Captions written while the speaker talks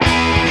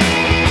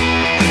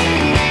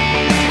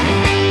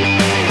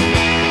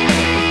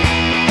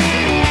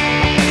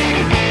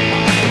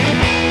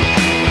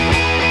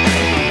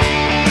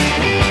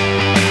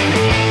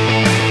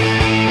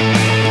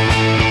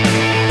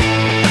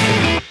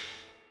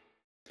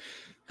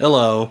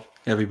Hello,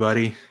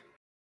 everybody.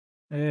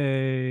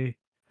 Hey.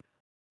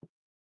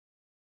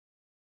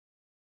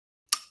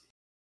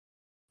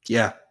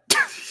 Yeah.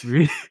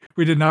 We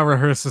did not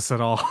rehearse this at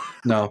all.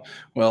 No.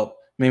 Well,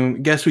 I mean, I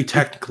guess we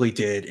technically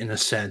did in a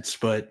sense,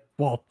 but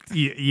Well,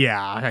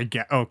 yeah, I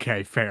get.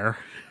 Okay, fair.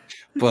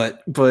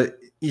 but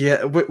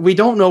yeah, we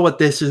don't know what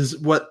this is.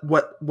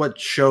 What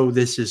show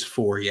this is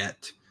for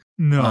yet?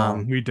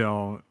 No, we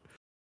don't.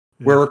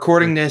 We're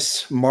recording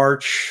this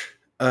March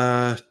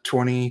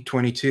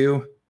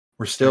 2022.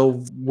 We're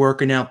still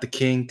working out the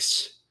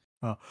kinks.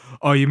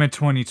 Oh, you meant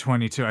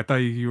 2022. I thought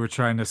you were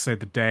trying to say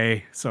the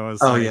day. So I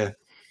was Yeah.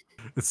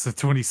 It's the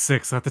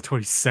 26th, not the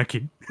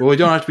 22nd. Well, we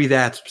don't have to be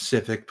that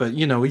specific, but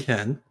we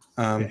can.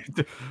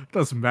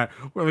 Doesn't matter.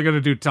 What are we gonna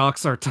do?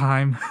 Talks our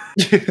time.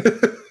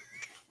 They're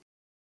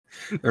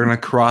gonna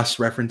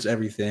cross-reference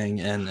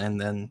everything and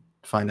then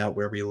find out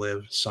where we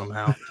live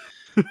somehow.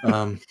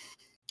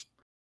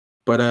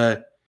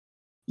 But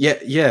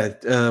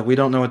we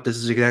don't know what this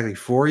is exactly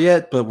for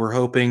yet, but we're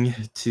hoping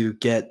to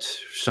get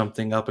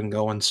something up and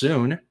going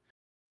soon.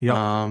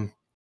 Yeah.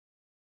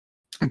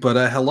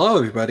 But hello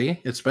everybody.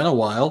 It's been a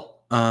while.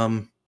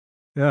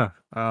 Yeah.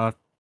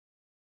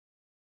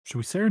 Should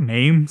we say our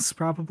names?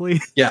 Probably.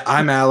 Yeah,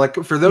 I'm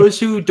Alec. For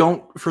those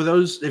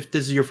if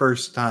this is your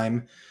first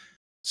time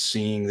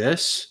seeing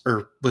this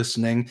or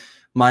listening,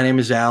 my name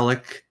is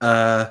Alec.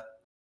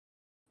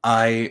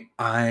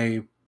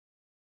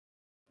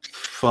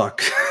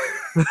 Fuck.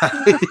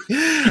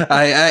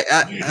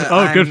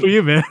 Good for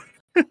you, man.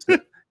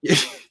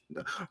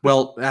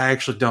 Well, I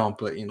actually don't,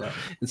 but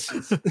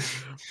it's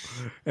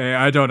Hey,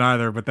 I don't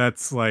either, but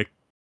that's like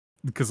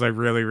because I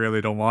really,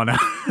 really don't want to.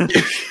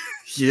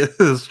 Yeah,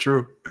 that's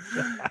true.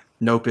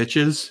 No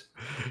bitches.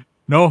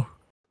 No.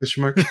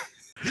 Question mark.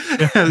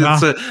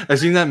 Nah. I've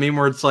seen that meme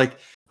where it's like,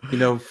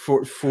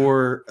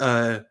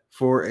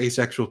 for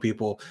asexual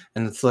people,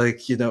 and it's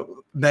like,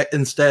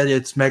 instead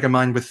it's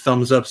Megamind with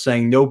thumbs up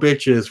saying no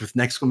bitches with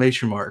an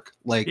exclamation mark.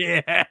 Like,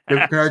 yeah.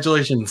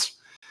 Congratulations.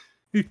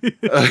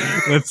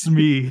 That's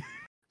me.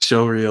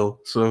 So real,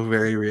 so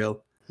very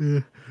real.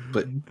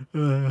 But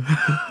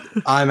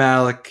I'm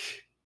Alec.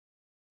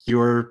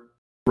 You're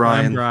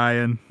Brian. I'm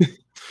Brian.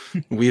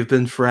 We've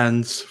been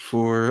friends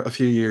for a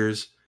few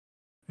years.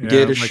 We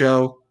did a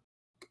show.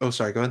 Oh,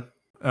 sorry, go ahead.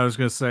 I was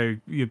gonna say,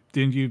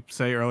 didn't you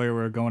say earlier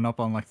we're going up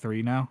on like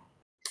 3 now?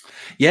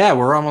 Yeah,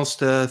 we're almost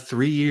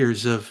 3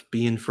 years of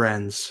being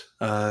friends.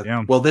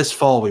 Yeah. Well, this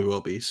fall we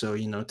will be, so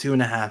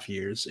 2.5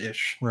 years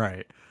ish.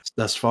 Right.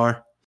 Thus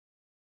far.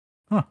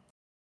 Huh.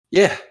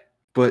 Yeah,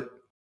 but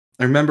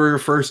I remember your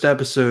first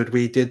episode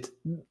we did,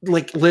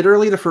 like,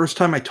 literally the first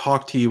time I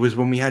talked to you was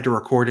when we had to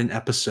record an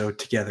episode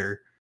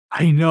together.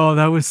 I know,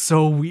 that was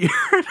so weird.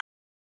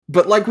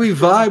 But like we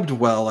vibed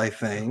well, I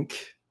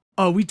think.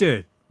 Oh, we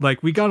did.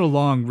 Like we got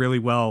along really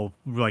well,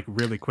 like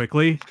really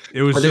quickly.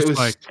 It was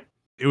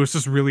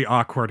just really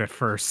awkward at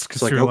first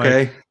because like, okay,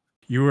 like,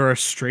 you were a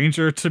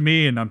stranger to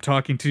me, and I'm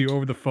talking to you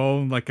over the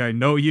phone like I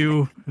know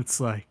you. It's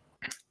like,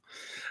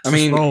 I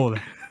mean,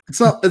 it's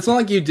not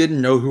like you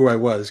didn't know who I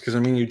was, because I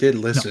mean you did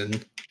listen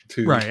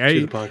to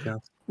the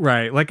podcast,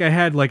 right? Like I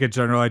had like a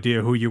general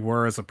idea who you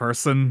were as a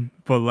person,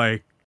 but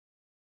like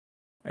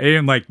I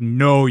didn't like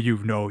know you.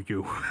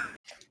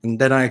 And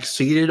then I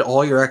exceeded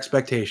all your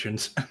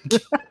expectations.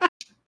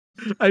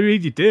 I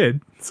mean, you did.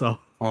 So.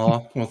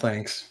 Oh, well,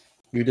 thanks.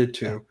 You did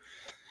too.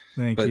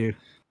 Thank you.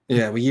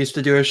 Yeah, we used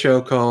to do a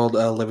show called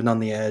Living on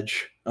the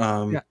Edge.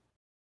 And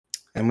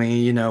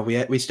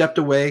we stepped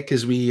away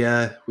because we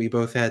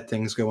both had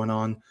things going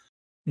on.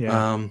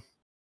 Yeah.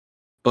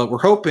 But we're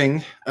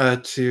hoping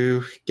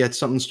to get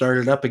something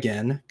started up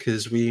again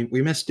because we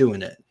miss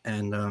doing it.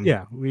 And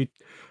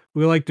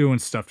we like doing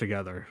stuff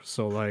together.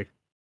 So like,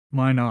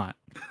 why not?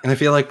 And I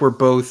feel like we're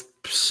both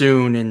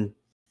soon in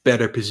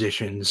better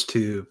positions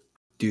to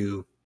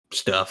do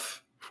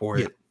stuff for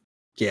it.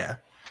 Yeah.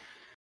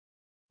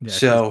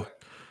 So,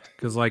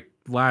 because like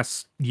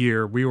last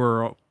year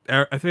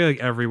I feel like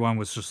everyone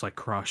was just like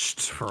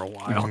crushed for a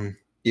while. Mm-hmm.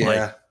 Yeah.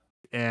 Like,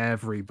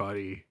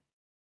 everybody.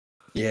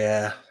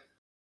 Yeah.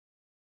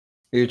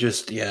 We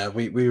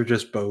were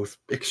just both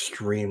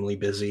extremely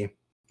busy.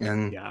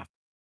 And yeah.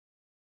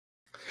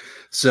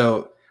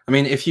 So, I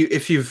mean, if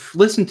you've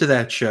listened to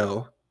that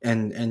show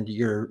and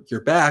you're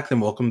back, then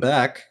welcome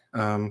back.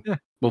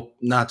 Well,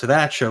 not to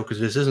that show because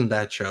this isn't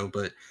that show,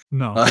 but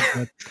no.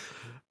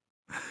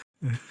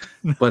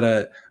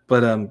 But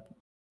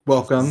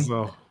welcome.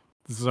 So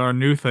this is our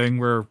new thing.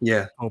 We're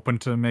hoping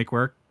to make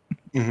work.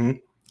 Mm-hmm.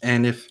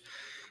 And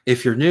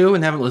if you're new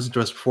and haven't listened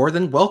to us before,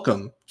 then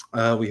welcome.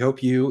 We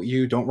hope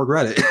you don't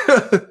regret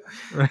it.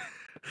 Right.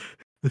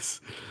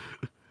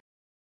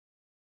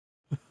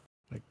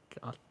 My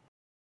God.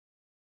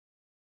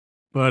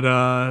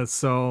 But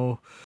so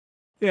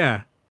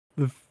yeah,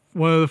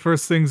 one of the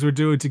first things we're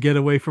doing to get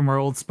away from our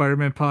old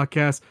Spider-Man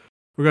podcast,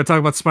 we're gonna talk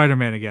about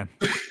Spider-Man again.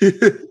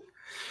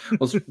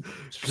 Well,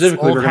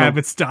 specifically, old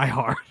habits die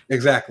hard.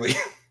 Exactly.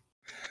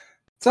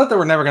 It's not that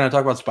we're never going to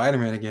talk about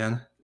Spider-Man again.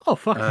 Oh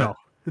fuck no.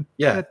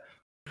 Yeah.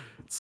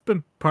 It's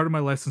been part of my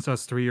life since I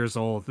was 3 years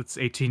old. It's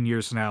 18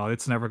 years now.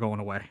 It's never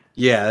going away.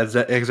 Yeah,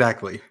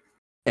 exactly.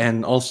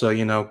 And also,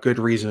 you know, good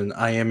reason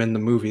I am in the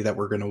movie that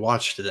we're going to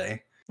watch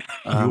today.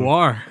 You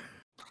are.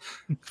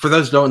 For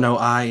those who don't know,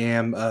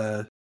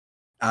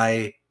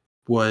 I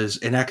was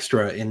an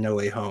extra in No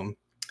Way Home,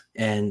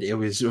 and it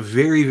was a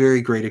very,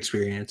 very great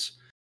experience.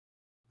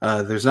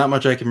 There's not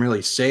much I can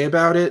really say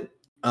about it,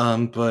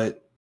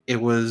 but it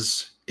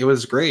was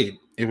great.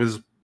 It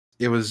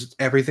was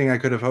everything I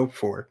could have hoped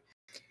for.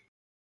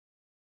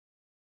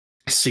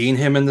 Seeing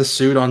him in the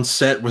suit on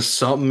set was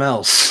something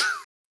else.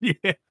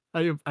 Yeah,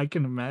 I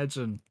can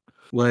imagine.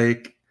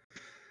 Like,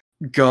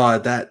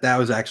 God, that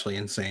was actually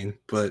insane.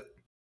 But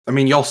I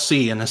mean, you'll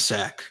see in a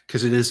sec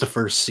because it is the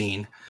first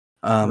scene.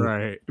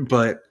 Right.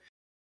 But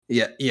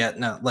yeah,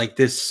 no, like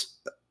this.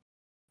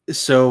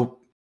 So,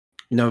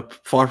 you know,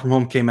 Far From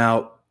Home came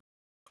out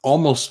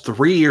almost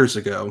 3 years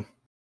ago.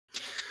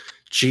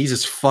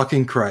 Jesus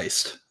fucking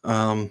Christ.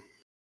 And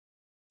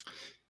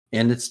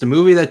it's the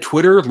movie that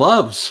Twitter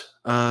loves.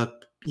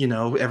 You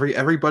know,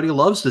 everybody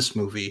loves this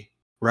movie,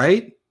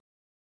 right?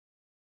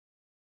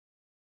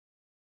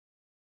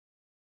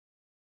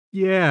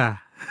 Yeah.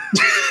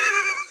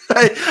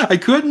 I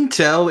couldn't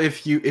tell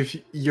if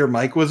your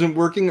mic wasn't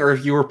working or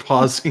if you were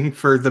pausing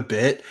for the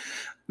bit.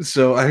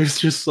 So I was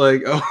just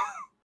like, oh.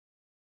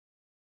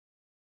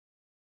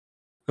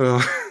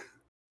 Oh.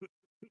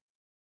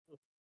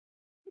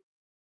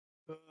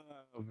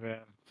 Oh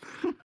man.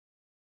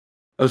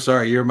 Oh,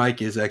 sorry, your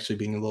mic is actually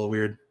being a little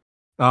weird.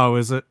 Oh,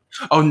 is it?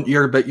 Oh,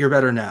 you're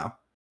better now.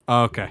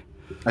 Oh, okay.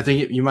 I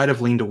think you might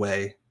have leaned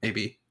away,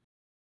 maybe.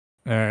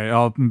 All right,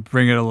 I'll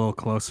bring it a little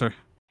closer.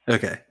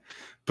 Okay,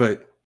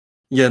 but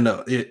yeah,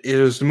 no, it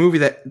was a movie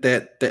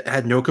that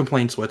had no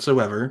complaints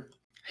whatsoever.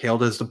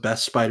 Hailed as the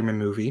best Spider-Man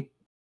movie.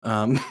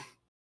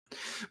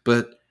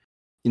 But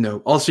you know,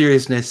 all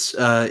seriousness,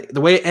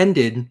 the way it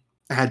ended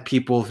had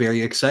people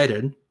very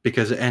excited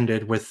because it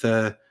ended with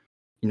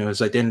you know,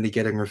 his identity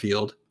getting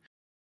revealed,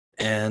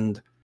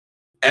 and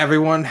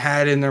everyone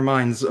had in their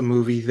minds a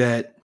movie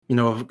that, you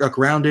know, a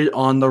grounded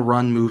on the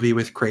run movie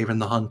with Kraven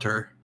the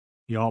Hunter.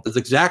 Yup. That's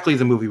exactly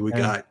the movie we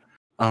got.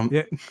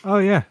 Yeah. Oh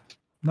yeah.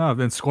 No,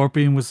 then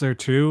Scorpion was there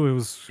too. It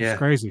was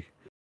crazy.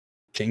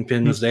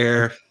 Kingpin was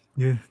there.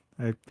 Yeah.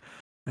 I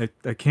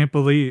can't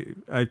believe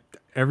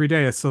every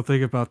day I still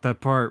think about that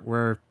part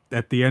where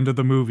at the end of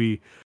the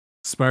movie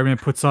Spider-Man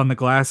puts on the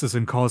glasses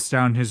and calls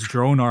down his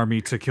drone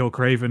army to kill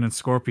Kraven and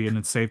Scorpion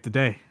and save the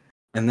day.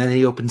 And then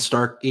he opens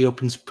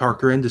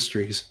Parker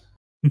Industries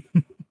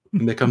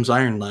and becomes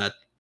Iron Lad.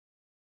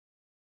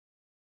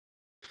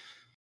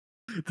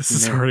 This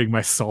is hurting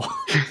my soul.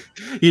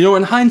 You know,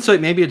 in hindsight,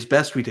 maybe it's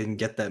best we didn't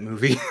get that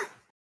movie.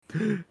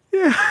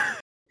 Yeah.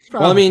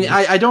 Well, I mean,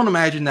 I don't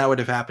imagine that would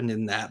have happened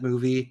in that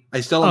movie.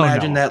 I still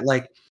imagine that,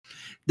 like,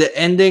 the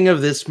ending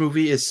of this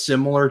movie is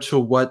similar to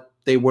what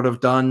they would have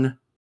done,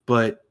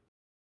 but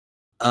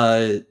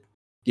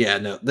yeah,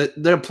 no,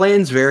 the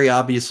plans very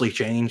obviously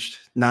changed.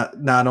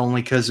 Not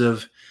only because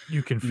of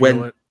you can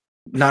feel it.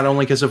 Not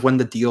only because of when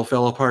the deal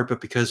fell apart,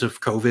 but because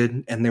of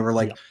COVID, and they were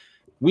like,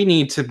 we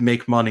need to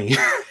make money.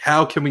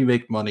 How can we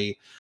make money?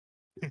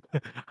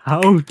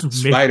 How to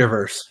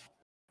Spider-Verse.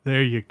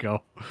 There you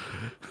go.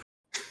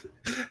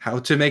 How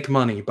to Make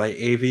Money by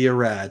Avi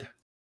Arad.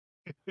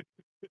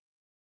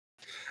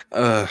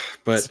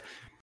 But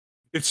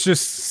it's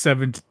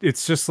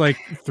just like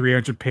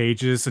 300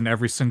 pages and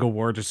every single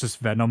word is just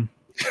Venom.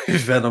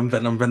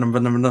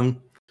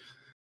 Venom.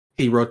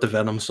 He wrote the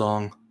Venom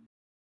song.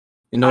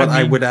 You know what?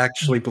 I would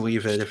actually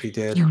believe it if he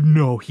did. You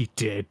know he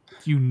did.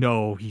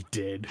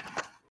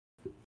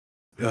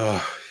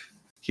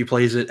 He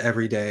plays it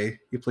every day.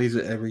 He plays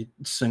it every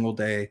single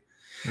day.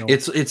 Nope.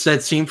 It's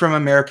that scene from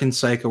American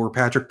Psycho where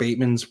Patrick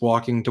Bateman's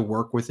walking to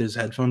work with his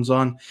headphones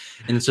on,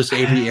 and it's just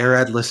Avi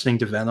Arad listening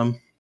to Venom.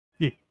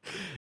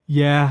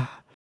 Yeah,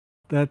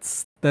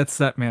 that's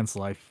that man's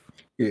life.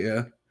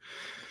 Yeah,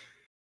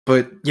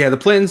 but yeah, the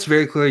plans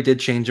very clearly did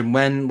change, and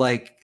when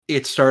like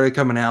it started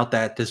coming out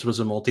that this was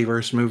a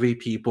multiverse movie,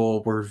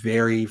 people were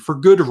for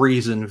good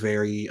reason,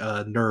 very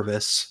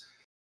nervous,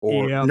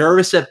 or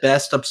nervous at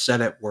best, upset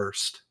at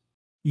worst.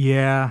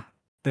 Yeah,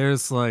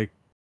 there's like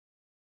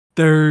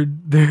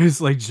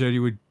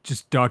genuine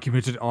just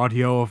documented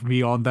audio of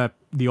me on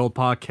the old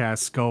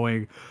podcast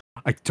going,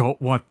 I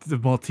don't want the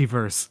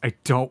multiverse. I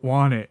don't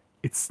want it.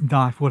 It's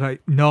not what I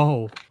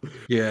know.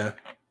 Yeah.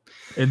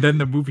 And then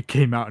the movie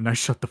came out and I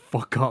shut the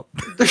fuck up.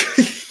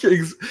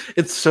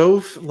 It's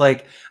so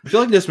like, I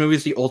feel like this movie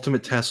is the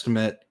ultimate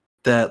testament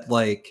that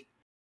like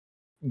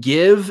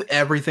give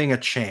everything a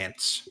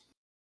chance.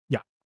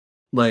 Yeah.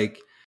 Like,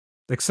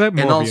 except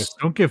Morbius,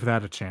 don't give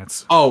that a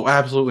chance. Oh,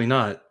 absolutely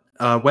not.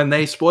 When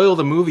they spoil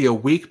the movie a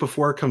week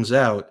before it comes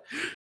out,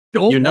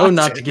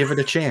 not to give it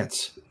a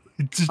chance.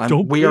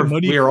 We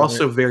are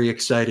also very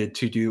excited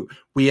to do.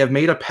 We have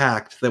made a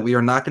pact that we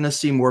are not going to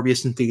see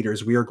Morbius in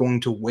theaters. We are going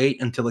to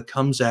wait until it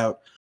comes out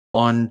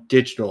on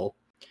digital,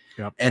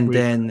 and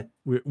then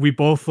We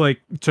both like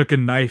took a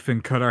knife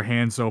and cut our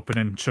hands open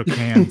and shook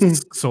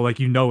hands. So like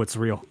it's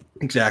real.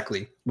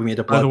 Exactly. We made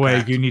a By the blood way,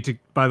 pact. you need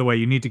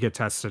to get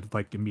tested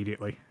like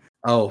immediately.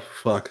 Oh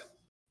fuck.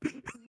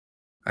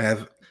 I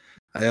have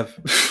I'm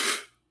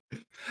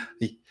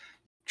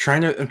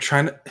trying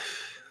to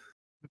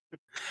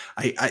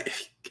I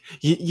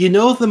you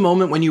know the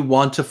moment when you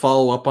want to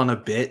follow up on a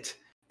bit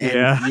and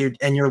Yeah.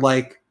 you're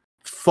like,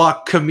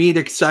 fuck,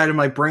 comedic side of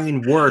my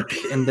brain work,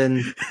 and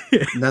then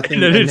nothing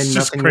and then and it's then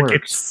just nothing works.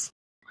 crickets.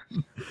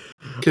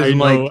 Because I'm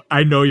like,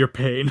 I know your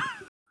pain.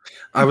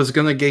 I was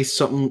gonna gay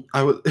something.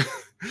 I was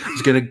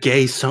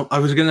I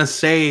was gonna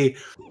say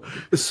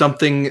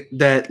something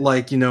that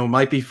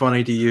might be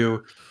funny to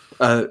you.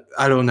 I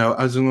don't know.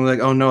 I was gonna be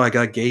like, oh no, I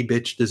got gay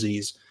bitch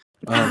disease.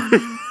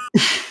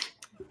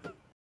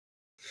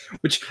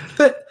 Which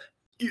that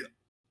you-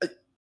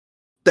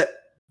 that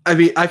I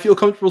mean, I feel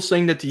comfortable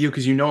saying that to you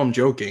because I'm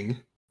joking,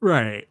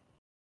 Right.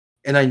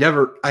 and I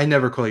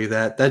never call you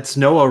that. That's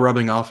Noah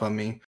rubbing off on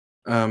me.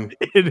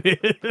 It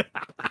is.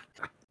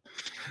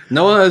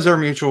 Noah is our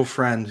mutual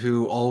friend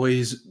who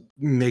always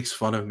makes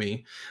fun of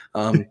me,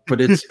 but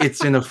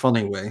it's in a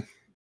funny way.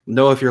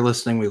 Noah, if you're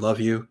listening, we love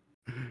you.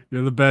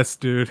 You're the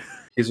best, dude.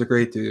 He's a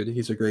great dude.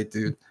 He's a great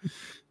dude.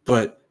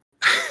 But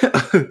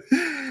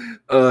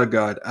oh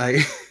god,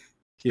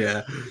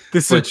 yeah.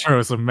 This intro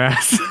is a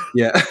mess.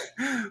 Yeah.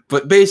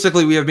 But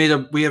basically we have made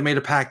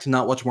a pact to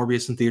not watch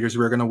Morbius in theaters.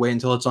 We're gonna wait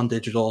until it's on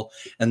digital,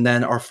 and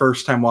then our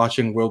first time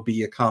watching will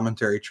be a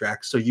commentary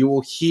track. So you will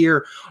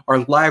hear our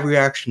live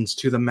reactions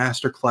to the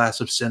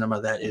masterclass of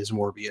cinema that is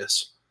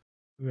Morbius.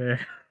 Man,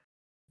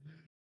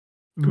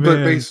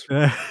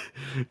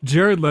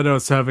 Jared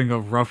Leto's having a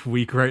rough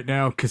week right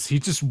now because he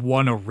just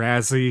won a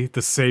Razzie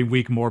the same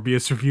week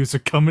Morbius reviews are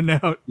coming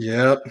out.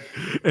 Yep.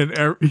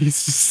 And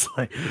he's just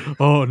like,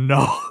 oh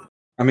no.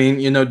 I mean,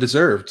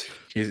 deserved.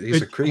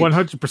 He's a creep.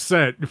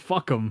 100%.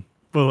 Fuck him.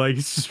 But like,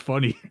 it's just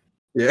funny.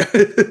 Yeah.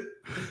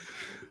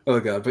 Oh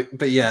god.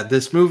 But yeah,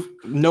 this move,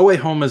 No Way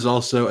Home, is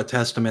also a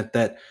testament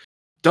that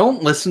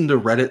don't listen to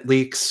Reddit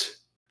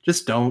leaks.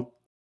 Just don't.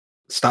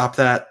 Stop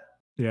that.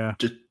 Yeah.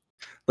 Just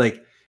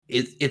like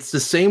it's the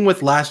same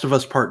with Last of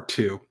Us Part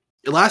 2.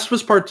 Last of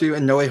Us Part 2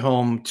 and No Way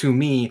Home, to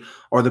me,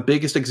 are the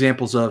biggest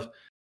examples of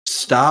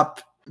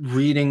stop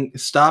taking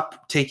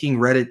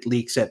Reddit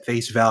leaks at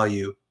face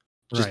value.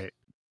 Just right.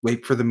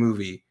 wait for the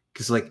movie.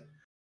 Because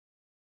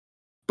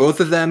both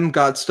of them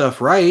got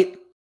stuff right,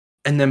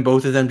 and then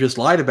both of them just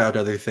lied about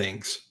other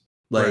things.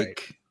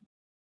 Last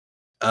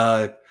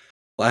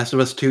of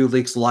Us 2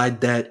 leaks lied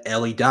that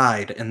Ellie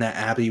died and that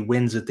Abby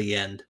wins at the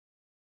end.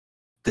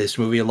 This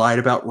movie lied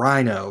about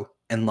Rhino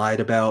and lied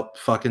about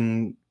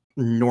fucking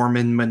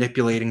Norman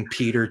manipulating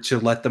Peter to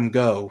let them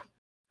go.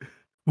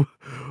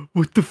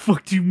 What the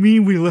fuck do you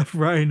mean we left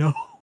Rhino?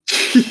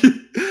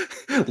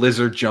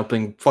 Lizard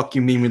jumping. Fuck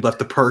you mean we left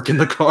the perk in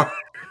the car?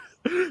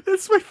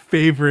 That's my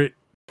favorite.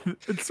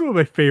 It's one of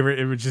my favorite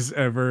images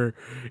ever.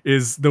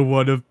 Is the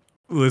one of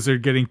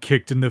Lizard getting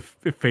kicked in the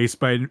face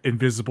by an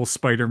invisible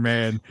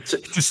Spider-Man,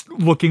 just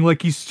looking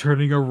like he's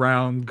turning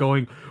around,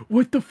 going,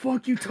 "What the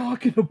fuck you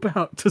talking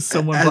about?" to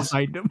someone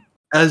behind him.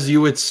 As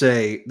you would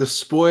say, the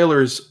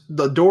spoilers,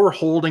 the door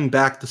holding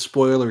back the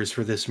spoilers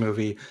for this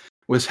movie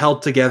was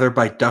held together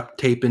by duct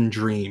tape and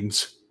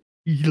dreams.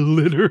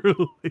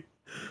 Literally.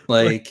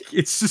 Like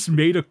it's just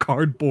made of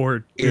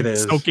cardboard. It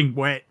is soaking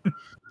wet.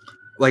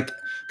 Like,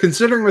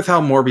 considering with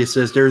how Morbius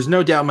is, there's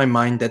no doubt in my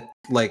mind that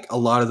a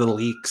lot of the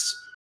leaks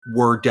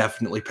were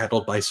definitely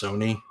peddled by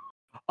Sony.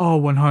 Oh,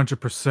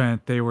 100%.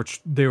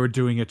 They were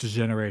doing it to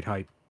generate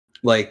hype.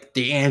 Like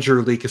the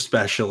Andrew leak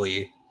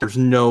especially. There's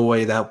no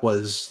way that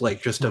was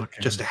just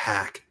a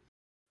hack.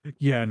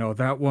 Yeah, no,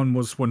 that one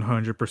was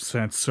 100%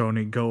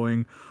 Sony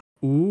going,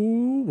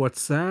 ooh,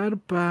 what's that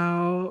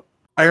about?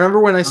 I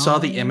remember when I saw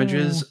the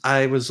images,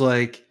 I was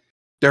like,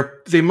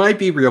 they might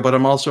be real, but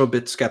I'm also a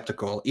bit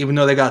skeptical, even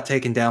though they got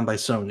taken down by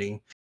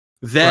Sony.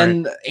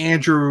 Then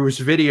Andrew's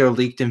video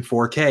leaked in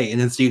 4K,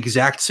 and it's the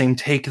exact same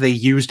take they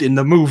used in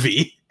the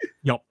movie.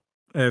 Yep.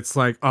 It's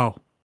like, oh,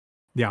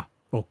 yeah,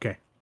 okay.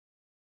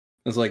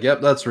 It's like, yep,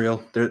 that's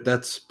real.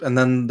 And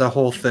then the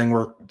whole thing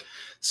where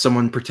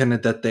someone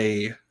pretended that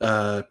they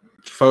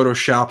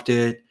photoshopped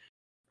it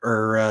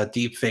or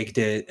deep faked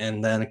it,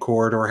 and then a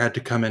Corridor had to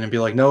come in and be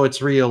like, no,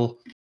 it's real,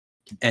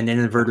 and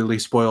inadvertently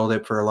spoiled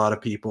it for a lot of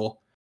people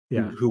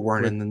who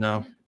weren't in the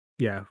know.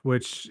 Yeah,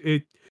 which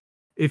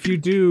if you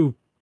do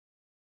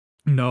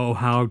know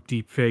how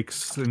deep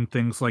fakes and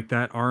things like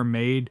that are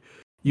made,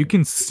 you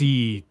can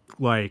see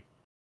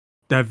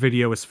that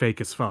video is fake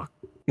as fuck.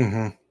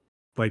 Mm-hmm.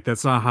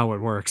 That's not how it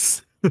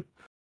works.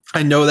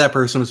 I know that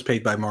person was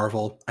paid by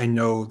Marvel. I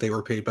know they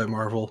were paid by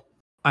Marvel.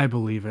 I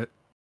believe it.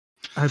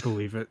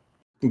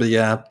 But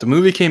yeah, the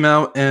movie came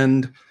out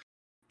and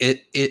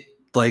it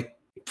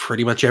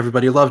pretty much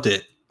everybody loved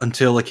it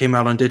until it came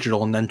out on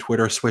digital, and then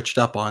Twitter switched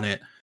up on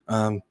it.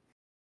 I'm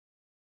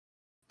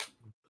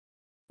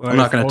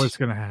not gonna. Always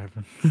gonna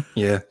happen.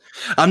 Yeah,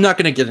 I'm not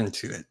gonna get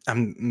into it.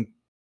 I'm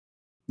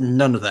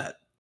none of that.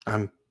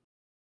 I'm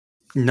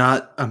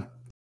not.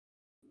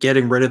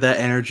 getting rid of that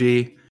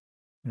energy,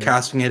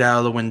 casting it out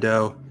of the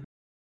window.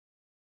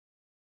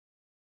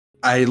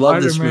 I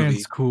love this movie.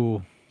 Spider-Man's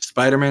cool.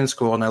 Spider-Man's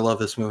cool, and I love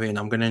this movie, and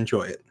I'm going to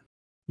enjoy it.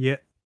 Yeah.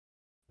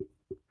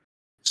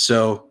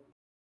 So,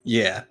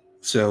 yeah.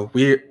 So,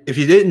 if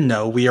you didn't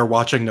know, we are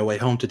watching No Way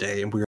Home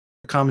today, and we're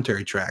a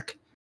commentary track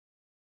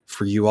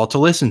for you all to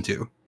listen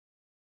to.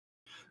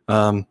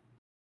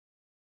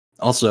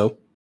 Also,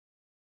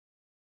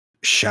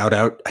 shout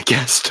out, I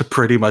guess, to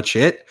Pretty Much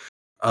It.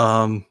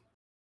 Go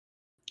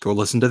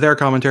listen to their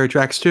commentary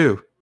tracks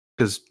too,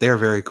 because they're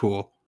very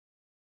cool.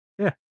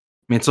 Yeah. I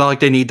mean, it's not like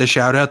they need the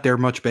shout out. They're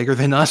much bigger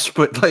than us,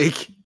 but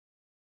like,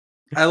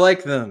 I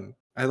like them.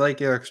 I like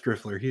Eric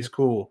Striffler. He's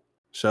cool.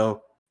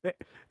 So,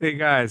 hey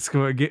guys,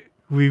 come on,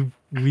 we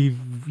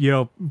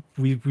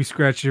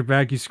scratch your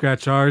back, you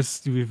scratch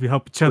ours. We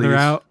help each other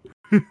out.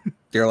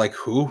 They're like,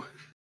 who?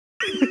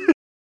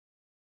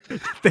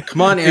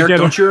 Come on, Eric,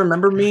 don't you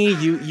remember me?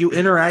 You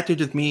interacted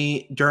with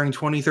me during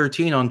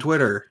 2013 on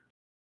Twitter.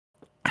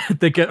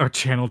 They get our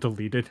channel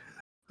deleted.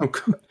 Oh,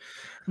 God.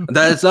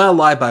 That is not a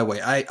lie, by the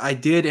way. I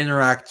did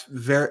interact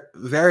very,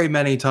 very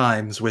many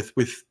times with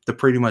the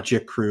Pretty Much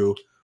It crew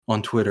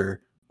on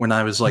Twitter when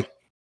I was like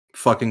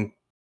fucking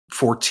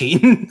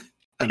 14.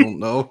 I don't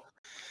know.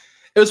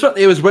 It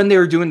was when they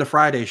were doing the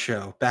Friday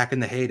show back in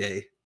the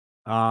heyday.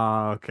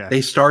 Okay.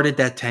 They started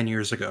that 10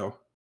 years ago.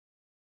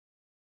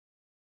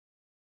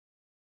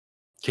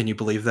 Can you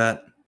believe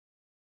that?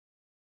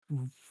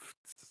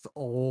 It's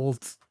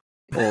old.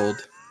 Old.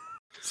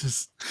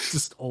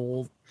 Just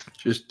old.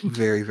 Just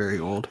very, very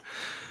old.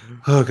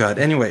 Oh God.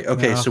 Anyway,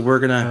 okay, so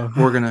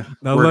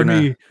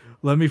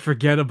let me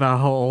forget about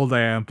how old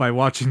I am by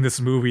watching this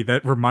movie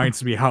that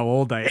reminds me how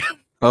old I am.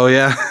 Oh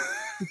yeah.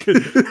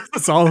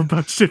 It's all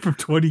about shit from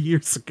 20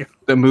 years ago.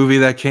 The movie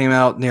that came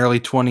out nearly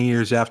 20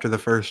 years after the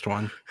first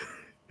one.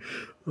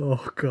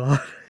 Oh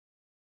God.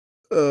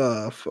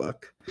 Oh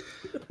fuck.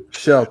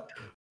 So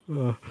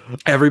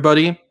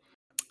everybody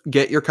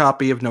get your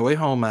copy of No Way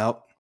Home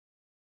out.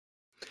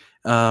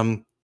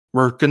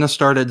 We're gonna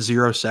start at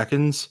 0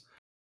 seconds,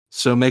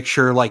 so make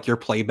sure like your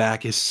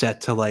playback is set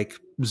to like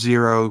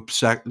 0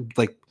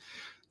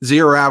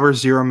 hours,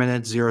 0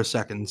 minutes, 0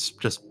 seconds.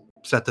 Just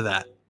set to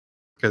that,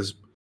 because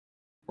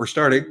we're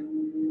starting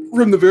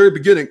from the very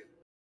beginning.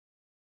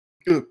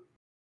 Ugh.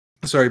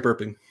 Sorry,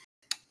 burping.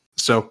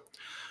 So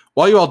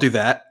while you all do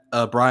that,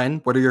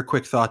 Brian, what are your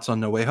quick thoughts on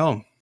No Way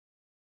Home?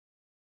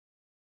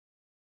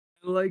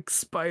 I like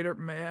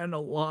Spider-Man a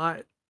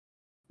lot.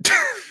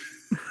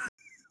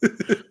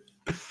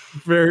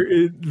 For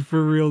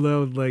real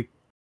though, like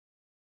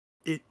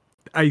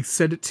I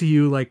said it to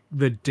you like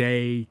the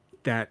day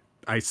that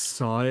I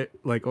saw it,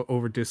 like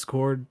over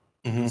Discord.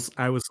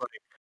 Mm-hmm. I was like,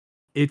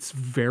 it's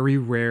very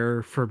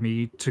rare for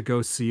me to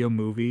go see a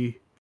movie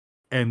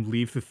and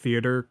leave the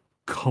theater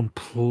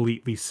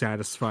completely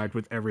satisfied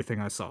with everything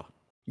I saw.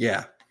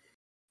 Yeah.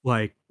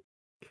 Like,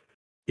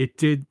 it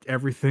did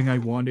everything I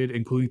wanted,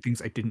 including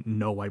things I didn't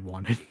know I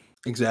wanted.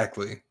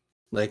 Exactly.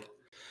 Like,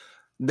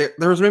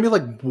 there was maybe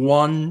like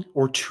 1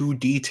 or 2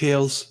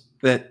 details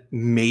that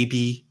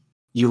maybe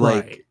you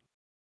Right.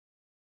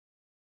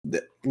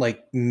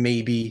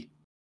 maybe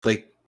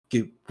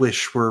you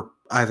wish were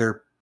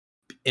either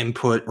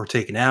input or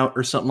taken out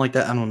or something like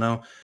that. I don't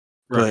know.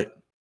 Right. But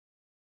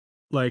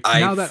like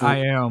now that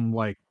I am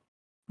like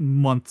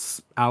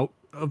months out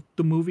of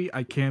the movie,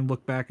 I can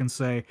look back and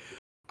say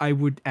I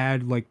would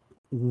add like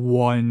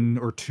 1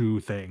 or 2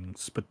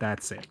 things, but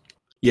that's it.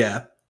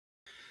 Yeah.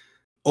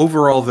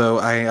 Overall, though,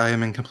 I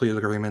am in complete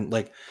agreement.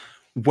 Like,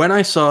 when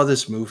I saw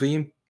this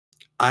movie,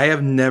 I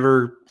have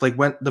never, like,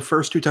 when the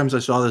first 2 times I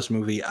saw this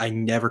movie, I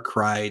never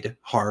cried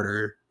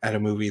harder at a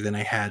movie than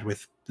I had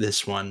with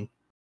this one.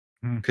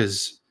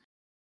 Because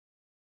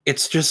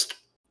it's just,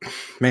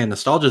 man,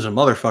 nostalgia's a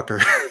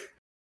motherfucker.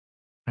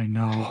 I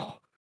know.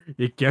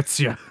 It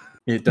gets you.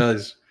 It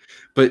does.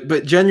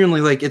 But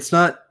genuinely, like, it's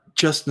not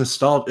just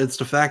nostalgia. It's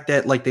the fact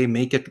that, like, they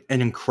make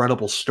an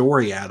incredible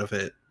story out of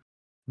it.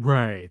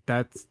 Right.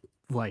 That's,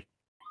 like,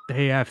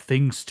 they have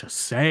things to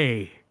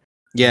say.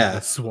 Yeah.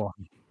 This one.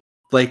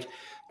 Like,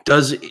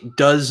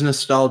 is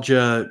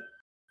nostalgia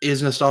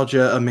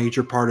a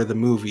major part of the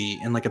movie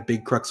and like a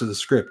big crux of the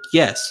script?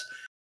 Yes.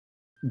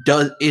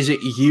 Is it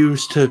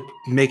used to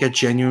make a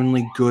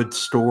genuinely good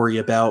story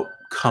about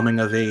coming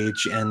of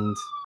age and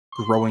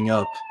growing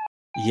up?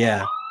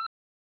 Yeah.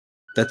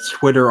 That's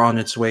Twitter on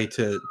its way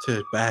to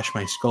bash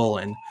my skull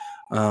in.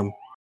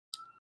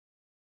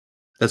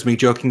 That's me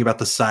joking about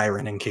the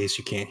siren in case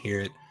you can't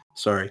hear it.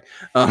 Sorry.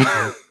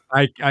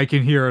 I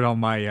can hear it on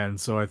my end,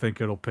 so I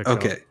think it'll pick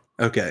up.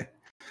 Okay.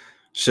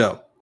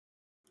 So,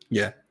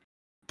 yeah.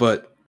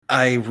 But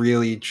I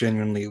really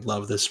genuinely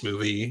love this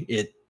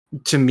movie.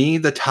 To me,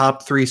 the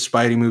top 3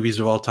 Spidey movies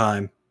of all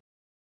time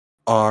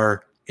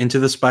are Into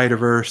the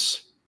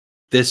Spider-Verse,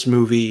 this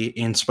movie,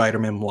 and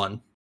Spider-Man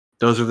 1.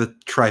 Those are the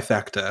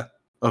trifecta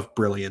of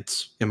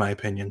brilliance, in my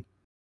opinion.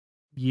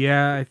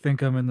 Yeah, I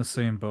think I'm in the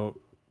same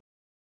boat.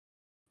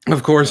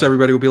 Of course,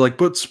 everybody will be like,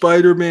 but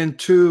Spider-Man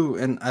 2,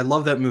 and I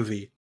love that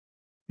movie.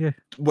 Yeah.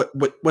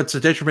 What's a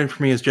detriment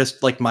for me is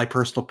just like my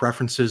personal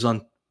preferences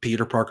on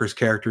Peter Parker's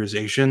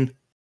characterization,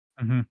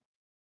 Mm-hmm.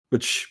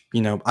 which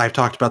I've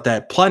talked about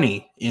that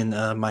plenty in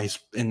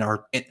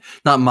our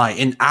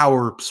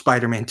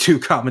Spider-Man 2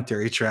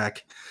 commentary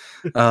track.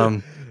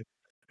 What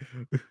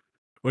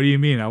do you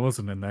mean? I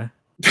wasn't in there.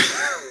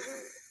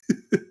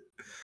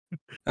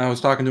 I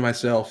was talking to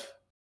myself.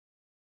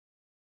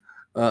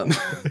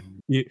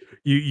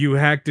 You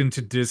hacked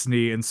into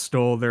Disney and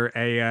stole their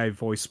AI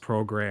voice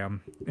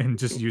program and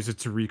just use it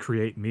to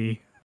recreate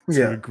me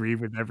to agree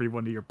with every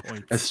one of your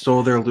points. I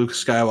stole their Luke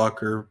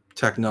Skywalker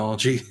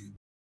technology.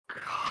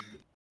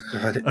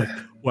 God.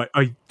 What?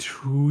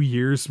 2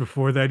 years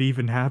before that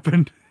even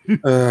happened?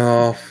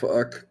 Oh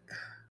fuck!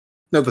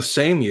 No, the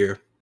same year.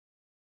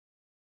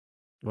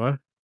 What?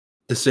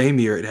 The same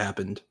year it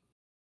happened.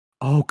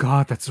 Oh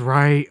god, that's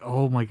right.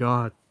 Oh my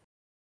god.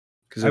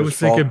 I was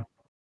thinking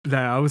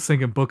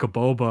Book of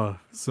Boba,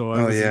 so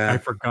I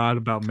forgot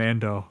about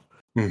Mando.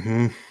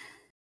 Mm-hmm.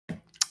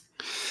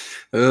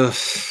 Ugh.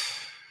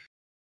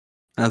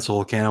 That's a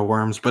whole can of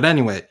worms. But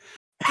anyway,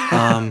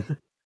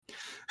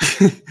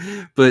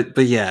 but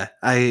yeah,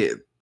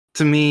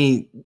 to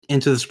me,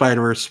 Into the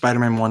Spider-Verse,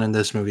 Spider-Man 1 and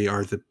this movie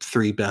are the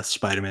 3 best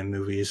Spider-Man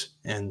movies,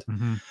 and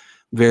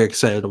very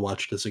excited to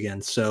watch this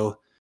again. So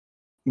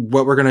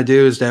what we're gonna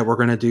do is that we're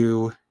gonna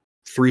do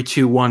 3,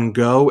 2, 1,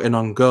 go, and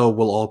on go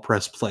we'll all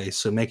press play.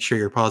 So make sure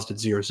you're paused at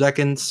 0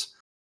 seconds.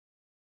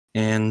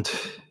 And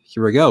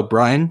here we go.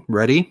 Brian,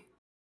 ready?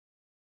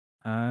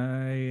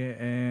 I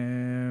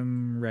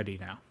am ready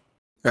now.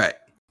 All right,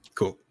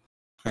 cool. All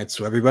right,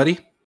 so everybody,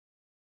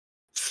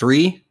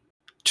 3,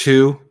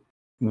 2,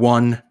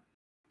 1,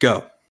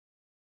 go.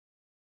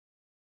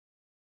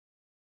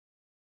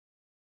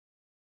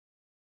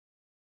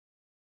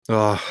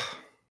 Oh.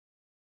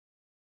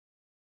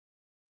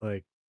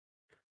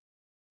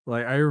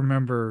 Like I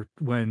remember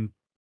when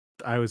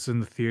I was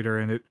in the theater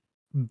and it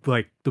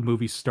the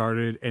movie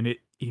started and it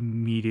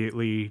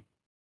immediately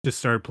just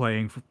started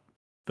playing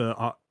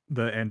the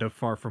end of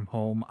Far From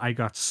Home. I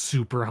got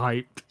super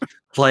hyped.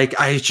 Like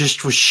I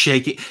just was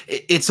shaking.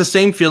 It's the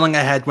same feeling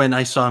I had when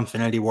I saw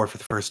Infinity War for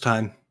the first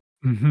time.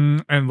 Mm-hmm.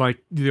 And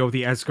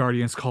the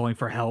Asgardians calling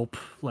for help.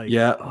 Like,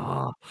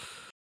 yeah,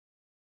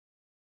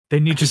 they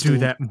need to do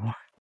that more.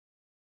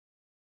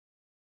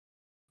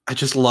 I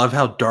just love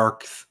how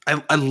dark.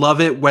 I love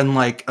it when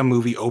like a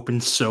movie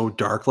opens so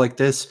dark like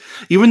this.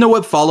 Even though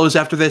what follows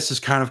after this is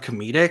kind of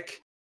comedic,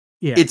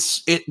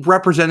 it's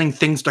representing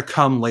things to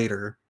come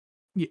later.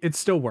 It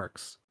still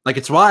works. Like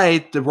it's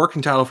why the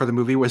working title for the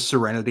movie was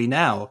Serenity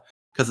Now,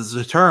 because it's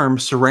a term,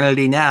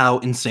 Serenity Now,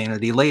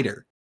 Insanity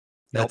Later.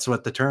 That's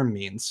what the term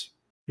means.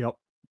 Yep.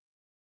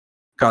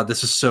 God,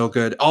 this is so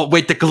good. Oh,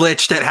 wait, the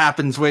glitch that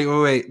happens.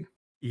 Wait.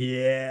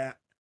 Yeah.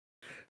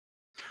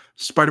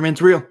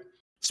 Spider-Man's real.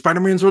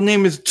 Spider-Man's real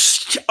name is...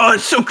 Oh,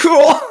 it's so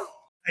cool!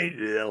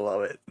 I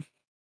love it.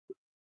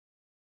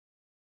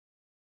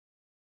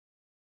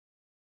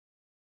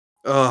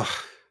 Ugh.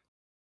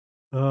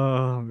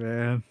 Oh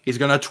man. He's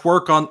gonna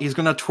twerk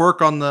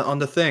on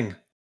the thing.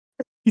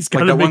 He's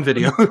got that one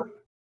video.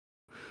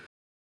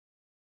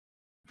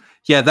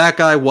 Yeah, that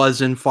guy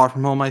was in Far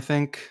From Home, I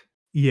think.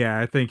 Yeah,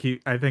 I think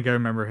I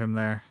remember him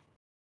there.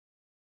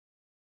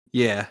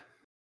 Yeah.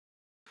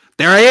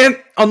 There I am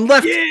on the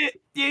left.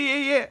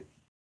 Yeah.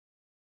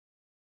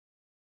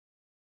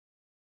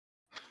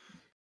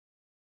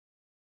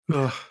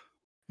 Ugh.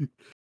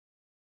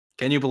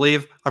 Can you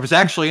believe I was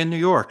actually in New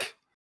York?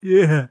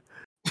 Yeah.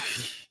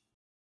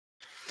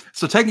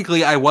 So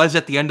technically, I was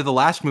at the end of the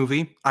last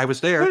movie. I was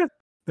there. Yeah,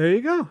 there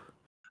you go.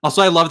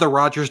 Also, I love the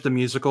Rogers the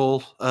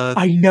Musical.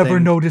 I never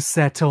noticed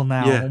that till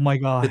now. Yeah, oh my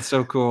god, it's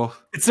so cool.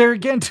 It's there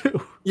again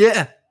too.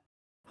 Yeah.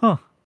 Huh.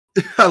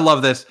 I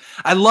love this.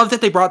 I love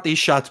that they brought these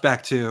shots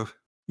back too.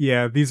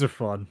 Yeah, these are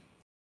fun.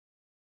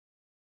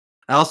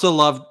 I also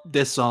love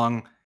this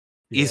song,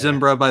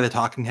 Izimbra by the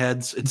Talking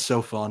Heads. It's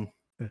so fun.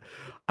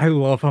 I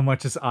love how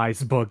much his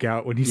eyes bug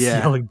out when he's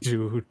yelling,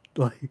 dude.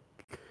 Like,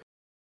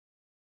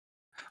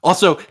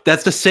 also,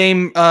 that's the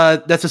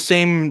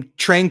same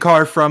train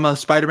car from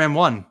Spider-Man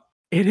 1.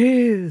 It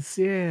is,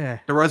 yeah.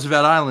 The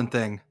Roosevelt Island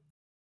thing.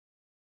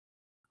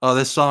 Oh,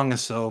 this song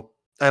is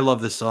I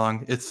love this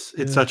song. It's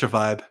such a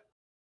vibe.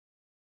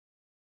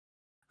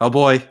 Oh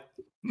boy,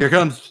 here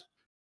comes.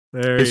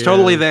 It's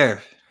totally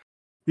there.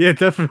 Yeah,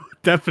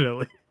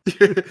 definitely.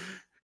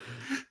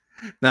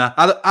 Nah,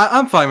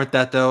 I'm fine with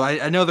that though.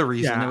 I know the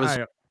reason.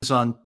 Yeah, it was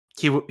on.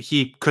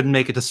 He couldn't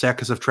make it to set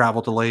because of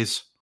travel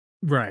delays.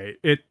 Right.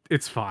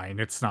 It's fine.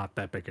 It's not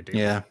that big a deal.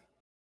 Yeah.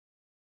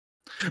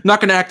 I'm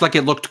not gonna act like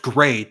it looked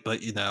great,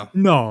 but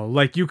No,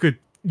 like you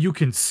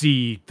can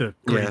see the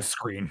green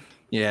screen.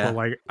 Yeah.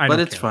 But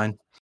it's fine.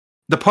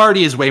 The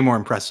party is way more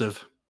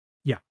impressive.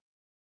 Yeah.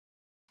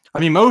 I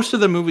mean, most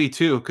of the movie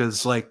too,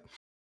 because like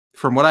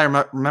from what I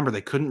remember,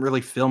 they couldn't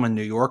really film in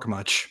New York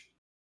much.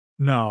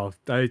 No,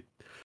 I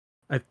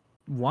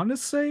want to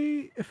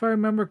say, if I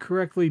remember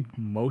correctly,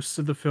 most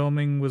of the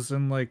filming was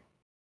in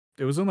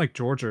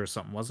Georgia or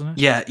something, wasn't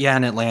it? Yeah,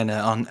 in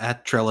Atlanta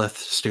at Trilith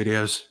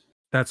Studios.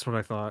 That's what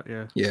I thought.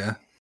 Yeah. Yeah.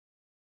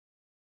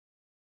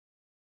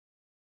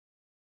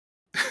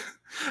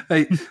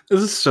 This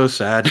is so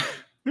sad.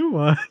 It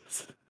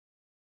was.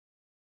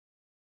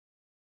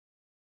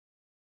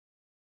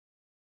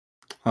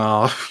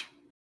 Oh,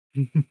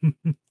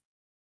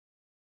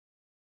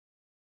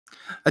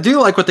 I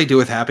do like what they do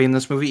with Happy in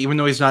this movie, even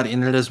though he's not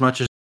in it as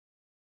much as.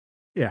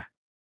 Yeah.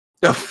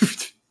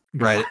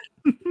 Right.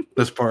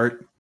 This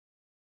part.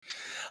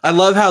 I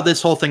love how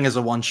this whole thing is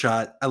a one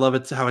shot. I love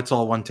it how it's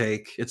all one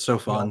take. It's so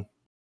fun.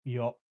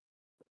 Yup.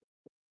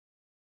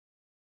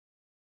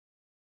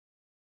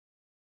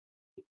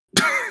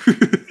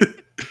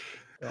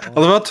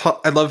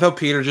 I love how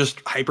Peter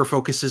just hyper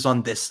focuses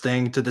on this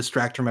thing to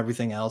distract from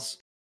everything else.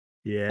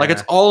 Yeah. Like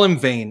it's all in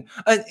vain.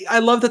 I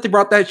love that they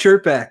brought that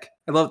shirt back.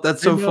 I love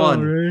that's so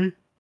fun. Right?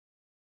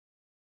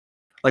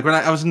 Like when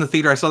I was in the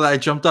theater, I saw that I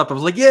jumped up. I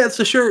was like, "Yeah, it's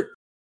a shirt."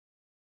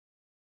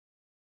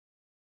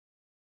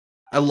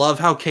 I love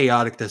how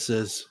chaotic this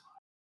is.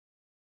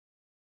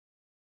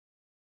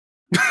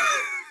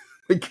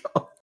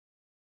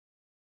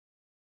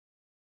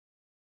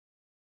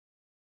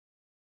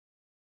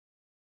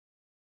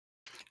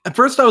 At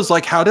first, I was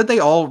like, "How did they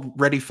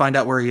already find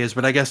out where he is?"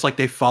 But I guess like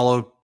they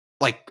followed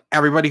like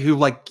everybody who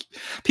like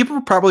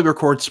people probably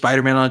record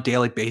Spider-Man on a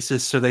daily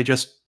basis, so they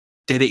just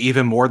did it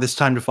even more this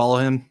time to follow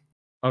him.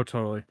 Oh,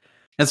 totally.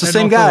 It's the And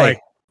same also, guy. like,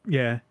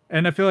 yeah,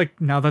 and I feel like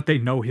now that they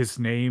know his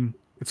name,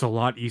 it's a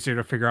lot easier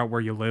to figure out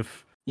where you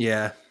live.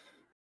 Yeah.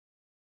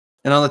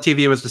 And on the TV,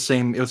 it was the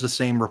same. It was the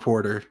same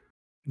reporter.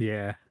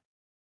 Yeah.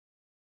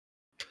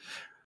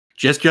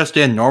 Just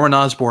in, Norman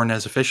Osborn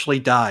has officially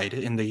died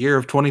in the year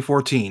of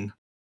 2014.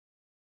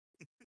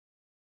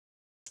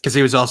 Because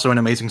he was also in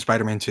Amazing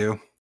Spider-Man 2.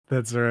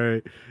 That's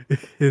right.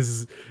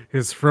 His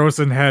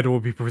frozen head will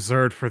be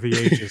preserved for the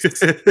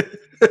ages.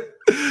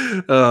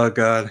 Oh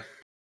god.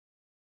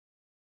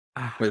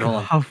 Wait,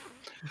 hold on.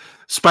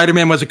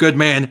 Spider-Man was a good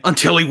man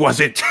until he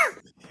wasn't.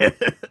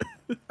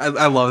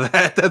 I love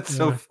that. That's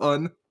so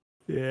fun.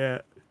 Yeah.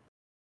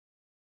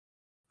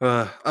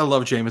 I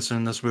love Jameson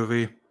in this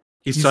movie.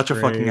 He's such a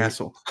fucking great.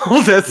 asshole.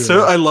 Oh, that's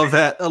so. I love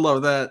that. I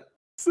love that.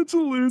 Such a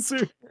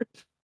loser.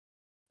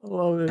 I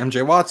love it.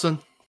 MJ Watson,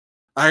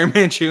 Iron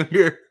Man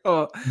Jr.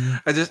 Oh,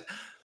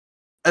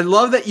 I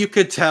love that you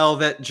could tell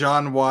that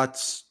John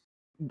Watts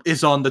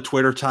is on the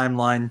Twitter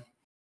timeline.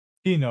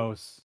 He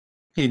knows.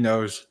 He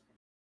knows.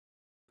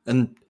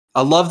 And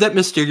I love that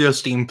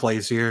Mysterio's theme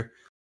plays here.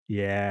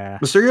 Yeah.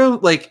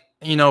 Mysterio, like,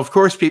 you know, of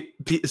course,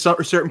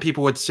 certain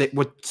people would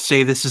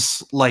say this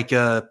is like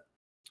a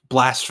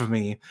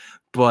blasphemy,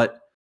 but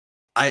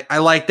I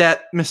like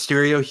that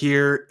Mysterio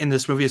here in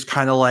this movie is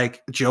kind of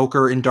like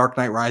Joker in Dark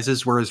Knight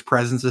Rises, where his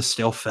presence is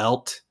still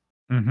felt.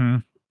 Mm-hmm.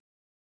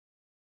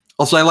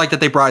 Also, I like that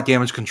they brought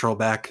damage control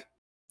back.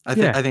 I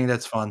think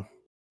that's fun.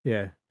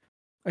 Yeah.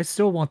 I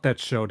still want that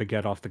show to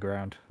get off the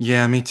ground.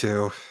 Yeah, me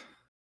too.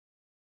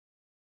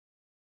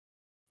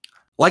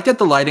 Like that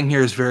the lighting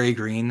here is very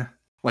green,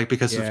 like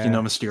because of, you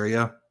know,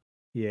 Mysterio.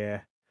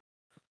 Yeah.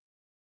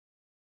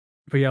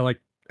 But yeah, like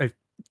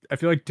I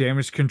feel like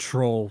damage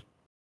control,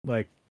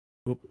 like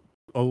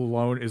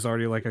alone is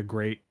already like a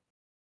great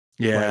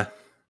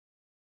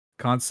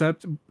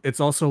concept. It's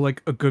also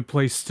like a good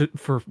place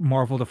for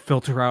Marvel to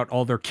filter out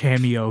all their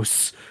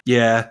cameos.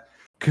 Yeah.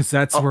 Because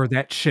that's where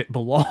that shit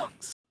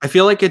belongs. I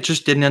feel like it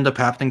just didn't end up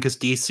happening because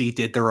DC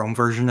did their own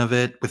version of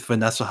it with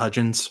Vanessa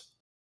Hudgens.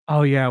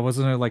 Oh yeah,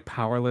 wasn't it like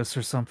Powerless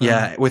or something?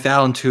 Yeah, with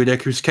Alan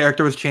Tudyk, whose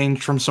character was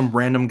changed from some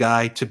random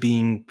guy to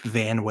being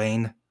Van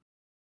Wayne.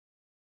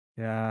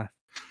 Yeah.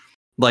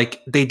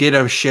 Like, they did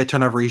a shit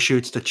ton of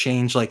reshoots to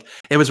change, like,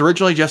 it was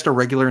originally just a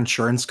regular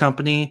insurance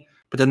company,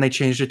 but then they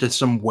changed it to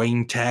some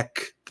Wayne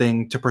Tech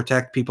thing to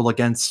protect people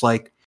against,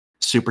 like,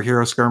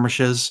 superhero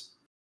skirmishes.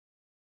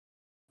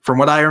 From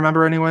what I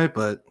remember anyway,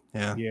 but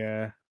yeah.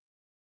 Yeah.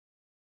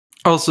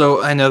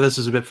 Also, I know this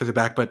is a bit further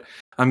back, but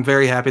I'm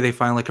very happy they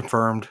finally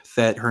confirmed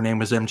that her name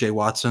was MJ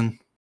Watson.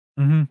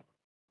 Mm-hmm.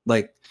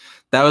 Like,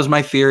 that was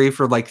my theory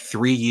for like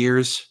 3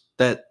 years,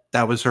 that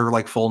was her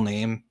like full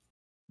name.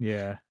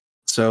 Yeah.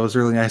 So it was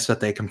really nice that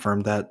they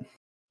confirmed that.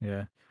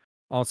 Yeah.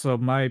 Also,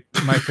 my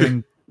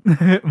thing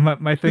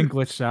my thing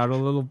glitched out a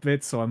little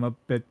bit, so I'm a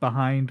bit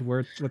behind.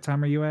 What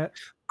time are you at?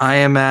 I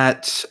am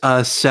at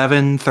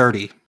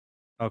 7:30.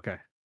 Okay.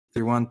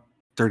 31,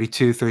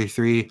 32,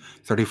 33,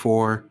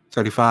 34,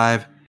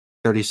 35,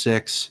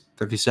 36,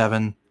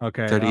 37,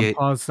 okay, 38. I'm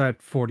paused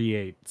at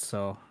 48,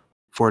 so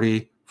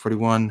 40,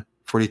 41,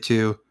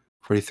 42,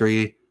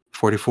 43,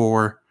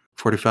 44,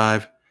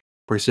 45,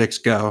 46,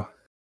 go.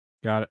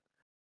 Got it.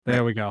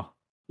 There we go.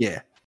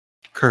 Yeah.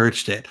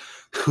 Courage did.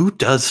 Who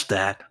does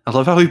that? I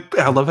love how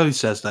he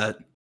says that.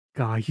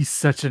 God, he's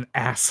such an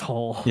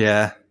asshole.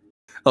 Yeah.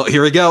 Oh,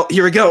 here we go.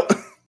 Here we go.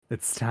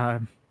 It's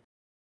time.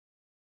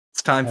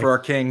 It's time for our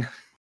king.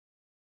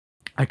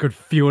 I could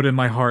feel it in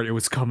my heart. It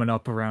was coming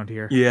up around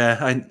here.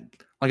 Yeah,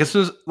 as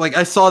soon as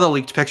I saw the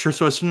leaked picture,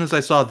 so as soon as I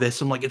saw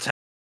this, I'm like, it's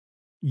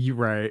You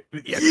right.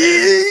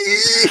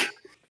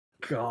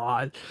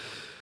 God.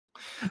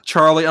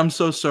 Charlie, I'm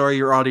so sorry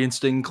your audience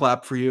didn't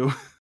clap for you.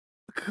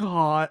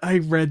 God, I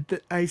read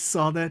that. I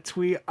saw that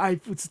tweet. I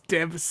was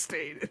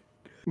devastated.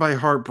 My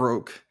heart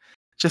broke.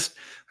 Just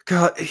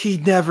God,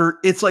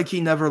 it's like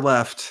he never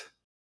left.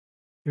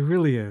 It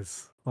really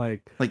is.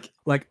 Like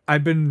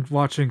I've been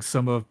watching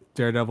some of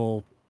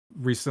Daredevil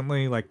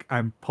recently. Like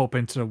I'm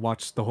hoping to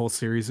watch the whole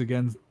series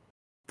again,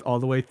 all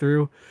the way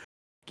through.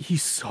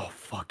 He's so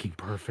fucking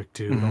perfect,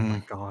 dude. Oh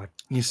my god.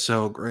 He's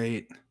so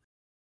great.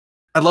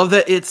 I love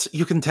that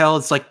you can tell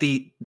it's like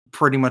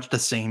pretty much the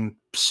same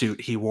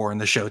suit he wore in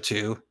the show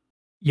too.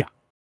 Yeah.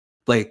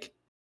 Like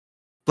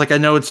I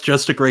know it's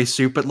just a gray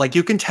suit, but like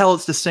you can tell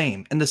it's the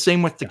same. And the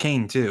same with the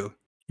cane too.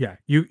 Yeah.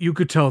 You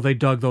could tell they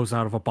dug those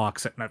out of a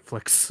box at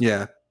Netflix.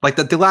 Yeah. Like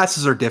the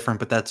glasses are different,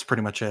 but that's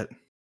pretty much it.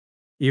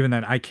 Even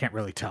then I can't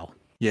really tell.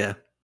 Yeah.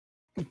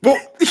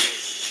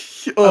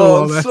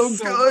 Oh, so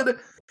good.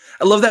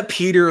 I love that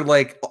Peter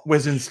like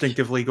was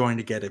instinctively going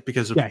to get it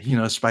because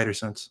of spider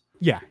sense.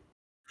 Yeah.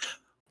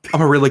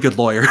 I'm a really good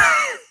lawyer.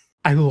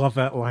 I love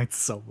that line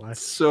so much.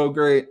 So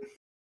great.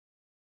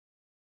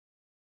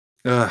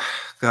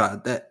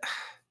 God, that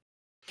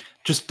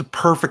just the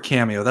perfect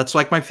cameo. That's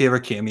like my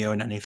favorite cameo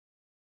in anything.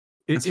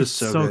 It's just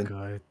so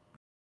good.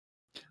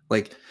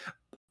 Like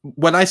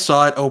when I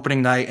saw it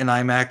opening night in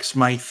IMAX,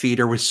 my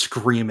theater was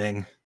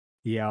screaming.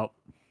 Yep.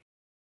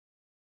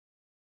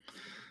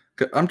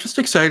 I'm just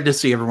excited to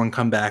see everyone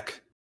come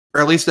back, or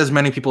at least as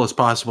many people as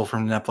possible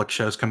from the Netflix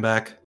shows come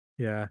back.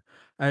 Yeah,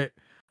 I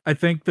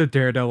think the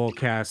Daredevil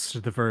cast,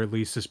 at the very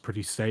least, is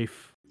pretty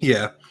safe.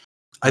 Yeah,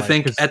 I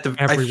think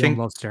everyone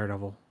loves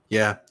Daredevil.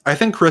 Yeah, I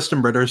think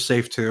Kristen Ritter's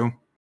safe too.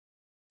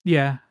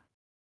 Yeah,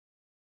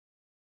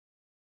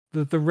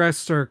 the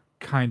rest are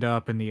kind of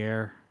up in the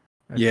air.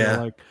 I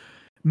feel like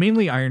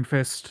mainly Iron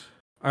Fist.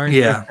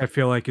 Fist, I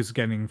feel like is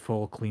getting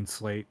full clean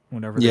slate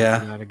whenever they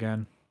do that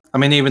again. I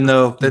mean, even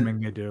though they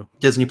do.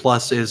 Disney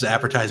Plus is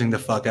advertising the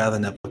fuck out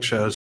of the Netflix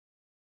shows.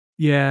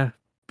 Yeah,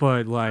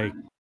 but like,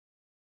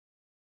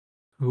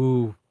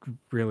 who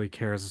really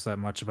cares that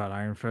much about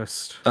Iron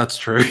Fist? That's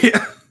true.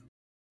 Yeah.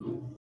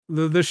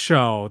 The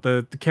show,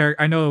 the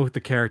character. I know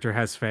the character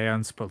has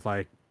fans, but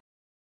like,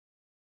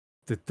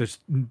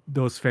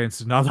 those fans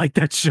do not like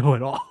that show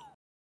at all.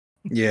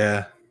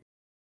 Yeah.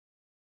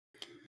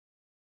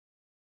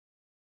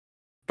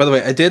 By the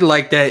way, I did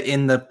like that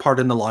in the part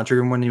in the laundry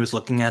room when he was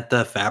looking at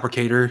the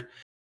fabricator.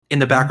 In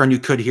the background, you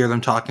could hear them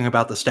talking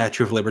about the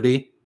Statue of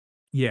Liberty.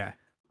 Yeah.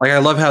 Like, I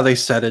love how they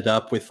set it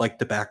up with, like,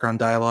 the background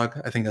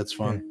dialogue. I think that's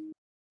fun.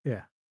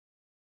 Yeah.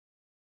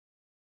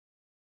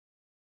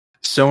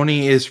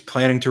 Sony is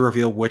planning to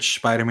reveal which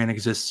Spider-Man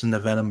exists in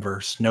the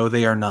Venomverse. No,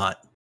 they are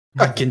not.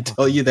 I can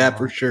tell you that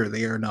for sure.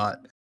 They are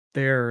not.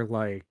 They're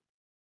like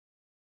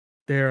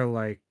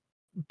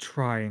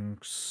trying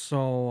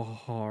so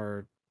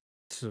hard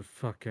to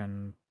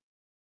fucking.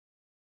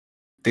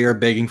 They are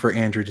begging for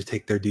Andrew to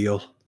take their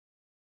deal.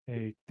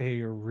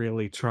 They are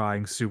really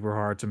trying super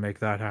hard to make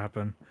that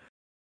happen.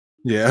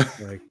 Yeah.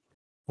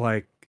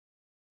 Like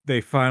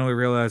they finally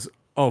realize,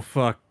 oh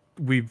fuck,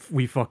 we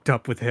fucked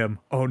up with him.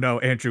 Oh no,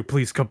 Andrew,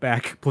 please come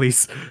back,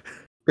 please.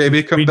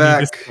 Baby, come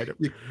back.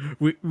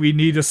 We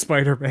need a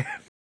Spider-Man.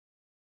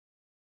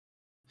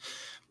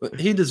 But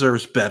he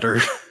deserves better.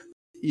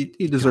 He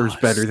deserves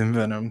better than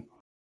Venom.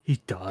 He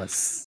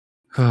does.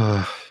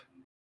 And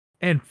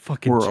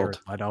fucking Jared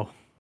Leto.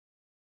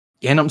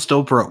 And I'm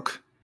still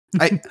broke.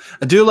 I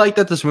do like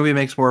that this movie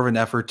makes more of an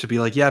effort to be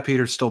like, yeah,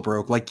 Peter's still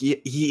broke. Like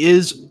he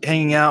is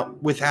hanging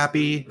out with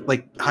Happy,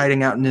 like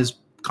hiding out in his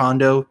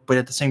condo, but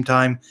at the same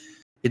time,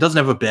 he doesn't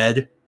have a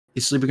bed.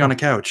 He's sleeping on a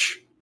couch.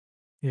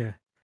 Yeah.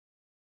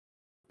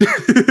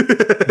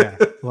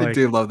 I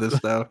do love this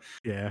though.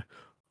 Yeah.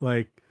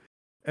 And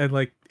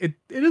it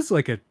is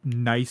like a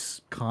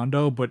nice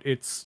condo, but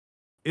it's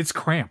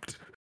cramped.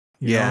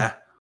 You know?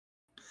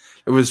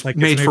 It was like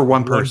made for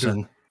one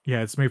person.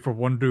 Yeah, it's made for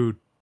one dude.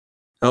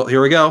 Oh,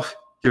 here we go.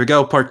 Here we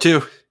go. Part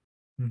 2.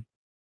 Here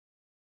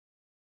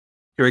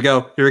we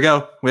go. Here we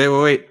go.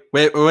 Wait.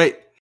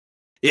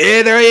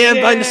 Yeah, there I am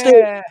behind the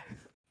stage.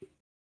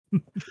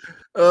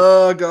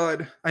 Oh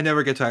god, I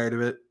never get tired of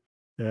it.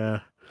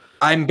 Yeah.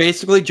 I'm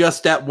basically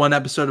just at one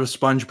episode of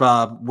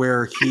SpongeBob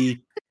where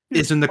he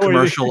is in the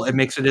commercial and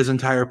makes it his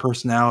entire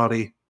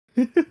personality.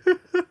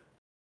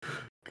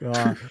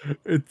 God,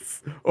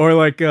 it's or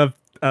like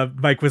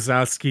Mike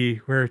Wazowski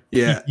where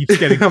he keeps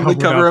getting on the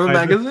cover of a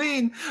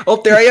magazine.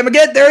 Oh, there I am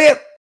again. There I am.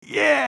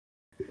 Yeah.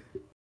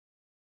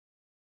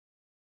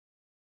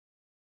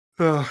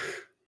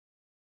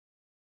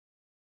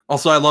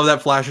 Also, I love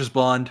that Flash is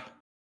blonde.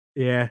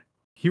 Yeah,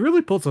 he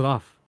really pulls it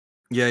off.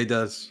 Yeah, he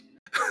does.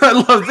 I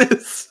love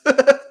this.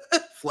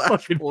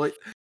 Flashpoint.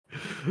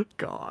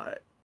 God,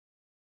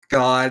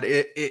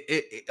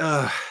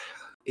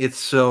 it's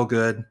so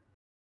good.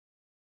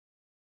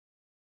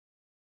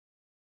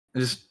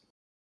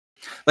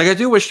 I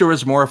do wish there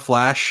was more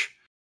Flash.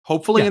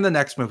 Hopefully in the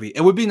next movie.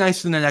 It would be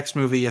nice in the next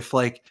movie if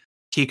like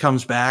he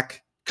comes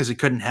back because he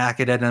couldn't hack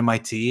it at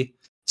MIT.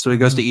 So he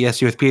goes to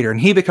ESU with Peter and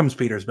he becomes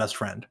Peter's best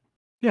friend.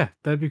 Yeah,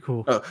 that'd be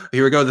cool. Oh,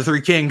 here we go. The 3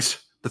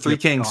 kings. The 3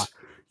 kings.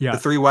 Yeah. The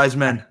 3 wise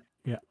men.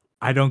 Yeah.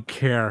 I don't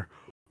care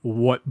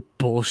what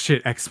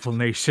bullshit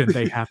explanation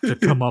they have to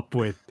come up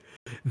with.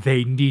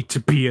 They need to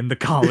be in the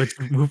college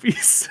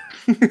movies.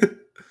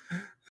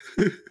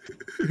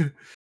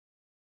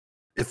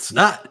 It's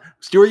not.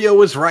 Mysterio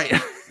was right.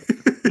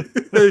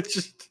 I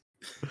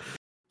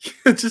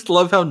just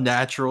love how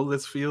natural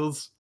this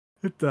feels.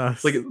 It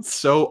does. Like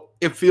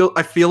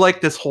I feel like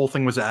this whole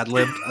thing was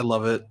ad-libbed. I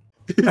love it.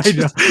 I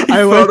know.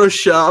 I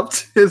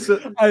photoshopped.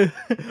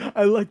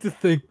 I like to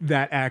think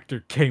that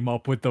actor came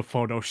up with the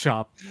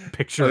Photoshop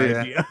picture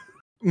idea.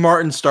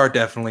 Martin Starr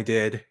definitely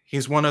did.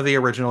 He's one of the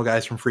original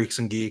guys from Freaks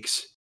and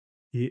Geeks.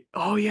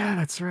 Oh yeah,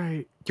 that's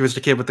right. He was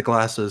the kid with the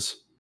glasses.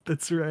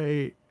 That's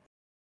right.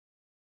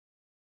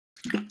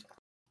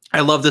 I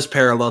love this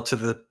parallel to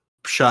the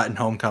shot in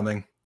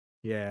Homecoming.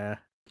 Yeah.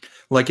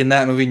 Like in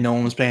that movie, no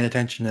one was paying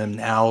attention to him.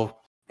 Now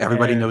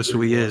everybody knows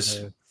who he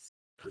is.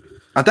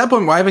 At that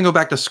point, why even go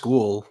back to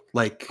school?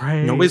 Like,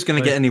 nobody's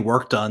going to get any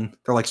work done.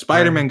 They're like,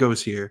 Spider-Man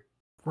goes here.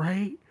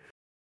 Right?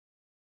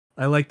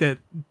 I like that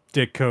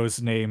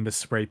Ditko's name is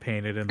spray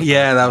painted in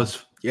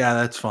the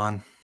that's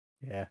fun.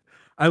 Yeah.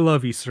 I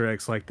love Easter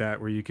eggs like that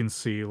where you can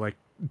see like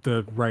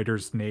the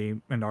writer's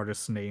name and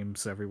artist's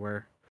names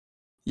everywhere.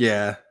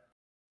 Yeah.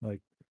 Like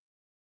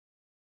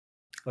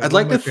I'd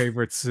like my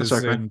favorites is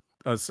in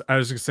I was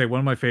gonna say one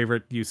of my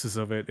favorite uses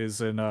of it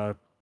is in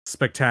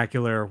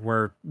Spectacular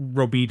where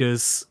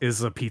Romita's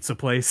is a pizza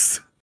place.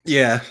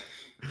 Yeah.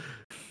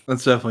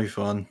 That's definitely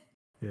fun.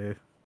 Yeah.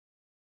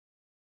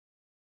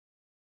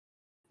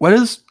 What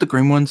does the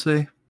green one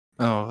say?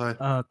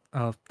 I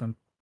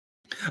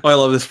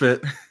love this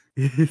bit.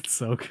 It's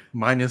so good.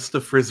 Minus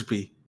the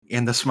frisbee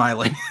and the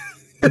smiling.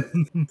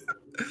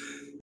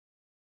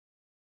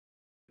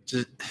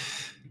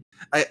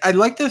 I'd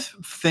like to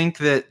think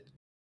that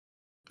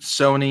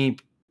Sony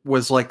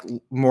was like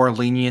more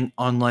lenient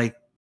on like,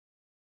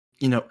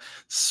 you know,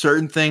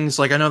 certain things.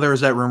 Like I know there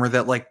was that rumor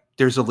that like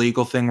there's a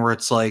legal thing where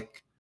it's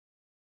like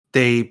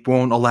they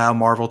won't allow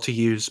Marvel to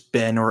use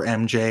Ben or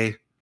MJ.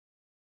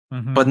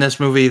 Mm-hmm. But in this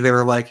movie, they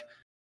were like,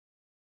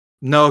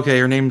 no, okay,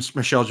 her name's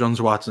Michelle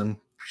Jones Watson.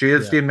 She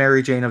is the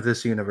Mary Jane of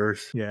this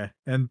universe. Yeah.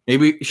 And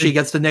maybe she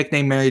gets the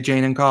nickname Mary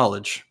Jane in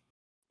college.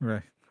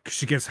 Right.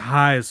 She gets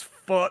high as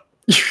fuck.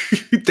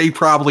 They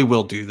probably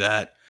will do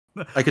that.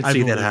 I could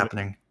see that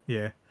happening.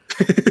 Yeah.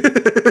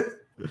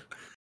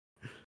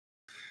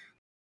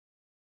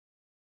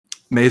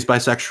 May's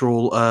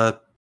bisexual.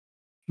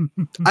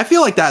 I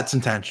feel like that's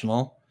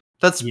intentional.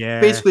 That's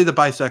basically the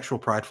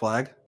bisexual pride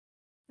flag.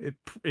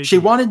 She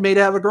wanted May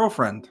to have a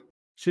girlfriend.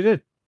 She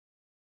did.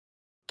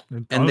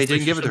 And they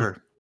didn't give it to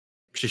her.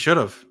 She should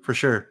have, for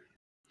sure.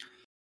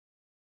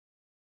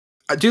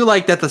 I do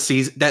like that the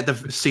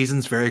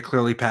seasons very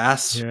clearly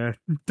pass. Yeah.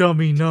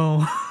 Dummy,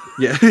 no.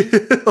 Yeah.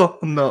 Oh,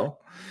 no.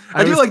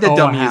 I do like that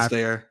Dummy is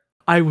there.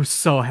 I was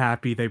so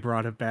happy they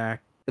brought it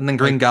back. And then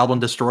Green Goblin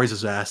destroys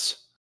his ass.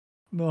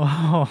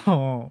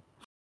 No.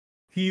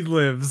 He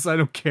lives. I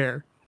don't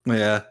care.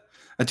 Yeah.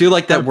 I do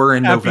like that we're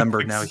in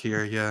November now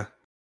here. Yeah.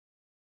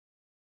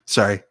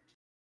 Sorry.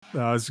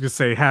 I was going to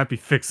say Happy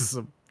fixes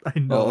him. I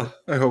know.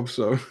 Oh, I hope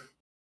so.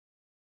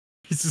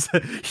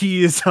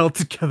 He is held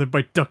together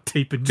by duct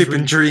tape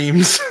and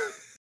dreams.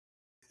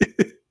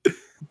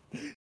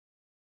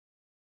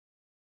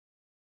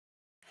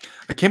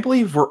 I can't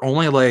believe we're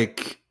only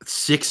like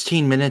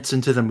 16 minutes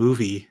into the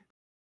movie.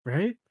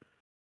 Right?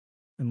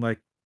 And like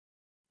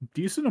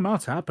decent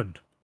amounts happened.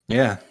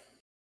 Yeah.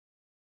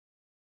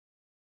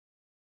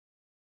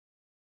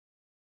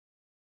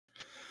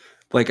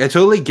 Like I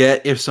totally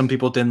get if some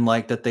people didn't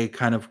like that they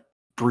kind of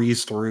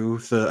breeze through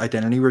the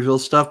identity reveal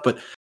stuff, but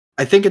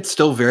I think it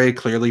still very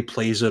clearly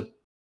plays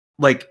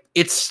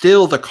it's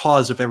still the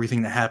cause of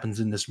everything that happens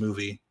in this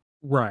movie.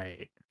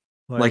 Right.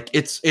 Like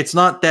it's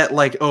not that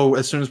like, oh,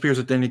 as soon as Peter's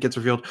identity gets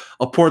revealed,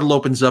 a portal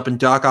opens up and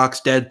Doc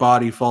Ock's dead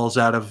body falls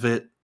out of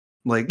it.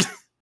 Like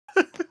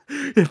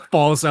it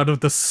falls out of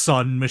the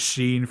sun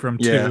machine from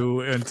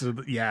 2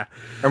 into I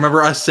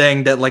remember us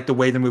saying that like the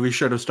way the movie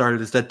should have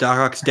started is that Doc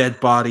Ock's dead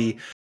body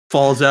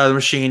falls out of the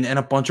machine and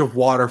a bunch of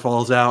water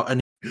falls out and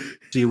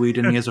seaweed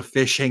and he has a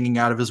fish hanging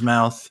out of his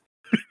mouth.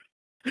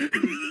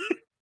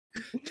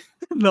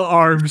 The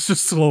arms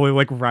just slowly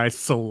like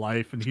rise to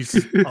life and he's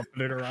just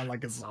pumping it around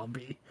like a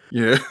zombie.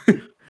 Yeah.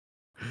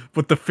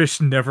 But the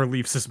fish never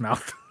leaves his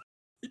mouth.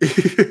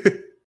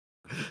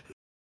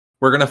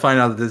 We're gonna find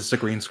out that this is a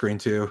green screen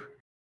too.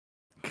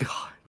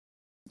 God.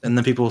 And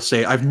then people will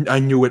say, I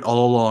knew it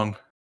all along.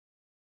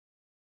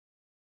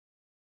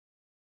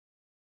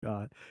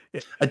 God.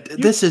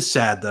 This is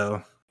sad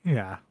though.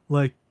 Yeah.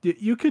 Like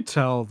you could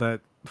tell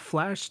that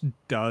Flash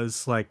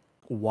does like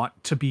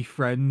want to be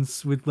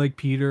friends with like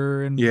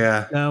Peter and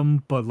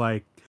them, but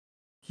like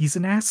he's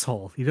an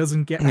asshole. He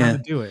doesn't get how to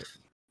do it.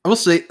 I will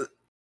say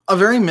a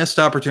very missed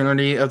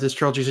opportunity of this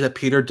trilogy is that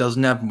Peter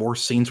doesn't have more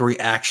scenes where he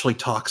actually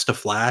talks to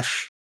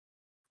Flash.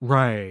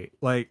 Right.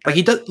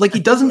 He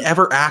doesn't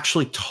ever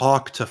actually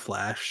talk to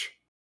Flash.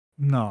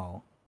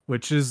 No.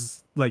 Which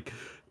is like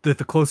the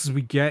closest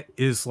we get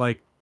is like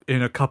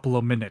in a couple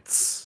of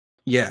minutes.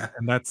 Yeah.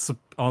 And that's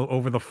all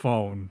over the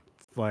phone.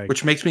 Like,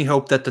 which makes me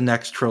hope that the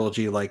next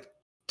trilogy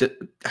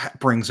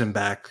brings him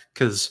back,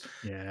 because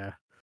yeah,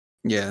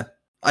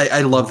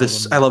 I love all of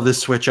this. them. I love this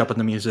switch up in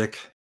the music.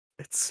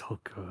 It's so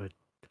good.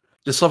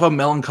 Just love how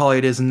melancholy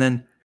it is, and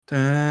then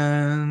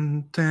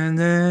dun, dun,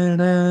 dun,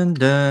 dun,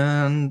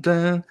 dun,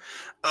 dun.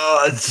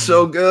 Oh, it's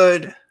so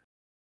good.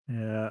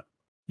 Yeah,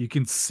 you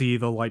can see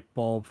the light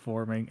bulb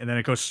forming, and then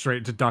it goes straight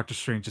into Doctor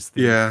Strange's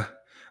theme. Yeah,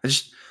 I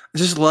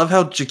just love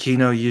how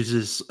Giacchino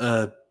uses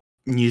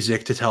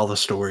music to tell the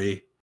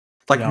story.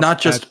 Like, Yep, not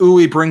just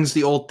he brings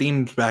the old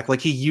themes back.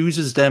 Like, he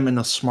uses them in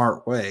a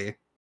smart way.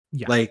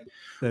 yeah. Like,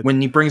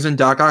 when he brings in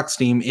Doc Ock's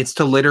theme, it's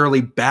to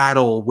literally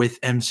battle with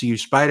MCU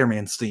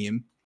Spider-Man's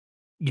theme.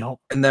 Yup.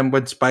 And then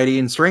when Spidey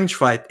and Strange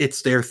fight,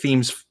 it's their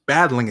themes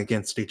battling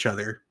against each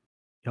other.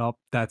 Yup,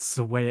 that's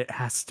the way it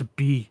has to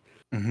be.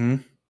 Mm-hmm.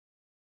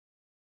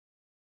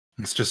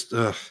 It's just,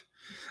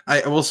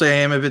 I will say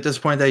I am a bit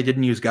disappointed that he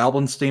didn't use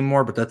Goblin's theme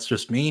more, but that's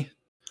just me.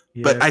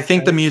 Yeah, but I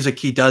think the music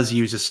he does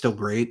use is still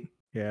great.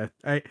 Yeah,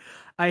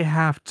 I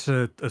have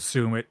to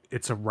assume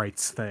it's a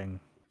rights thing.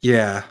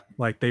 Yeah.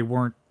 Like, they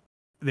weren't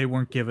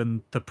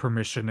given the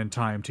permission in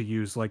time to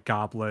use like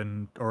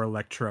Goblin or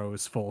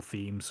Electro's full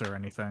themes or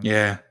anything.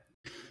 Yeah.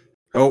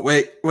 Oh,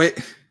 wait.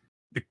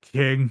 The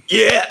King.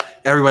 Yeah.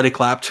 Everybody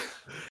clapped.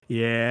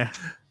 Yeah.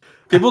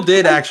 People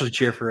did actually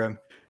cheer for him.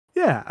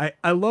 Yeah,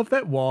 I love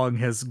that Wong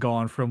has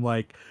gone from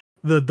like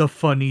the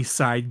funny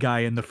side guy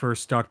in the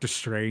first Doctor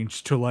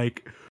Strange to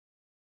like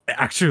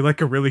actually like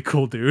a really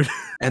cool dude.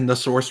 And the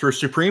Sorcerer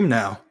Supreme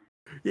now.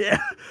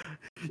 Yeah.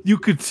 You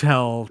could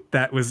tell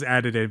that was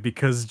added in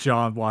because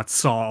John Watts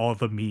saw all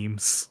the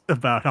memes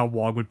about how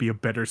Wong would be a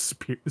better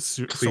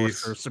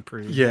Sorcerer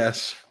Supreme.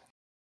 Yes.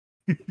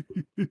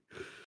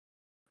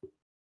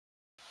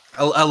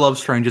 I love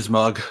Strange's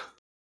mug.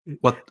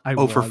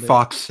 For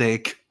fuck's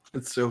sake.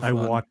 It's so fun. I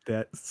want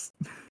that.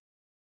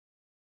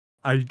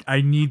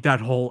 I need that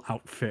whole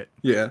outfit.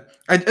 Yeah.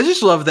 I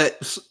just love that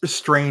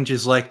Strange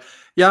is like,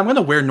 yeah, I'm going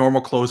to wear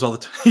normal clothes all the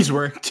time. He's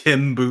wearing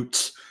Tim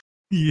boots.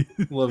 Yeah.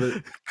 Love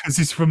it. Because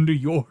he's from New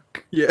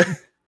York. Yeah.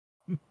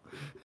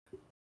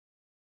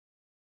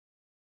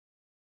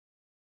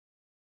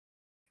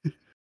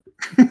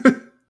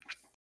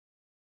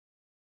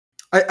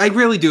 I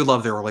really do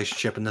love their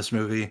relationship in this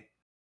movie.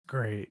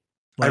 Great.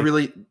 I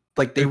really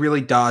they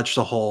really dodged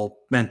the whole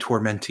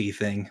mentor-mentee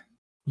thing.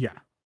 Yeah.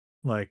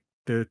 Like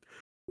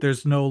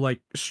there's no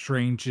like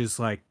Strange's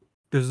like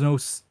there's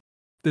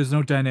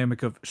no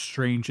dynamic of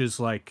Strange's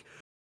like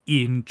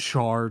in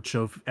charge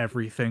of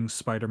everything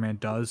Spider-Man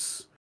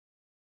does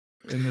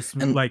in this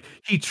movie. Like,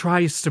 he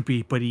tries to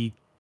be, but he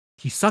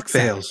sucks.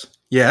 Fails.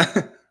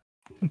 Yeah.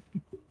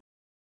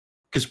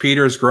 Because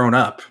Peter's grown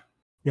up.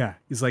 Yeah,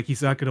 he's like,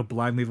 he's not going to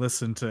blindly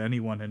listen to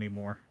anyone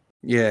anymore.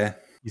 Yeah.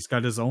 He's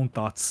got his own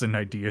thoughts and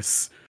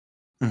ideas.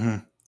 Mm-hmm.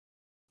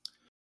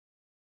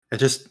 It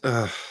just,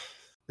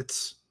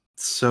 it's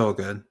so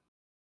good.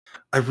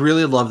 I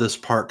really love this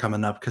part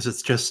coming up because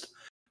it's just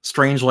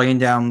Strange laying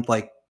down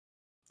like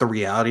the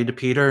reality to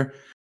Peter.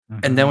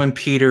 Mm-hmm. And then when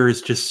Peter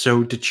is just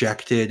so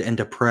dejected and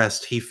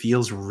depressed, he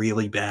feels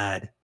really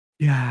bad.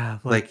 Yeah,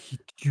 like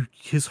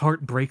his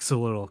heart breaks a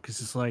little because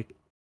it's like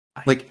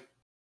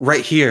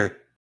right here.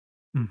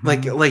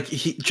 Mm-hmm. Like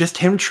he just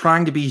him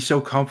trying to be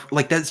so comfortable.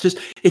 Like that's just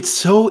it's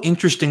so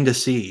interesting to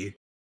see.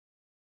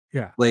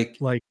 Yeah.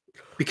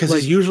 Because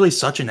he's usually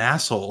such an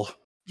asshole.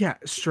 Yeah,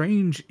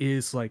 Strange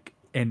is like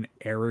an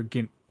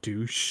arrogant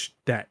douche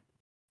that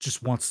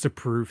just wants to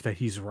prove that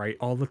he's right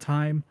all the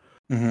time.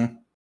 Mm-hmm.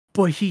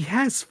 But he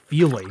has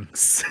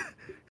feelings.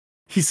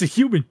 He's a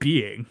human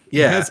being.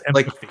 Yeah, he has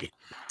empathy.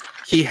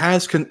 He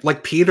has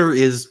Peter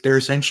is. They're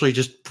essentially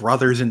just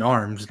brothers in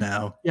arms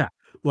now. Yeah,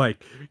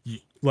 like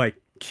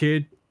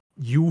kid,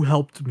 you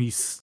helped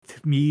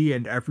me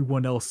and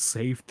everyone else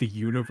save the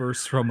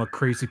universe from a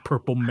crazy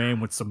purple man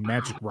with some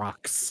magic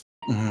rocks.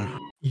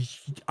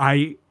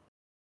 Mm-hmm.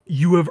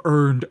 You have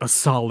earned a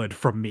solid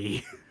from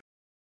me.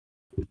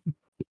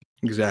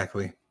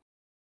 Exactly.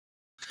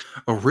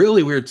 A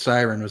really weird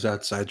siren was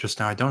outside just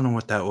now. I don't know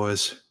what that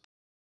was.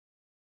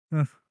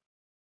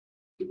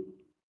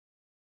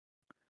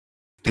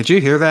 Did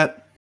you hear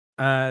that?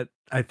 I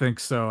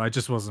think so. I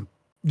just wasn't.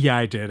 Yeah,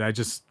 I did. I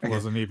just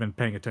wasn't even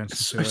paying attention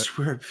to it. I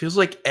swear, it feels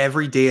like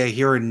every day I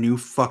hear a new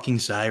fucking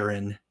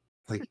siren.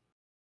 Like,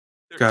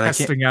 they're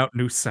testing out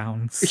new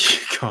sounds.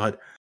 God.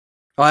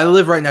 Oh, I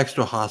live right next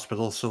to a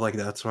hospital, so like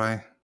that's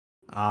why.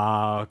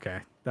 Ah,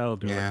 okay. That'll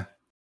do it.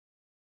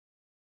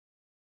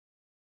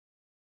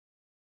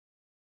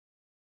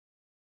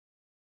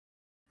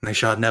 They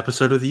shot an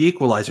episode of The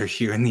Equalizer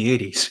here in the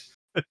 80s.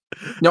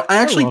 No, I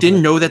actually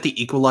didn't know that The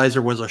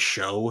Equalizer was a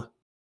show.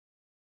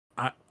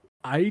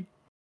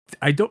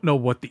 I don't know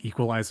what The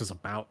Equalizer's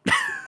about.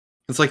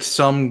 It's like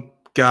some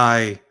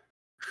guy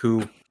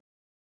who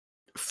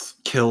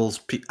kills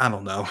people. I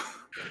don't know.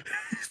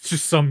 It's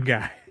just some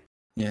guy.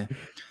 Yeah.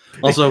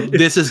 Also,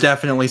 this is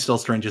definitely still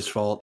Strange's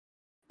fault.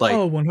 Like,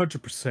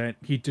 100%.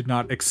 He did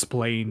not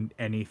explain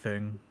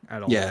anything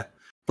at all. Yeah.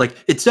 Like,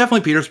 it's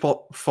definitely Peter's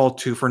fault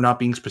too for not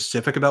being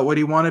specific about what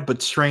he wanted,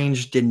 but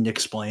Strange didn't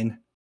explain.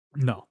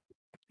 No.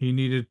 He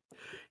needed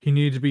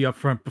to be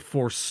upfront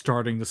before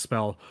starting the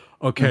spell.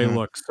 Okay, Hmm.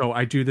 look, so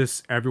I do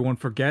this, everyone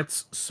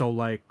forgets, so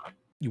like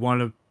you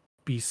want to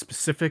be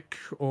specific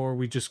or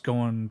we just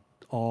going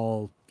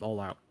all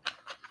out?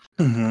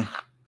 Hmm.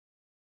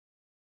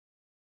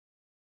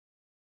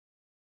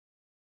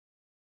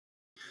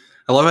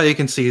 I love how you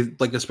can see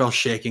like the spell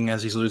shaking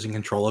as he's losing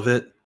control of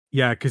it.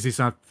 Yeah, cuz he's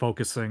not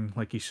focusing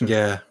like he should.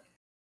 Yeah.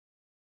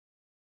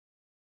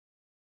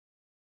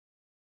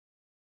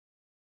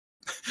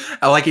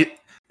 I like it.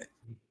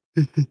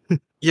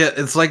 Yeah,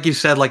 it's like you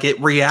said, like it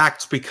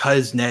reacts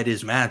because Ned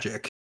is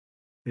magic.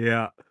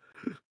 Yeah.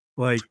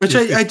 Like Which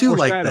I it's do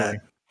like that. foreshadowing.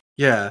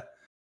 Yeah.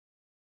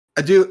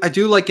 I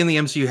do like in the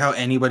MCU how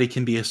anybody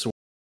can be a sword.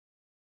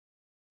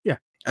 Yeah.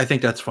 I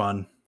think that's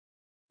fun.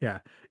 Yeah.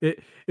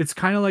 It's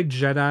kind of like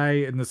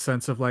Jedi in the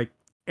sense of like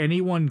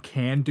anyone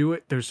can do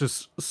it. There's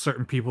just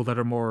certain people that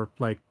are more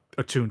like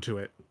attuned to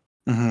it.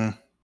 Hmm.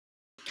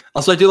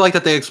 Also, I do like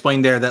that they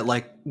explained there that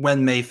like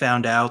when they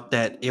found out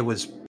that it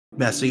was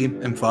messy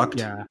and fucked.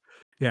 Yeah.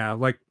 Yeah,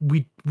 like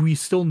we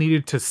still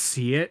needed to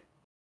see it,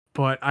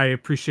 but I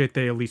appreciate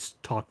they at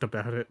least talked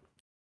about it.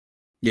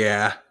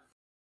 Yeah.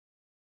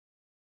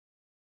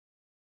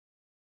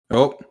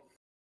 Oh,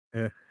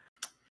 Yeah.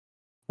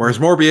 where's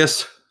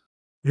Morbius?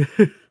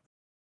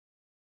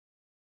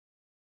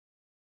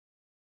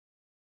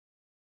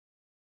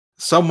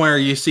 Somewhere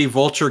you see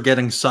Vulture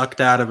getting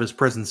sucked out of his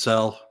prison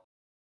cell.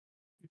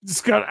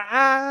 Just got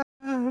Ah!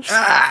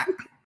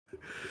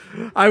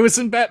 I was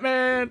in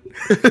Batman.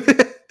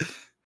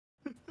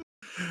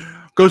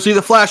 Go see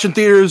The Flash in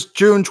theaters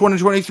June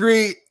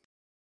 2023.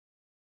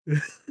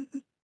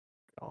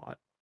 God.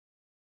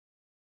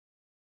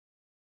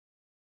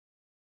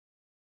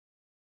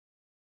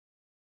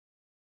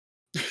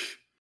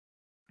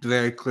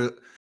 Very clear.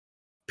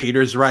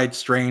 Peter's right.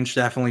 Strange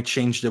definitely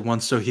changed it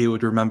once so he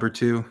would remember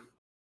too.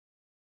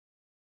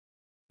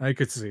 I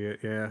could see it,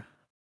 yeah.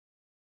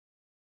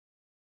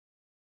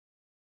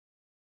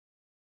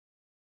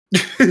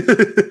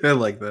 I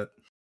like that.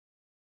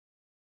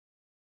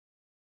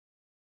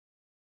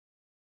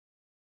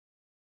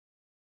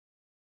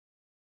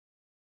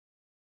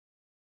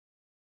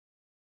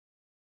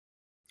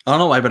 I don't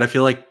know why, but I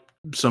feel like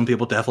some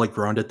people definitely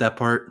groaned at that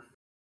part.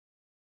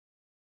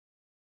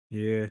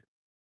 Yeah.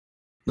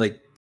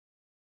 Like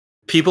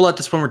people at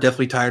this point were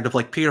definitely tired of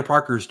like Peter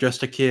Parker's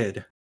just a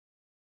kid.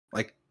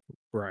 Like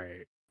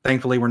Right.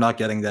 thankfully we're not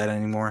getting that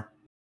anymore.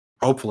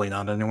 Hopefully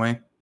not anyway.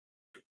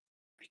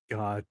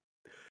 God.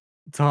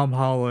 Tom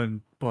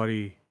Holland,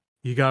 buddy,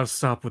 you gotta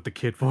stop with the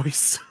kid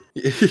voice.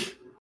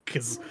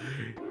 Cause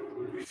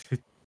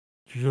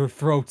your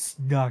throat's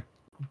not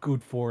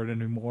good for it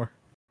anymore.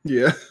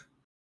 Yeah.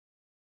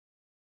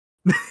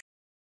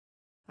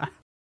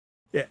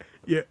 Yeah,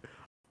 yeah.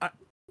 I,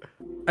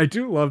 I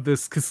do love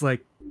this because,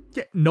 like,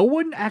 yeah, no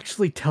one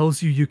actually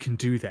tells you can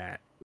do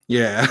that.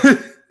 Yeah.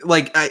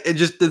 Like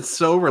it's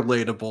so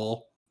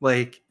relatable.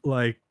 Like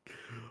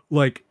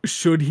Like,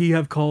 should he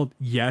have called?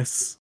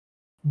 Yes,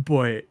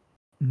 but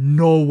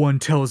no one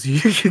tells you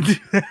can do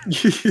that.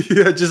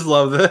 I just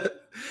love that.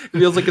 It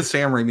feels like a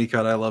Sam Raimi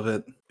cut. I love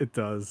it. It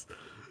does.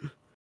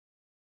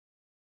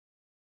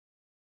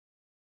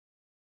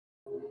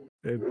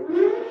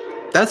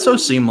 It, That's so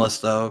seamless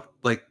though.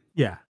 Like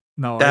yeah.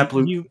 No, that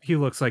blue. he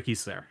looks like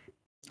he's there.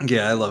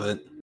 Yeah, I love it.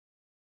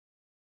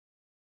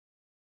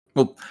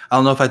 Well, I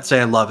don't know if I'd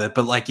say I love it,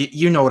 but like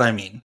you know what I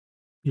mean.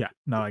 Yeah.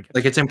 No, I get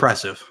Like you. it's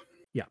impressive.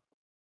 Yeah.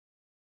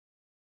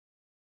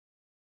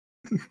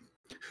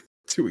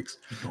 2 weeks.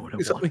 You know what I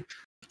Please help want. me.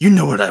 You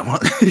know what I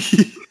want.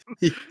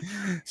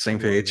 Same I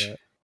love page.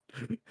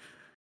 that.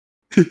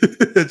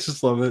 I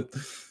just love it.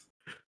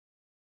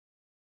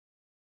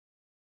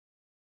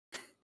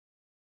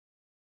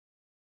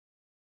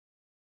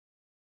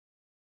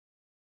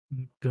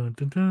 Dun,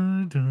 dun,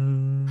 dun,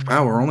 dun.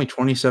 Wow, we're only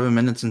 27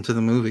 minutes into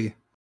the movie.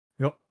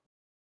 Yep.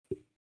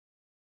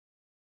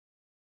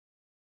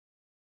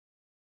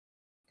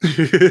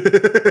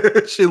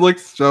 She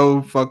looks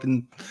so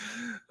fucking.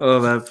 Oh,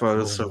 that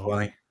photo's So so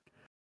annoying. funny.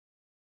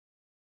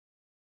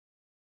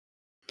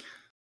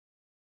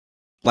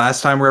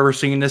 Last time we're ever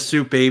seeing this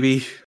suit,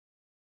 baby.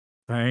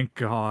 Thank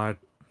God.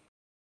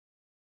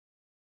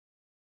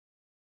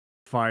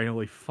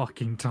 Finally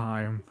fucking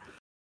time.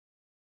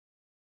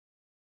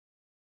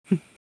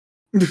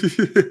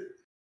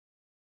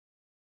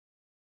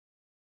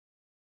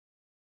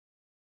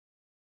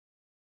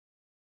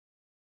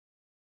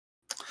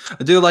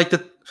 I do like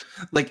that.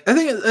 Like, I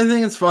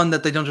think it's fun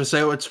that they don't just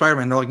say, "Oh, it's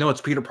Spider-Man." They're like, "No,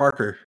 it's Peter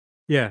Parker."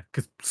 Yeah,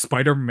 because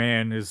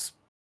Spider-Man is,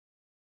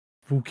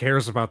 who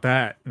cares about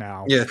that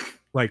now? Yeah,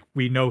 Like,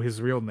 we know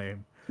his real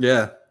name.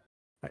 yeah,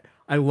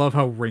 I love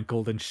how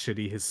wrinkled and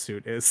shitty his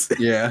suit is.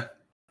 yeah.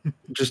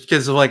 Just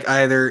because of like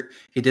either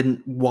he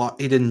didn't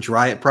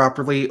dry it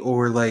properly,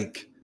 or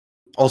like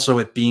also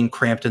it being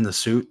cramped in the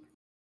suit.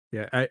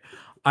 Yeah,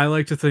 I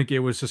like to think it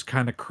was just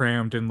kind of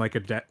crammed in like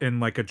in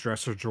like a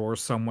dresser drawer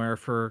somewhere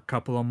for a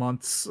couple of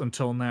months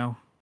until now.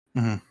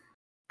 Hmm.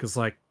 Because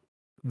like,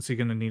 what's he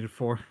gonna need it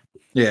for?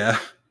 Yeah.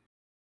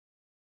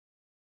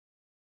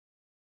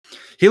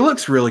 He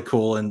looks really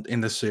cool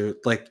in the suit.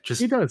 Like,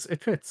 just He does.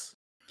 It fits.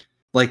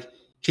 like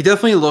he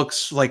definitely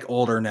looks like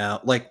older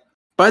now. Like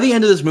by the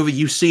end of this movie,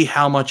 you see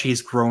how much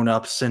he's grown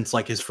up since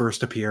like his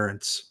first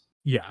appearance.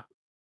 Yeah.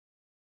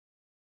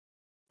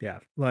 Yeah.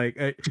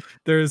 Like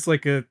there's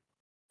like a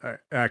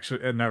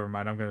actually never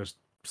mind. I'm gonna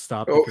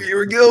stop. Oh, here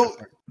we go.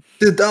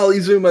 The dolly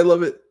zoom. I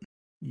love it.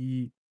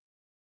 You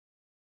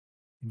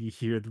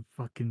hear the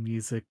fucking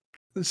music.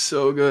 It's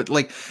so good.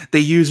 Like they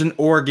use an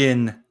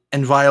organ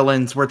and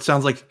violins where it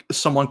sounds like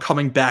someone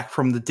coming back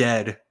from the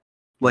dead.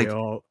 Like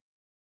Yo.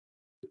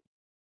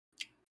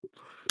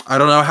 I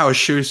don't know how his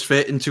shoes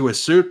fit into a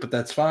suit, but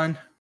that's fine.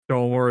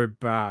 Don't worry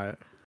about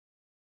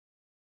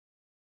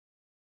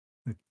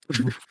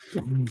it.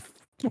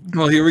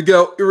 Well, here we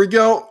go. Here we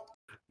go.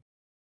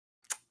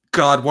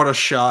 God, what a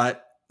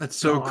shot. That's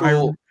so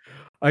cool.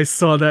 I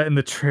saw that in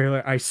the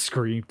trailer. I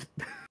screamed.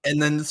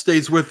 And then it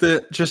stays with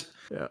it. Just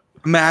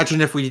imagine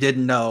if we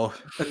didn't know.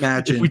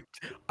 Imagine.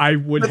 I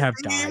would have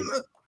died.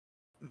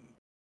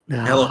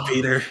 Hello,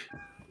 Peter.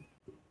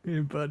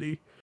 Hey, buddy.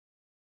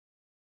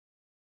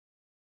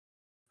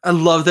 I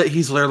love that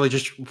he's literally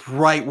just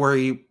right where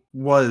he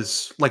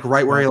was. Like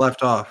right where he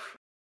left off.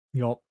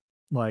 Yup.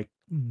 Like...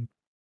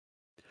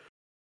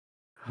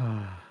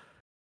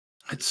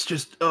 It's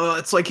just,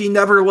 it's like he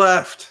never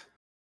left.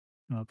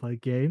 Wanna play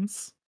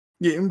games?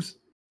 Games.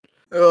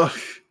 Ugh.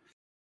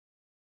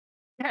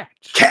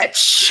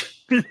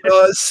 Catch.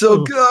 Oh, it's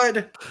so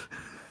good.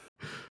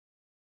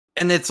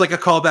 And it's like a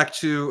callback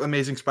to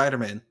Amazing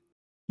Spider-Man.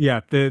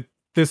 Yeah,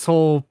 this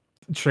whole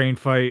train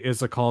fight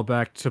is a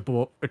callback to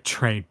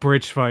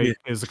bridge fight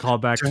is a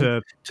callback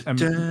to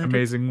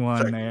Amazing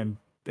One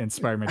and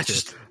Spider-Man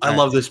 2. I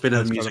love this bit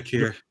of music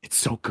here. It's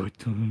so good.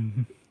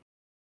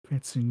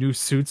 Fancy new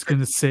suit's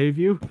gonna save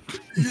you.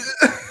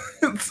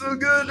 It's so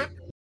good.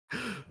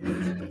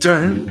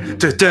 Dun,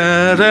 dun,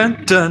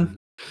 dun, dun, dun,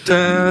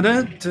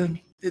 dun,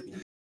 dun.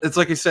 It's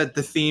like I said,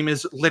 the theme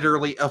is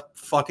literally a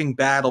fucking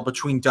battle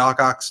between Doc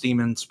Ock's theme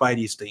and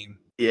Spidey's theme.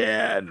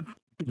 Yeah.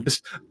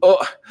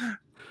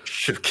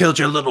 Should have killed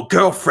your little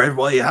girlfriend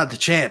while you had the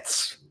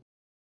chance.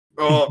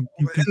 And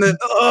then,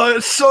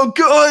 it's so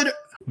good.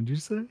 What'd you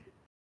say?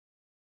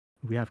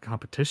 We have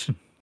competition.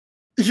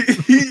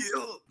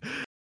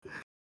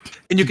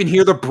 And you can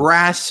hear the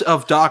brass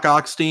of Doc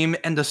Ock's theme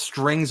and the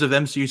strings of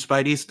MCU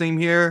Spidey's theme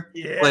here.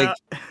 Yeah. Like,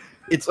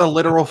 it's a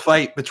literal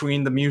fight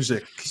between the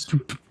music.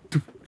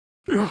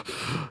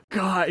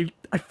 God,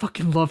 I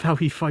fucking love how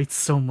he fights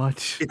so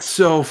much. It's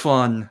so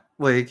fun.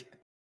 Like,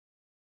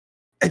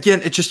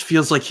 again, it just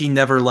feels like he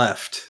never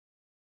left.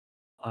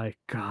 My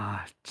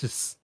God,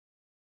 just...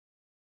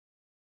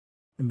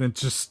 And then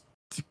just...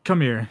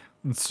 Come here.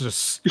 Let's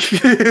just...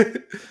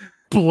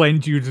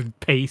 blend you to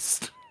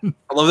paste.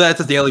 I love that.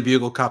 It's a Daily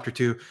Bugle copter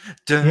too.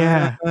 Dun,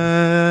 Yeah.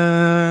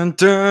 Dun,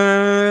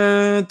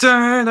 dun,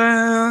 dun,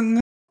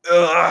 dun.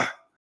 Ugh.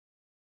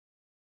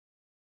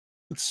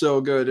 It's so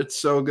good. It's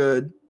so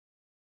good.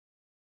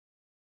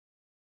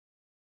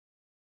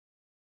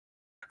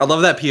 I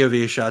love that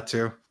POV shot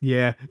too.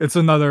 Yeah, it's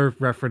another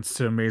reference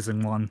to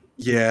Amazing One.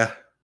 Yeah.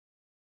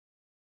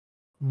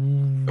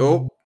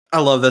 Oh, I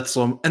love that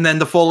slow. And then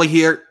the Foley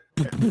here.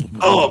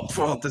 Oh,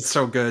 that's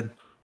so good.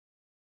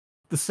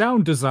 The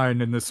sound design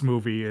in this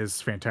movie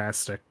is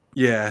fantastic.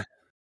 Yeah.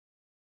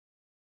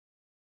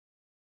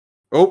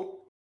 Oh.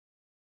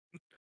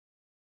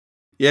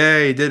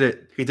 Yeah, he did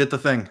it. He did the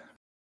thing.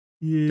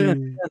 Yeah.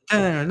 Dun,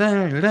 dun,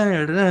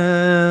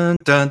 dun,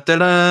 dun, dun,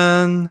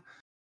 dun.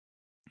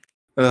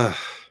 Ugh.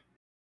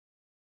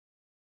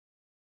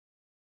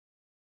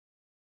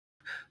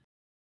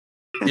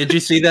 Did you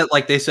see that?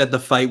 Like they said, the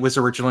fight was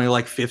originally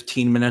like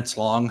 15 minutes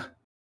long.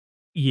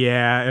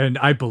 Yeah, and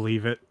I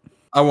believe it.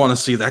 I want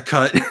to see that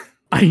cut.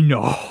 I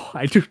know,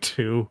 I do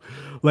too.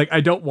 Like,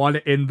 I don't want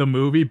it in the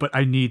movie, but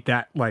I need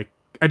that. Like,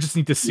 I just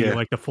need to see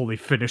like the fully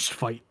finished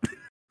fight.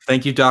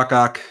 Thank you, Doc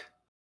Ock.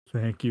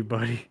 Thank you,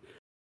 buddy.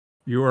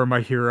 You are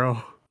my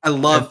hero. I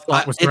love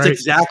it's right.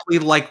 Exactly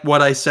like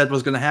what I said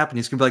was going to happen.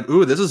 He's going to be like,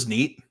 "Ooh, this is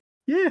neat."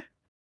 Yeah,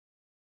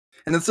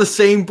 and it's the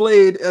same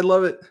blade. I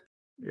love it.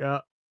 Yeah,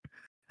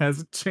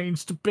 hasn't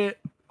changed a bit.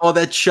 Oh,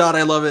 that shot!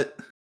 I love it.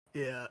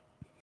 Yeah.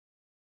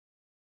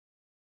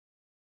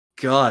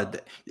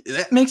 God,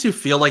 that makes you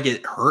feel like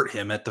it hurt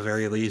him at the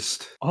very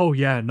least. Oh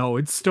yeah, no,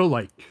 it's still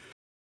like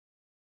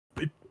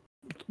it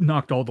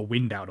knocked all the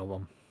wind out of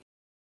him.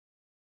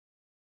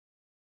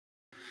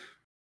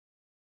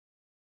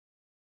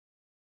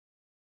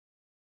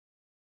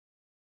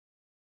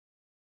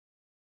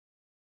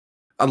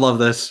 I love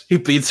this. He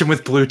beats him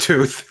with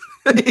Bluetooth.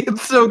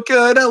 It's so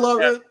good. I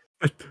love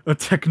it. A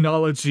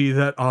technology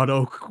that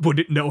Otto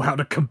wouldn't know how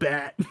to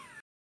combat.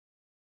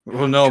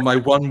 Oh no, my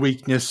one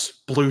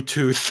weakness,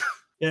 Bluetooth.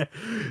 Yeah,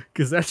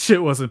 because that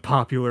shit wasn't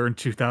popular in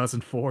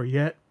 2004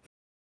 yet.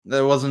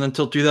 That wasn't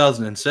until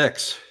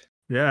 2006.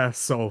 Yeah,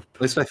 so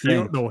at least I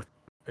think.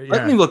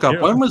 Let me look up.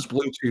 When was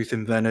Bluetooth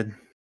invented?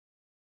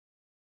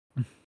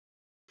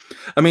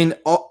 I mean,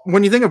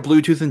 when you think of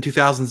Bluetooth in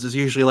 2000s, it's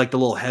usually like the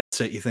little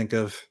headset you think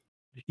of.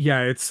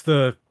 Yeah, it's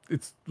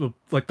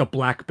like the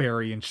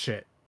BlackBerry and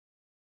shit.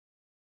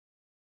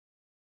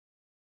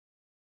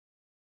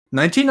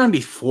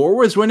 1994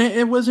 was when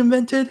it was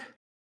invented?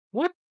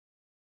 What?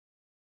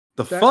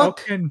 The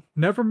fuck? Okay,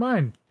 never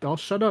mind. I'll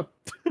shut up.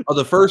 Oh,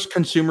 the first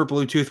consumer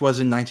Bluetooth was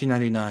in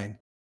 1999.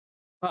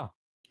 Oh.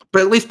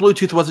 But at least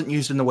Bluetooth wasn't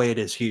used in the way it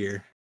is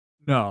here.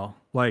 No,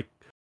 like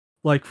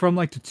from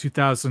like the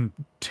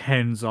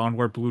 2010s on,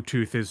 where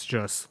Bluetooth is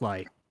just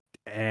like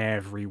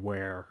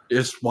everywhere.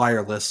 It's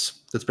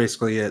wireless. That's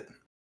basically it.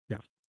 Yeah.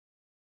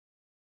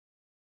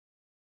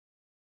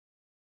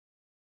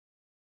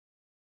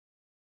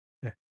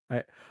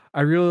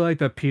 I really like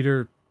that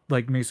Peter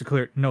like makes it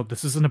clear, no,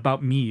 this isn't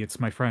about me, it's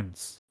my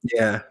friends.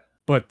 Yeah.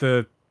 But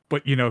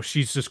you know,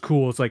 she's just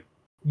cool. It's like,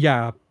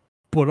 yeah,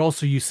 but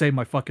also you saved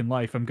my fucking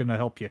life. I'm gonna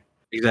help you.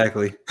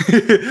 Exactly.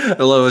 I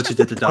love what you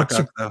did to Doc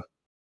Ock, though.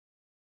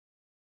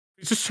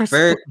 He just tries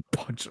to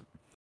punch him.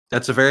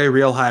 That's a very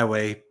real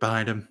highway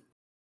behind him.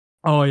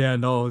 Oh yeah,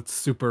 no, it's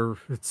super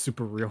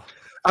real.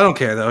 I don't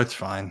care though, it's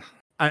fine.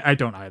 I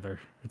don't either.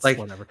 It's like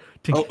whatever.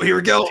 Tink, oh, here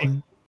we go.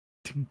 Tink,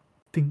 tink,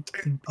 tink,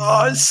 tink,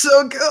 oh, it's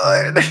so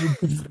good.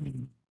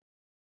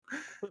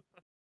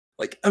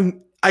 Like,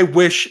 I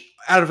wish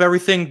out of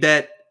everything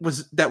that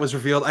was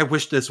revealed, I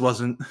wish this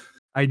wasn't.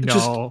 I know.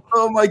 Just,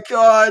 oh my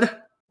god.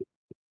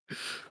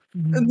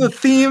 And the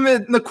theme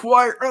and the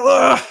choir.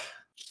 Ugh.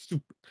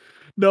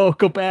 No,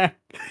 go back.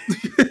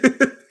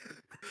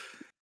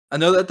 I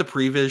know that the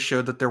previs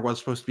showed that there was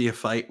supposed to be a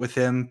fight with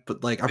him,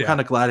 but like I'm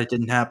kind of glad it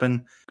didn't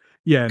happen.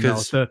 Yeah, no,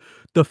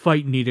 the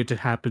fight needed to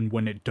happen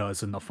when it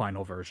does in the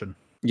final version.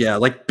 Yeah,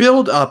 like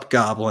build up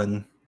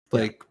Goblin,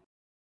 like,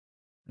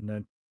 and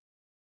then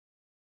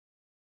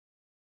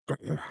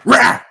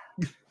Rah!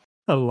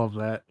 I love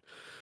that.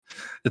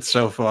 It's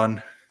so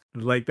fun.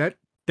 Like that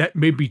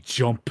made me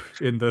jump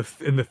in the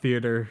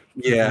theater.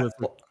 Yeah.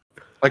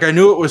 Like I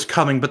knew it was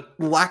coming, but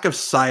lack of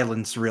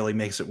silence really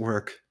makes it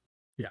work.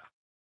 Yeah.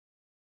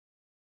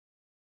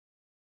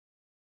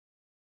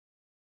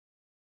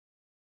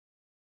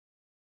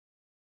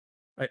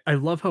 I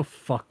love how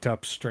fucked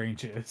up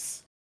Strange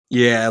is.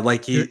 Yeah,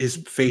 like his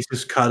face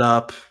is cut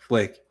up,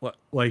 like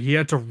he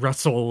had to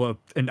wrestle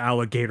an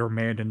alligator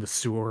man in the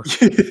sewer.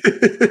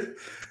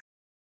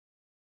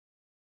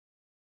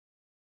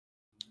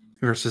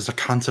 Versus a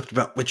concept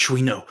about which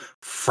we know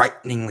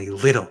frighteningly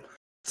little.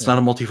 It's not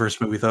a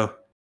multiverse movie, though.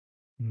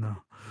 No,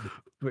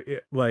 but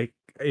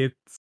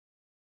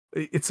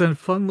it's a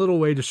fun little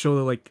way to show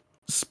that like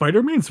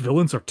Spider-Man's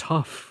villains are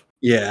tough.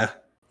 Yeah,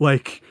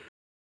 like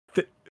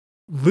the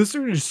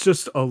Lizard is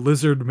just a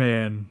lizard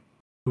man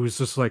who's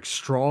just like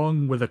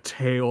strong with a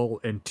tail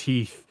and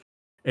teeth,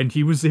 and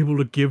he was able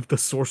to give the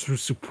Sorcerer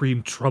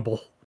Supreme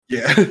trouble.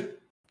 Yeah.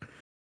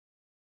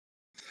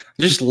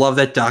 I just love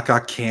that Doc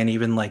Ock can't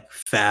even like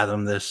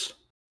fathom this.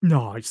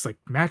 No, it's like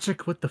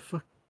magic. What the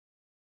fuck?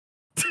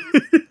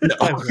 No,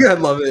 I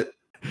love it.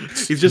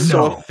 He's just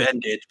so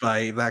offended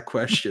by that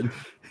question.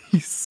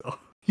 He's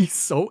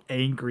so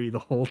angry the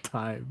whole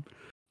time.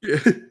 Yeah.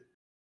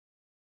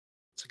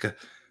 It's like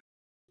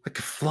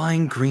a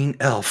flying green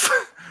elf.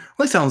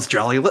 Well, that sounds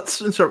jolly. Let's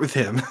start with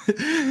him.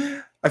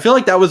 I feel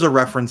like that was a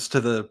reference to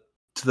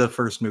the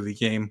first movie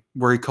game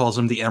where he calls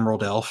him the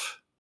Emerald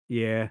Elf.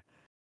 Yeah.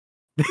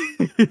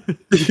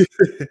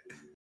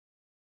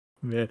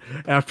 Man,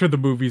 after the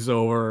movie's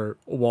over,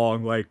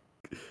 Wong like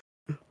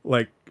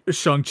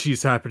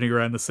Shang-Chi's happening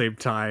around the same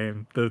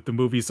time. The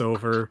movie's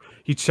over.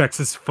 He checks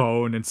his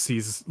phone and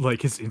sees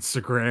like his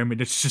Instagram,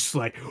 and it's just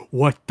like,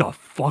 what the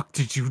fuck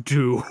did you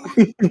do?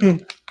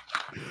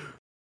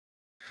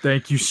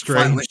 Thank you,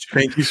 Strange. Finally,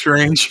 thank you,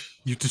 Strange.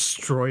 You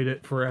destroyed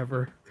it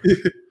forever.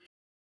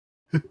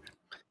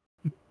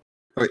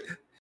 Wait.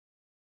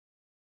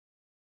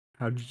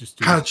 How'd you just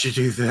do How'd you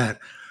do that?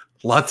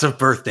 Lots of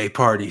birthday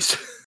parties.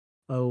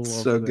 I love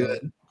so that.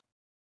 Good.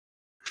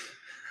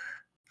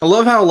 I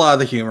love how a lot of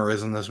the humor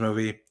is in this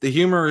movie. The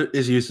humor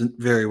is used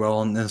very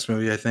well in this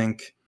movie, I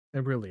think.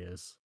 It really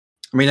is.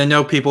 I mean, I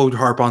know people would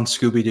harp on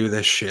Scooby-Doo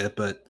this shit,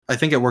 but I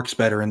think it works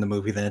better in the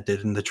movie than it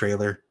did in the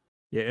trailer.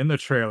 Yeah, in the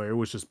trailer, it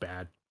was just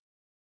bad.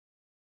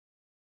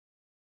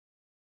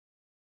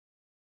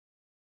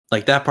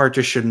 Like, that part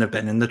just shouldn't have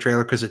been in the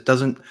trailer because it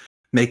doesn't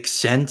make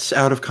sense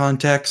out of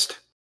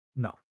context.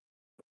 No.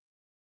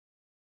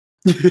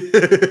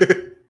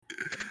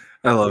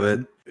 I love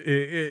it.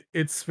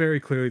 It's very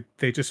clear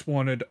they just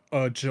wanted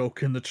a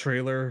joke in the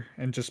trailer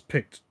and just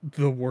picked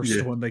the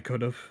worst one they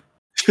could have.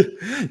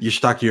 You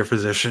stuck to your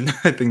position.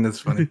 I think that's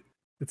funny.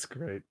 It's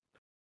great.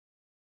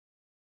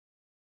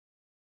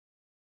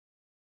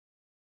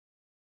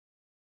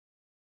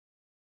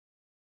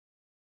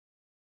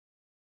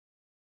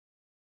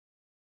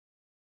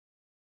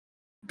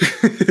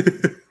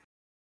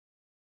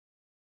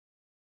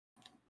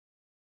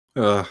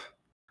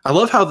 I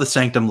love how the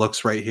Sanctum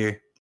looks right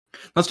here.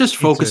 Let's just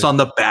focus on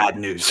the bad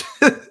news.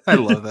 I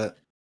love it.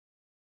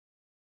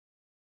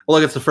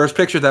 Look, it's the first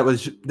picture that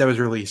was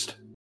released.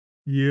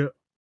 Yeah.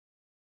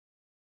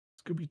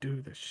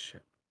 Scooby-Doo this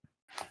shit.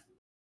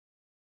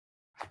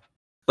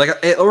 Like,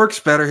 it works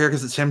better here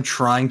because it's him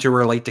trying to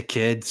relate to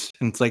kids.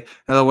 And it's like,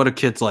 oh, what are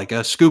kids like?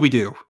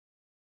 Scooby-Doo.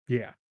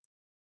 Yeah.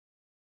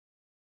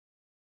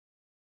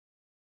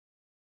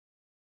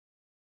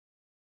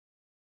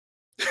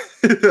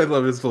 I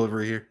love his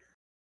delivery here.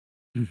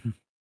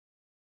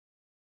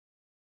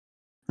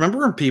 Remember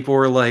when people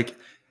were like,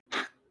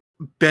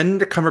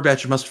 Benedict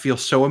Cumberbatch must feel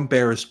so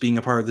embarrassed being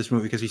a part of this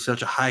movie because he's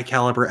such a high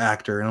caliber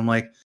actor. And I'm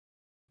like,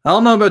 I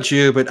don't know about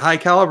you, but high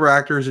caliber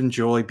actors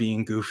enjoy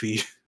being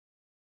goofy.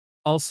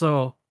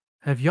 Also,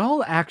 have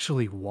y'all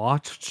actually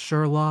watched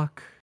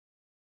Sherlock?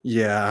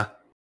 Yeah.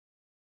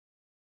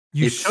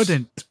 You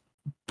shouldn't,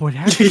 but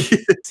have you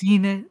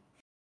seen it?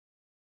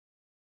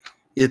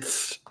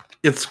 It's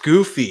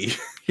goofy.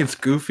 It's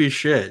goofy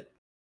shit.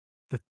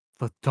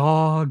 The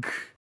dog.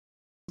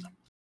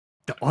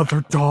 The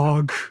other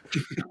dog.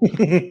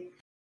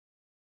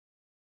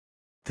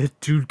 That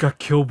dude got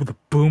killed with a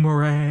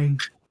boomerang.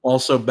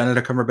 Also,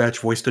 Benedict Cumberbatch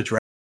voiced a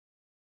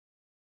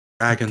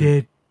dragon. He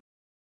did.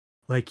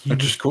 Like he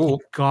Which is cool.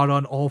 He got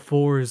on all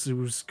fours. It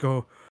was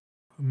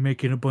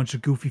making a bunch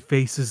of goofy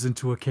faces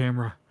into a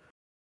camera.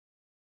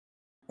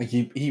 Like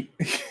he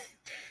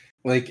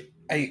like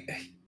I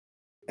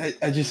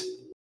just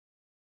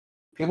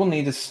people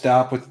need to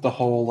stop with the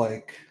whole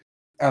like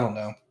I don't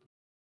know.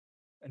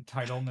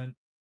 Entitlement.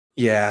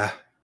 Yeah.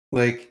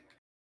 Like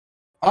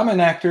I'm an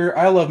actor.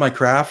 I love my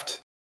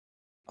craft.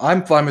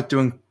 I'm fine with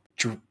doing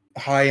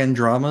high-end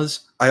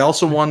dramas. I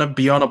also want to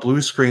be on a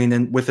blue screen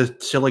and with a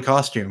silly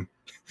costume.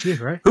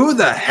 Yeah, right. Who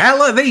the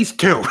hell are these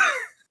two?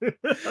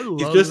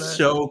 He's just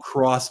so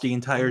cross the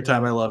entire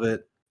time. I love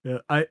it. Yeah,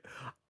 I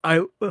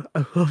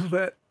love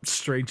that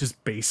Strange's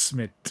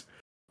basement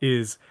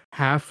is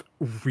half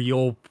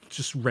real,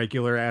 just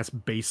regular ass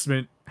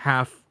basement,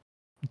 half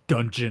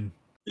dungeon.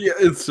 Yeah,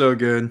 it's so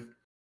good. And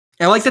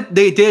I like that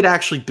they did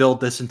actually build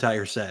this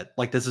entire set.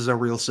 Like this is a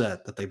real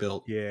set that they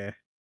built. Yeah.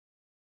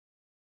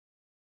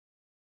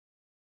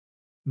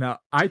 Now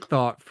I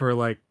thought for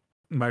like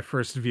my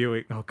first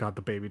viewing, oh god,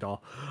 the baby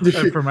doll.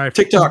 For my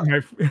TikTok.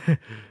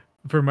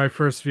 For my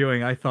first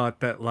viewing, I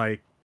thought that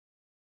like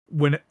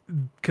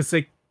because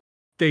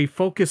they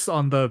focus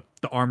on the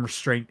arm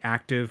restraint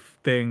active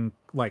thing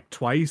like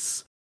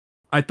twice.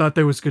 I thought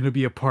there was going to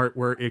be a part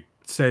where it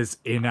says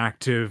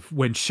inactive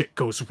when shit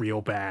goes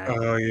real bad.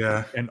 Oh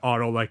yeah, and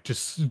Otto like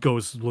just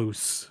goes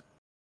loose.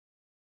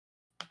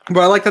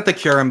 But I like that they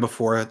cure him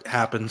before it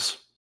happens.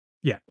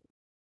 Yeah.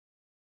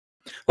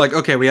 Like,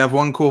 okay, we have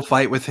one cool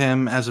fight with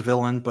him as a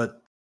villain,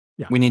 but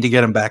we need to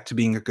get him back to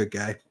being a good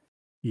guy.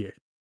 Yeah.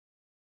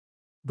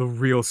 The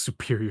real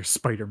superior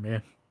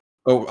Spider-Man.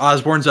 Oh,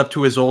 Osborn's up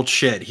to his old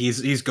shit.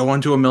 He's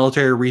going to a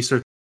military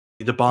research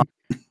to bomb.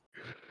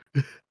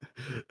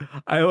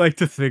 I like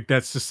to think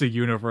that's just a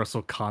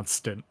universal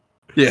constant.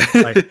 Yeah.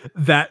 Like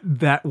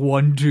that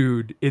one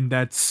dude in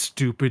that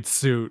stupid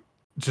suit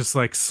just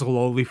like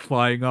slowly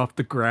flying off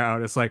the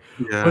ground. It's like,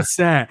 what's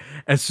that?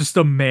 It's just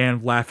a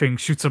man laughing,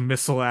 shoots a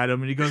missile at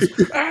him, and he goes,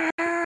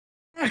 ah!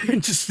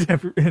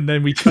 and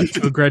then we cut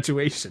to a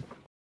graduation.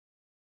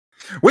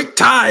 We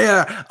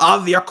tire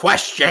of your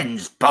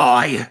questions,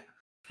 boy.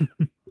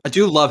 I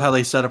do love how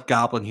they set up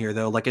Goblin here,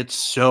 though. Like it's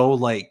so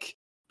like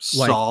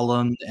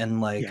solemn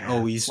and like,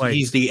 oh, he's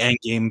the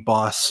endgame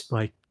boss.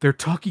 Like they're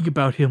talking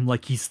about him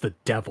like he's the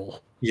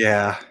devil.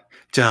 Yeah,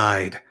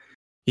 died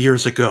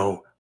years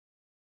ago.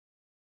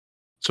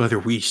 So either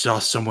we saw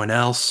someone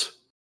else,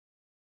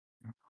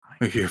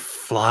 or you're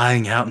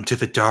flying out into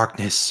the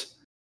darkness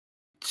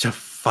to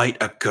fight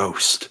a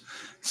ghost.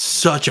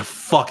 Such a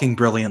fucking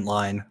brilliant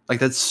line. Like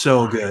that's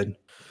so good.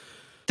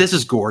 This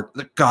is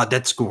God,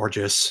 that's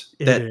gorgeous.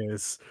 It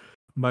is.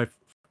 My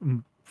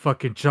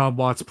fucking John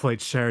Watts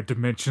played Shared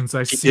Dimensions.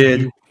 I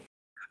see you.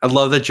 I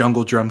love the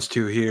jungle drums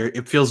too here.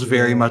 It feels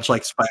very much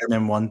like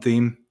Spider-Man 1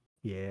 theme.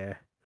 Yeah.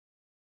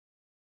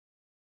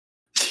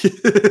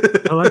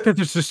 I like that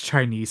there's just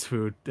Chinese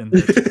food in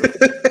there too.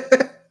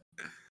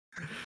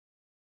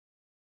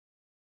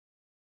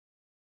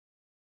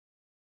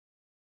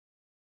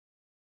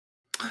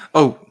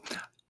 Oh,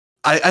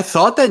 I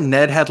thought that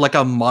Ned had like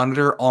a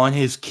monitor on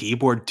his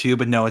keyboard too,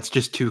 but no, it's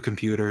just two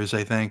computers,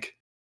 I think.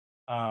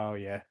 Oh,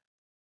 yeah.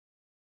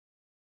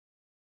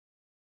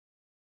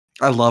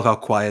 I love how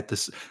quiet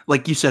this,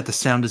 like you said, the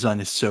sound design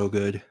is so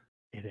good.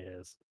 It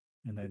is.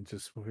 And then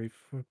just wait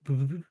for...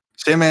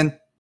 Say, man.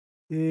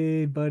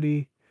 Hey,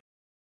 buddy.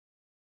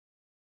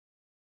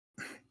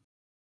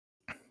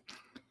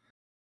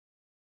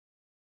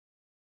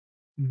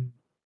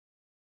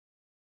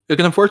 You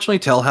can unfortunately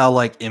tell how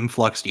like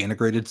influx the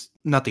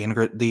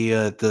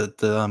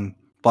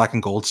black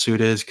and gold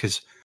suit is,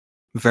 because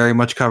very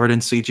much covered in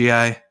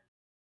CGI.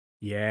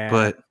 Yeah.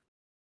 But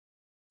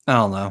I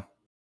don't know.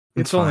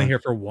 It's only here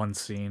for one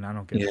scene. I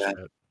don't give a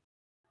shit.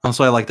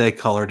 Also, I like they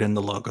colored in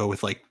the logo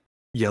with like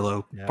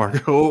yellow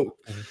marker. Oh,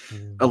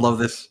 I love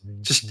this.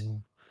 Just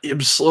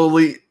him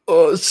slowly.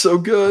 Oh, it's so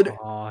good.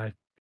 God.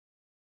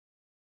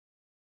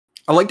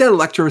 I like that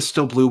Electro is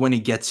still blue when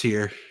he gets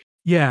here.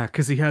 Yeah,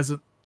 because he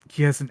hasn't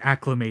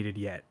acclimated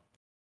yet.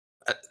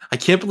 I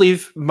can't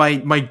believe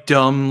my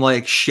dumb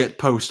like shit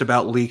post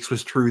about leaks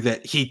was true,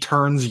 that he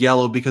turns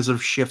yellow because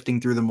of shifting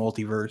through the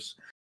multiverse.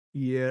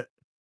 Yeah.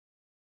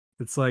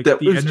 It's like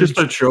that was just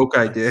a joke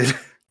I did.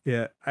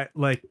 Yeah,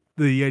 like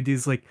the idea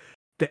is like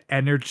the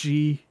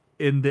energy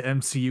in the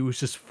MCU is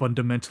just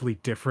fundamentally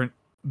different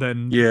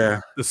than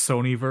Yeah. the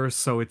Sonyverse,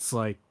 so it's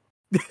like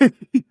It's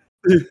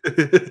a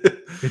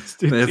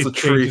it treat.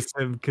 changes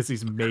him because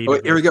he's made Oh,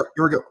 of here we it. go.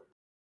 Here we go.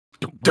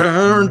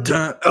 Dun,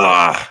 dun.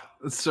 Ah,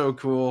 that's so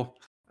cool.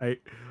 And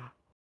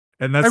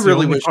that's the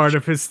really only wish- part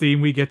of his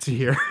theme we get to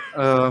hear.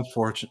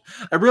 Unfortunate.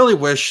 I really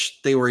wish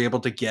they were able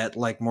to get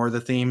like more of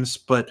the themes,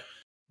 but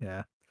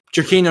Yeah.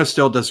 Giacchino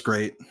still does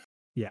great.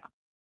 Yeah.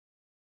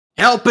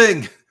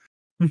 Helping!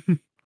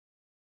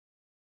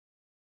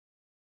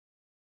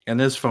 And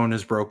his phone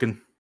is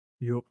broken.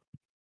 Yup.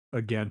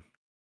 Again.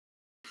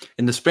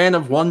 In the span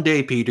of one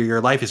day, Peter,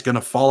 your life is going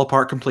to fall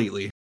apart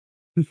completely.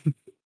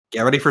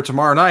 Get ready for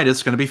tomorrow night.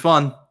 It's going to be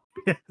fun.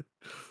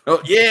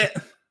 Oh, yeah.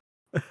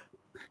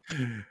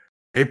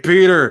 Hey,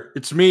 Peter,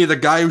 it's me, the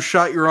guy who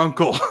shot your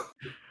uncle.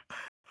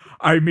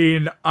 I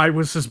mean, I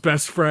was his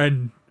best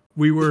friend.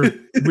 We were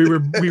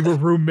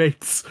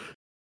roommates.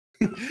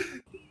 Oh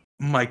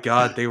my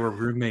God, they were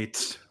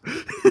roommates.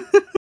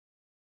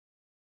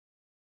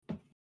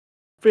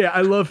 But yeah,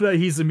 I love that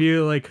he's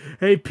immediately like,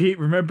 "Hey, Pete,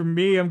 remember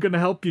me? I'm gonna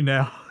help you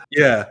now."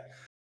 Yeah.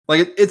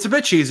 Like, it's a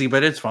bit cheesy,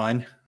 but it's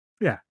fine.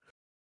 Yeah.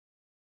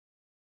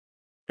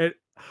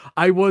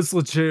 I was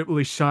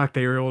legitimately shocked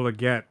they were able to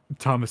get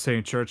Thomas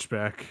Hayden Church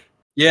back.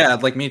 Yeah,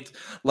 like me.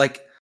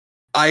 Like,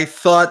 I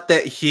thought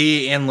that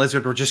he and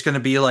Lizard were just going to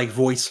be, like,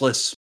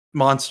 voiceless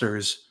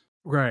monsters.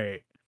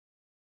 Right.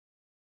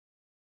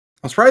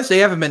 I'm surprised they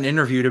haven't been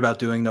interviewed about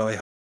doing No Way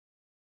Home.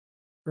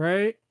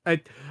 Right? I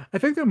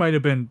think there might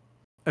have been.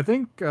 I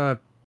think Risa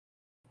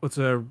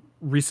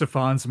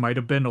Fons might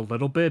have been a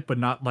little bit, but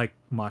not like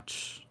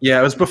much. Yeah,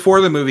 it was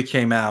before the movie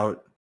came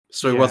out,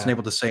 so he wasn't Yeah.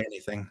 able to say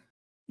anything.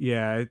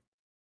 Yeah.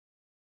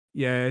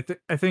 Yeah,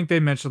 I think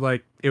they mentioned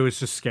like it was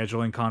just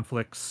scheduling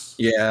conflicts.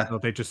 Yeah. So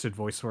they just did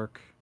voice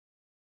work.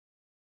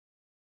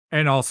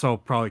 And also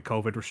probably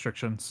COVID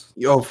restrictions.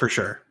 Oh, for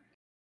sure.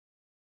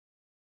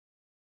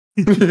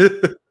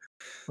 The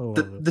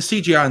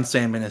CGI on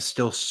Sandman is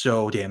still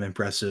so damn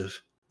impressive.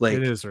 Like,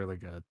 it is really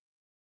good.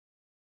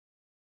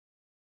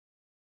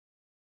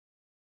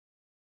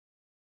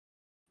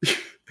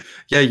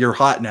 Yeah, you're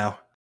hot now.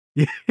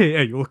 Yeah,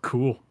 you look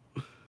cool.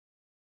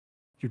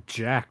 You're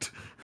jacked.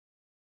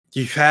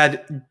 You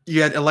had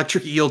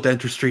electric eel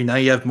dentistry, now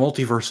you have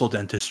multiversal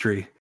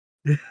dentistry.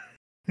 You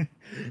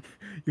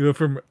go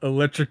from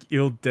electric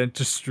eel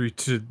dentistry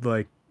to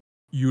like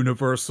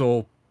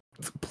universal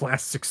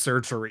plastic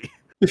surgery.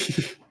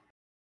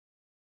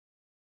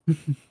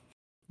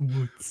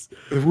 Woods.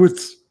 The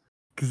woods.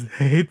 Because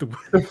I hate the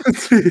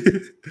woods.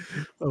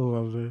 I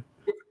love it.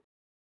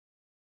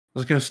 I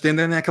was gonna stand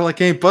there and act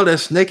like I ain't butt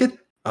ass naked.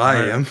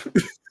 I am.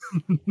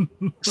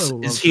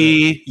 Is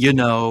he,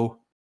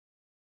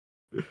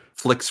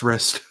 flicks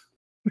wrist.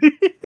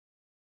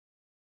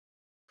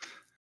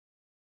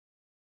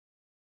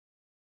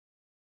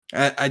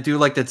 I do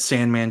like that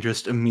Sandman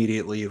just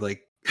immediately,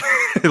 like,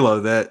 I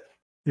love that.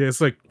 Yeah, it's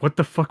like, what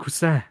the fuck was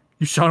that?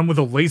 You shot him with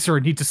a laser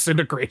and he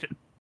disintegrated.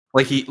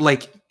 Like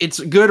it's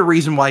a good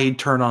reason why he'd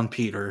turn on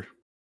Peter.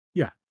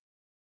 Yeah.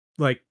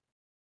 Like,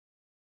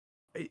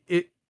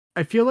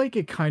 I feel like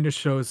it kind of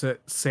shows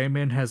that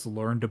Sandman has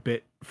learned a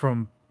bit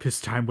from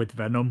his time with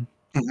Venom.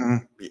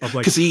 Because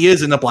like, he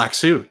is in a black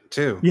suit,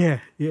 too. Yeah.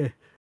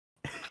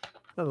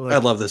 I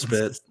love this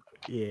bit.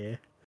 Yeah.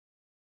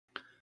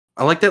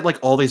 I like that, like,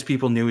 all these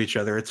people knew each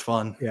other. It's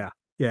fun. Yeah.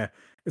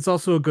 It's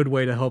also a good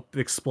way to help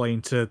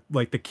explain to,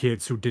 like, the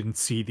kids who didn't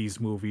see these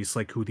movies,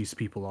 like, who these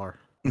people are.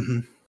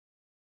 Turned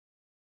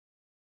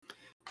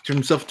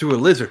himself into a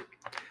lizard.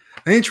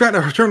 And he tried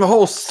to turn the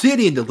whole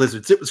city into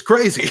lizards. It was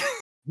crazy. It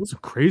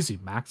wasn't crazy,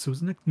 Max. It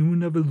was like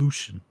new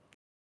evolution.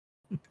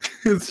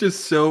 It's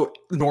just so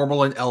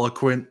normal and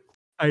eloquent.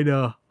 I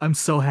know. I'm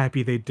so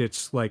happy they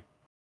ditched, like,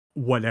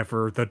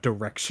 whatever the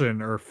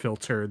direction or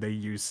filter they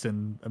used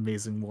in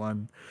Amazing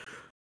 1.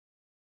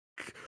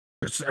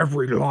 It's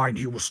every line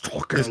he was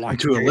talking like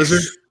to a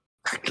lizard.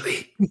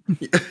 Exactly.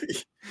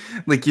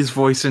 Like his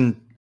voice in,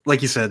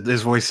 like you said,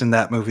 his voice in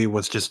that movie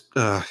was just,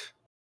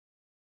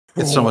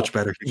 it's so much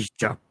better.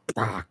 I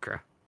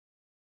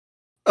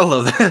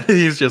love that.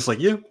 He's just like,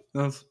 yeah.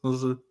 Yeah.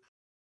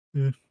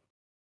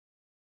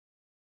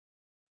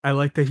 I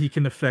like that he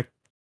can affect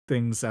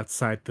things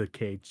outside the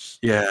cage.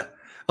 Yeah.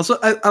 Also,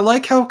 I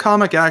like how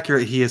comic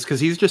accurate he is because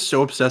he's just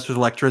so obsessed with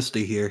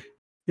electricity here.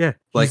 Yeah,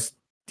 like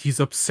he's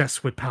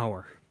obsessed with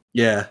power.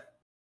 Yeah,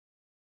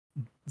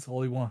 that's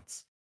all he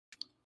wants.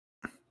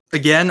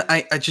 Again,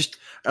 I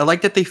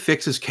like that they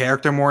fix his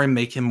character more and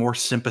make him more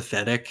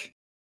sympathetic.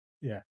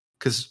 Yeah,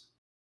 because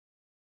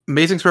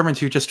Amazing Spider-Man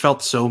 2 just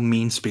felt so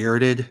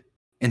mean-spirited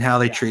in how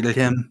they treated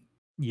him.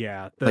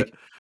 Yeah,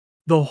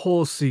 the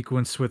whole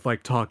sequence with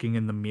like talking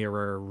in the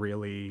mirror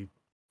really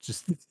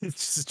just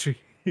it's just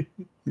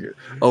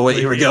Oh wait,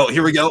 here we go.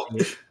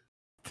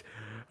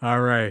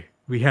 All right,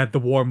 we had the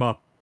warm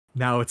up.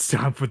 Now it's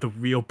time for the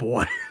real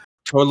boy.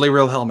 Totally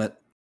real helmet.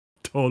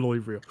 Totally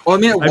real. Well, I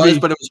mean,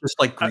 but it was just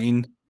like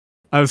green.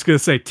 I was gonna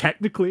say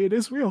technically it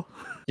is real.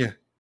 Yeah.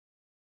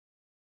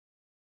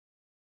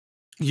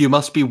 You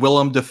must be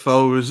Willem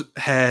Dafoe's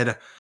head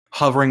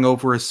hovering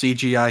over a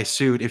CGI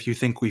suit if you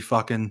think we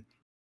fucking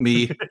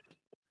me.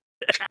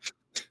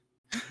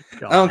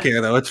 I don't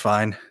care though, it's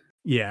fine.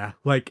 Yeah,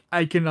 like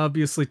I can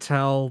obviously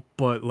tell,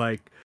 but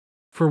like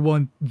for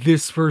one,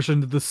 this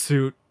version of the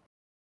suit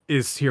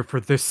is here for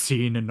this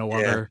scene and no Yeah.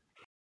 other.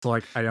 So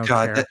like I don't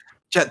God, care.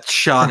 that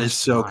shot is That's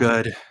so fine.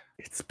 good.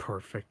 It's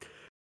perfect.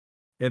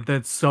 And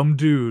then some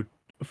dude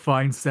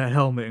finds that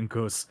helmet and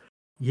goes,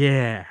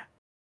 "Yeah,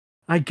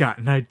 I got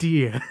an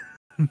idea,"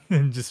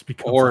 and just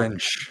becomes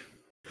Orange.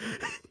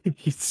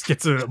 he just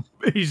gets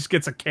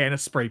a can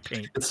of spray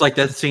paint. It's like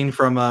that scene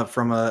from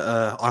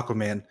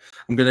Aquaman.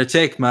 I'm gonna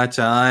take my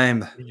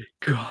time.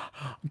 God,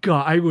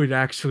 God, I would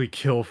actually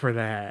kill for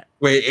that.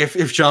 Wait,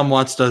 if John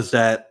Watts does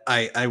that,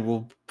 I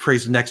will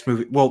praise the next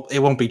movie. Well, it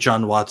won't be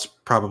John Watts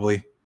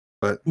probably,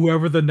 but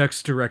Whoever the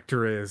next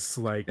director is,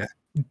 like, yeah.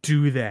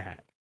 do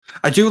that.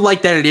 I do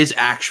like that it is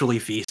actually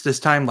Feast this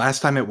time.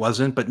 Last time it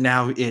wasn't, but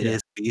now it Yeah.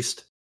 is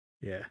Feast.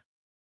 Yeah,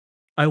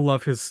 I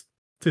love his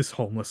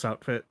homeless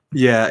outfit.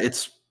 Yeah,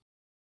 it's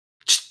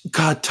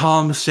God.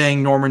 Tom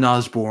saying Norman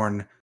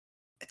Osborn.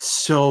 It's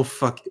so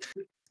fucking.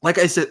 Like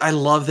I said, I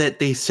love that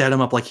they set him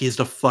up like he's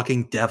the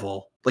fucking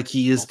devil. Like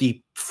he is the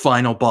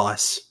final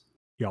boss.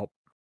 Yup.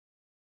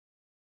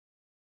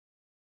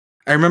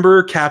 I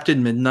remember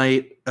Captain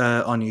Midnight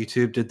on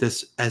YouTube did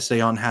this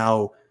essay on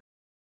how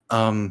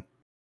MCU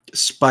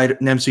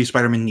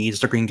Spider-Man needs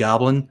the Green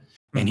Goblin,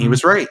 and he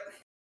was right.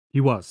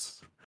 He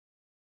was.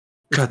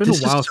 It's God, been a this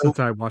is while so, since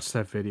I watched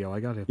that video.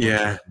 I gotta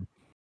yeah. watch it.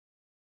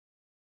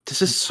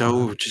 This is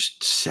so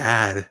just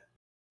sad.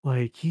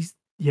 Like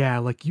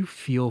like you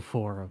feel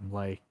for him.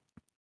 Like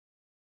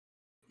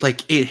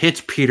It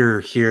hits Peter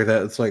here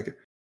that it's like,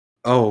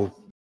 oh,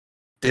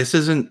 this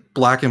isn't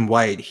black and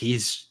white.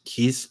 He's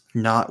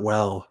not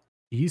well.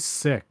 he's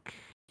sick.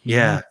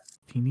 Yeah.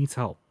 He needs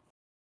help.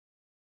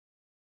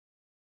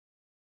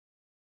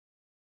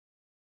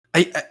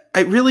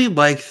 I really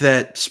like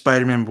that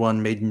Spider-Man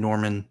 1 made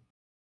Norman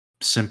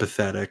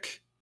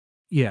sympathetic.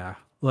 Yeah,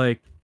 like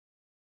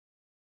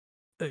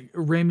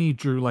Raimi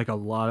drew like a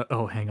lot of.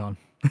 Oh, hang on.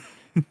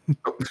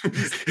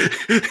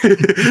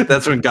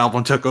 That's when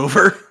Goblin took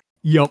over.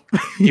 Yup.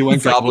 He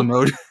went Goblin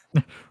mode.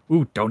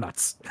 Ooh,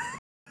 donuts.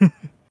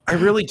 I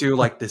really do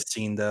like this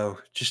scene though.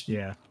 Just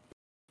Yeah,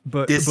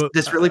 but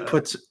this really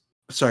puts.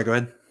 Sorry, go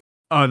ahead.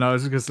 Oh no, I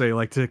was just gonna say,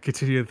 like, to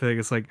continue the thing,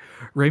 it's like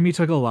Raimi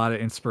took a lot of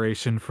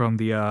inspiration from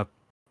the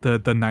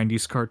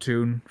 90s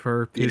cartoon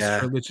for his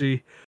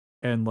trilogy,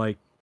 and like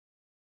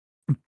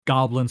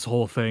Goblin's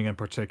whole thing in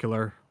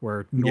particular,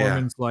 where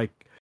Norman's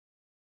like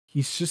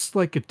he's just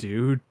like a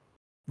dude.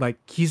 Like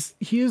he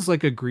is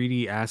like a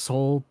greedy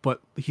asshole, but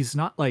he's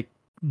not like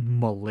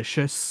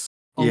malicious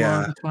a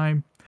lot of the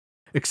time.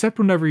 Except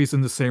whenever he's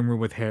in the same room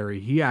with Harry,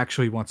 he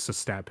actually wants to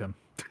stab him.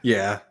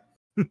 Yeah.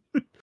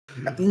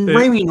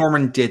 Raimi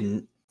Norman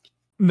didn't.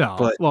 No,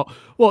 but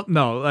well,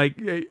 no. Like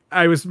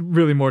I was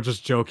really more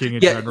just joking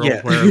in general.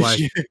 Yeah. Where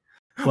like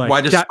why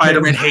does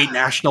Spider-Man hate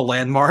national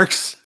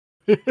landmarks?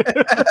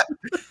 I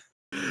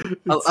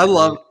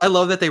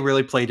love that they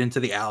really played into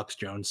the Alex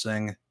Jones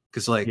thing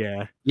because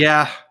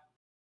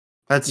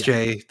that's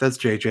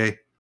JJ.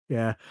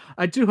 Yeah,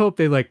 I do hope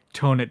they like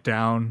tone it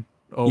down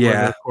over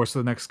the course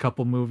of the next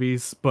couple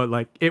movies, but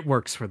like it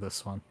works for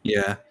this one.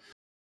 Yeah.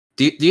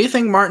 Do you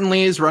think Martin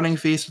Lee is running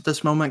Feast at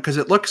this moment? Because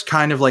it looks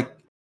kind of like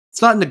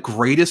it's not in the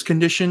greatest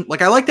condition.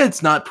 Like I like that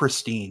it's not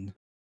pristine.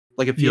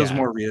 Like it feels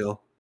more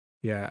real.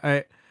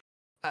 Yeah,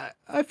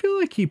 I feel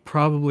like he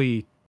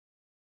probably,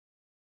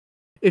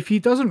 if he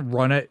doesn't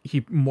run it,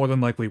 he more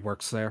than likely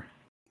works there.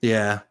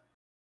 Yeah.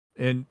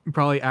 And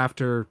probably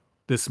after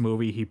this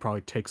movie, he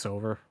probably takes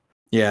over.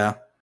 Yeah.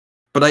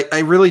 But I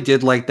really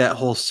did like that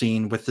whole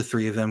scene with the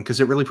three of them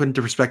because it really put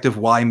into perspective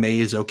why May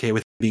is okay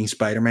with being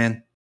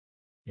Spider-Man.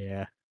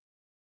 Yeah.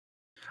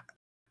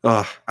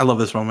 Oh, I love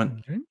this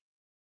moment. Okay.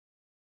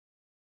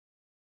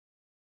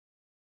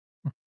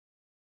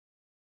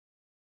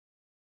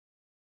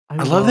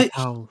 I love that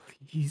how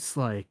he's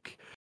like,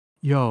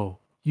 yo,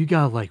 you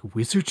got like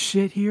wizard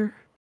shit here?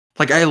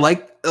 Like I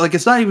like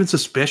it's not even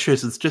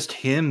suspicious, it's just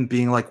him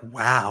being like,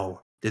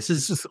 wow, this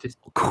is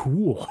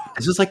cool.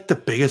 This is like the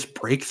biggest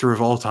breakthrough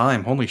of all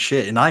time. Holy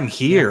shit. And I'm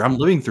here. Yeah. I'm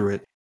living through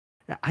it.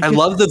 Yeah, I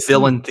love the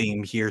villain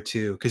theme here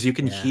too, because you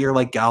can hear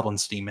like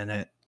Goblin's theme in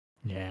it.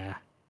 Yeah.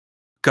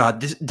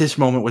 God, this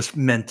moment was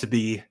meant to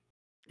be.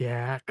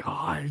 Yeah,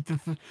 God.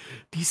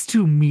 These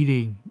two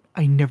meeting,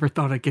 I never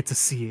thought I'd get to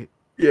see it.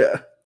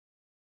 Yeah.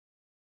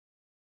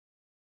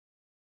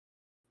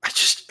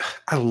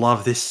 I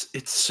love this.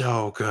 It's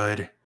so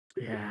good.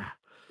 Yeah.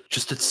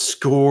 Just it's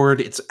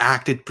scored, it's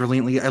acted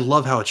brilliantly. I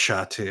love how it's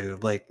shot too.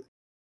 Like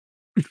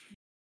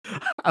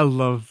I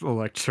love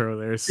Electro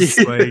there. It's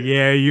just like,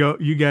 yeah,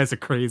 you guys are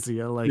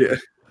crazy. I like it.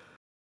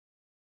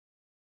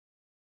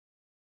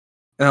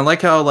 And I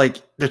like how like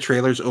the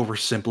trailers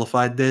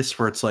oversimplified this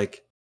where it's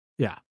like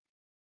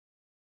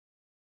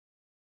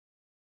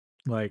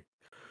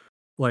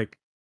like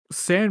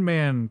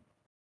Sandman,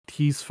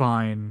 he's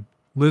fine.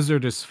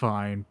 Lizard is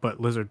fine, but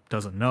Lizard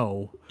doesn't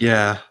know.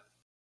 Yeah.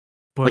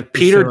 But Like, they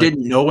Peter say, like,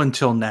 didn't know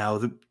until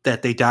now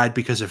that they died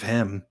because of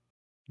him.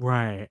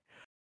 right.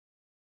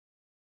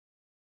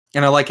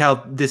 And I like how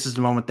this is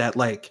the moment that,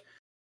 like,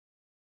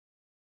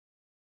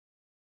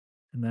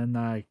 And then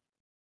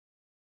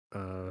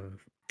uh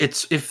it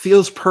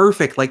feels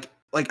perfect. Like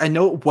I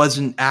know it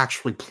wasn't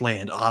actually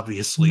planned,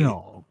 obviously,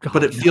 no, but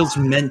God it no. feels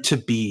meant to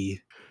be.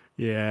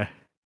 Yeah.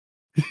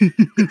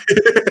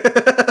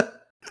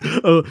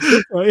 Oh,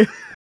 right.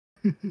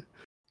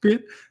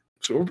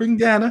 Absorbing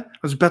data. I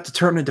was about to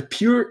turn into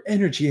pure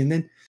energy, and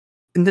then,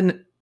 and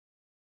then,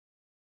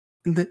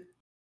 and then.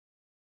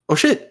 Oh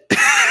shit!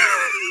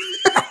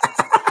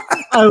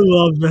 I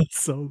love that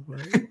so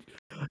much.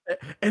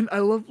 And I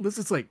love this.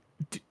 It's like,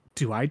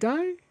 do I die?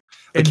 Like,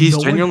 And he's no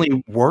one,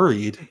 genuinely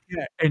worried.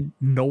 yeah, and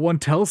no one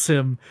tells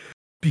him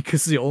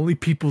because the only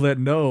people that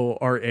know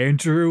are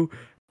Andrew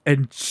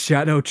and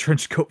Shadow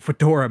Trenchcoat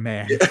Fedora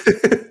Man,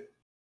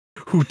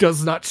 who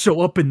does not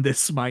show up in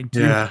this, mind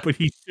you, Yeah, but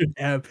he should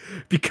have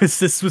because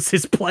this was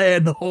his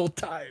plan the whole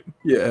time.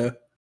 yeah.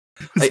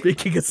 Was I,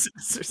 making a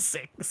Sinister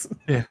Six.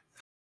 yeah.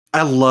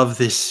 I love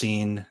this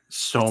scene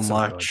so It's so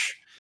good. much.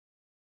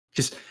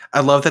 Just, I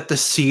love that the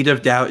seed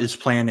of doubt is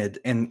planted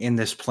in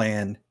this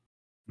plan,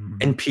 Mhm.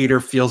 and Peter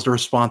feels the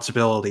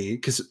responsibility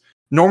because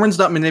Norman's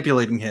not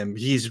manipulating him;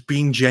 he's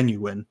being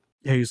genuine.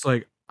 Yeah, he's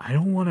like, I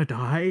don't want to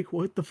die.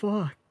 What the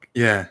fuck?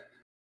 Yeah,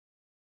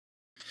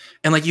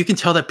 and like you can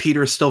tell that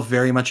Peter is still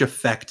very much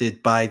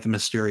affected by the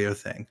Mysterio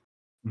thing.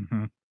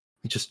 Mm-hmm.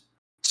 He just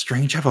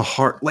Strange have a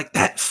heart like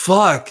that.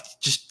 Fuck,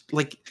 just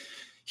like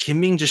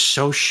him being just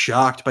so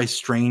shocked by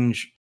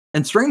Strange,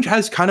 and Strange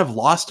has kind of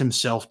lost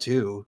himself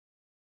too.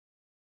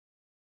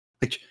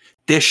 Like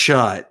this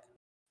shot,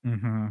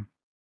 Mm-hmm.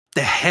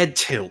 the head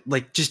tilt,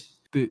 like just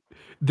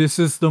This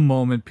is the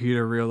moment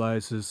Peter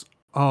realizes,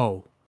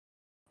 oh,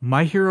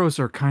 my heroes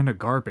are kind of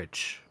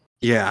garbage.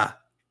 yeah,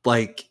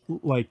 like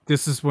Like,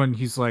 this is when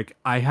he's like,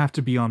 I have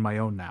to be on my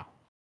own now.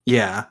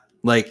 yeah,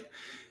 like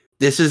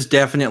this is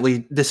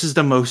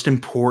the most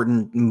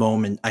important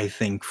moment I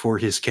think for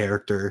his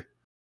character.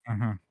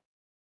 Mm-hmm.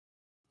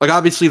 Like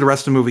obviously the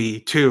rest of the movie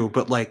too,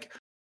 but like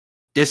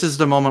this is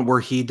the moment where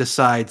he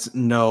decides,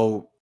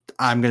 no,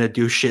 I'm gonna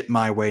do shit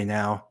my way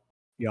now.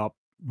 Yup.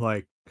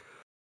 Like,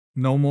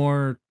 no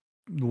more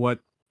what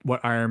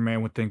Iron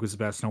Man would think was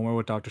best. No more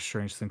what Doctor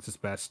Strange thinks is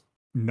best.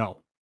 No.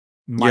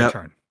 My Yep.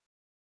 turn.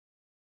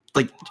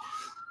 Like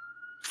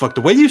fuck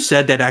the way you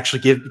said that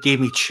actually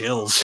gave me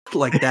chills.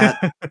 Like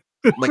that.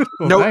 Like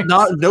Well,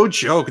 thanks. no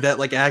joke. That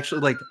like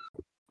actually like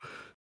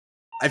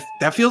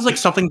that feels like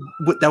something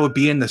that would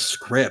be in the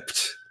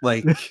script.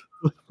 Like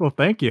Well,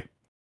 thank you.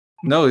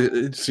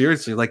 no,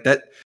 seriously, like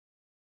that.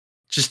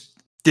 Just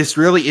this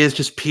really is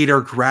just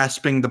Peter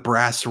grasping the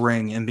brass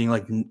ring and being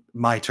like,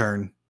 "My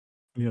turn."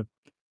 Yeah.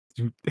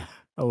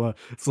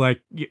 It's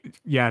like,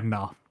 yeah,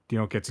 no, you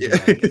don't get to do Yeah.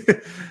 that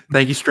again.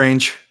 Thank you,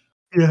 Strange.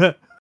 Yeah.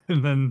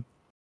 And then,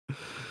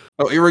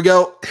 Oh, here we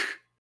go.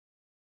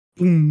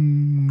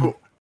 boom. Oh,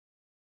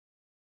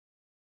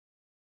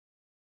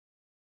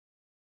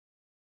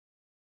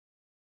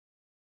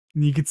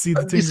 And you can see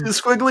the this tingles.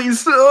 is squiggly.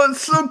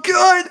 It's so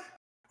good.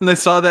 When I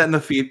saw that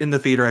in the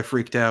theater, I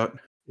freaked out.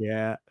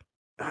 Yeah.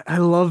 I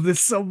love this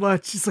so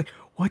much. It's like,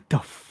 what the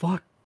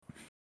fuck?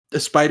 The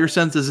spider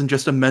sense isn't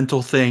just a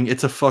mental thing;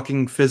 it's a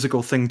fucking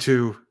physical thing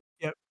too.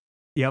 Yep.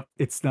 Yep.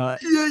 It's not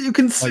Yeah, you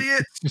can see like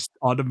it. it's just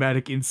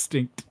automatic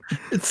instinct.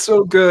 It's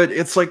so good.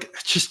 It's like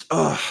just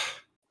I'm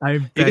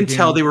you can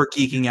tell begging. they were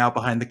geeking out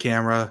behind the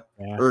camera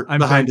Yeah. or I'm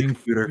behind the begging.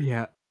 computer.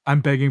 Yeah. I'm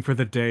begging for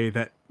the day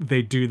that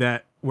they do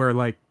that where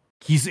like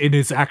he's in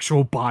his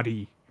actual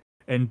body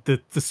and the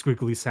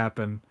squigglies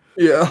happen.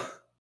 Yeah.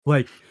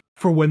 Like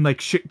for when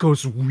like shit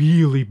goes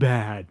really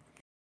bad.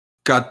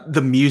 God,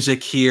 the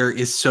music here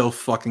is so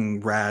fucking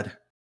rad.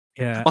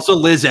 Yeah. Also,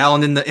 Liz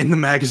Allen in the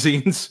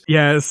magazines.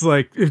 Yeah, it's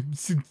like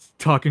it's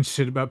talking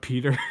shit about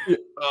Peter.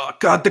 Oh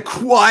God, the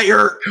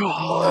choir.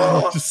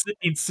 God, Oh. just the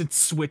instant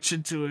switch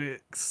into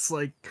it. It's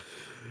like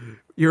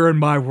you're in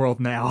my world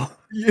now.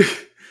 Yeah.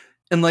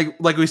 And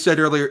like we said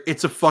earlier,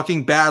 it's a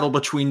fucking battle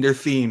between their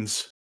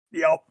themes,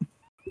 Yep.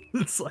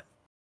 It's like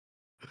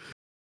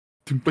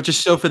which is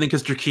so fitting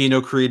because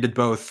Giacchino created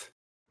both.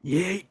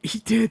 yeah, he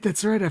did.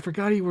 That's right. I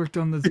forgot he worked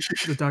on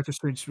the Doctor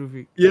Strange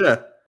movie. Yeah.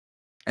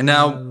 And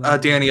now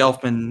Danny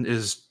Elfman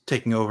is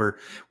taking over,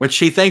 which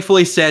he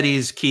thankfully said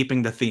he's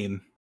keeping the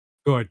theme.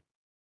 Good.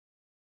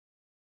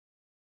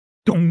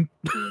 Don't.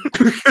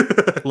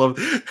 I love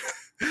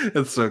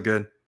it's so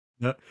good.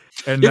 Yeah.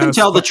 And You now can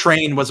tell the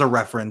train was a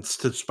reference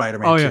to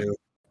Spider-Man oh yeah, 2.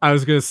 I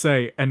was gonna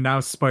say, and now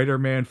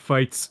Spider-Man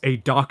fights a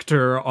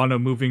doctor on a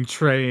moving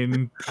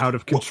train out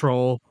of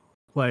control.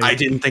 Like, I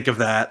didn't think of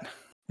that.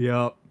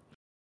 yep.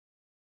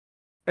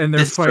 And they're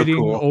This is so fighting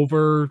cool.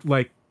 over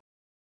like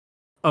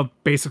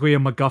basically a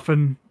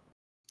MacGuffin.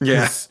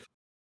 Yeah.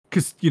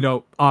 Because you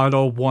know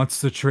Otto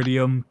wants the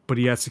tritium, but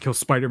he has to kill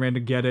Spider-Man to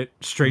get it.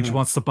 Strange Mhm.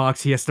 wants the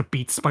box; he has to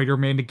beat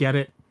Spider-Man to get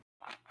it.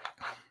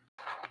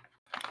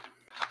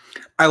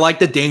 I like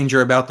the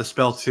danger about the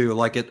spell too.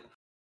 Like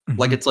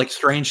Mhm. it's like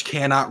Strange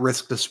cannot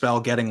risk the spell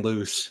getting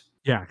loose.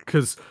 Yeah,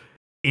 because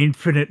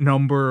infinite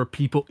number of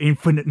people,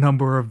 infinite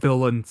number of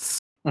villains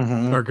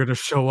Mm-hmm. are gonna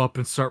show up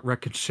and start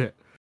wrecking shit.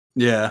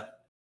 Yeah.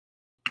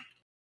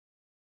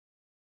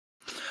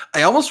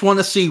 I almost want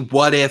to see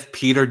what if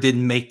Peter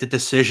didn't make the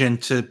decision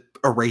to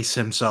erase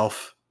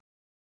himself.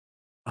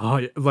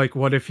 Oh, like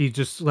what if he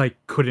just like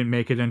couldn't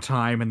make it in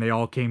time and they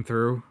all came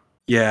through?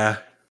 Yeah.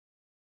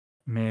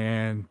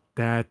 Man,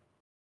 that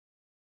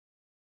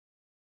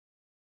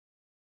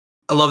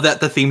I love that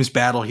the theme's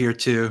battle here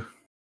too.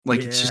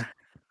 Like it's just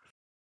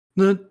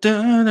dun,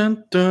 dun,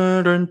 dun,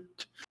 dun, dun.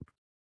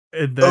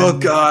 And Oh then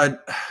god.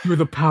 through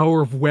the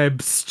power of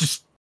webs,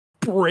 just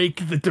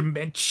break the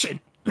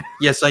dimension.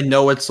 Yes, I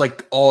know it's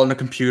like all on a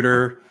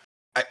computer.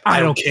 I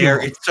don't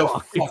care. It's so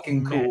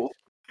fucking cool.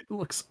 It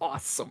looks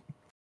awesome.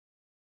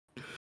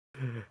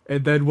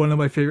 And then one of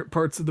my favorite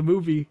parts of the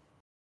movie.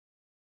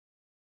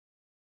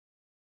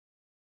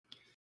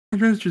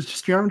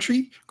 Just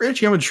geometry? Great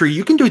geometry.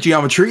 You can do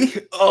geometry.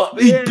 Oh,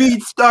 Yeah. He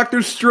beats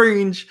Doctor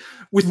Strange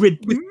with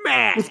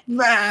math. With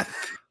math.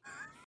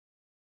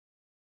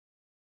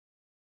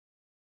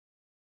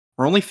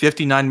 We're only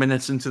 59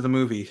 minutes into the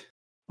movie.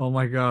 Oh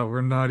my god,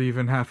 we're not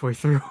even halfway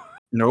through.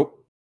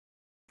 Nope.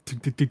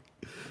 The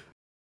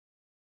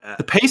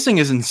pacing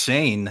is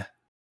insane.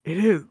 It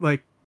is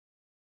like,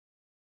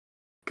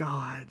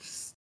 God.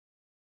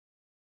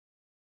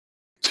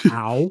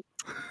 Ow.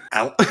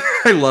 Ow.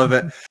 I love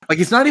it. Like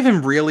he's not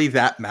even really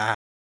that mad.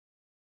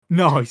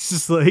 No, he's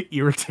just like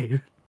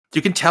irritated.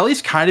 You can tell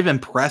he's kind of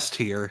impressed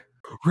here.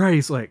 Right,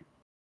 he's like,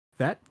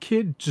 that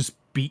kid just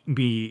beat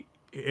me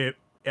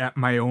at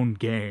my own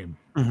game.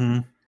 Mm-hmm.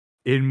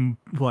 In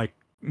like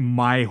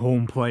my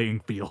home playing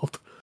field.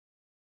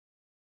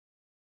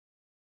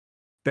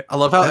 I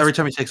love how every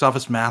time he takes off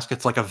his mask,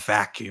 it's like a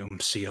vacuum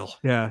seal.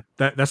 Yeah,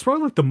 that's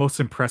probably like the most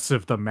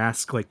impressive. The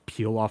mask like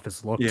peel off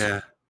his looks.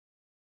 Yeah.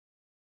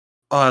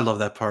 Oh, I love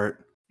that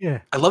part.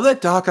 Yeah, I love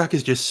that Doc Ock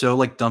is just so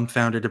like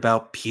dumbfounded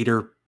about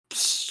Peter,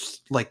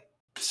 like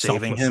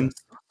saving him.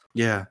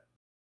 Yeah.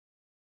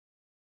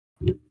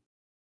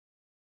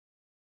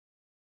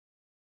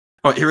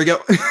 Oh, here we go.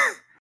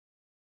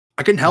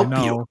 I can help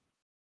you.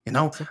 You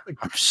know,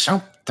 I'm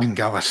something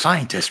of a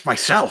scientist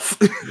myself.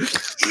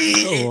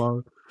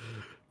 Oh,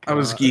 I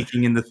was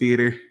geeking in the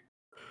theater.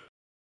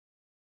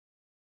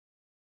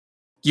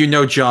 You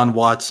know, John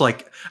Watts.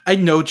 Like, I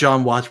know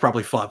John Watts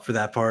probably fought for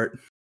that part.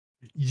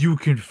 You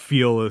can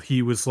feel that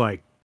he was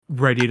like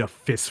ready to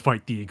fist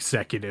fight the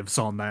executives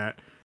on that.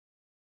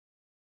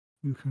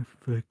 You can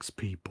fix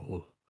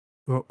people.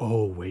 There are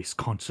always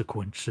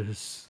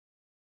consequences.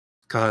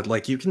 God,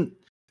 like you can.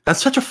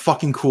 That's such a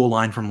fucking cool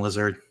line from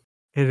Lizard.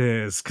 It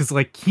is, because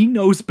like he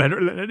knows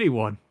better than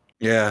anyone.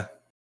 Yeah.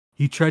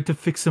 He tried to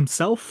fix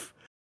himself.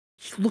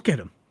 Look at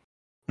him.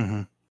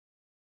 Mm-hmm.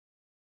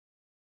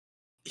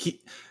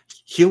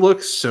 He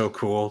looks so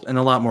cool and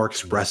a lot more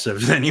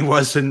expressive than he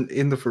was in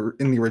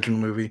the original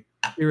movie.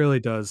 He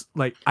really does.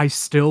 Like, I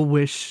still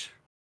wish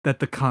that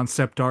the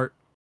concept art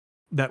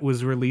that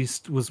was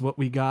released was what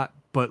we got,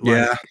 but like,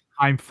 yeah.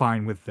 I'm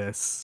fine with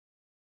this.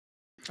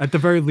 At the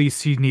very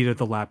least, he needed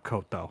the lab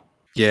coat, though.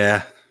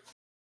 Yeah.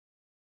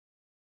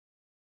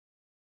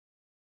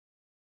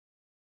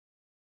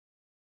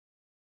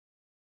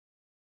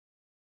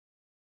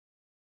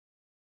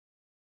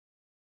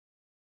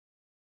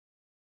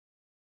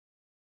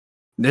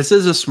 This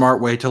is a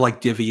smart way to like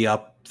divvy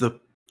up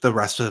the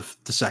rest of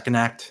the second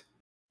act.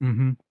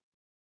 Mm-hmm.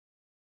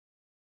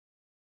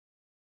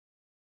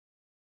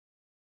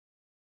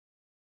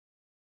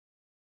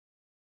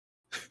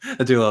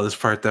 I do love this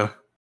part though.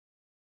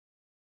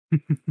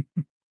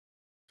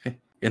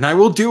 And I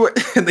will do it.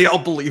 And they all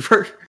believe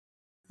her.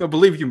 They'll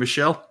believe you,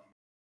 Michelle.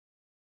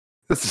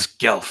 This is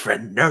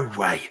girlfriend, no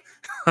way.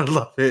 I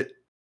love it.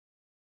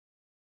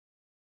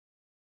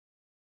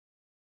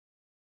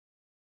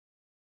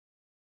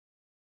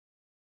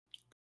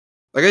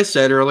 Like I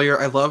said earlier,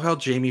 I love how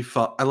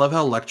I love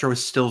how Electro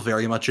is still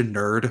very much a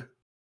nerd.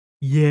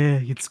 Yeah,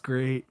 it's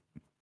great.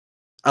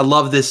 I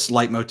love this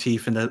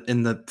leitmotif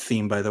in the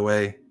theme, by the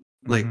way.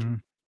 Like,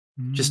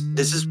 just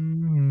this is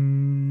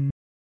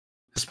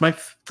my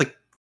like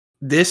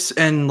this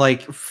and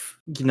like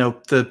you know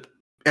the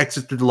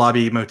exit through the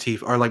lobby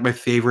motif are like my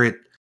favorite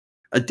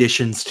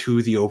additions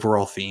to the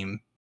overall theme.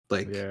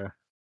 Like, yeah,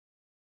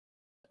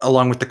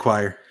 along with the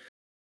choir.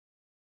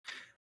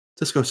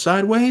 This goes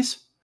sideways.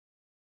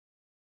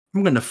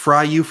 I'm gonna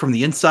fry you from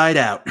the inside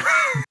out.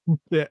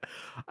 yeah.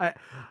 I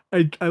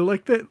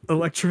like that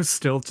Electro's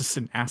still just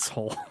an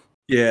asshole.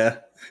 Yeah.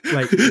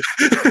 Like,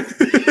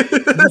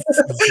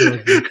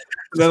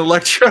 then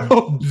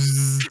Electro.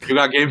 You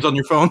got games on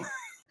your phone?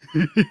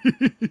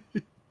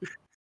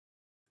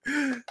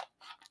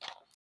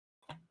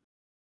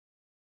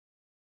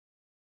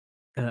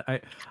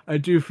 I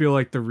do feel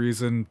like the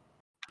reason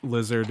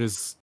Lizard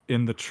is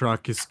in the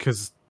truck is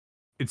because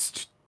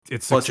it's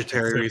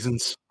budgetary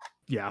reasons.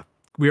 Yeah,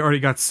 we already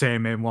got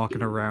Sandman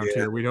walking around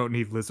here. We don't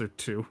need Lizard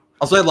too.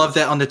 Also, I love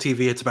that on the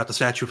TV. It's about the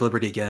Statue of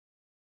Liberty again.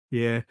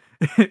 Yeah,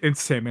 and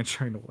Sandman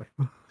trying to win.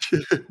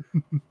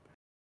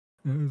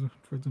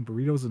 Frozen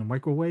burritos in a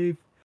microwave.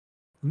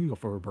 You go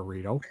for a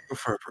burrito.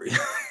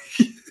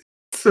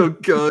 So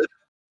good.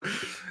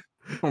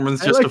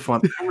 Norman's I just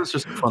like Norman's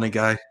just a funny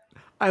guy.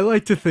 I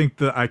like to think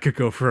that I could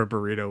go for a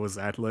burrito was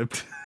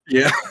ad-libbed.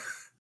 Yeah.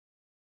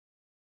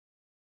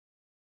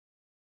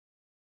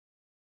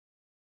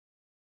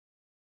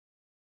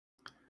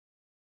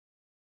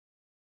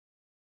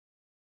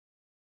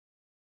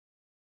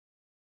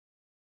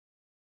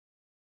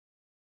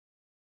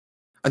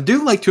 I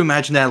do like to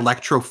imagine that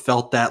Electro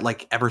felt that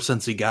like ever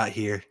since he got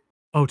here.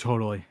 Oh,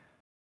 totally.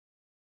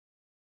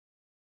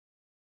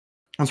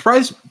 I'm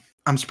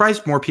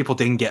surprised more people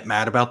didn't get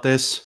mad about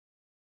this.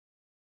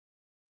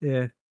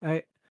 Yeah,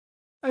 I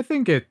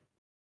think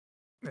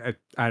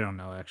I don't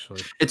know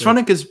actually. It's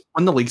funny because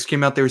when the leaks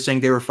came out, they were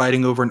saying they were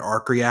fighting over an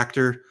arc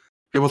reactor.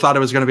 People thought it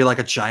was going to be like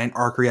a giant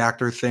arc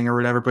reactor thing or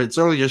whatever, but it's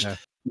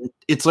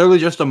literally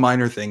just a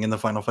minor thing in the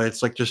final fight.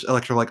 It's like just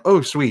Electro, like,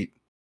 oh sweet,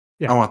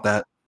 Yeah. I want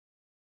that.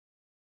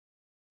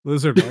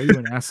 Lizard, why are you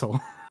an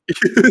asshole?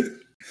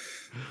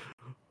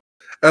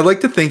 I like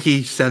to think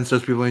he sensed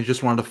those people and he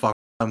just wanted to fuck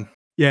them.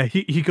 Yeah,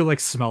 he could like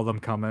smell them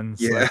coming.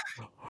 It's Yeah.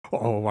 like,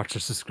 oh, watch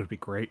this is gonna be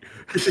great.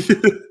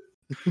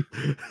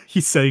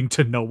 He's saying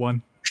to no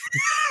one.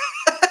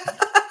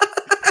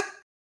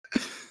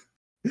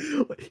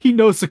 He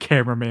knows the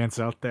cameraman's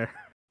out there.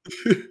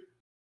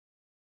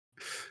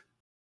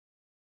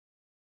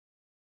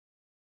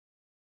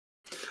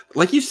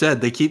 Like you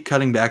said, they keep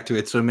cutting back to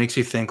it, so it makes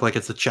you think like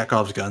it's a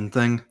Chekhov's gun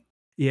thing.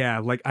 Yeah,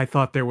 like I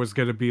thought there was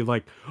gonna be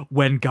like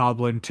when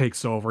Goblin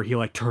takes over, he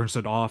like turns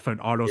it off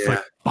and Otto's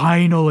like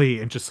finally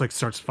and just like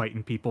starts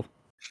fighting people.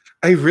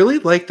 I really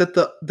like that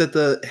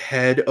the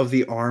head of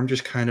the arm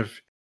just kind of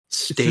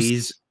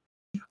stays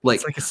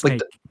It's like a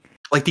snake.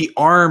 Like the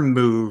arm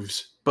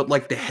moves, but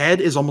like the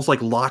head is almost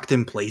like locked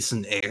in place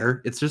in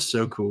air. It's just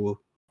so cool.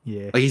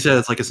 Yeah. Like you said,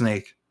 it's like a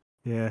snake.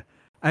 Yeah.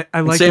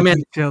 I like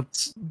Sandman. the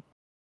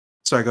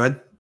Sorry, go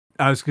ahead.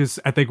 I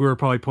think we were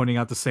probably pointing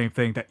out the same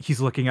thing, that he's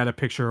looking at a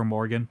picture of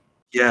Morgan.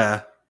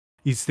 Yeah.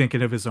 He's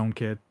thinking of his own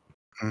kid.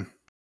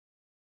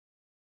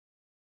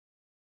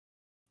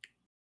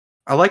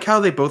 I like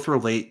how they both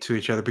relate to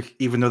each other,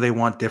 even though they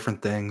want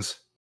different things.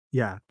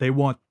 Yeah, they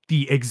want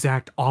the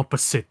exact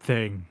opposite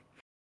thing.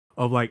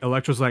 Of like,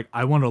 Electra's like,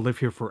 I want to live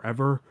here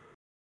forever.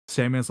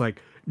 Sandman's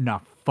like, nah,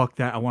 fuck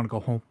that. I want to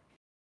go home.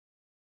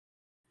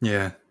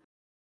 Yeah.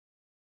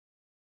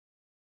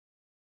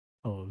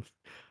 Oh,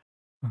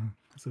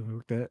 so I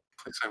worked at.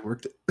 Place I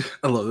worked at.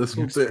 I love this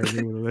whole bit.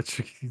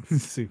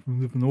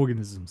 Living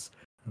organisms,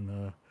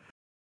 and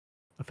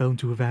I fell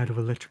into a vat of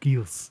electric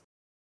eels.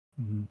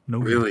 No,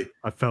 really,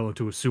 I fell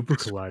into a super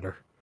collider.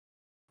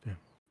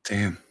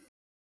 Damn.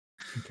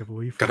 Be careful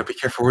where you fall. Gotta be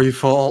careful where you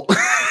fall.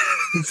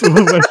 It's one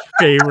of my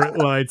favorite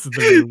lines in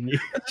the movie.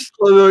 I just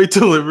love how he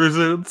delivers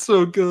it. It's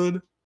so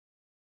good.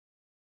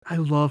 I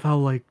love how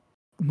like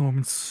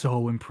Norman's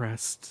so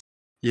impressed.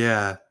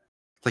 Yeah.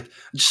 Like,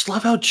 I just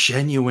love how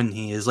genuine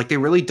he is. Like, they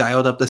really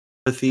dialed up the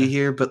sympathy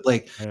here, but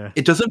like,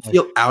 it doesn't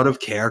feel out of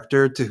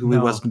character to who he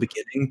was in the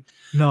beginning.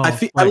 No,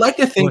 I like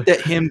to think that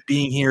him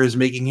being here is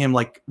making him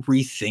like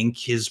rethink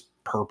his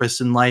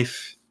purpose in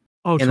life.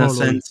 Oh, in totally. a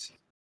sense.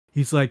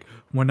 He's like,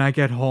 when I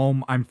get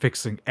home, I'm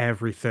fixing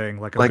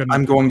everything. Like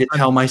I'm going to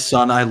tell my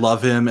son I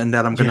love him and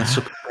that I'm going to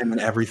support him in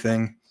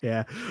everything.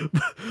 Yeah,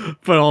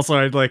 but also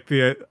I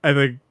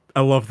think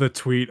I love the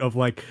tweet of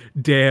like,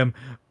 damn.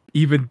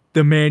 Even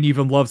the man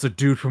even loves a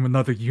dude from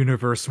another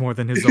universe more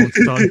than his own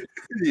son.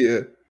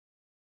 Yeah.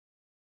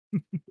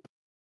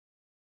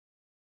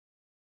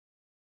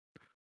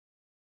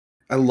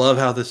 I love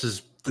how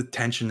the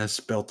tension is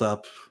built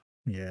up.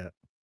 Yeah.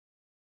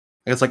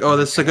 It's like, oh,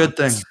 this is a good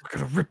thing. We're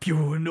gonna rip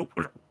you and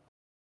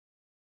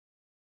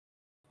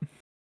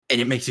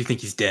it makes you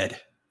think he's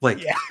dead.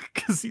 Like, yeah,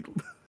 because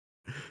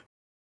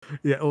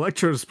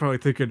Electro's probably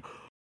thinking,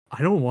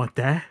 I don't want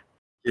that.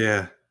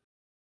 Yeah.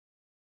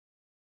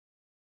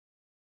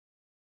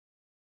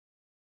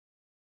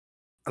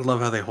 I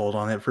love how they hold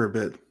on it for a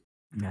bit.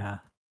 Yeah.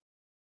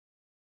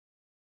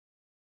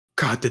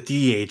 God, the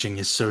de-aging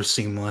is so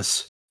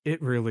seamless.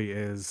 It really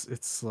is.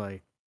 It's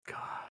like,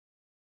 God.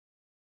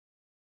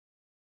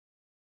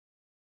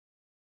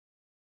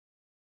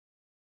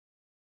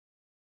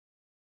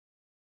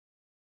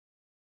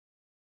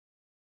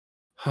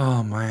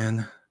 Oh,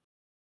 man.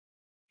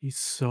 He's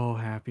so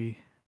happy.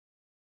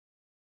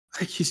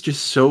 Like, he's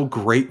just so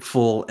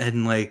grateful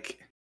and like...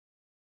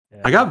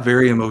 I got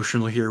very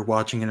emotional here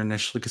watching it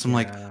initially because I'm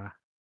like,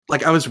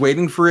 I was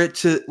waiting for it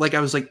to, like,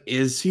 I was like,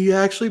 is he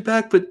actually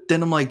back? But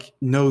then I'm like,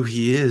 no,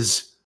 he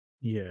is.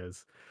 He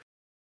is.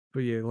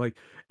 But yeah, like,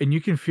 and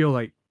you can feel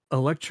like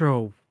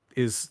Electro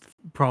is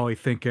probably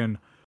thinking,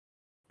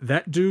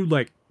 that dude,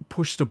 like,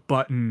 pushed a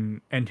button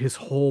and his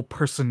whole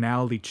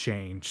personality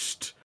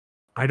changed.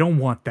 I don't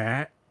want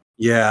that.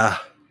 Yeah.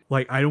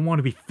 Like, I don't want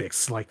to be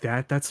fixed like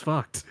that. That's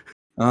fucked.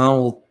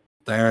 Oh,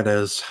 there it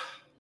is.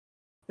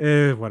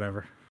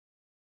 Whatever.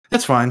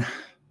 It's fine.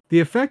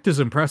 The effect is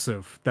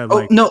impressive. That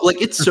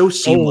it's so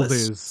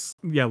seamless.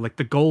 Like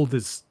the gold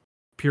is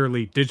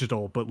purely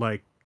digital, but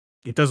like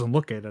it doesn't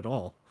look it at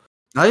all.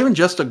 Not even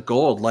just a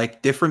gold,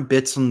 like different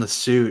bits on the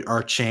suit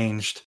are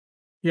changed.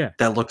 Yeah.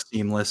 That look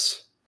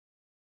seamless.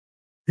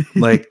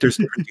 Like there's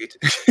different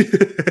details.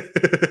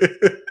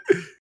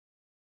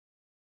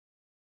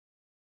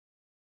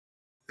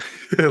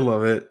 I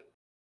love it.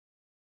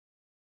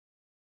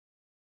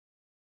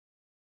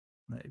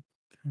 Like,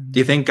 Do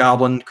you think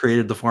Goblin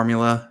created the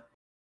formula?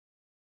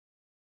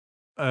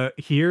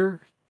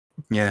 here,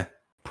 Yeah.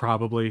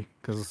 probably,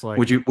 because it's like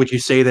Would you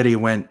say that he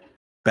went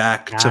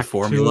back to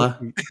formula?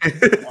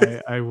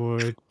 I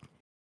would.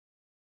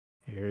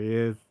 Here he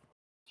is.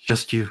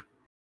 Just you.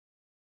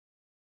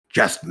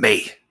 Just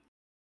me.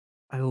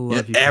 I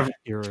love you can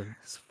hear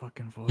his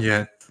fucking voice.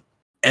 Yeah.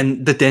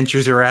 And the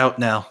dentures are out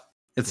now.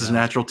 It's his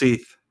natural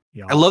teeth.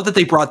 Yeah. I love that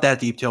they brought that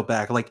detail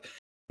back. Like,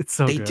 it's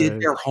so they good.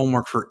 did their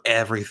homework for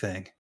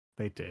everything.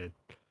 They did.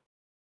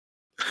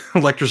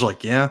 Lecter's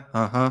like, yeah,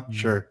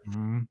 sure.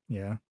 Mm-hmm.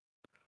 Yeah.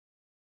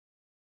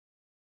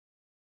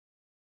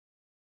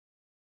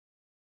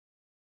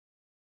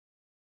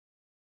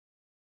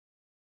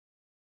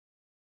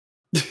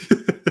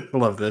 I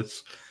love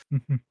this.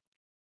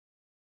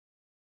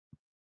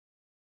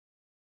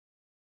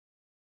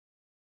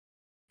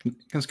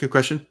 That's a good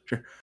question.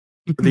 Sure.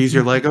 Are these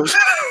your Legos?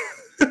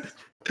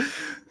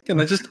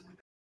 Can I just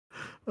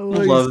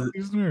love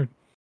it?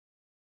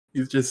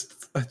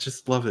 I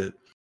just love it.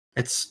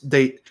 It's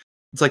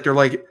like they're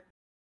like,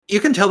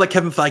 you can tell that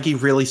Kevin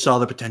Feige really saw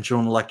the potential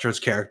in Electro's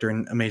character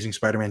in Amazing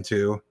Spider-Man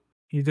 2.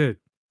 He did.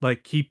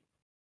 Like he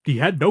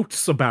had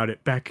notes about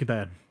it back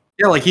then.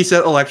 Yeah, like he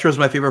said, Electro's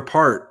my favorite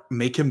part.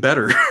 Make him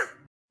better.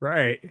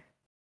 Right.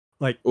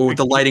 Like, oh,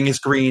 the lighting is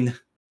green.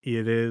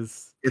 It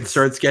is. It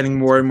starts getting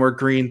more and more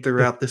green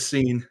throughout the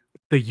scene.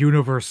 The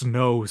universe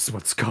knows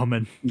what's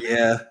coming.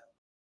 Yeah.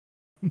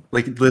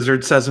 Like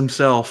Lizard says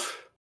himself.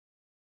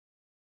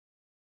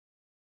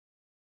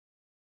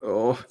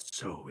 Oh.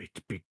 So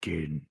it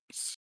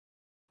begins.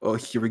 Oh,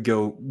 here we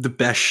go.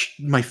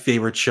 My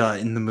favorite shot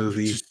in the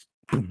movie.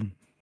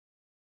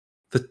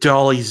 The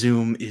dolly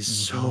zoom is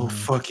so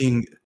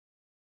fucking...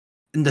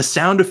 And the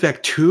sound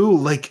effect too,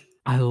 like...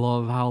 I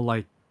love how,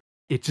 like,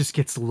 it just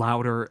gets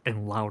louder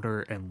and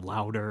louder and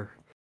louder.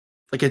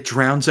 Like, it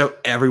drowns out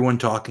everyone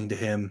talking to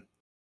him.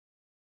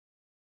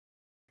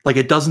 Like,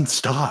 it doesn't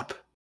stop.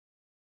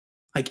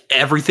 Like,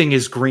 everything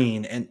is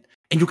green, and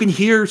you can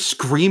hear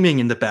screaming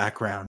in the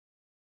background.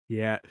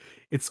 Yeah,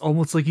 it's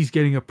almost like he's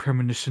getting a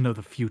premonition of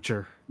the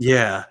future.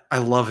 Yeah, I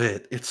love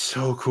it. It's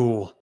so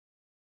cool.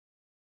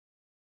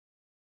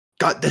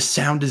 God, the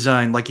sound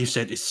design, like you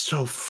said, is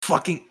so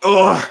fucking...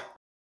 Ugh!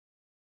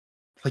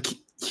 Like,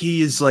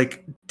 he is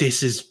like...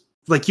 This is...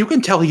 Like, you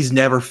can tell he's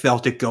never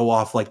felt it go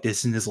off like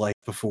this in his life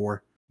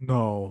before.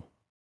 No.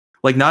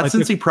 Like, not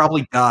since he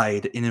probably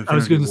died in Infinity War. I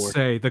was going to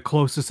say, the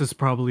closest is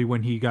probably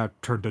when he got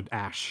turned to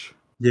ash.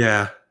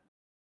 Yeah.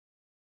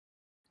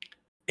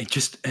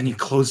 And he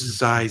closes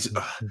his eyes.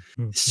 Ugh.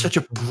 It's such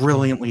a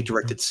brilliantly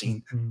directed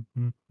scene.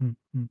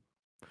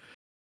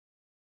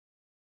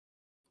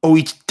 Oh,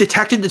 he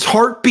detected his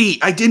heartbeat.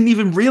 I didn't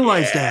even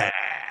realize that.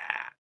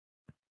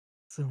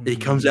 So he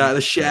comes out of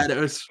the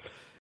shadows.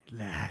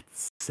 That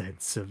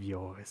sense of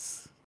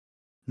yours.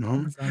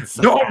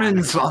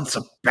 Norman's on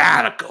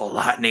sabbatical,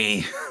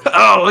 honey.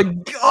 Oh my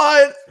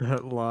god.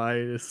 That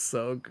line is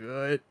so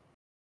good.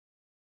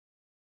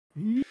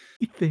 You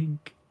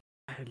think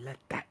I'd let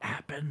that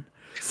happen?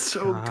 It's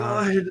so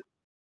good.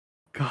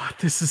 God,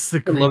 this is the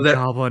Green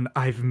Goblin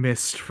I've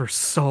missed for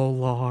so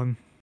long.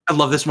 I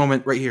love this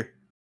moment right here.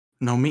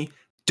 Know me?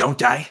 Don't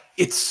die.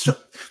 It's just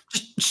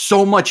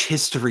so much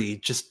history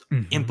just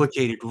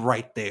implicated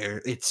right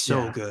there. It's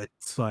so good.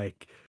 It's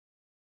like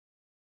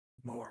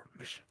more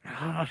mission.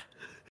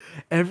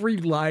 Every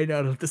line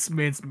out of this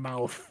man's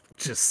mouth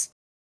just...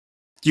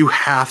 You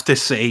have to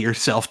say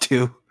yourself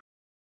too.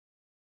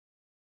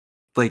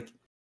 Like,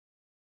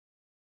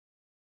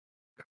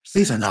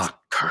 these are not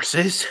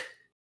curses.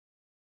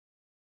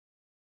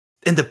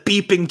 And the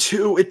beeping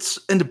too.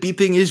 And the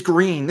beeping is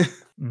green.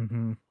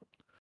 Mm-hmm.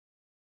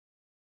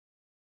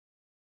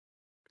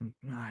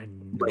 I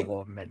know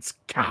Norman's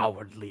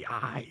cowardly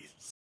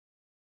eyes,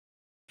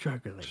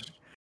 struggling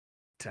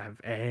to have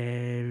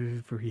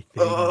everything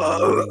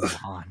you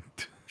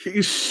want.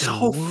 He's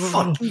so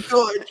fucking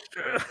good.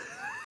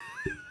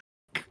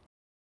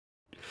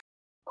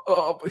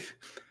 Oh,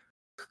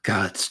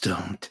 gods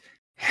don't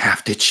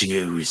have to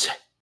choose.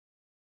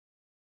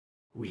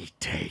 We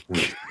take.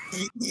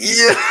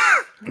 Yeah.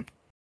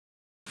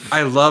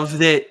 I love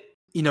that,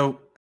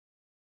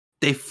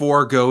 they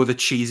forego the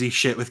cheesy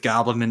shit with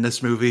Goblin in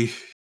this movie.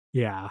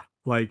 Yeah,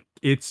 like,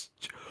 it's...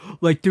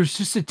 Like, there's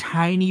just a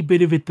tiny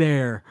bit of it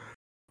there,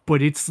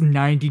 but it's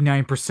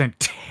 99%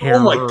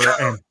 terror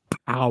and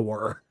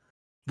power.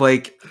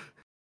 Like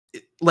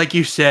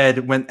you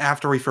said,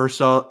 after you first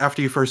saw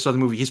the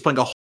movie, he's playing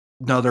a whole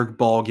another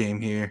ball game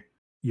here.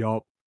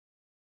 Yup.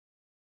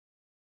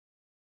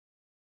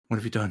 What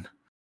have you done?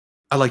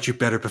 I liked you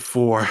better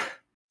before.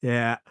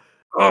 Yeah.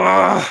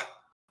 Ugh.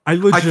 I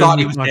thought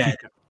he was dead.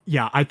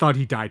 I thought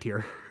he died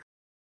here.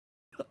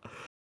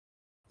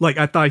 Like,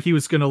 I thought he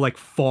was gonna, like,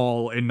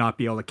 fall and not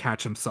be able to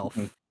catch himself.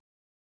 Mhm.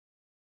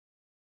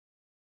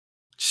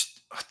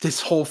 Just,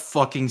 this whole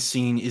fucking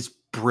scene is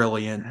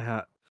brilliant.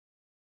 Yeah.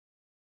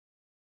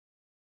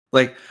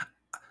 Like,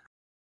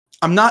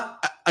 I'm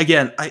not,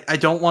 again, I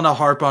don't want to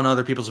harp on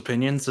other people's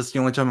opinions. That's the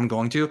only time I'm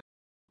going to.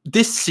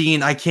 This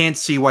scene, I can't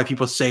see why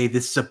people say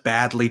this is a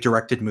badly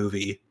directed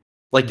movie.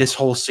 Like, this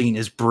whole scene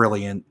is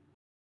brilliant.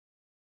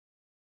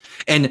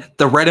 And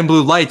the red and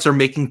blue lights are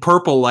making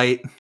purple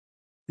light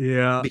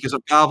Yeah. because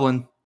of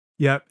Goblin.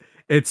 Yep.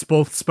 It's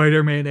both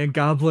Spider-Man and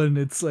Goblin.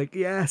 It's like,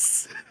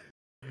 yes.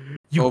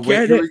 You Wait,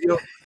 get here it. we go.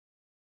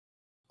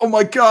 Oh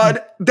my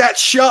god, that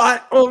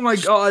shot! Oh my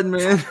god,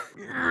 man.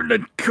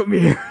 Come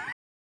here.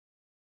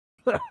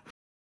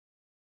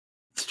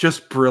 It's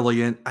just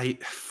brilliant.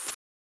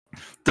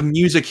 The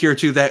music here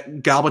too,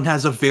 that Goblin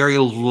has a very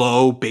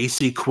low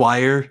bassy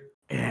choir.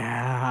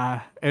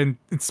 Yeah. And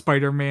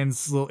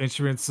Spider-Man's little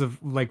instruments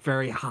of like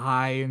very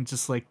high and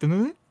just like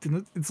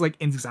it's like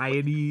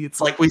anxiety. It's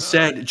Like we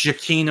said,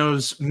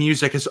 Giacchino's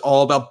music is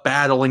all about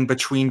battling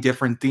between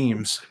different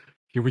themes.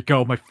 Here we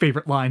go, my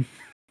favorite line.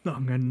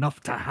 Long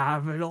enough to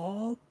have it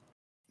all.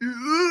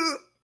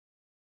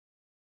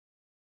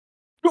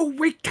 No,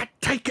 we can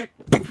take it.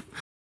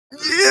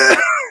 Yeah,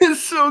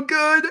 it's so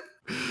good.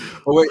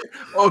 Oh wait,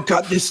 oh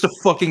god, this is the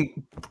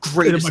fucking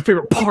greatest. My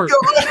favorite part.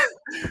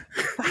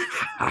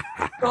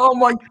 Oh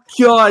my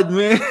god,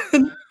 man.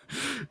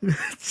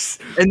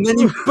 And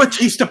then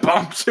Batista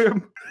bumps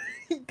him.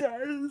 He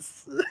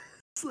does.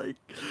 It's like,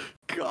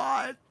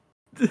 God.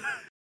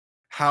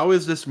 How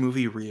is this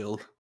movie real?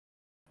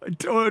 I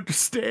don't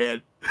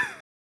understand.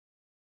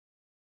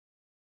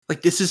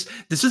 Like, this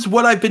is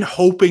what I've been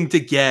hoping to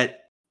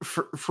get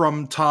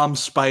from Tom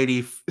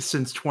Spidey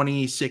since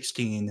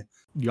 2016.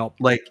 Yup.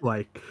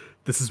 Like,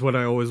 this is what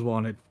I always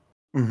wanted.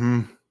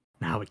 mm-hmm.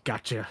 Now it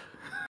gotcha.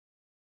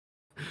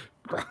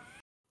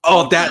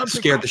 Oh, that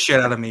scared the shit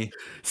out of me.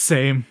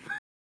 Same.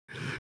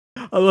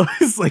 I love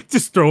it's like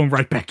just throw him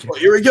right back in. Oh,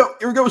 here we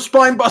go,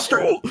 spine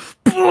buster.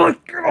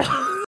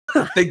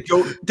 They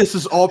go. This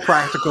is all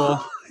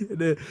practical.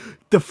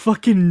 The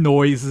fucking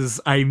noises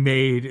I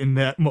made in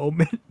that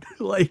moment,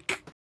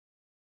 like,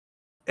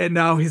 and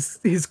now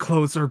his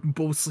clothes are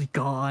mostly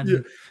gone. Yeah.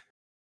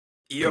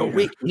 Your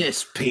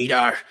weakness,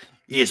 Peter,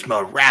 is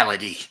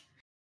morality.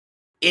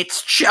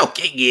 It's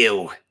choking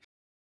you.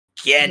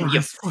 Can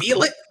you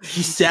feel it?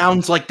 He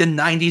sounds like the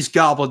 90s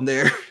Goblin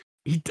there.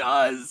 He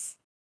does.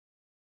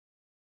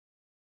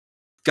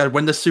 God,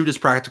 when the suit is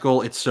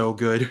practical, it's so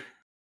good.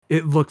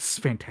 It looks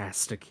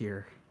fantastic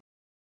here.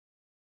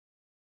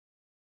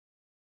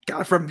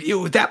 God, from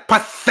you, that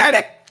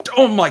pathetic.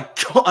 Oh my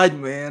god,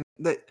 man.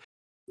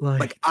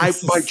 My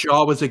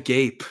jaw was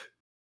agape.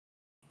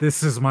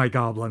 This is my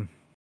Goblin.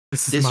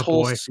 This my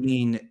whole boy.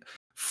 Scene.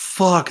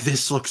 Fuck,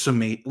 this looks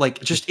amazing. Like,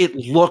 just it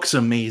looks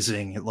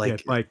amazing.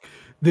 Like, yeah,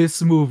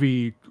 this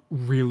movie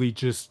really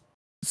just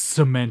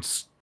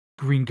cements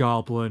Green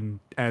Goblin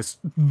as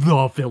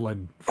the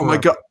villain. Oh my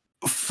god,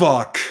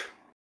 fuck.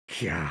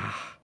 Yeah.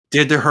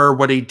 Did to her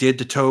what he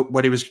did to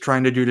what he was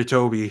trying to do to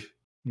Toby.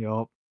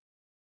 Yup.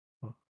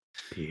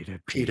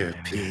 Peter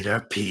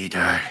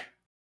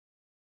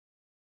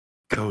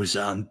goes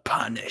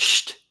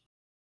unpunished.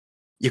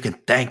 You can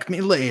thank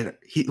me later.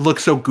 He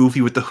looks so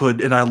goofy with the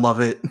hood, and I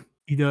love it.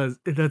 He does.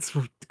 That's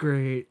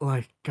great.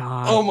 Like,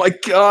 God. Oh my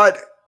god.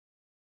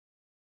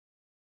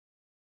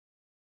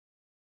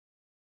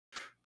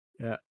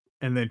 Yeah.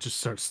 And then just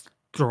starts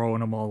throwing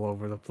them all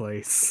over the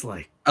place.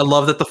 Like, I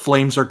love that the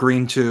flames are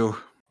green too.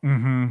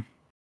 Mm-hmm.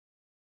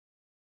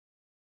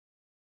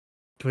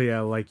 But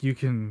yeah, like you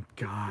can,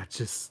 God,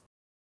 just.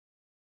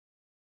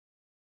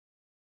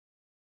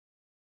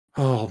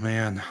 Oh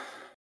man.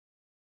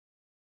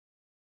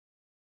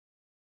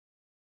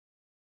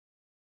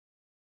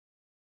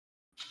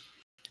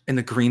 And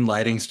the green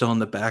lighting still in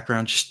the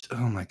background. Just,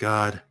 oh my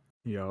god.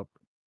 Yup.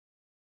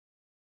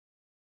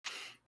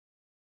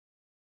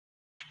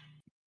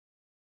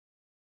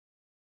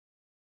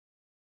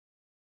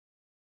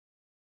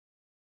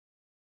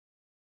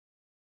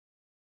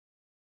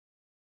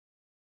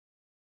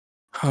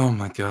 Oh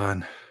my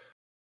god.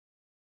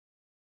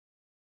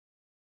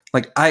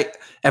 Like,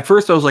 at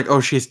first I was like, oh,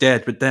 she's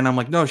dead, but then I'm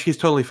like, no, she's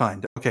totally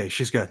fine. Okay,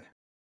 she's good.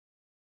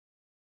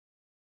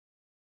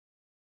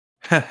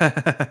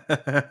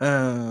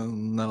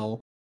 No.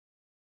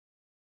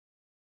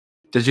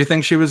 Did you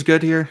think she was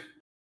good here?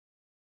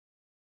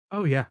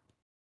 Oh yeah.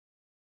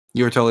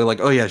 You were totally like,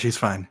 oh yeah, she's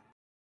fine.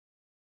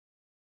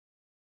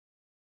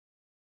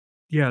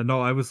 Yeah,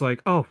 no, I was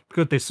like, oh,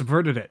 good, they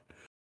subverted it.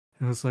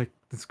 And I was like,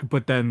 that's good.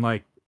 But then,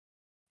 like,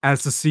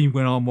 as the scene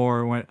went on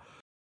more, I went,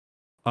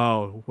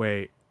 oh,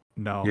 wait,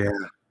 no. Yeah.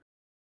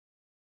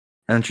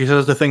 And she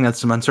says the thing that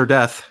cements her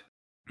death.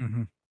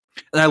 Mm-hmm.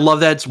 And I love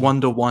that it's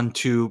 1-to-1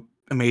 to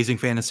Amazing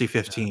Fantasy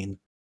 15.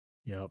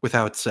 Yep. With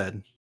how it's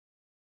said.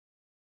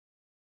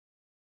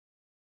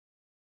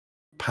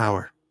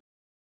 Power.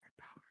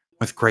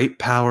 With great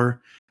power,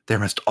 there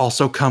must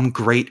also come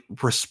great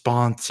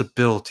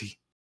responsibility.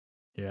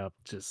 Yep,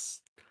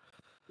 just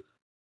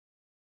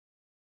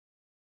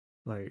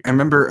Like, I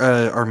remember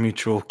our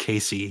mutual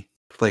Casey.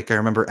 Like, I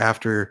remember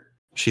after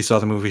she saw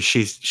the movie,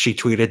 she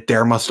tweeted,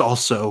 "There must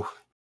also,"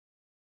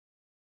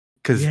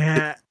 because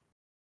yeah,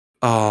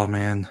 oh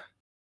man,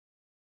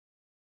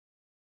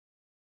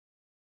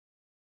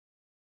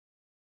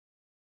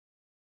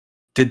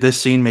 did this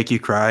scene make you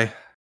cry?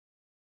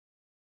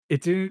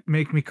 it didn't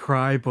make me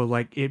cry, but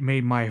like it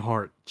made my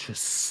heart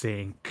just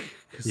sink.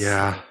 Cause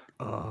Yeah,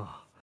 like,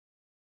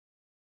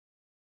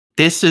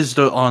 this is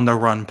the on the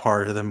run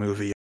part of the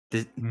movie.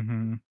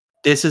 mm-hmm,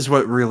 This is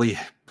what really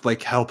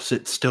like helps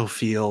it still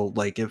feel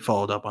like it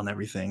followed up on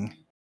everything.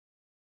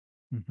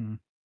 mm-hmm.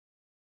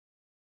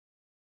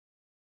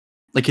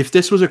 Like if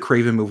this was a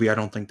Craven movie, I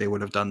don't think they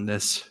would have done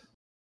this.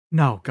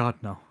 No, God,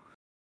 no.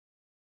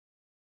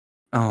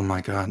 Oh my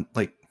god,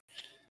 like,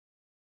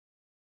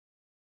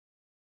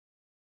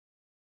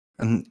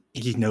 and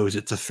he knows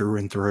it's a through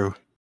and through.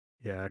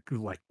 Yeah,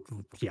 like,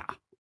 yeah,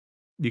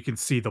 you can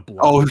see the blood.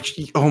 Oh,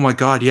 oh my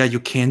god, yeah, you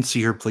can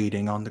see her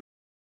bleeding on the.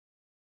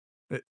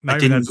 I Not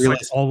even that, didn't just like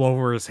realize. all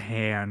over his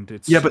hand.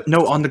 It's Yeah, just, but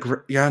no, on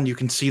the yeah, and you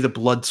can see the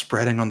blood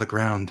spreading on the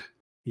ground.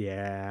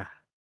 yeah.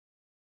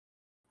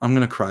 I'm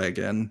gonna cry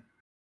again.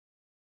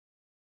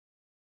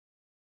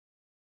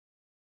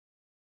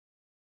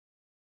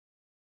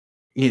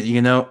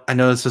 You know, I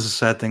know this is a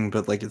sad thing,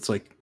 but like it's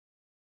like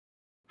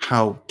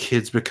how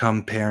kids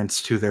become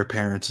parents to their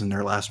parents in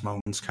their last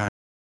moments, kind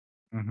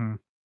of. Mm-hmm.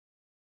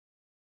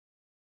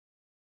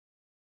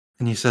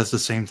 And he says the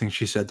same thing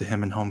she said to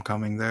him in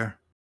Homecoming. There,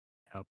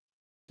 Yep.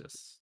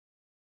 Just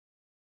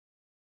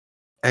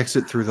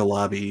exit through the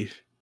lobby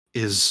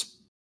is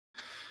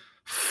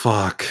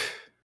fuck.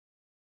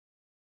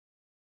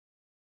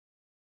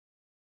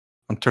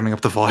 I'm turning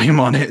up the volume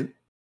on it.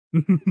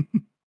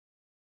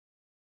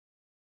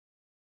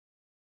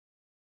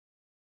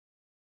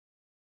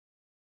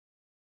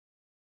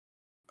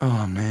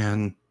 Oh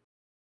man.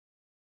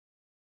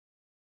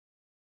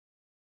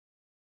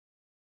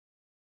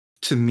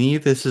 To me,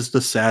 this is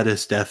the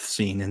saddest death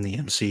scene in the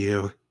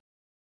MCU.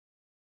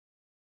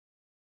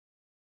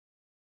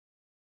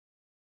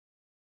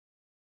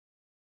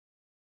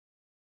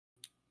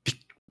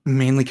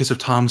 Mainly because of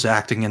Tom's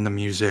acting and the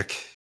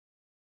music.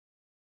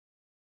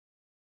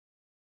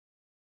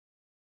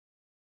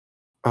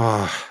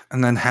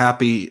 And then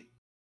Happy,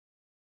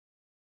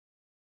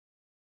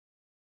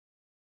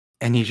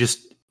 and he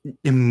just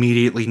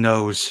immediately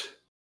knows.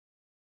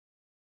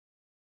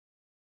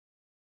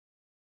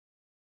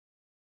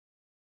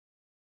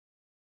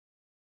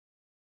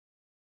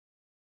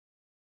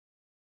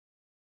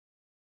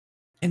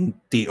 And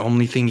the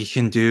only thing he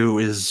can do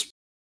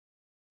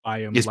I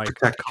am is like a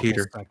protect couple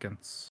Peter.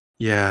 seconds.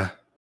 Yeah.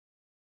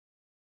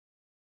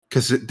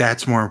 Because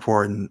that's more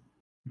important,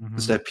 is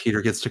Mm-hmm. that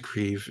Peter gets to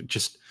grieve.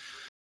 Just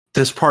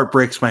this part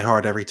breaks my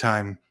heart every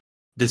time.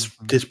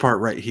 Mm-hmm. This part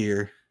right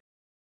here.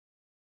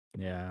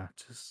 Yeah,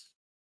 just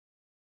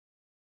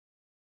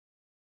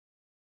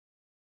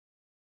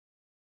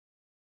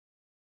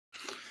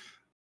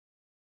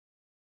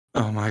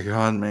Oh my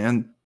god,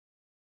 man.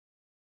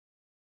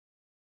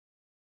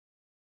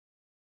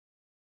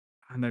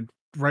 and then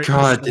right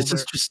in the God, this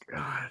is shoulder. just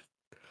God.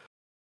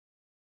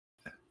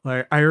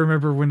 Like I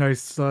remember when I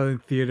saw it in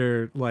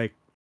theater, like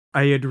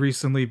I had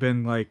recently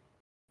been like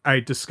I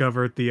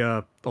discovered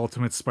the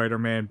Ultimate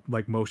Spider-Man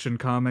like motion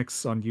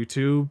comics on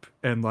YouTube,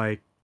 and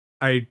like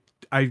I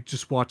I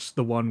just watched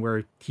the one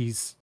where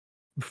he's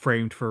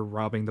framed for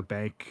robbing the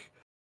bank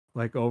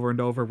like over and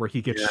over, where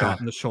he gets yeah, shot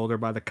in the shoulder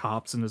by the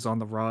cops and is on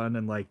the run,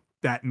 and like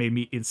that made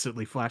me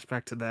instantly flash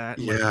back to that.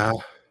 Like, yeah.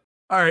 all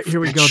right, here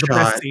we That go, the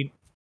best shot. scene.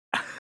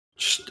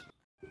 Just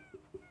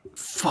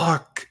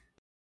fuck.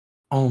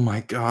 Oh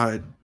my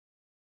god.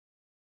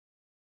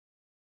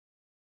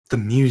 The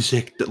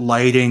music, the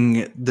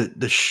lighting, the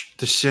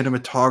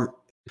cinematography.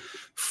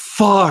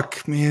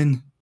 Fuck,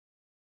 man.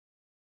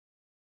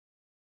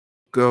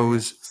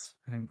 Goes Yes,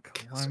 and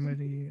kills him.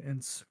 calamity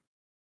and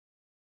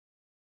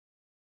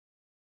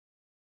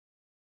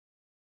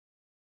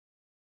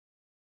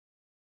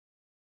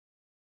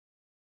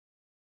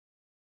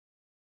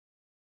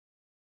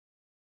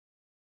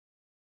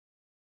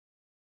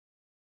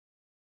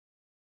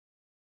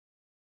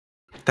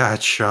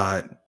That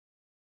shot.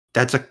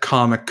 That's a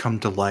comic come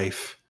to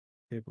life.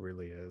 it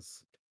really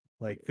is.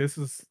 Like this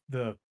is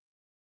the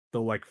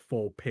like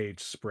full page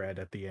spread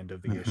at the end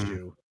of the Mhm.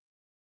 issue.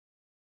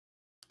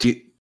 Do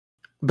you,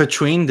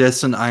 between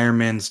this and Iron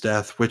Man's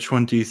death, which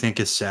one do you think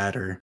is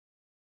sadder?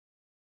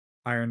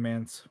 Iron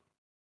Man's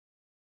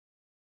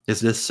Is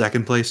this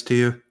second place to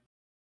you?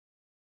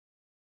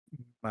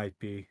 might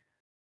be.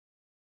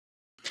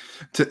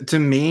 To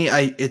me,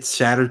 it's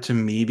sadder to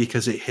me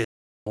because it hit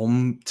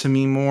home to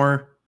me more.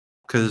 Mhm.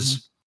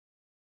 Because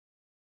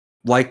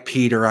like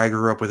Peter, I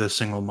grew up with a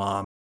single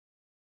mom,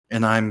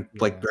 and I'm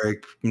like Yeah.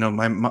 very,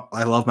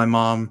 I love my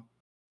mom.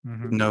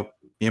 Mhm. You know,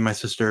 me and my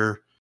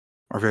sister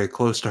are very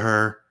close to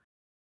her,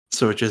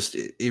 so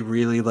it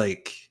really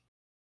like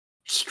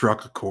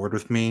struck a chord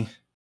with me.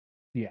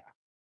 Yeah.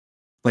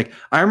 Like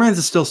Iron Man's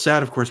is still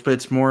sad, of course, but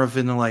it's more of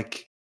in the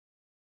like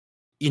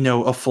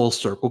a full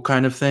circle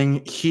kind of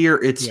thing. Here,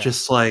 it's Yeah.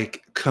 just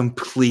like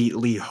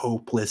completely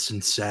hopeless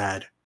and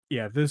sad.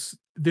 Yeah, this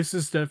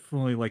is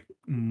definitely like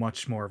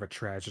much more of a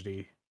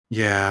tragedy.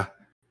 Yeah.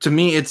 To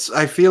me,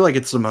 I feel like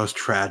it's the most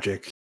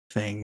tragic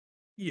thing.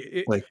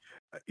 Yeah, Like,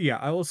 yeah,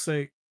 I will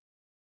say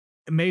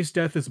May's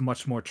death is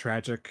much more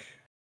tragic,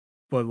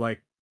 but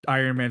like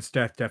Iron Man's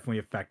death definitely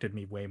affected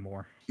me way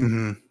more.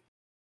 mhm.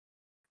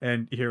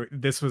 And here,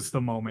 this was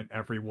the moment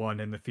everyone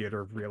in the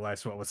theater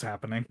realized what was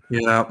happening.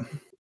 Yeah.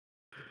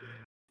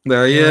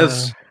 There he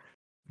is.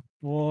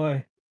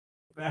 Boy,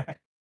 back.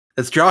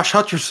 It's Josh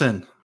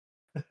Hutcherson.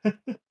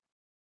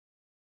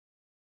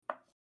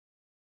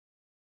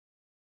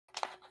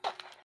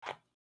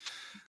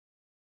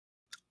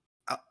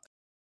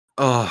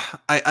 Oh,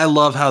 I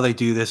love how they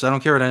do this. I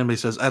don't care what anybody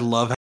says. I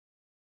love how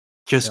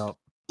just Yep.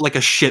 like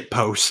a shit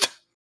post.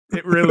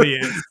 It really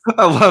is.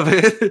 I love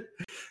it. It's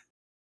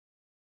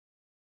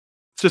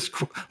just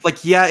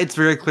like, yeah, it's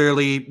very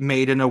clearly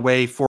made in a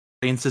way for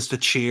audiences to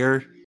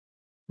cheer.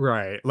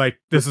 Right. Like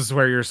this is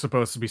where you're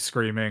supposed to be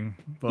screaming,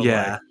 but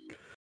Yeah.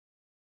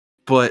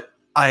 But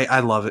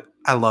I love it.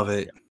 I love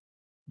it.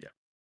 Yeah.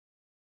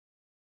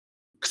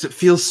 Because it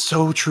feels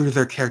so true to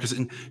their characters.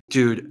 And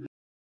dude,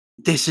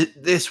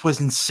 this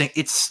was insane.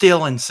 It's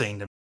still insane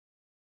to me.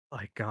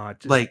 Like God,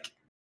 just, Like,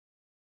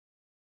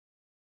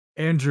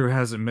 Andrew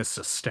hasn't missed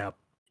a step.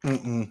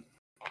 you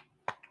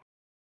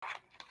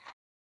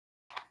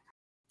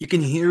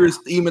can hear his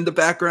theme in the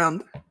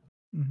background.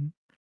 Mm-hmm.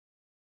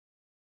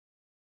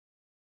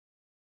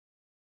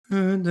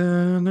 I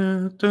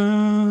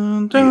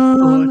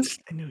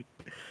knew.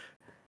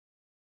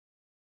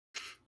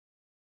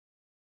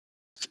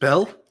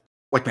 Spell?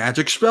 Like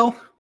magic spell?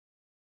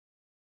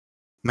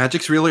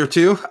 Magic's real here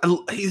too?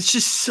 He's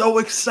just so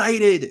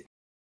excited.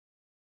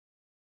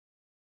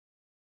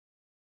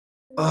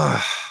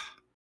 Ugh.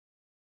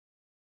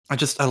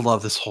 I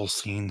love this whole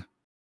scene.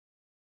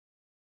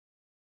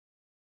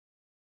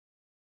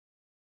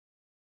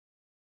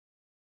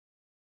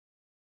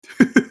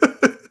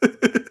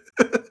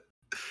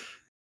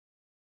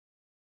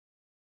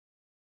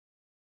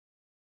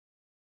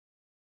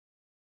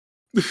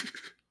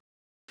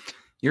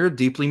 You're a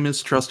deeply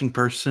mistrusting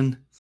person.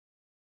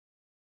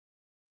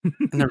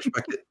 And I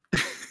respect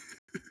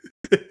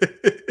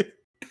it.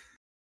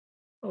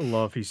 I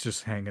love he's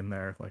just hanging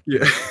there. Like,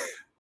 Yeah.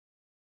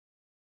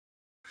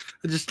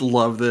 I just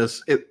love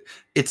this.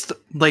 It's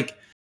like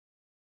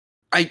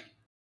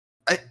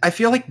I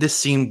feel like this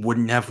scene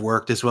wouldn't have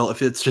worked as well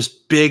if it's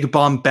just big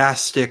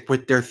bombastic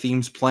with their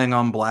themes playing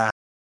on blast,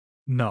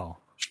 no.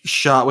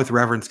 shot with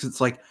reverence. 'Cause it's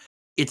like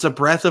it's a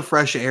breath of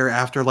fresh air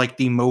after like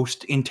the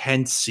most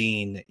intense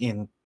scene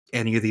in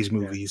any of these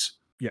movies.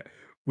 Yeah.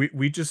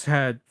 We just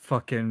had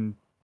fucking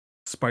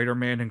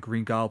Spider-Man and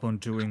Green Goblin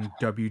doing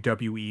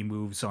WWE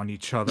moves on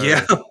each other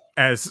Yeah.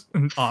 as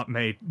Aunt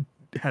May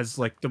has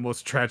like the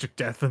most tragic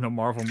death in a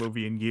Marvel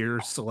movie in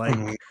years. So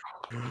like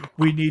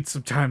we need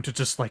some time to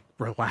just like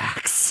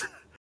relax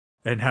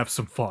and have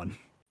some fun.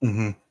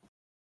 Mm-hmm.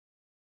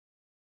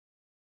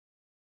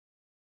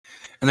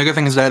 And the good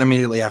thing is that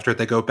immediately after it,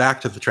 they go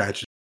back to the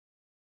tragedy.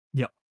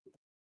 Yep.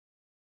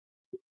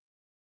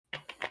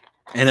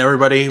 And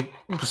everybody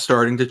was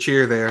starting to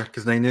cheer there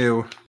because they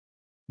knew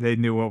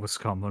what was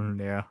coming.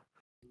 Yeah.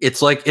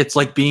 it's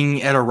like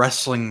being at a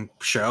wrestling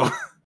show.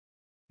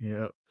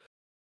 Yep.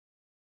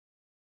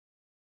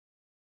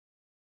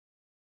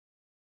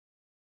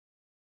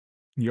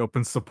 He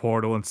opens the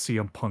portal and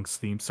CM Punk's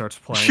theme starts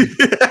playing.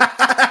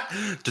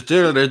 It's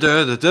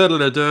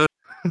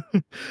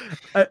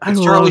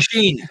Charlie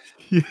Sheen.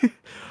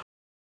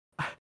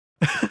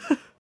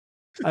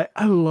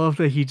 I love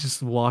that he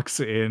just walks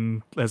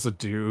in as a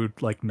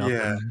dude like nothing.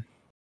 Yeah.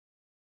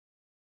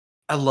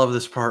 I love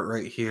this part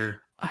right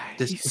here.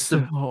 It's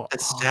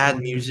sad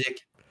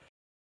music.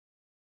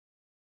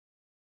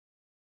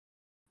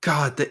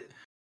 God,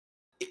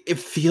 it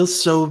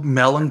feels so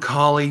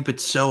melancholy, but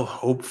so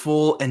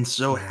hopeful and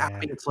so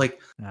happy. It's like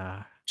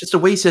just the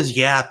way he says,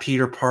 "Yeah,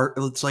 Peter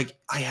Parker." It's like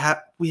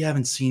we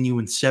haven't seen you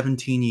in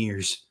 17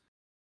 years,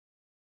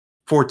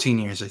 14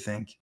 years, I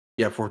think.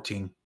 Yeah,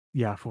 14.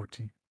 Yeah,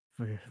 14.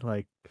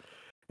 Like,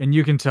 and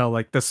you can tell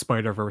like the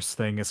Spider-Verse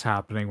thing is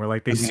happening where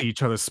like they see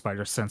each other's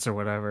spider sense or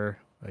whatever.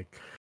 Like,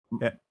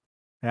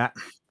 yeah,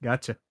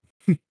 gotcha.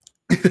 I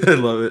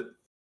love it.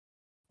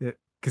 Yeah,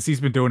 because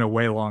he's been doing it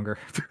way longer.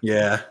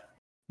 Yeah.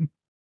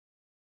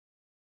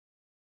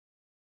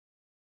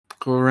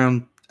 Go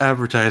around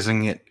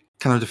advertising it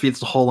kind of defeats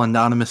the whole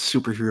anonymous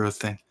superhero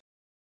thing.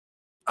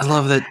 I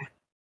love that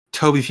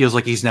Toby feels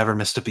like he's never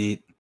missed a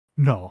beat.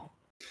 No.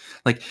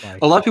 Like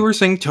a lot of people are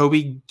saying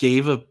Toby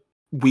gave a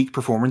weak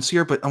performance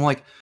here, but I'm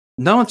like,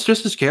 no, it's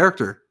just his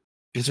character.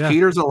 Because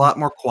Peter's a lot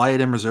more quiet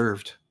and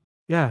reserved.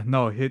 Yeah,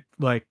 no,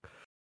 like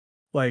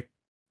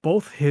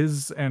both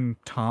his and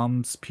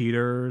Tom's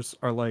Peters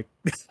are like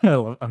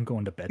I'm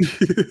going to bed.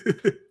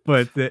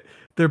 But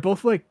they're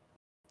both like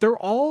they're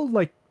all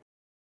like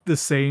the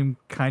same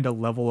kind of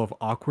level of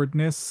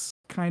awkwardness,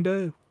 kind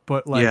of,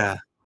 but like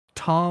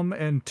Tom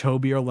and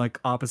Toby are like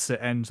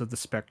opposite ends of the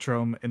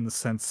spectrum in the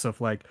sense of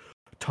like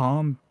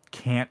Tom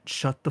can't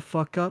shut the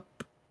fuck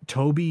up.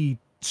 Toby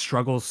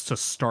struggles to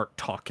start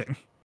talking.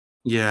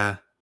 Yeah.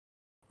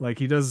 Like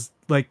he does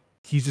like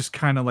he just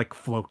kind of like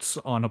floats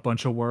on a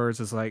bunch of words.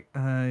 Is like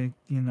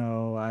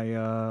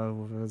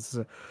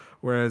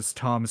whereas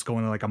Tom is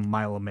going like a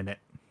mile a minute.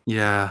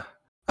 Yeah.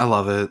 I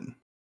love it.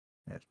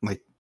 Yeah.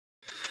 Like,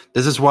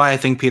 this is why I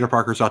think Peter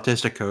Parker's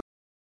autistic code.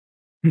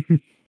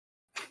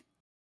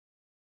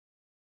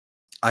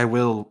 I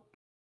will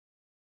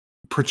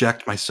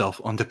project myself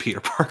onto Peter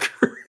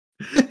Parker.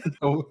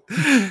 No.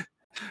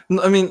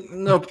 I mean,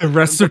 no. The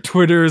rest of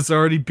Twitter has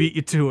already beat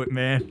you to it,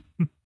 man.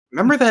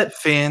 Remember that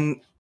fan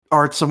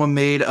art someone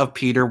made of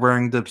Peter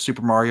wearing the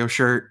Super Mario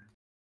shirt?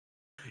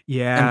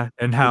 Yeah,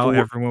 and how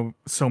people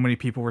so many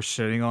people were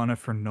shitting on it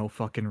for no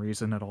fucking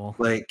reason at all.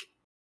 like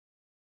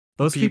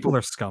Those people people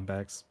are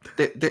scumbags.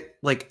 they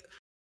like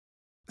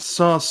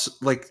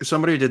like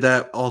somebody who did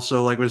that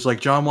also like was like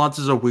John Watts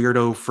is a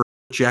weirdo for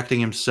projecting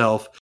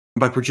himself.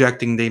 By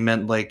projecting, they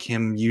meant like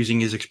him using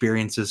his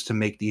experiences to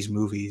make these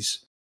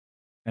movies.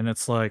 And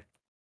it's like,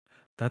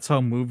 that's how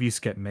movies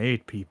get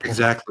made, people.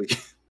 Exactly.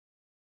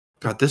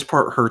 God, this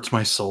part hurts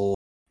my soul.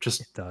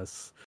 Just It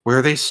does.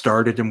 where they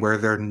started and where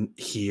they're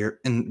here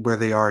and where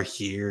they are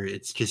here.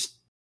 It's just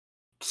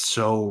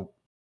so.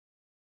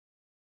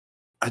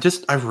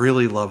 I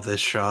really love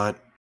this shot.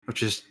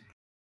 Which is.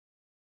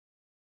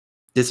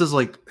 This is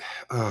like.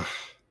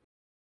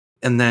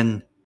 And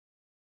then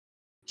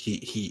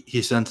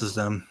he senses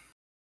them.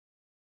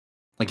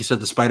 Like you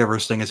said, the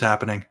Spider-Verse thing is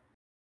happening.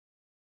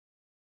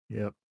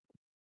 Yep.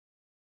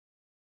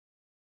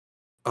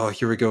 Oh,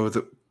 here we go.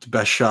 The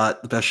best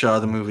shot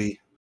of the movie.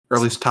 Or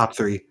at least top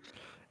 3.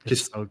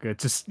 It's so good.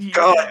 Just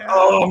God,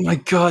 oh my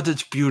God,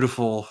 that's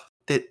beautiful.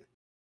 It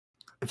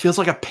feels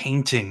like a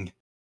painting.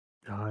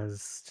 It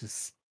does.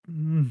 Just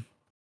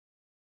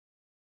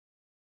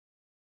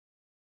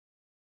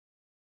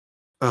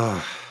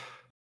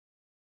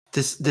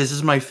This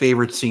is my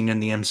favorite scene in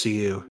the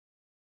MCU.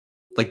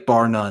 Like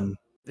bar none.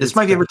 This is It's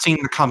my favorite scene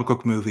in the comic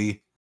book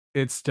movie.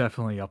 It's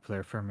definitely up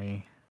there for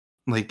me.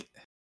 Like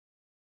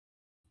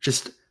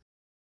just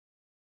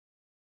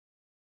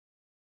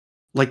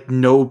like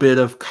no bit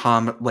of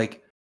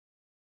like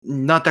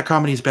not that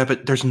comedy is bad,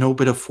 but there's no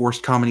bit of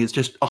forced comedy. It's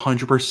just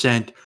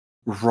 100%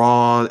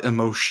 raw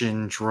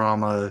emotion,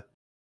 drama,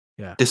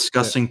 Yeah.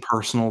 discussing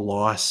personal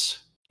loss.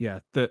 Yeah.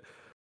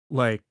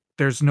 Like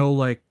there's no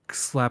like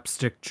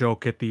slapstick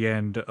joke at the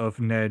end of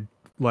Ned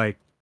like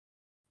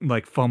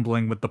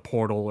fumbling with the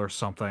portal or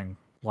something.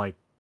 Like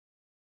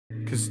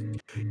because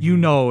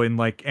in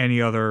like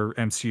any other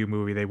MCU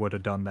movie they would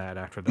have done that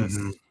after this.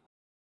 Mm-hmm.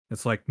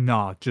 It's like,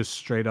 nah, just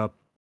straight up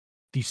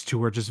these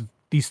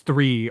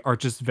three are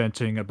just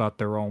venting about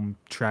their own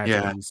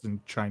tragedies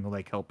and trying to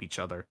like help each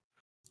other.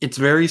 It's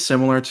very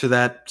similar to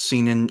that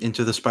scene in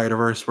Into the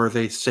Spider-Verse where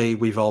they say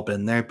we've all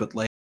been there, but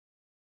like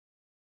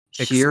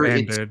here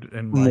it's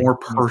and more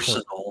like,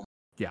 personal.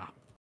 Yeah.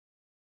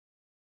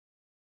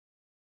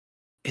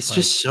 It's like,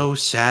 just so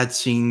sad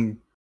seeing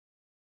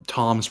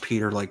Tom's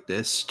Peter like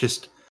this.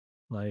 Just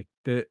like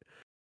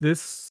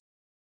this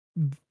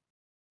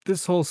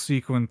whole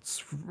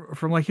sequence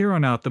from like here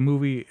on out, the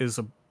movie is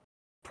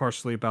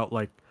partially about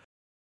like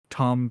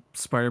Tom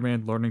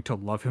Spider-Man learning to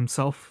love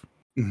himself.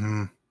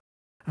 mm-hmm.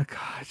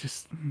 God,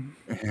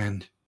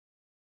 And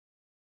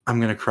I'm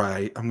gonna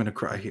cry. I'm gonna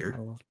cry here.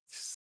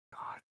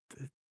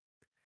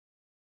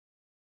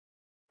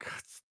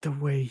 God, the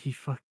way he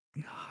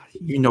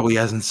he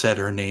hasn't said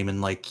her name in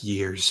like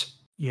years.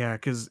 Yeah,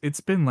 because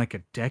it's been like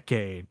a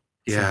decade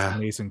since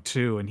Amazing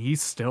 2, and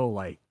he's still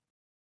like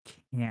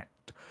can't,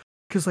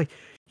 because like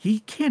he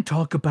can't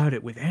talk about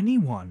it with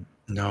anyone.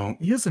 No,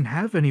 he doesn't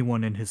have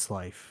anyone in his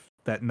life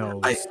that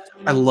knows.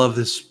 I love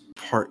this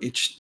part.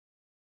 It's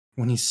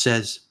when he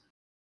says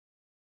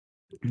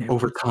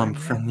overcome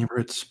from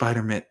neighborhood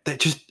Spider-Man. That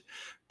just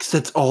because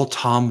that's all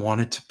Tom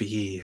wanted to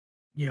be.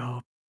 Yeah.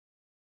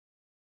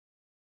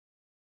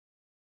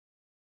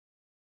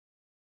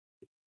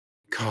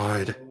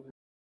 God.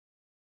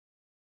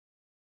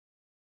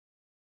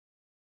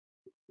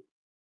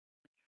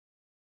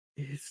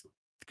 He's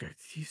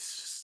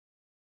just...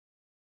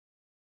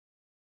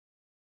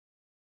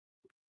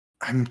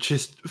 I'm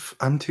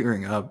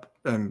tearing up.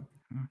 Ugh.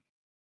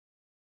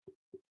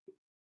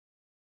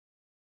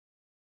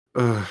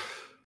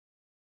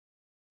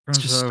 It's Turns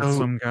just out so...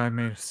 some guy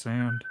made of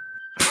sand.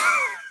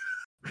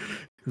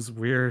 It was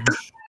weird.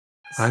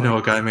 I know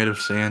a guy made of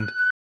sand.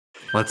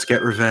 Let's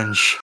get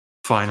revenge.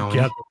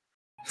 Finally.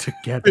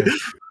 Together.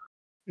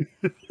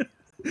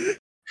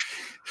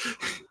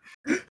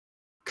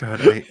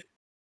 God,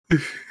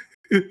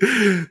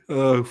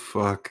 oh,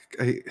 fuck.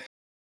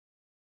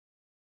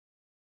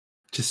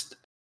 This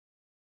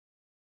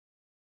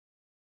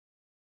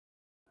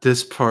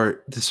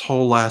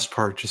whole last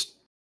part, just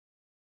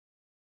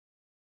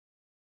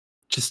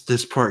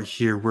this part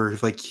here where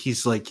like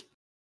he's like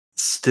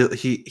still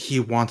he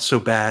wants so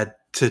bad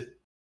to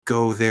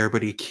go there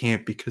but he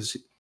can't because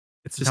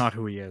it's not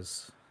who he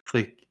is.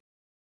 like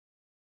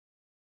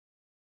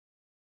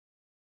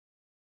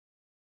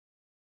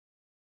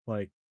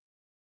Like,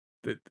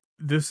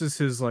 this is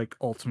his like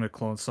ultimate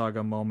Clone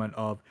Saga moment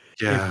of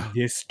if Yeah.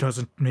 this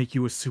doesn't make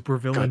you a God,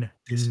 supervillain,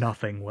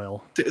 nothing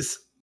will. this.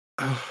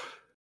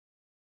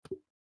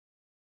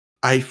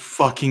 I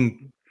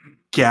fucking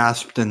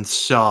gasped and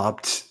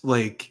sobbed.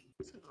 Like,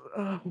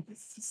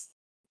 It's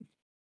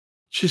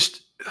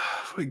just,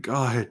 oh my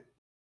God.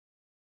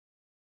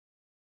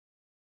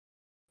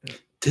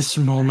 just, This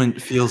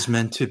moment feels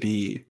meant to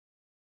be.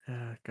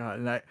 God,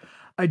 and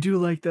I do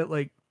like that.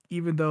 Like,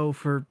 even though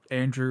for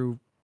Andrew,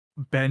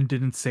 Ben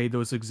didn't say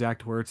those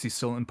exact words, he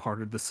still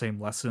imparted the same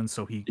lesson,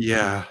 so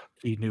Yeah.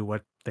 he knew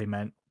what they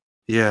meant.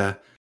 Yeah.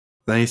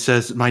 Then he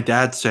says, "My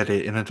dad said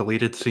it" in a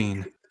deleted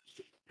scene.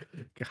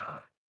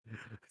 God,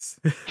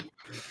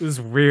 it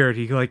was weird.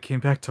 He like came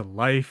back to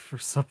life or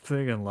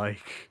something, and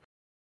like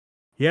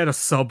he had a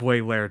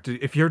subway lair.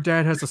 If your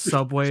dad has a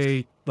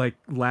subway like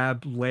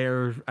lab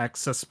lair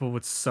accessible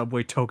with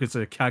subway tokens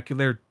and a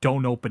calculator,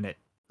 don't open it.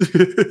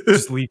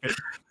 Just leave it.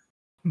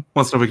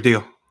 Well, it's no big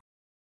deal.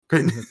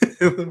 Great.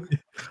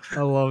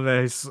 I love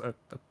that.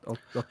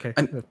 Okay.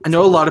 I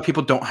know a lot of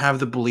people don't have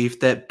the belief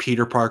that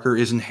Peter Parker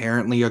is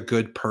inherently a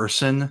good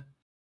person.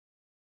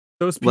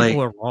 Those Like,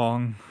 people are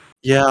wrong.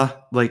 yeah,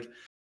 like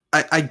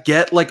I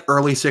get like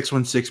early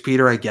 616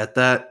 Peter, I get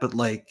that, but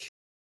like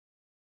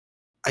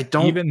I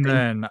don't Even think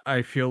then,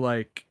 I feel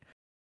like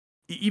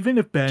even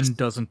if Ben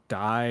doesn't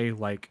die,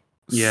 like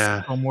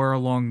yeah. somewhere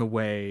along the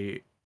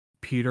way,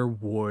 Peter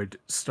would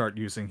start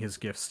using his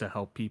gifts to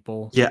help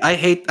people. Yeah, I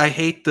hate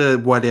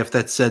the what if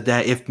that said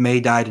that if May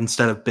died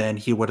instead of Ben,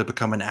 he would have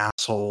become an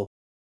asshole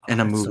Oh, and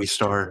a that's so movie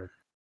star.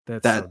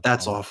 stupid. That's so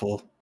That's dumb.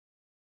 awful.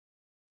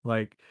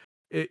 Like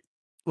it,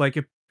 like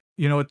if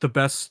at the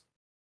best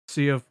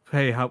see of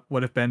hey, how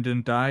what if Ben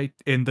didn't die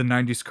in the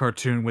 '90s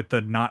cartoon with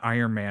the not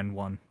Iron Man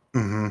one,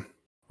 Mhm.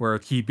 where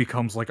he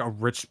becomes like a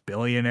rich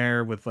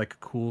billionaire with like a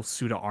cool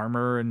suit of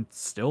armor and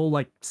still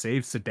like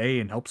saves the day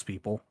and helps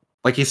people.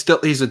 Like he's a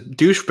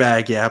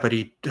douchebag, yeah, but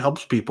he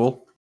helps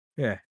people.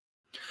 Yeah,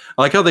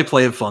 I like how they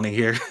play it funny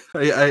here.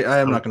 I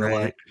am so not gonna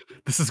lie.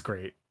 great. This is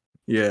great.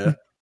 Yeah.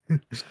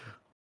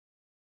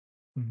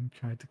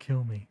 Tried to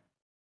kill me.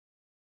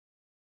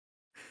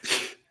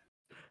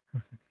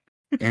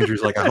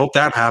 Andrew's like, I hope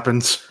that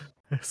happens.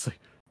 It's like,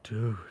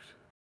 dude,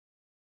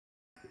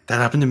 That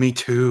happened to me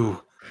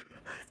too.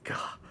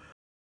 God,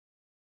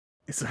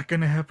 is that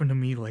gonna happen to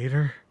me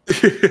later?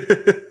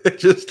 I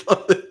just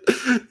love it.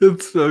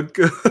 It's so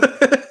good.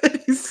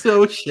 He's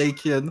so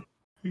shaken.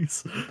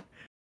 He's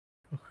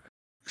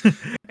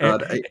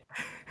God, I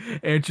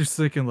and just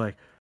thinking like,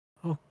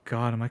 oh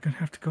God, am I gonna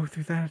have to go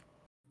through that?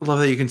 love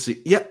that you can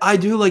see. Yeah, I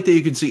do like that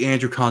you can see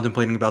Andrew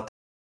contemplating about.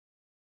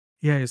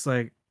 Yeah, it's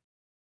like,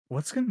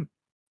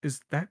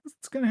 is that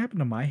what's gonna happen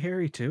to my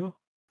Harry too?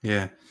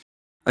 Yeah,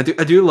 I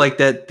do like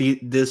that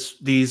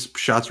these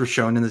shots were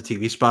shown in the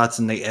TV spots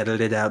and they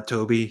edited out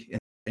Toby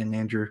and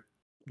Andrew.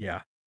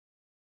 Yeah,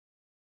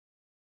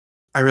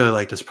 I really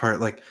like this part.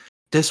 Like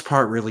this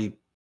part really,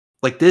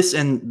 like this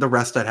and the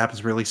rest that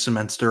happens really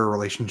cements their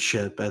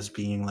relationship as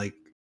being like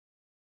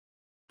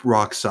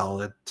rock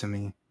solid to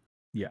me.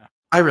 yeah,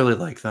 I really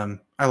like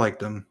them. I like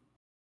them.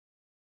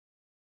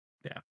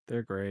 yeah.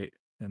 They're great.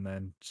 And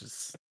then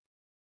just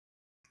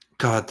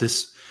God,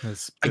 this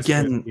this bit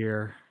again.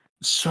 here.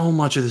 So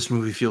much of this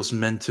movie feels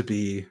meant to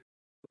be.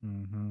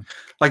 Mm-hmm.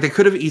 Like they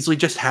could have easily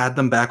just had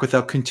them back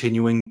without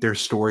continuing their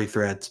story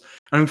threads.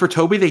 I mean, for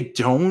Toby, they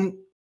don't.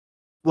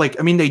 Like,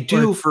 I mean, they But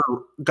do for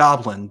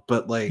Goblin,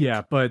 but like,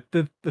 yeah, but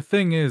the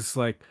thing is,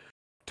 like,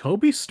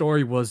 Toby's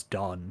story was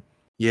done.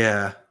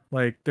 yeah.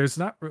 Like, there's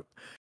not.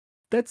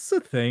 That's the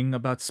thing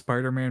about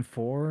Spider-Man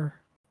 4.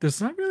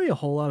 There's not really a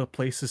whole lot of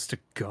places to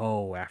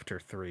go after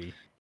 3.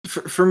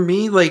 For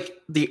me, like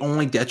the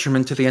only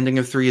detriment to the ending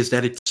of 3 is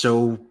that it's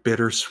so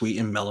bittersweet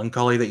and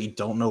melancholy that you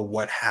don't know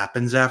what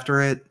happens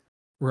after it.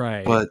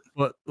 Right. But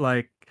But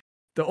like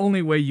the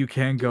only way you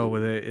can go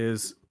with it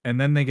is and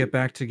then they get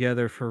back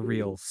together for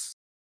reals.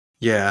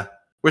 yeah,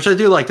 which I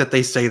do like that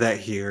they say that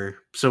here.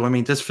 So I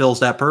mean, this fills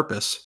that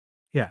purpose.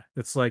 Yeah,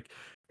 it's like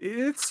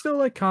it's still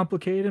like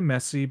complicated and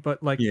messy,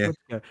 but like Yeah.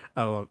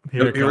 oh,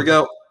 here it Here we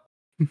comes.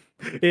 go.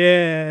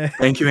 Yeah.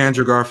 Thank you,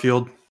 Andrew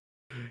Garfield.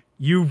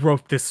 You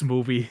wrote this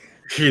movie.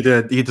 He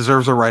did. He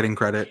deserves a writing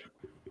credit.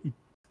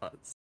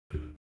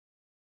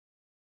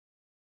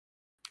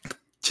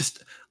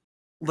 Just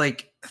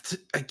like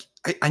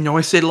I know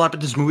I say it a lot,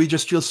 but this movie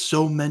just feels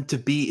so meant to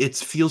be. It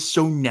feels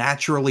so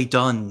naturally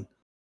done.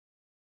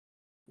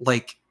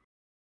 Like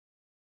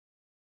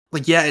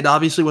yeah, it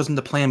obviously wasn't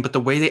the plan, but the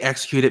way they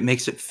execute it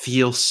makes it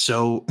feel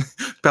so.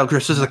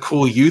 Belgris is a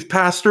cool youth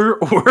pastor,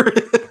 or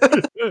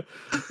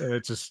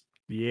It just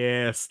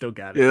still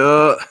got it.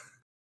 yeah.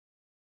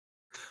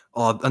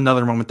 Oh,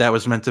 another moment that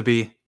was meant to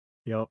be.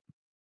 Yep.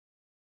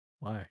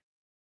 Why?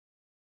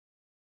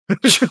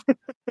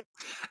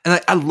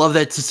 And I love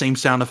that it's the same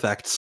sound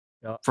effects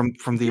Yep. from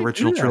the You can't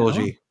original do that, huh?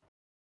 trilogy.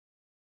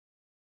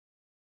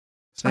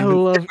 I Same,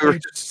 love we were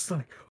it's just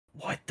like,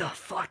 what the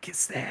fuck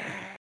is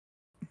that?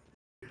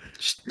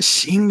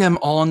 seeing them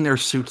all in their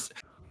suits.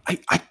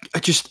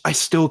 I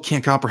still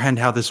can't comprehend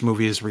how this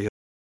movie is real.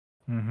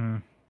 Mm-hmm.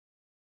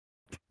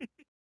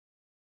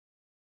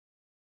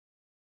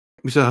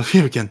 We saw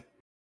you again.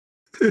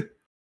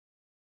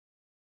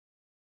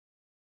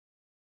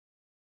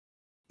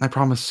 I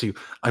promise you,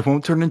 I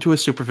won't turn into a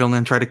supervillain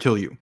and try to kill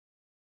you.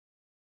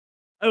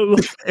 I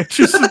love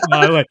Andrew's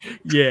smile. Like,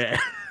 yeah.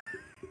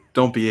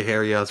 Don't be a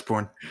Harry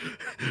Osborn.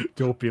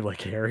 Don't be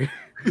like Harry.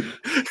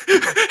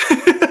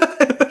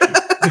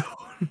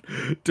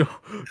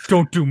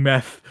 Don't do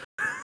meth.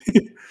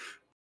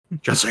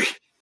 Jesse.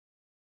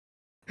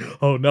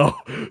 Oh no.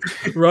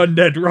 Run,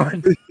 Ned,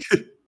 run.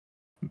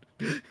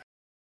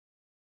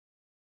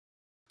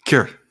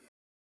 Cure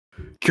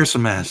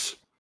some ass.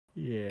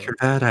 Yeah. Cure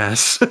that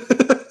ass.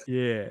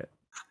 Yeah.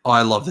 Oh,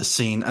 I love this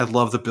scene. I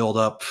love the build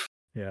up.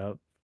 Yeah.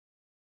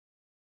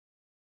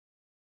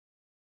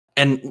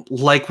 And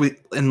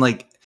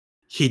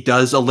he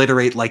does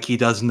alliterate like he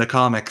does in the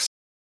comics.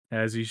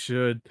 As you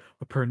should.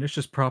 A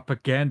pernicious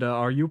propaganda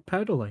are you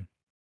peddling?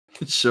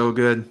 It's so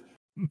good.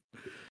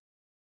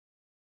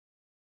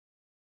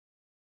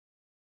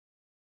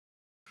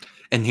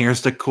 And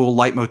here's the cool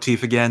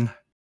leitmotif again.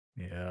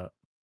 Yeah.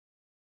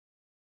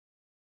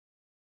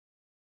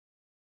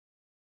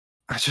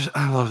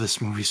 I love this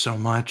movie so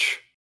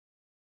much.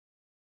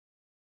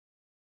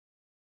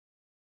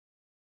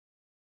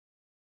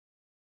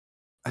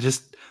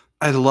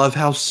 I love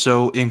how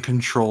so in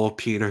control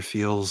Peter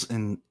feels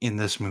in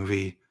this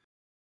movie.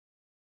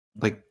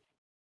 Like,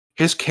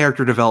 his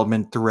character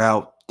development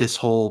throughout this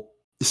whole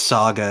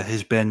saga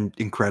has been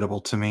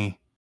incredible to me.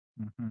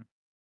 Mm-hmm.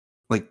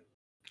 Like,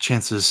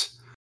 Chances,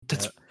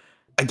 that's And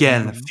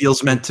again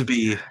feels meant to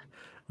be.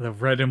 The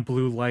red and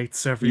blue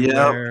lights Yep.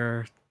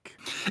 everywhere.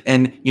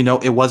 And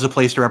it was a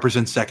place to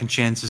represent second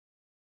chances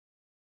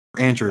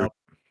for Andrew. Yep.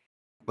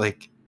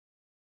 Like,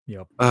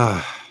 Yep.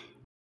 that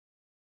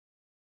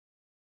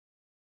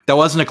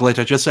wasn't a glitch.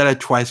 I just said it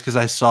twice because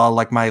I saw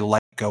like my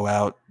light go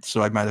out,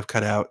 so I might have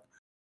cut out.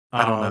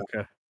 I don't know.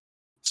 Okay.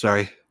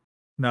 Sorry.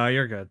 No,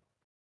 you're good.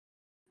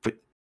 But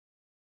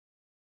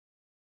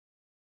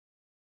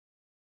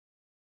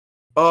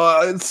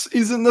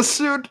he's in the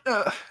suit.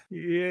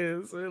 He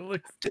is. It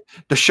looks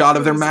The shot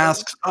of their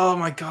masks. Oh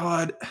my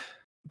god.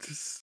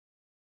 just.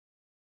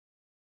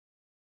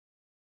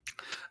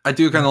 I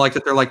do kind of like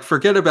that they're like,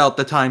 forget about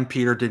the time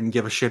Peter didn't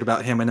give a shit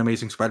about him in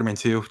Amazing Spider-Man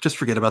 2. Just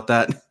forget about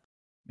that.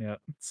 Yeah,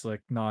 it's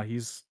like, nah,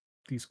 he's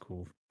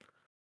cool.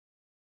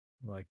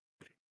 Like,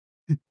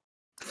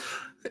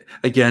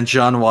 again,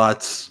 John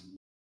Watts.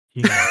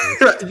 he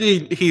knows.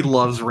 he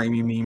loves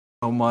Raimi memes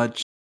so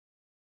much.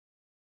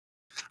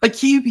 Like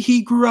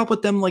he grew up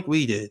with them like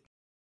we did.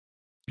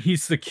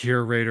 He's the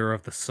curator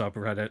of the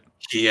subreddit.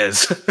 He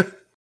is.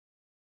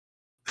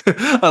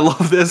 I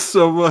love this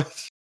so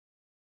much.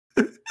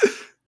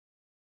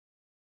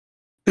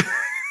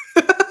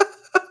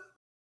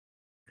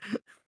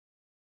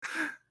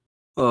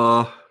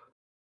 Oh,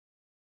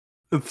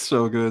 it's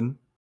so good.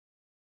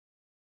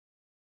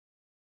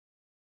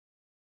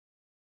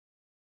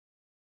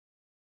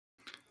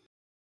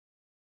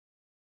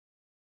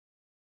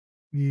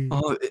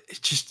 Oh,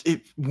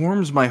 it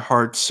warms my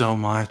heart so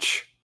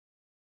much.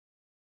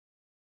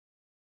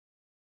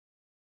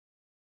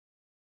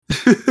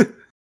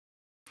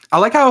 I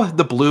like how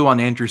the blue on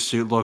Andrew's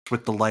suit looks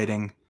with the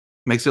lighting.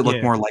 Makes it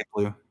look more light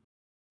blue.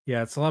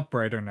 Yeah, it's a lot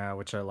brighter now,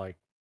 which I like.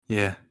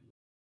 Yeah.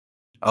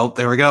 Oh,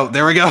 there we go.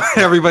 There we go.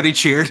 Everybody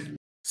cheered.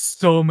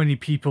 So many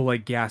people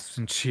like gasped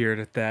and cheered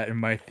at that in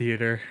my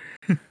theater.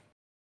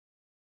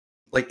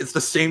 Like, it's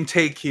the same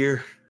take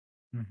here.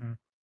 Mm-hmm.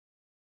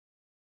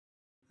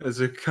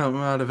 Does it come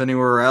out of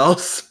anywhere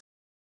else?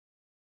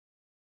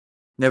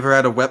 Never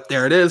had a web.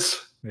 There it is.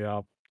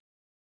 Yeah.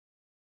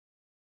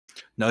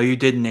 No, you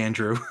didn't,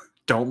 Andrew.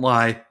 Don't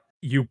lie.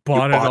 You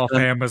bought it off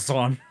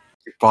Amazon.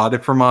 You bought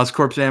it from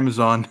Oscorp's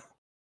Amazon.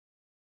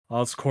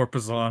 Oscorp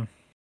is on.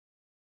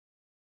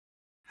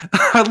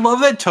 I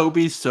love that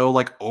Toby's so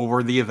like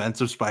over the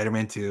events of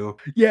Spider-Man 2.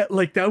 Yeah,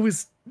 like that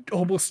was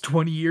almost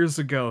 20 years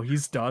ago.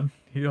 He's done.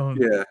 He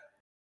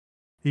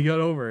got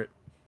over it.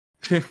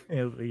 He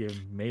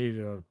made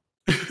a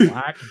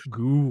black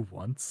goo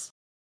once.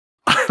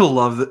 I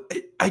love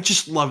it. I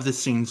just love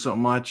this scene so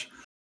much.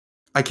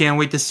 I can't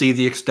wait to see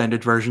the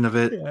extended version of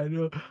it. Yeah, I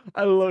know.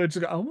 I love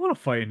it. I want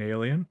to fight an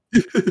alien.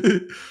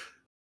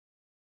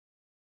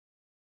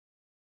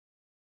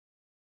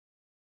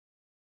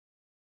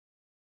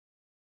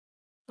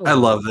 I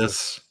love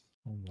this.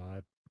 Oh my.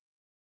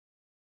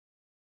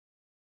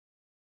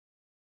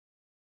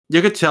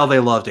 You could tell they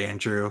loved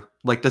Andrew.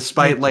 Like,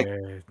 despite like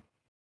Okay.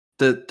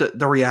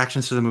 the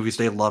reactions to the movies,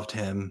 they loved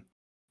him.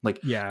 Like,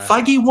 Yeah.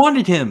 Feige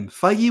wanted him.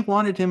 Feige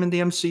wanted him in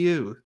the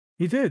MCU.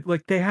 He did.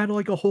 Like, they had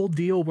like a whole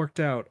deal worked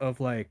out of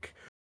like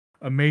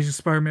Amazing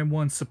Spider-Man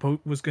 1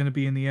 was going to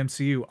be in the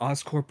MCU.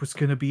 Oscorp was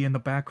going to be in the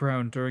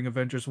background during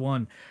Avengers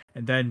 1.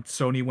 And then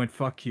Sony went,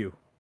 fuck you.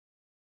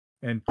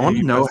 And I want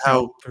to know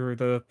how threw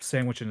the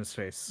sandwich in his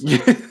face.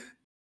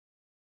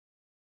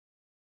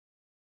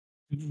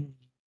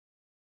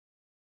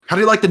 How do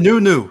you like the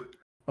new?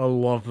 I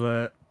love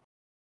that.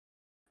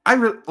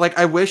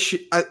 I wish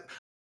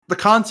the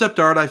concept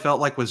art I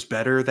felt like was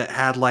better that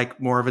had like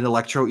more of an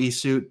Electro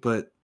E-suit,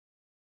 but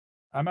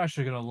I'm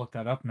actually gonna look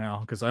that up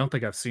now because I don't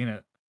think I've seen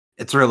it.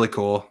 it's really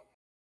cool.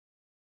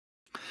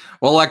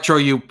 Well, Electro,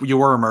 you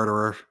were a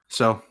murderer,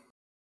 so.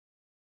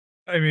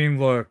 I mean,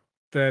 look,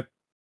 those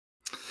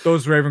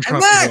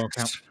Ravencroft And don't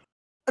count.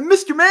 I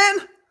missed your man.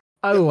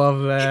 I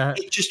love that.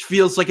 It just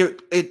feels like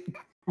it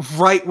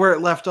right where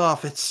it left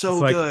off. It's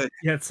so good.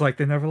 Yeah, it's like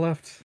they never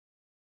left.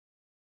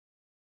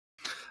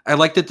 I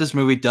like that this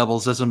movie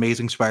doubles as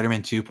Amazing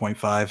Spider-Man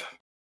 2.5.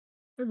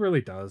 It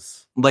really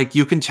does. Like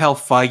you can tell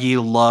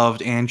Feige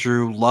loved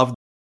Andrew, loved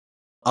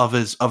of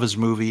his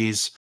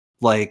movies,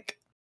 like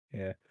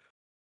Yeah.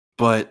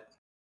 But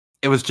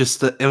it was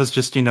just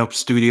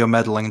studio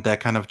meddling that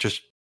kind of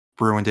just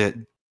ruined it.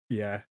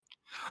 Yeah.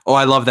 Oh,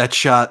 I love that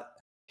shot.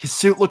 His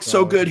suit looks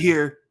so good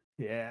here.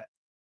 Yeah.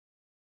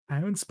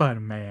 I'm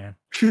Spider-Man.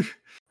 It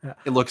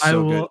looks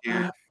so good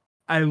here.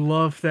 I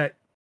love that.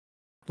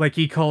 Like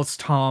he calls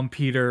Tom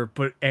Peter,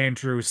 but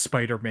Andrew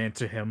Spider-Man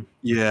to him.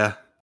 Yeah,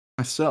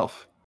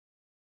 myself.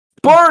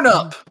 Barn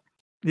up.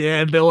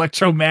 Yeah, the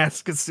electro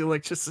mask is the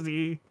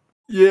electricity.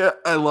 Yeah,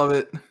 I love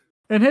it.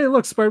 And hey,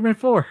 look, Spider-Man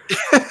 4.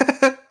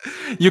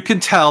 You can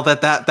tell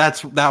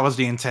that was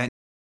the intent.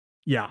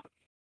 Yeah.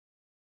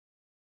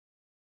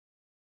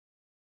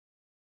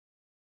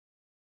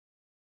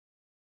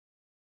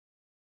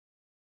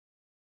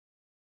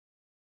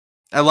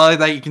 I love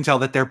that you can tell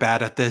that they're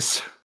bad at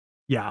this.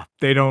 Yeah,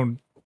 they don't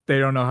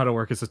know how to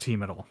work as a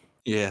team at all.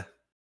 Yeah.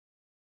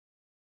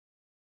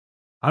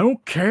 I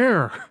don't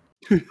care.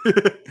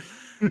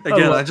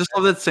 Again, I just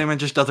love that Sandman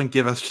just doesn't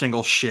give a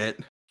single shit.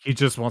 He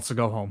just wants to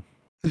go home.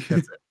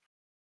 That's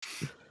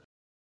it.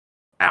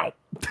 Ow.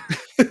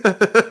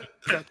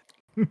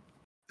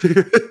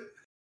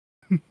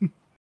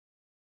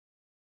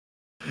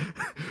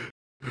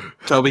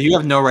 Toby, you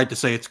have no right to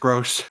say it's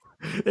gross.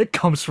 It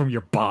comes from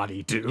your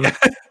body, dude.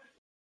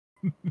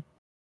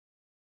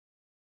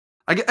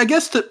 I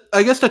guess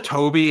to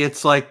Toby,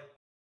 it's like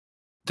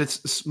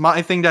that's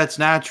my thing. That's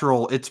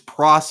natural. It's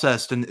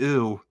processed and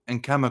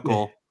and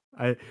chemical.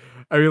 I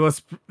mean,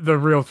 the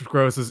real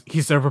gross is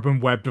he's never been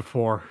webbed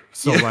before,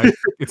 so like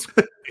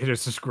it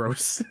is just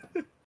gross.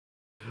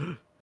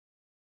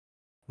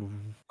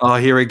 Oh,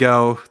 here we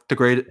go.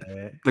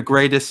 The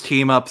greatest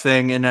team up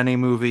thing in any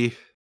movie.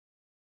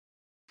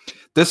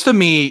 This to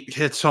me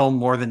hits home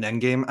more than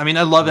Endgame. I mean,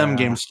 I love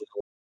Endgame still.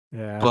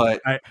 Yeah,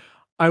 but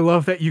I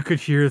love that you could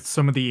hear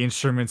some of the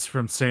instruments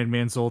from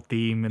Sandman's old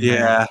theme. And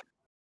yeah.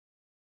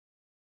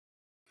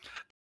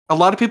 A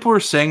lot of people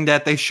were saying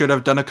that they should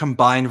have done a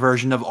combined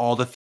version of all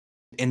the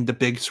in the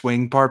big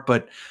swing part,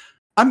 but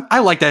I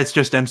like that it's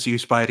just MCU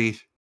Spidey.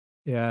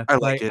 Yeah, I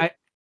like it.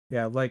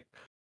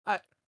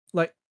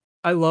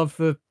 I love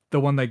the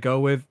one they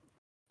go with.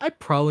 I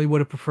probably would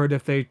have preferred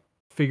if they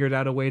figured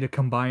out a way to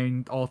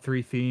combine all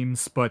three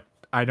themes, but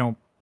I'm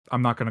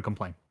not going to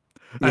complain.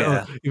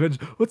 Yeah.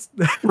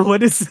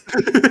 What is?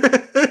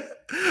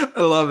 I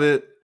love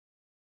it.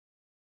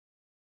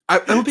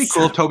 It would be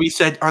cool if Toby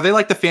said, "Are they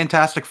like the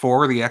Fantastic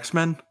Four or the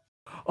X-Men?"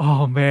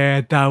 Oh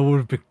man, that would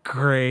have been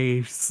great.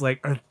 It's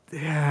like,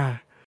 yeah,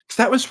 because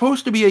that was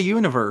supposed to be a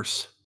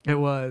universe. It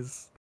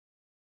was.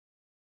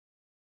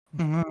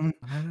 Now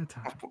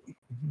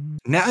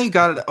you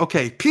got it.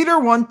 Okay, Peter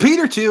 1,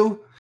 Peter 2,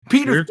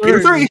 Peter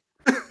 3.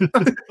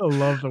 I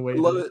love the way. I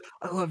love it.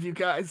 I love you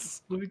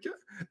guys.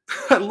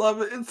 I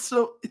love it. It's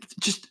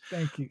just.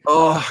 Thank you.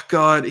 Oh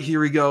God, here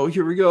we go.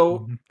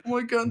 Oh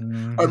my God.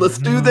 All right, let's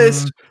do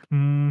this.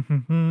 Oh,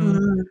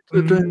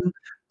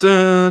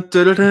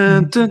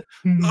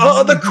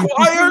 the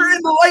choir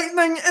and the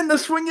lightning and the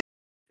swinging.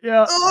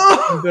 Yeah.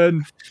 Oh. And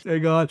then,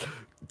 hang on.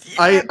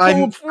 I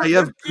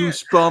have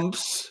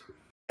goosebumps.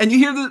 And you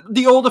hear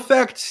the old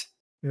effect.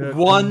 Yeah.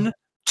 1,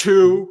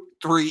 2,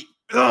 3.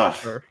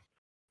 Ugh.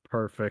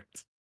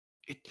 Perfect.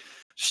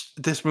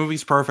 This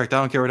movie's perfect.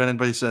 I don't care what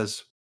anybody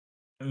says.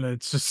 And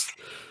it's just.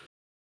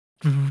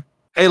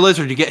 Hey,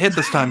 Lizard, you get hit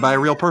this time by a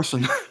real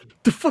person.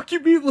 The fuck you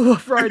mean, little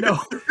Rhino?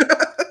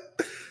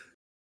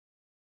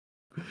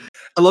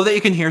 I love that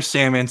you can hear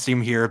Sandman's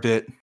theme here a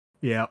bit.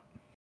 Yeah.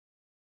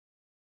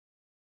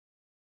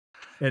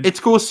 And it's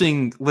cool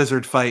seeing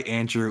Lizard fight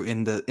Andrew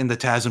in the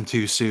TASM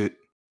 2 suit.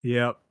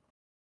 Yep.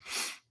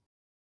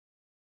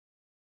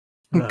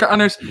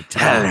 Connors.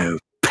 Hello,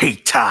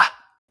 Peter.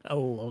 I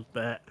love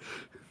that.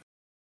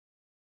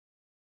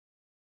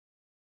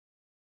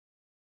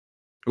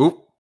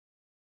 Oop.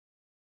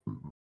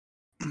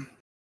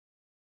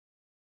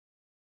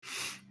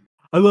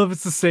 I love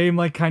it's the same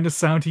like kind of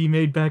sound he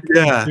made back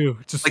then too.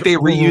 Just like they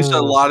reused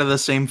a lot of the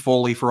same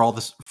Foley for all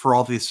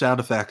these sound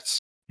effects.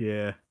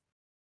 Yeah.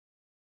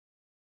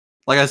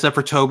 Like I said,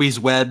 for Toby's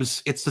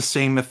webs, it's the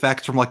same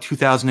effects from like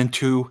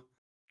 2002.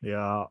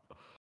 Yeah.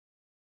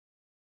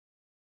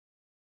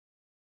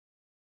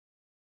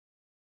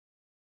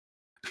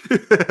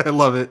 I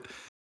love it.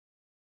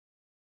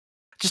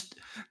 Just,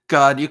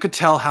 God, you could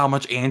tell how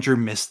much Andrew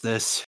missed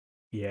this.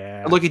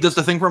 Yeah. Look, he does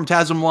the thing from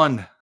TASM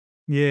 1.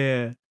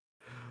 Yeah.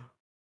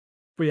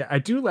 But yeah, I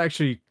do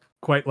actually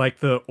quite like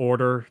the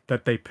order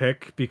that they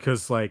pick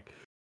because like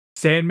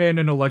Sandman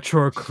and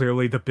Electro are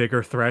clearly the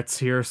bigger threats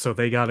here, so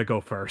they gotta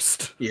go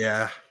first.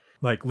 Yeah.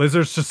 Like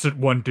Lizard's just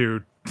one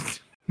dude.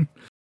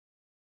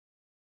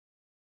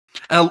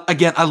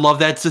 Again, I love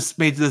that it's just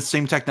made the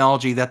same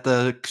technology that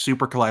the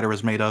Super Collider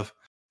was made of.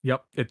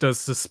 Yep, it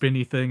does the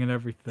spinny thing and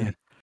everything. Yeah.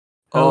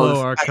 Hello,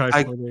 Oh,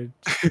 archive footage.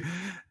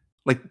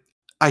 like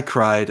I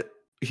cried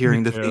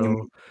hearing the too.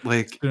 theme.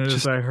 Like, As soon as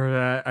just I heard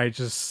that, I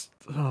just,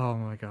 oh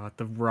my god,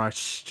 the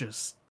rush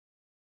just.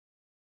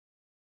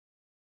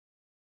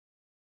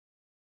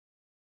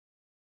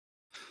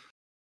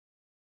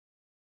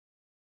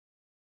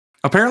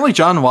 apparently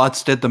John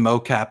Watts did the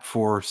mocap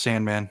for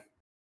Sandman.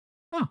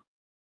 Oh,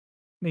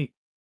 neat.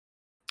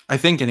 I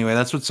think anyway,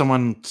 that's what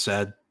someone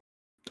said.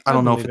 I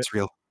don't know if it's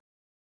real.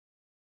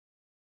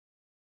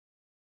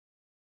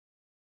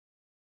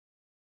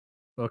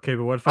 Okay,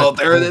 but what if I Oh,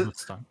 there it is.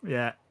 this time?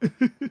 Yeah.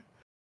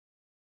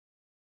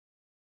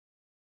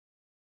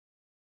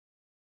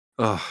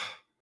 Ugh.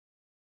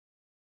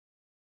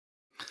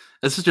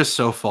 This is just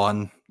so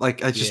fun.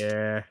 Like I just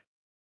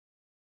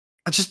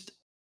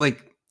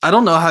like I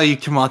don't know how you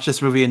can watch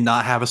this movie and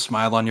not have a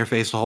smile on your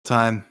face the whole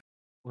time.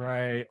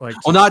 Right. Like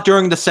Well, not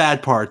during the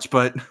sad parts,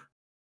 but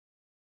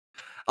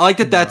I like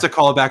that that's a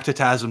callback to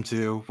TASM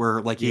too,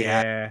 where like he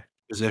had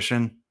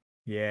position.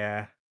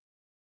 Yeah.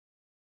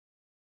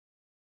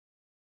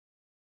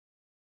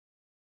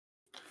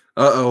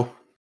 Uh-oh.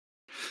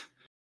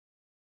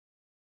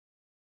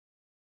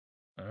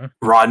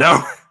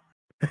 Rhino,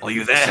 are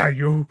you there? Are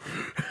you?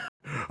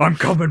 I'm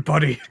coming,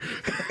 buddy.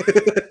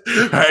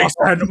 Hey. Us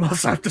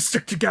animals have to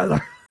stick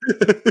together.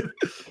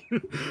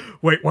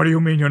 Wait, what do you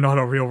mean you're not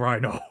a real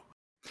rhino?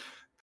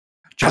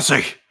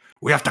 Jesse,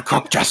 we have to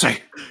cook Jesse.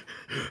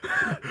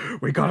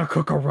 We gotta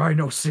cook a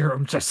rhino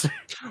serum, Jesse.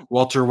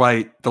 Walter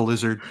White, the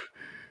lizard.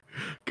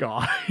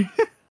 God.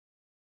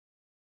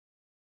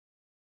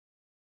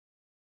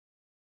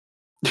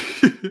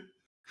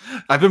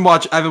 I've been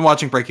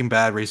watching Breaking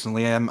Bad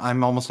recently.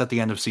 I'm almost at the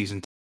end of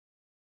season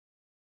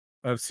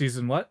 2. Of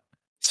season what?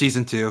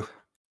 Season 2.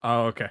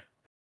 Oh, okay.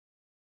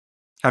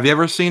 Have you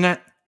ever seen it?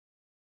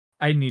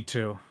 I need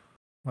to.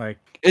 Like,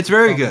 it's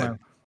very good.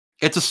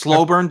 It's a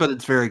slow burn, but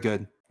it's very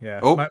good. Yeah.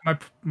 Oh.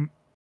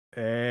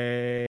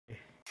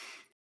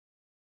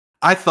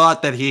 I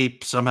thought that he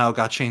somehow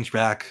got changed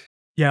back.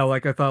 Yeah,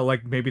 like I thought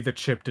like maybe the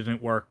chip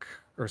didn't work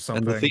or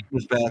something. And the theme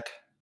was back.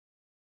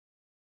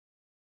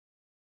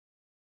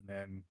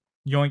 And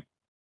yoink.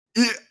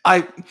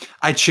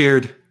 I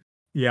cheered.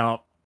 Yeah.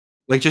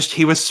 Like just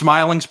he was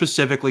smiling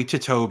specifically to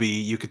Toby,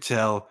 you could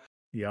tell.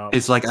 Yeah.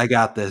 It's like I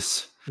got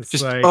this. It's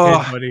just like, hey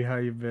buddy, how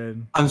you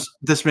been?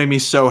 This made me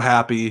so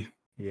happy.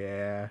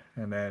 Yeah,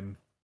 and then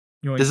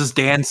yoink. This is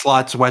Dan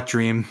Slott's wet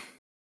dream.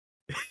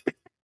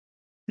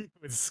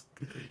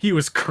 he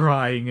was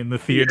crying in the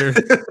theater.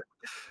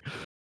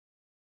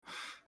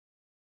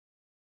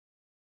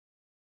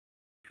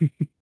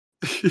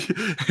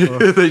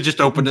 They just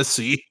opened a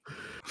sea.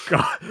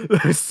 God,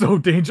 that is so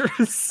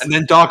dangerous. And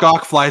then Doc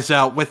Ock flies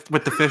out with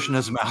the fish in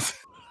his mouth.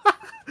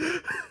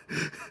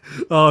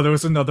 Oh, there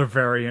was another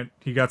variant.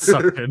 He got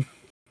sucked in.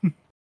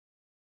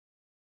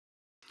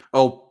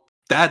 Oh,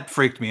 that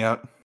freaked me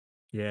out.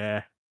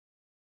 Yeah.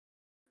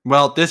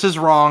 Well, this is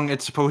wrong.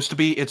 It's supposed to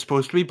be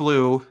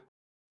blue.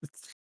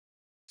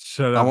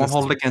 Shut up. I won't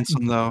hold it against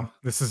him though.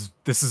 This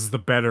is the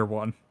better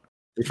one.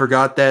 They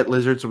forgot that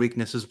Lizard's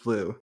weakness is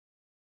blue.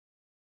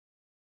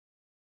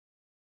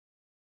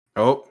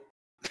 Oh.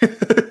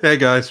 Hey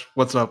guys,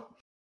 what's up?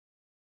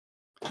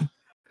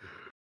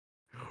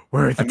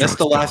 I missed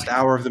the last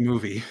hour of the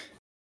movie.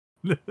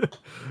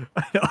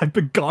 I've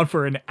been gone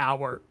for an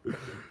hour.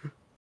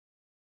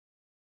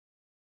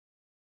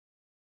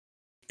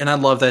 And I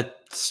love that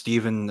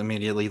Steven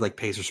immediately like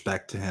pays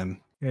respect to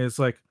him. Yeah, it's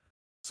like,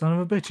 son of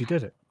a bitch, he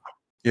did it.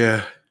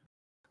 Yeah.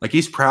 Like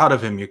he's proud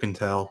of him, you can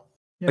tell.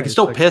 Yeah, like he's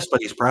still pissed,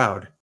 but he's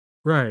proud.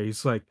 Right.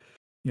 He's like,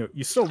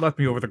 you still left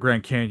me over the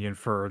Grand Canyon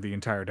for the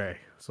entire day.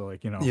 So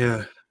like,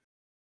 Yeah.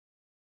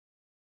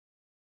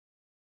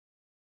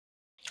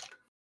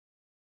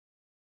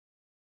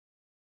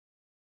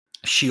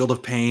 Shield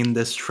of Pain,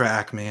 this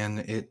track,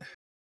 man.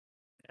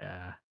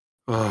 Yeah.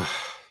 Ugh.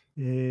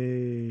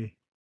 Yay.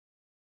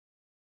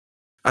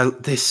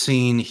 This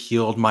scene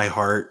healed my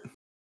heart.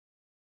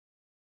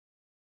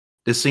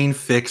 This scene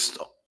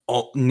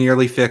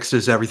nearly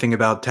fixes everything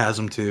about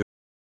TASM 2.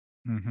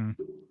 Mm-hmm.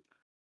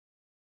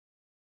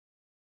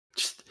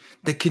 Just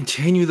they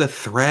continue the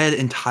thread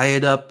and tie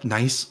it up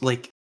nice,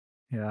 like.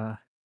 Yeah,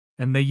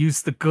 and they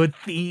use the good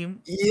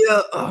theme.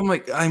 Yeah. Oh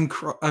my! I'm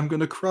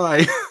gonna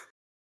cry.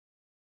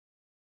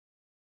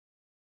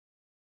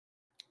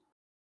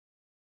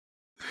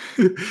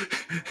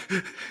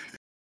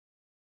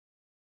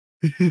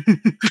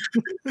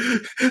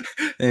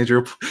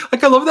 Andrew,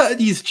 like I love that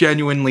he's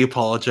genuinely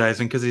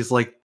apologizing because he's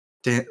like,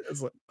 damn.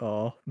 It's like,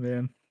 oh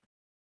man.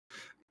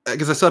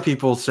 Because I saw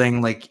people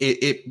saying like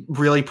it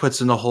really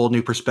puts in a whole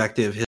new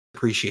perspective his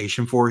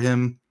appreciation for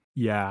him.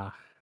 Yeah.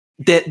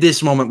 That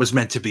this moment was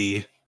meant to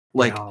be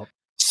like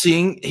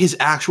seeing his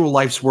actual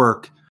life's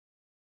work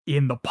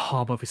in the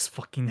palm of his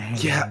fucking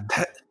hand. Yeah,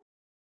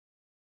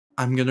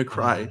 I'm gonna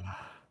cry.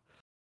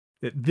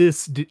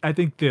 I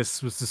think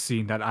this was the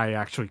scene that I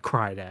actually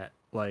cried at.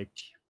 Like,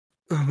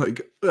 Oh my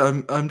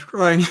god, I'm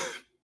crying.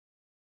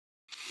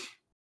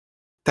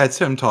 That's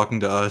him talking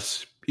to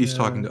us. He's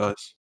talking to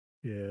us.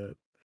 yeah,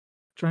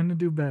 trying to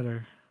do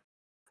better.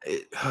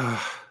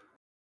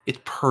 It's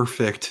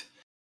perfect.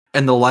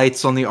 And the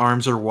lights on the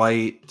arms are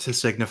white to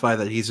signify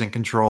that he's in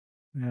control.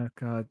 Yeah,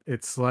 God,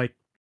 it's like,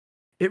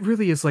 it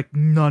really is like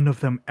none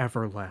of them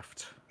ever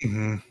left.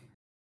 Mm-hmm.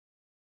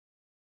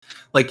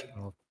 Like,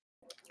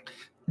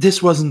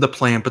 this wasn't the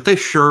plan, but they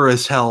sure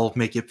as hell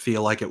make it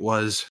feel like it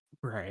was.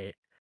 Right.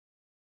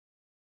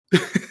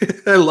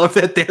 I love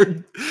that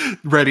they're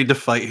ready to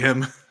fight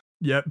him.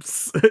 Yep,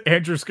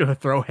 Andrew's gonna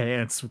throw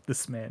hands with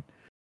this man.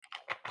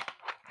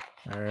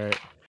 Alright,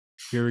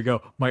 here we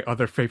go. My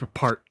other favorite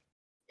part.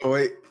 Oh,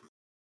 wait.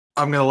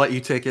 I'm gonna let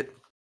you take it.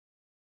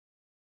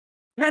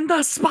 And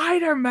the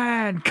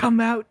Spider-Man come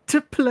out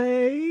to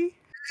play.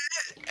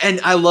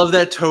 And I love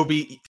that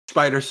Toby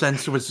Spider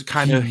Sense was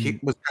kind of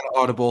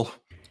audible.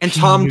 And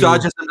Tom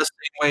dodges in the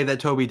same way that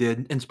Toby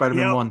did in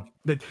Spider-Man 1.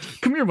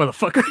 Come here,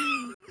 motherfucker.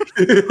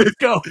 Let's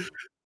go.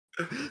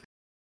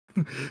 And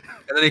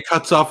then he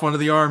cuts off one of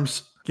the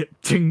arms.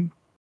 Ting.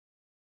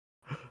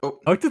 Oh.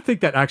 I like to think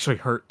that actually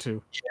hurt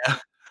too. Yeah.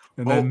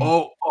 And then,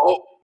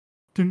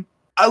 Ting.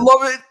 I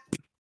love it.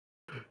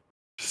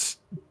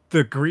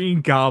 The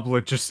Green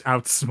Goblin just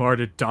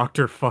outsmarted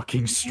Doctor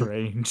fucking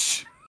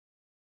Strange.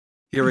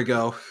 Here we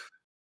go.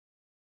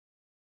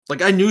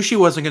 Like, I knew she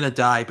wasn't gonna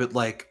die, but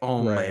like,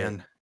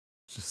 man.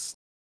 Just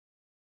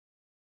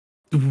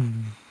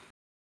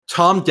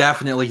Tom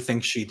definitely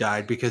thinks she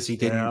died because he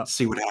didn't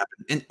see what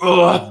happened. And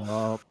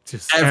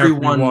just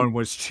everyone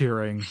was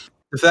cheering.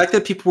 The fact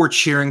that people were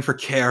cheering for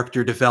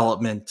character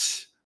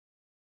development,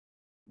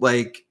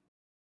 like,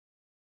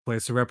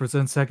 place to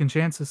represent second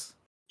chances.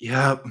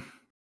 Yep.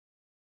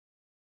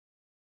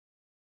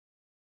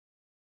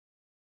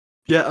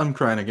 Yeah, I'm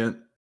crying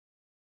again.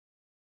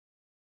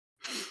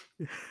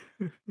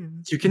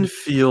 You can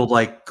feel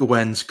like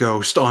Gwen's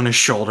ghost on his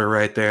shoulder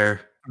right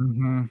there.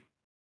 Mm-hmm.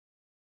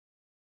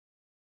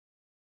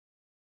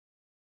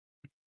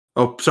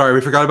 Oh, sorry,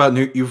 we forgot about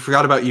you.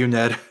 Forgot about you,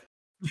 Ned.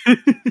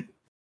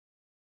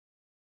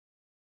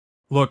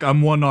 Look,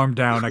 I'm one arm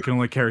down. I can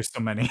only carry so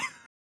many.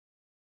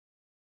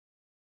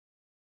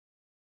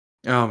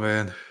 Oh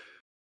man.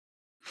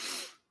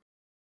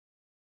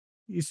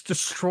 He's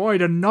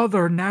destroyed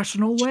another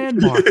national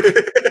landmark.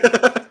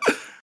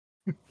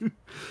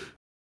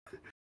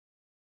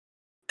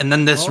 And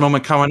then this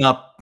moment coming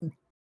up,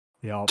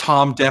 yep.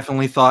 Tom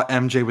definitely thought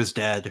MJ was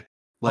dead.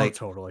 Like,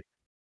 totally.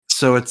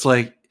 So it's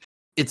like,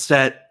 it's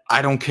that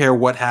I don't care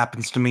what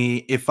happens to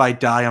me. If I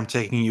die, I'm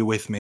taking you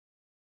with me.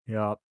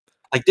 Yep.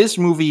 Like, this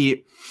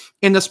movie,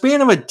 in the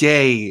span of a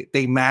day,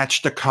 they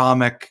matched the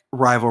comic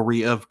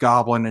rivalry of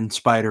Goblin and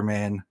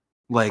Spider-Man.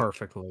 Like,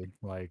 perfectly.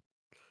 Like,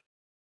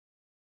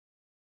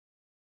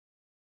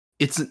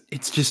 it's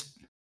just.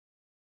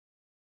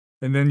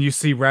 And then you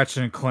see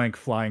Ratchet and Clank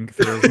flying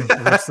through.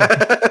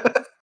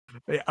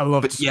 I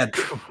love.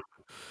 The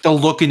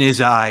look in his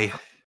eye.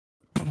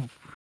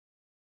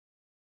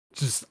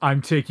 Just,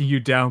 I'm taking you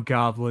down,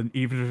 Goblin,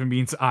 even if it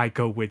means I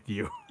go with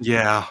you.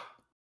 Yeah.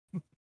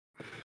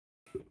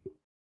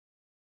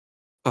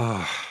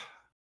 And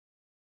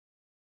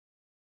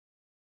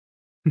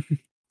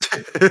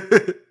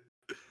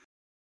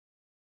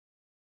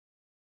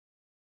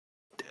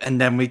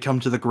then we come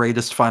to the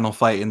greatest final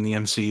fight in the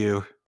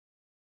MCU.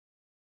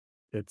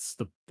 It's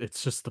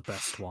just the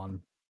best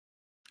one.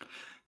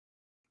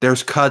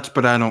 There's cuts,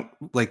 but I don't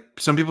like.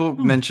 Some people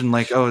mention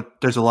like, oh,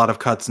 there's a lot of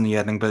cuts in the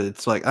ending, but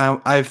it's like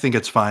I think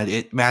it's fine.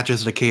 It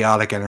matches the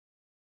chaotic energy.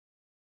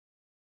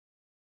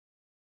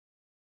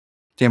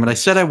 Damn it! I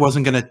said I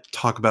wasn't gonna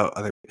talk about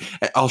other.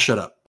 I'll shut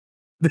up.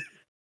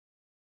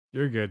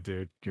 You're good,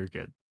 dude. You're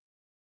good.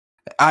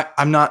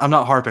 I'm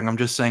not harping. I'm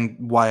just saying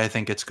why I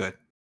think it's good.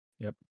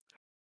 Yep.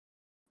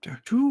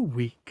 Too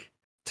weak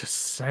to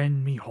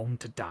send me home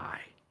to die.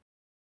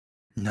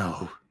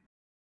 No.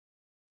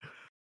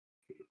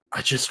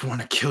 I just want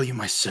to kill you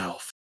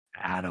myself.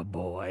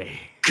 Attaboy.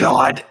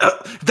 God,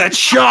 that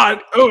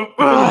shot!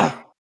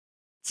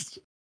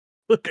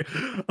 Look,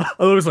 I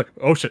was like,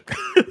 oh shit.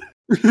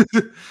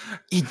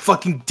 He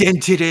fucking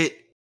dented it.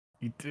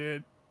 He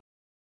did.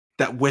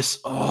 That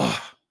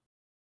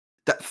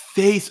that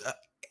face.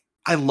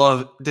 I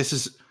love. This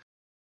is.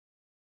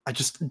 I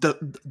just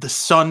the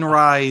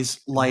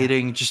sunrise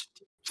lighting just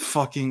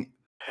fucking.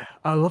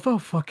 I love how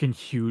fucking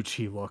huge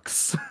he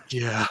looks.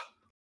 Yeah.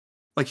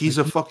 Like he's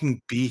a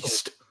fucking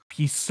beast.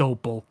 He's so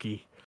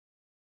bulky.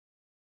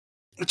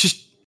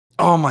 Just,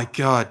 oh my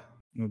god.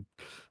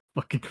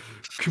 Fucking,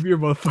 come here,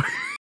 motherfucker.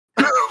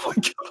 Oh my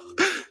god.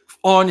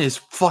 On his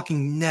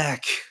fucking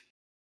neck.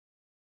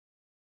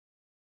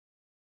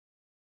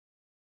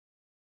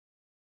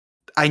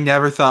 I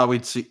never thought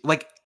we'd see,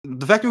 like,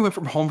 the fact that we went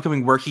from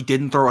Homecoming where he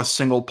didn't throw a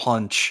single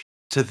punch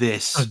to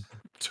this.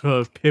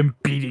 to him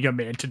beating a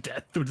man to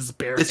death with his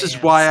bare hands. This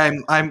is why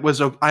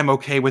I'm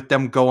okay with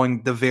them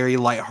going the very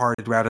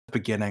lighthearted route at the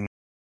beginning,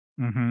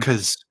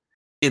 because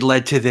it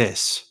led to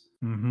this,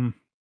 and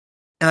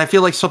I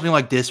feel like something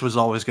like this was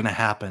always going to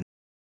happen.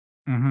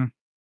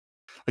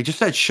 Like,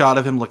 just that shot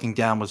of him looking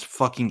down was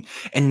fucking.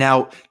 And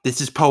now this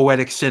is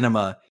poetic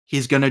cinema.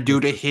 He's gonna do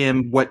to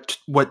him what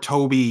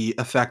Toby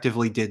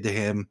effectively did to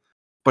him,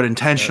 but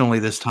intentionally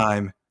this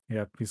time.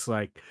 Yep, he's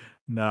like,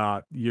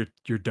 "Nah,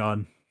 you're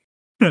done,"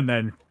 and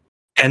then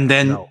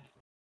no.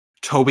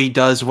 Toby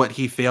does what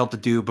he failed to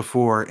do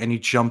before, and he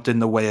jumped in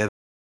the way of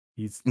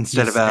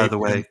instead of out of the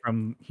way.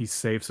 He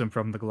saves him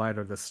from the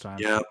glider this time.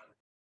 Yep.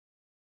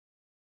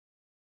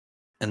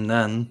 And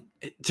then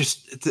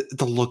just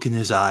the look in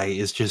his eye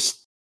is just.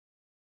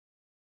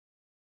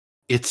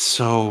 It's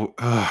so,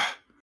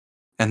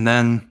 and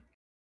then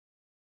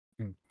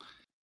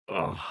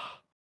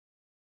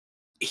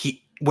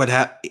he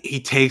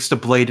takes the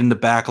blade in the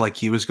back like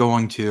he was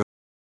going to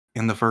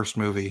in the first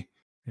movie.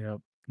 Yep,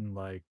 and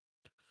like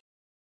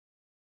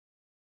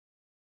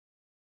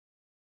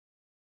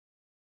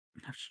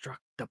I've struck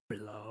the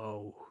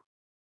blow,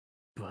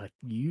 but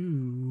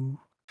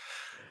you.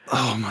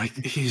 Oh my!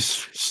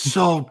 He's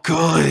so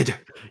good.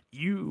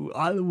 You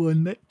are the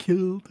one that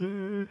killed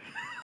her.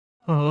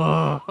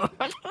 That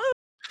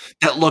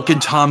look in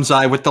Tom's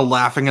eye with the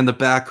laughing in the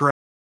background.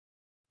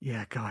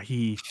 Yeah, God,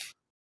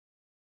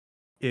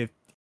 if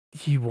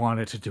he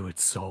wanted to do it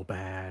so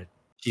bad.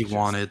 He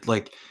wanted,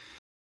 like,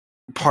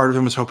 part of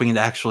him was hoping it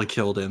actually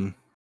killed him,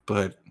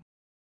 but.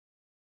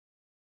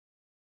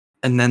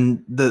 And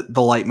then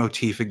the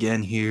leitmotif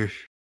again here.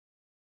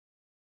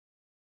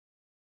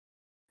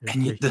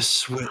 And the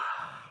switch.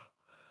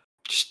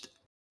 Just.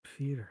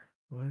 Peter,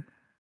 what?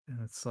 And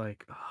it's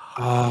like,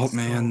 oh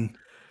man.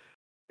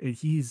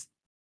 He's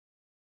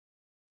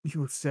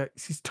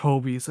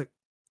Toby. He's like,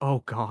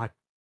 oh God.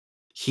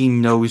 He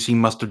knows he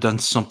must have done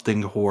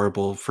something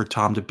horrible for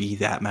Tom to be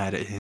that mad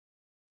at him.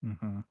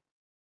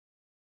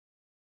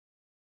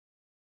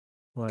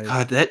 Like,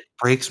 God, that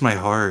breaks my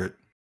heart.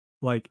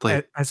 Like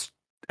as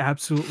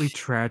absolutely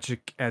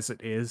tragic as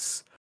it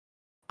is,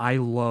 I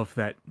love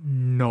that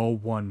no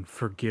one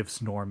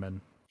forgives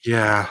Norman.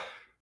 Yeah.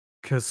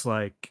 Because,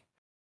 like,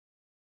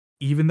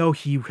 even though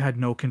he had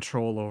no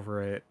control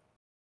over it,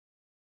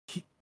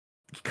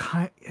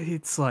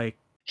 it's like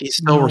he's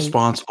still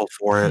responsible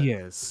for it. He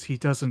is. He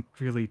doesn't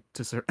really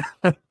deserve.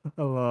 I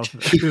love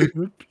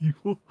that.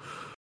 People.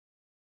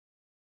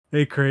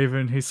 Hey,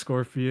 Craven. Hey,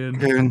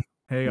 Scorpion.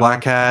 Hey,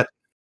 Black Cat.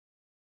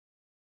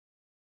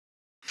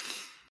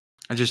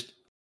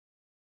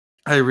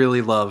 I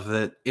really love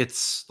that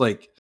it's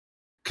like,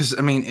 because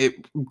I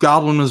mean,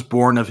 Goblin was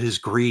born of his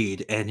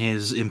greed and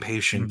his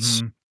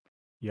impatience.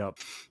 Yep.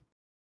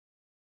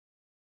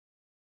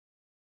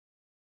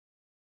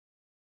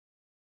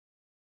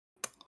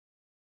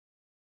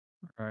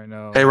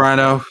 Rhino. Hey,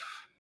 Rhino.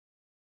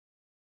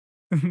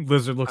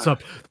 Lizard looks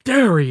up.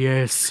 There he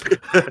is.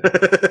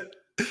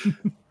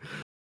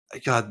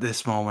 God,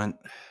 this moment.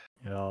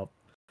 Yep.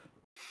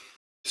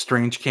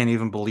 Strange can't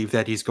even believe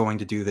that he's going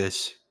to do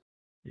this.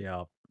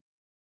 Yep.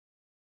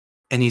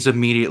 And he's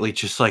immediately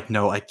just like,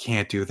 no, I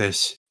can't do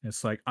this.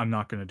 It's like, I'm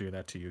not going to do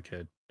that to you,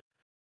 kid.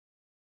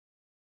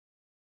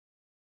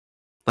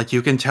 Like,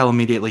 you can tell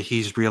immediately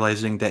he's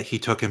realizing that he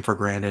took him for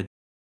granted.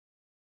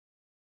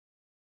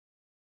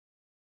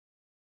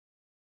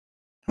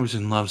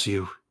 Ozen loves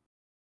you.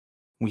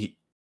 I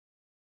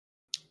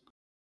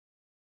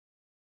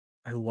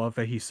love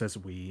that he says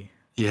we.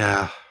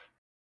 Yeah.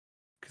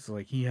 Because,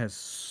 like, he has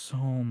so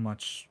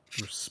much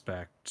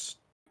respect.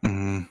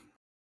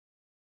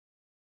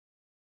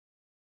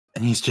 And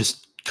he's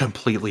just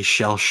completely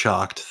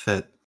shell-shocked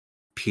that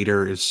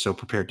Peter is so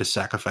prepared to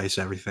sacrifice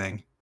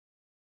everything.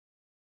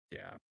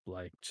 Yeah,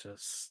 like,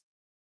 just...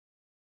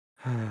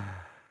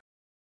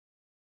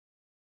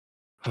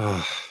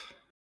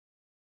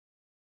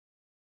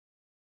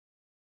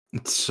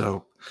 It's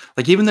so...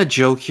 Like, even the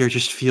joke here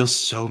just feels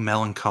so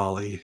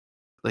melancholy.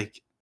 Like...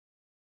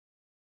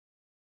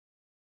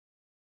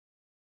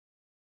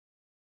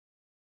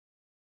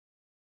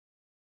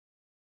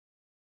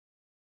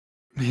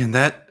 Man,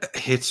 that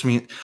hits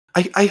me.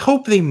 I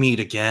hope they meet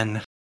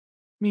again.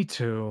 Me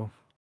too.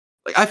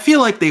 Like, I feel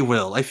like they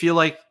will. I feel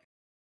like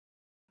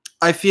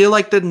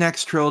the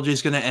next trilogy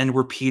is going to end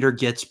where Peter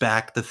gets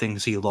back the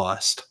things he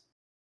lost.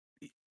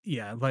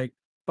 Yeah, like,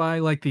 by,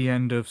 like, the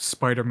end of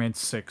Spider-Man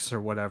 6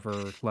 or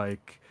whatever,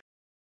 like,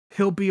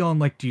 he'll be on,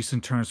 like,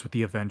 decent terms with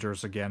the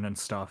Avengers again and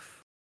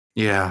stuff.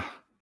 Yeah.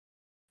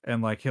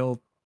 And, like,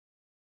 he'll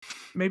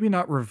maybe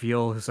not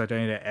reveal his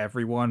identity to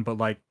everyone, but,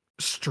 like,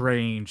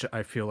 Strange,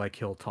 I feel like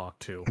he'll talk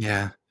to.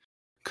 Yeah.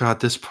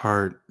 God, this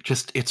part,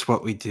 just, it's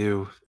what we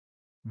do.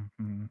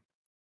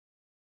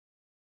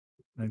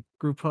 Like,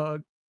 group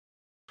hug.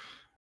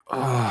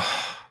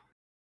 Oh.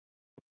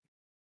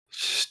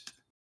 Just...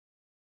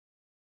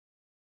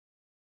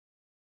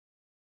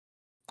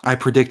 I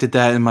predicted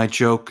that in my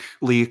joke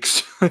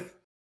leaks.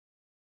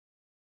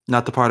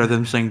 Not the part of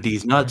them saying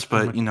these nuts,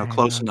 but,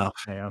 close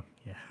enough. Yeah.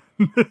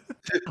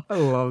 I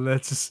love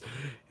that. Just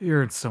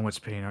you're in so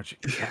much pain, aren't you?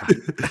 Yeah.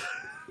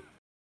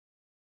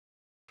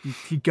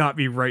 He got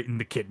me right in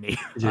the kidney.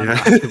 I'm Yeah.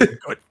 not doing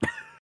good.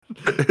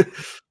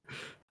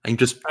 I can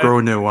just grow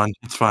a new one.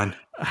 It's fine.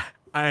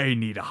 I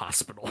need a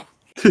hospital.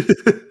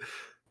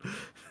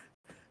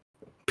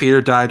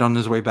 Peter died on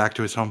his way back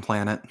to his home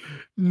planet.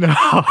 No.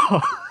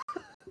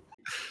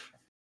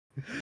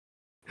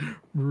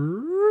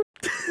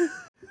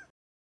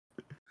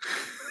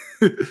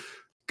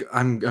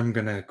 I'm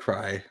gonna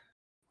cry.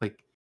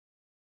 Like,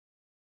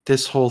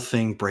 this whole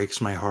thing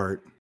breaks my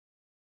heart.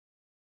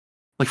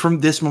 Like, from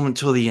this moment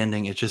till the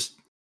ending, it just...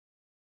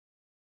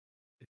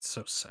 It's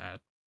so sad.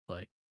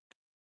 Like,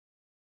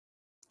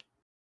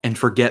 And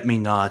Forget Me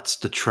Nots,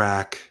 the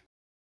track.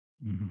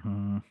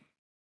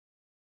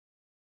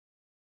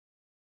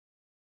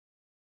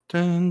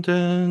 Dun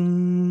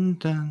dun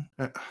dun.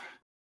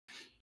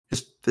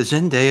 Is the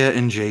Zendaya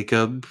and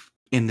Jacob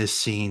in this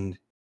scene,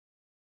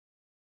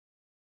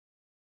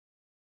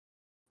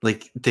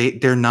 like,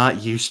 they're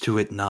not used to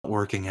it not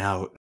working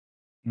out.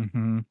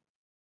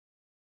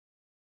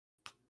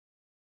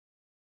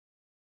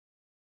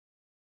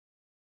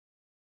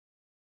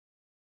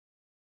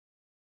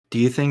 Do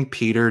you think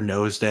Peter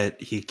knows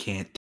that he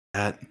can't do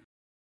that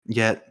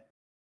yet?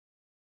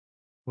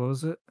 What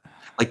was it?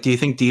 Like, do you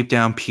think deep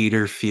down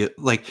Peter feel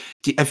like...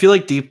 I feel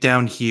like deep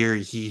down here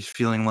he's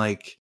feeling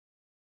like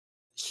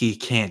he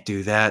can't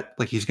do that.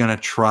 Like, he's gonna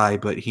try,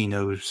 but he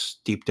knows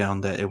deep down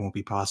that it won't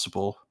be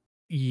possible.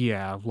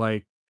 Yeah,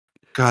 like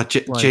God,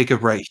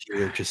 Jacob right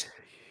here just...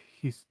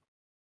 he's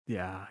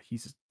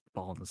he's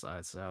bawling his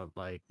eyes out.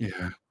 Like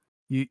Yeah.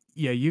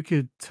 you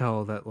could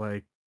tell that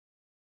like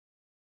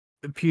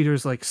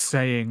Peter's like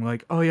saying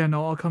like, "Oh yeah,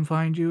 no, I'll come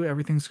find you.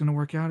 Everything's gonna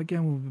work out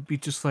again. We'll be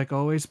just like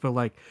always." But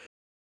like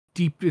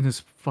deep in his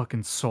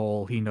fucking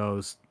soul, he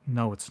knows,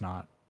 no, it's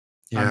not.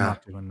 I'm Yeah.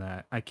 not doing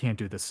that. I can't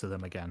do this to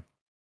them again.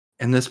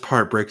 And this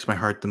part breaks my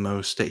heart the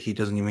most, that he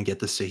doesn't even get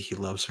to say he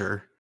loves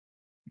her.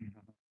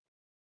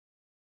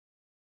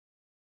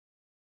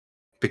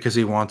 Because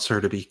he wants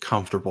her to be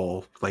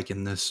comfortable, like,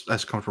 in this,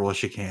 as comfortable as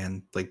she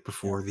can, like,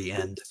 before the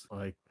end. It's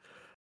like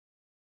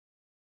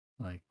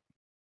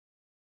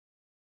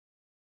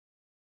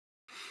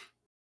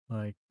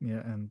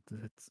yeah, and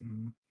it's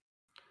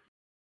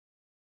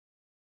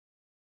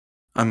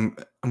I'm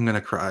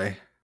gonna cry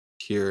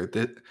here.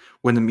 That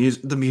when the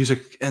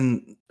music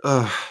and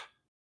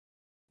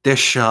this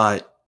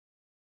shot,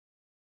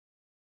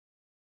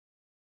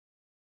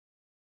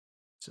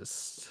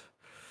 just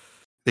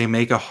they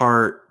make a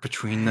heart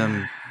between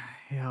them.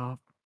 yeah.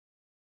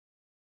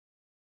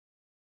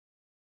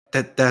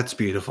 That's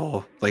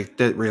beautiful. Like,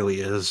 that really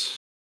is.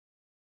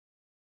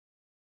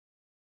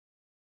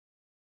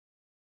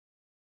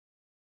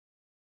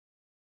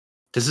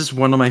 This is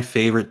one of my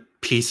favorite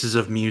pieces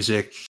of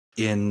music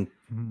in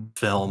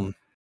film.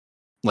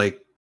 Like,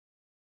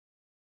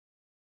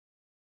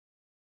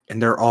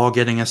 and they're all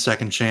getting a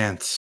second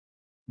chance.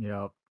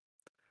 Yep.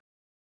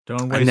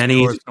 Don't And waste then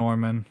yours,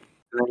 Norman.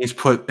 he's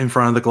put in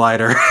front of the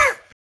glider.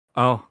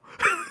 Oh.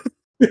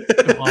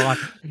 God.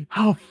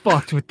 How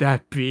fucked would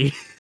that be?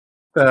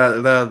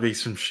 That would be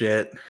some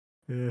shit.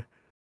 Yeah. And then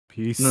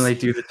Peace. they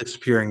do the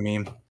disappearing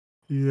meme.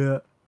 Yeah.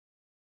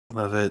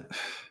 Love it.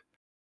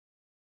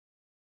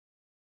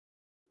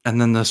 And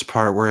then this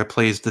part where it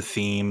plays the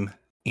theme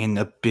in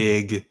a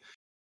big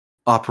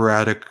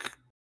operatic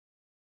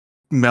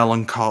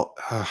melancholy.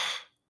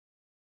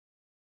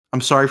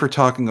 I'm sorry for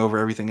talking over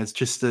everything. It's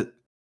just that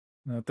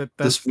No, this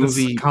that's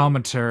movie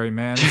commentary,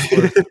 man. That's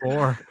what it's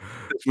for.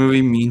 this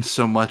movie means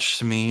so much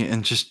to me,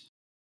 and just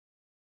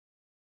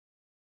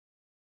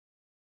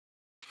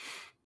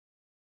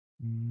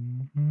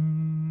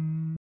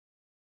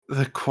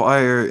the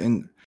choir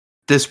and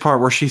this part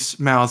where she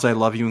smiles, "I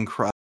love you," and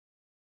cries.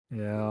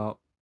 Yeah.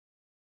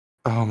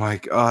 Oh my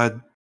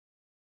god.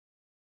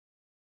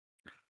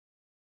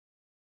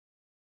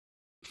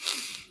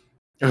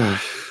 Ugh.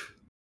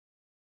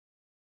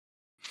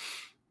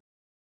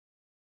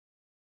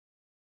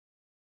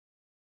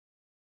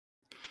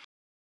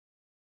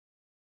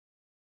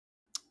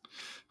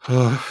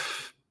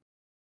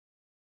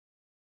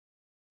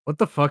 What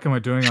the fuck am I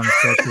doing on the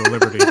Statue of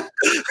Liberty?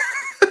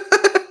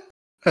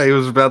 I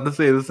was about to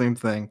say the same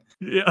thing.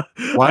 Yeah.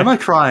 Why am I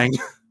crying?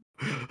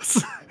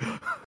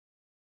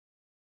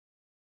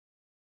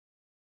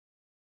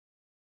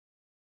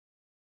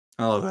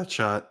 I love that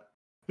shot.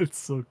 It's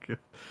so good.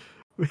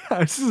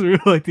 I just really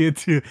like the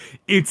two.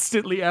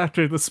 Instantly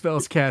after the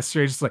spell's cast,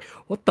 Strange is like,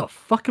 "What the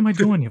fuck am I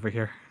doing over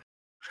here?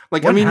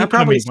 Like, What I mean, he happened to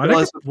probably me? Why did still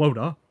I has, get blowed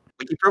up?"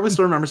 like, he probably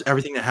still remembers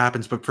everything that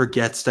happens, but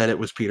forgets that it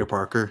was Peter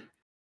Parker.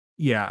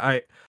 Yeah,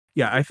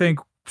 I think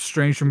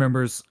Strange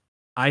remembers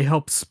I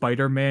helped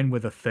Spider-Man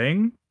with a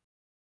thing,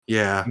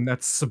 Yeah. and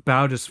that's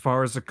about as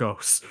far as it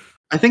goes.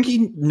 I think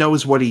he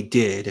knows what he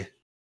did.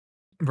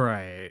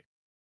 Right.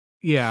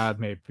 Yeah,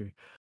 maybe.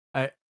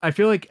 I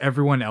feel like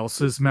everyone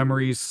else's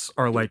memories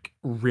are like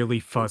really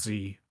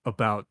fuzzy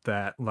about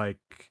that. Like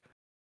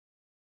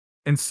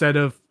instead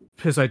of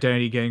his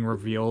identity getting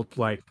revealed,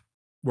 like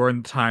we're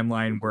in the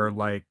timeline where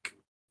like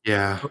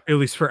Yeah. Or at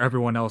least for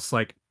everyone else,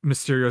 like,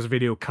 Mysterio's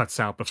video cuts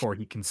out before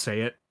he can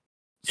say it.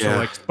 So, Yeah.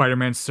 like,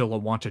 Spider-Man's still a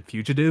wanted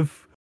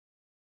fugitive,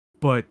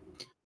 but,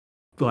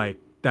 like,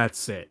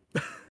 that's it.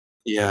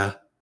 Yeah.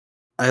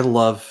 I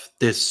love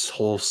this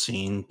whole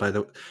scene, by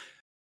the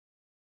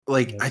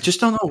like, Yeah, I just just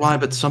don't know why,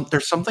 but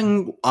there's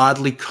something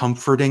oddly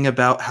comforting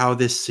about how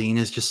this scene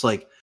is just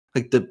like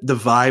the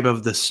vibe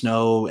of the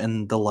snow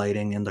and the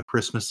lighting and the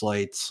Christmas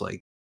lights,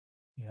 like,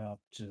 yeah,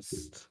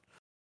 just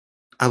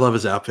I love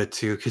his outfit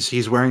too because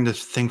he's wearing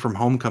this thing from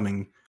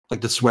Homecoming, like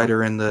the yep,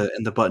 sweater and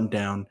the button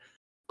down,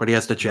 but he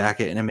has the yep,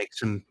 jacket and it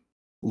makes him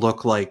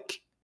look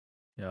like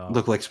yep,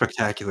 look like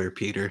spectacular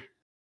Peter.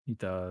 he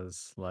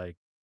does, like,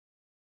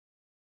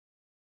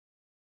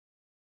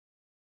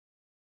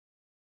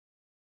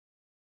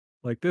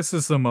 this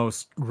is the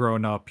most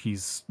grown up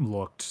he's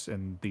looked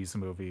in these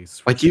movies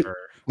for Like you sure.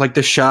 like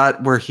the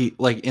shot where he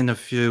like in a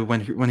few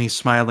when he's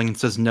smiling and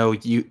says no,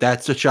 you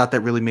that's a shot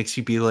that really makes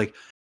you be like,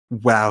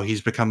 wow,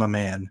 he's become a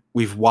man.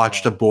 We've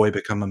watched a Yep, boy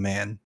become a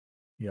man.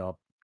 yep,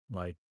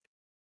 like,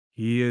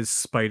 he is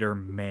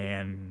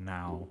Spider-Man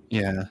now,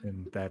 Yeah.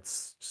 and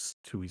that's just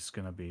who he's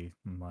gonna be,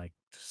 and, like,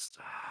 just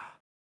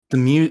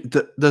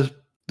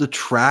The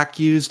track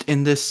used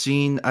in this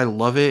scene, I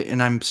love it,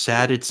 and I'm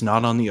sad it's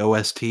not on the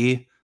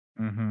OST.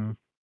 mhm.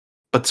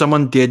 But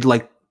someone did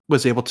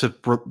was able to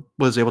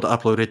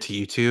upload it to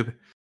YouTube,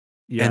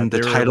 Yeah, and the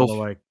they were able title to,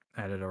 like,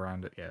 edit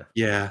around it, yeah.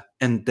 yeah,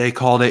 and they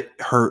called it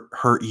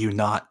 "Hurt You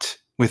Not"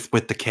 with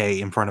the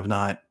K in front of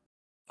not.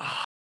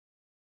 Ah,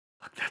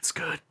 look, that's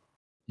good.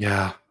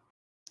 Yeah.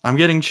 I'm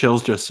getting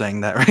chills just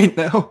saying that right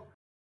now.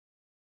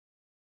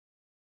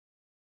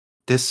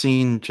 This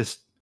scene just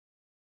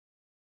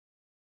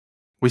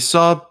we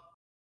saw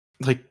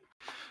like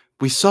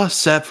we saw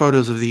set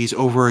photos of these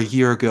over a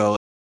year ago,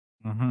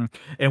 Mhm,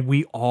 and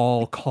we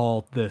all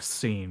called this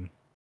scene.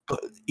 but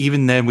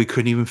even then we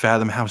couldn't even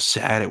fathom how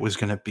sad it was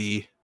gonna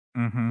be.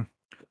 Mhm.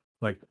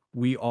 Like,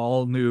 we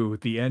all knew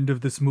the end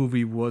of this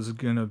movie was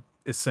gonna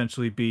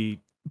essentially be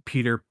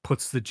Peter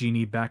puts the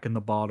genie back in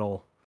the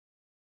bottle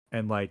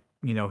and, like,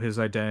 his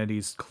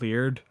identity's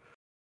cleared.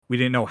 We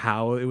didn't know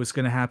how it was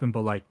gonna happen,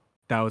 but, like,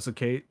 that was the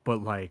case.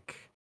 But, like,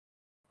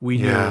 we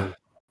Yeah.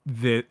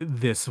 knew that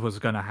this was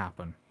gonna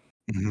happen.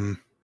 Mhm.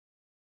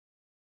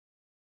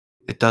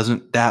 It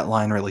doesn't that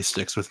line really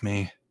sticks with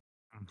me.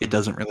 It Mhm.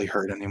 doesn't really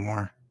hurt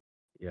anymore.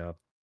 Yeah,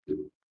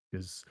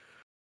 'cause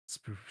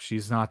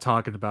she's not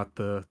talking about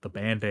the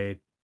Band-Aid.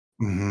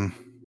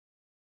 Mhm.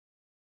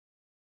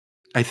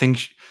 I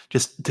think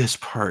just this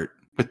part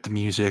with the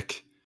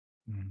music,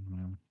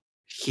 Mhm.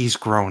 he's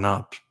grown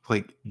up,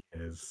 like, He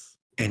is.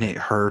 and it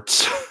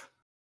hurts.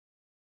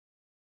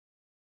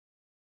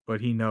 But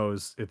he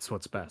knows it's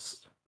what's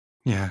best.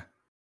 Yeah.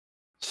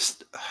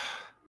 Just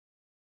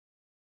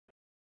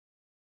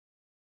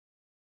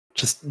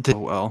just did so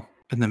well.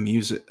 And the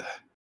music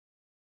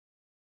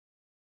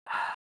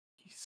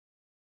He's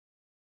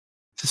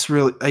just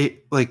really I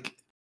like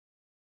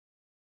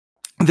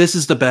this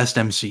is the best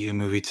MCU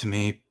movie to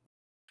me.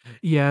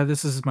 Yeah,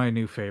 this is my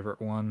new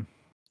favorite one.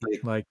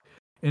 Like, Like,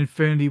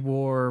 Infinity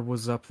War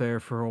was up there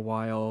for a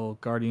while,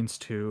 Guardians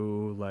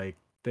 2, like,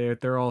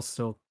 they're all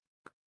still,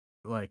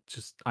 like,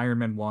 just Iron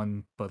Man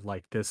 1, but,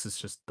 like, this is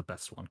just the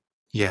best one.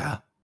 yeah.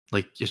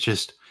 Like, it's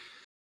just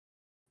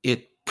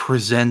it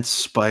presents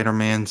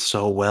Spider-Man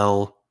so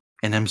well,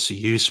 and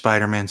MCU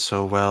Spider-Man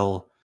so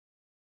well,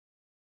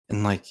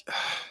 and, like,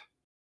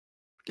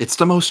 it's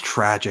the most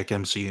tragic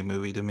MCU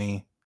movie to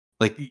me.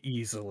 Like,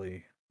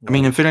 Easily. I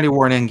mean, Like, Infinity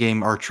War and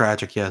Endgame are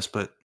tragic, yes,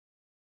 but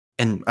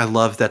and I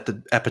love that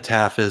the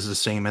epitaph is the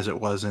same as it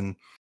was in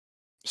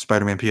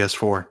Spider-Man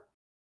PS4.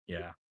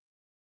 yeah.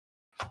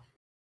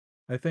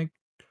 I think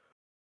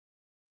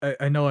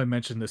I know I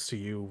mentioned this to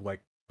you,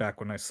 like, back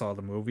when I saw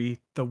the movie.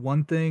 The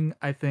one thing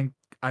I think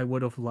I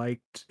would have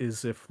liked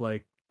is if,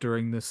 like,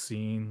 during this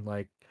scene,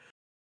 like,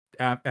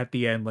 at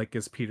the end, like,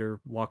 as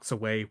Peter walks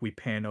away, we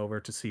pan over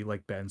to see,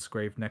 like, Ben's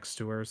grave next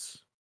to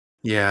hers.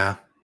 Yeah.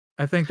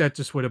 I think that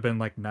just would have been,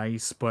 like,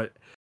 nice, but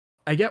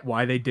I get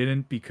why they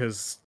didn't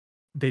because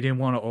they didn't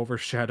want to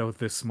overshadow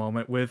this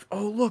moment with,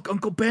 "Oh, look,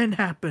 Uncle Ben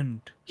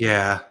happened."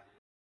 Yeah.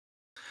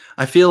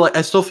 I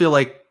still feel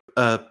like,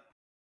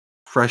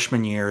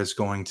 freshman year is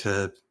going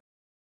to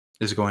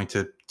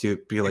do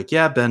be It, like,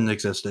 "Yeah, Ben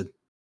existed."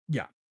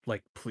 yeah,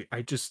 like, please,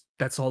 I just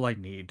that's all I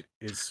need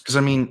is Because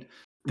I mean,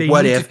 they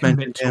What need to If commit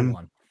mentioned to him,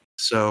 one.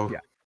 so Yeah.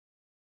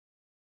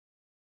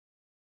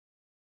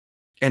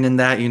 and in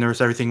that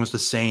universe, everything was the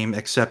same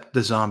except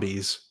the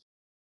zombies.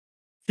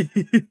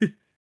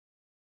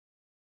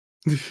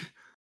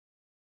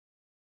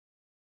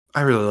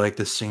 I really like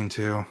this scene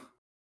too.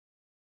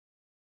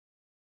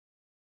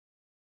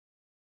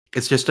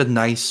 It's just a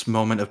nice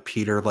moment of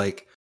Peter,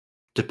 like,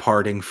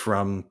 departing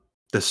from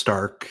the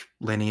Stark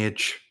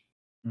lineage.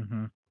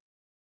 hmm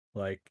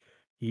Like,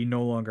 he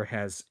no longer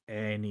has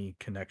any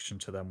connection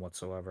to them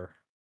whatsoever.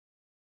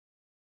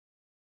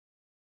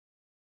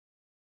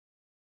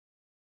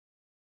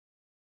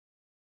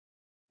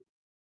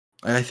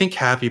 I think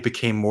Happy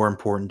became more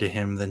important to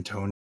him than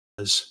Tony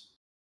was,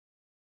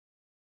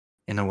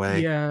 in a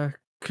way. Yeah,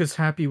 because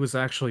Happy was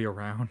actually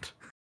around.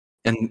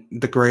 And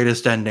the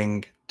greatest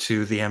ending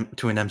to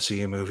to an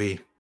MCU movie.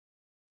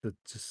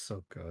 It's just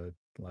so good.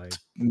 Like,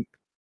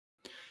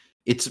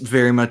 It's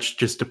very much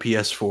just a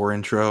PS4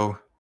 intro.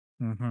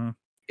 mm-hmm.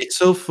 It's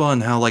so fun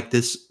how like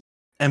this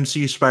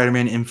MCU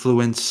Spider-Man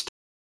influenced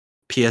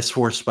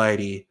PS4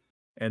 Spidey,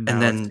 And and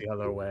now it's then the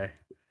other way.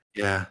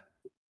 yeah,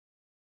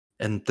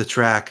 and the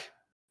track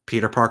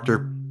Peter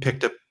Parker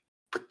picked a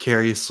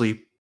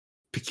precariously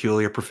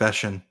peculiar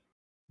profession.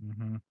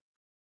 Mm-hmm.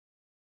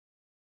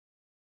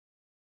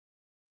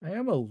 I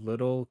am a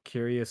little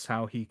curious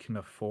how he can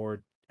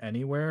afford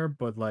anywhere,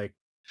 but like,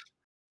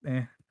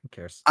 who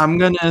cares? I'm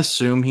gonna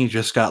assume he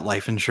just got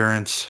life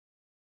insurance.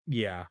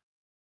 Yeah,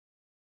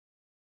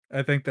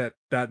 I think that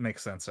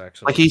makes sense Like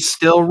actually. he's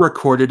still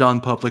recorded on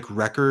public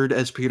record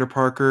as Peter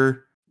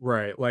Parker.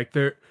 Right, like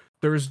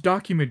there's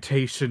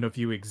documentation of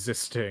you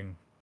existing.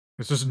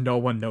 It's just no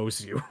one knows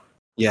you.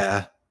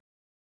 Yeah.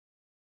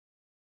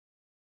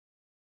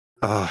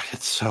 Oh,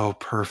 it's so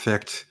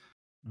perfect.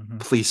 Mm-hmm.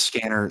 Police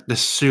scanner, the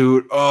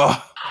suit.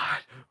 Oh,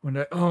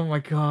 Oh my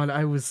god,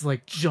 I was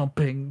like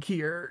jumping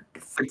here.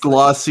 'Cause the it's like,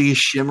 glossy,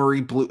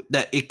 shimmery blue.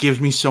 That it gives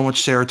me so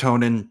much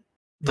serotonin.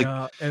 Like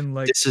yeah, and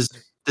like, this is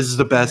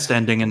the yeah, best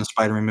ending in a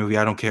Spider-Man movie.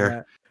 I don't care.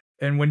 yeah.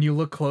 And when you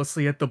look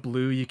closely at the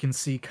blue, you can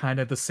see kind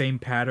of the same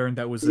pattern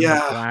that was in the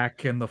Yeah,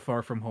 black and the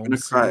Far From I'm Home gonna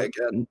cry suit.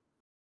 again.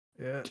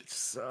 Yeah,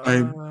 it's I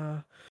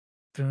dun,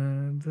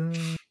 dun,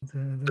 dun, the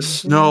dun,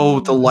 snow,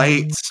 the dun,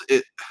 lights.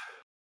 It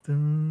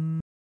dun,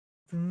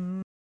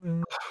 dun,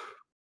 dun,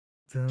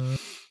 dun,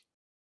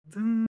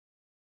 dun,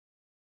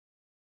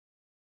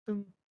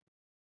 dun.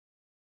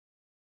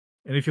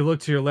 And if you look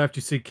to your left,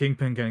 you see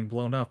Kingpin getting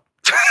blown up.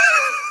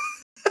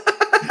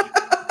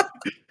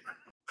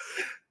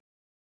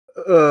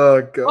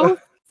 Oh god. How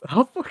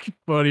how fucking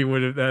funny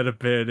would that have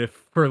been if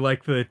for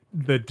like the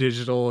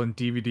digital and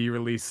DVD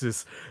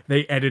releases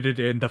they edited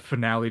in the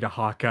finale to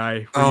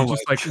Hawkeye where Oh you my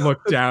just like god.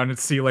 look down and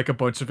see like a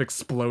bunch of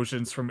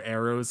explosions from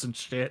arrows and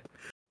shit.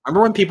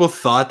 Remember when people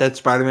thought that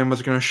Spider-Man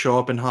was gonna show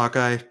up in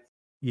Hawkeye?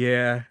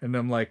 Yeah, and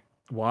I'm like,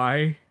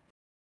 why?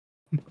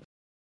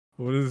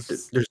 What is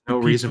There's the no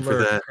reason people for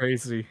are that.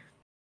 crazy.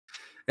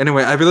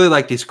 Anyway, I really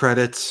like these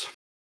credits.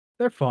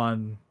 They're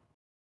fun.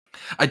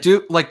 I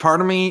do like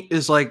part of me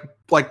is like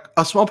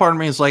a small part of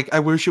me is like I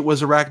wish it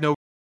was Arachno,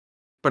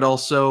 but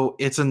also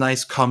it's a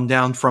nice come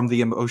down from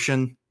the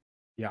emotion.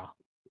 Yeah.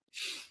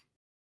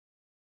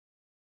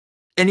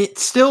 And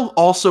it's still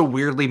also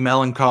weirdly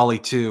melancholy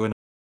too.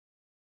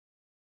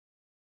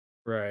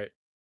 Right.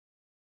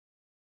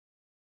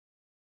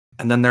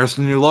 And then there's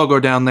the new logo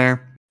down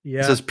there. It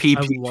Yeah, says I PP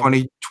love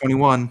it.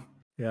 2021.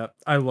 Yeah,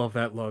 I love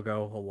that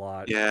logo a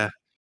lot. Yeah.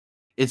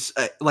 It's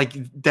like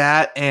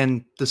that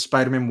and the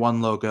Spider-Man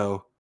 1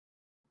 logo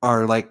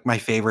are like my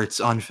favorites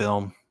on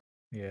film.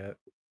 Yeah.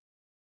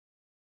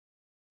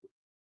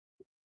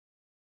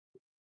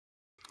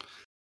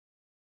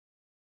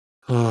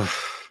 Ugh.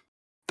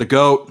 The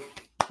goat,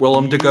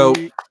 Willem the goat.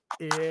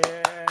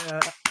 Yeah.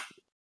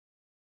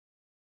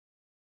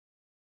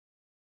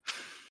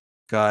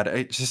 God,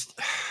 I just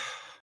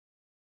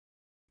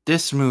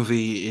this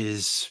movie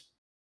is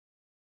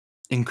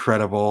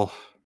incredible.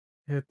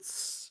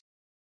 It's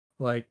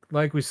like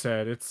we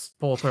said, it's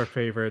both our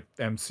favorite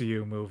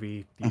MCU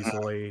movie Mhm.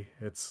 easily.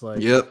 It's like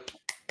Yep.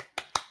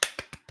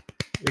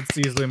 it's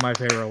easily my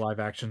favorite live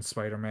action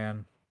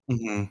Spider-Man.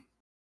 Mhm.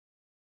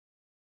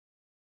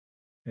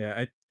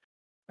 Yeah,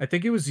 I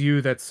think it was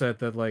you that said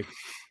that like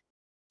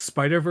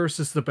Spider-Verse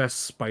is the best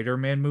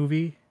Spider-Man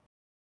movie,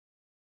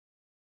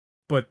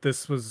 but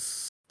this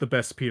was the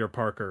best Peter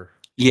Parker.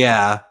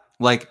 Yeah,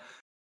 like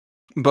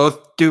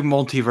both do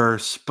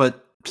multiverse,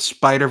 but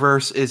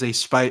Spider-Verse is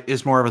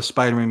is more of a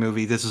Spider-Man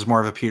movie. This is more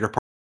of a Peter Parker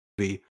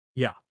movie.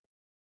 Yeah.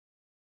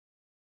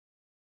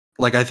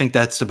 Like I think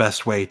that's the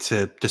best way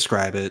to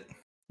describe it.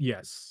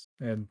 Yes.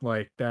 And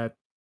like that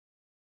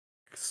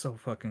so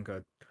fucking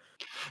good.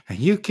 And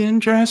you can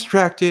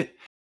distract it,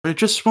 but it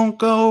just won't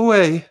go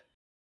away.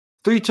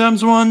 3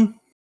 times 1.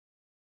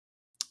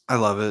 I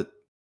love it.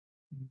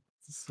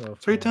 So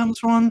Three fun.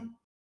 times 1.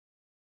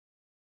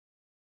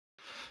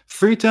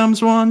 3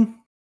 times 1.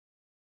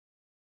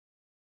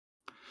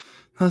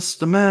 That's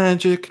the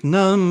magic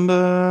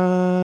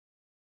number.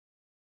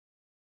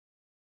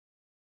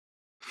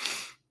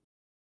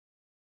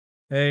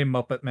 Hey,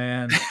 Muppet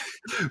Man.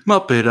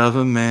 Muppet of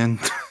a man.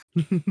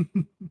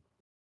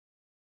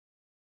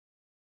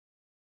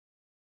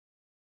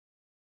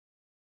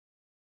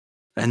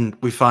 And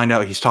we find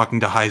out he's talking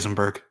to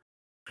Heisenberg.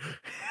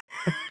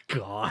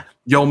 God.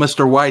 Yo,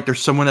 Mr. White,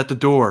 there's someone at the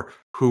door.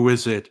 Who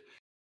is it?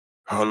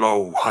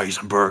 Hello,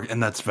 Heisenberg.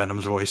 And that's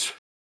Venom's voice.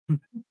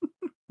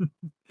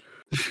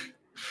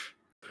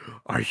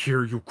 I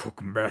hear you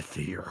cook meth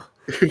here.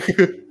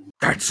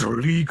 That's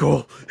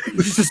illegal. He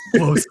just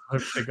blows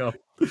everything up.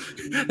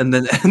 and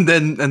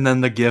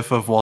then the gif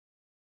of Walt.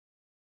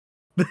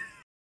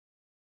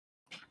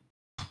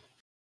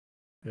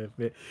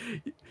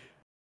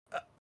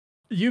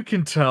 You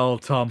can tell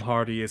Tom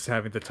Hardy is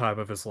having the time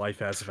of his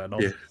life as Yeah.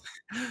 Venom.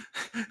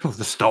 Oh,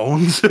 the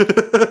Stones.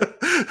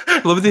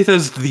 Love that he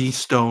says the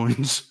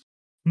Stones.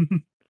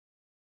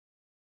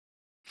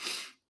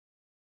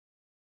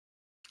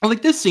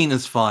 Like, this scene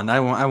is fun. I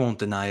won't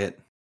deny it.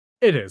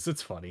 It is.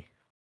 It's funny.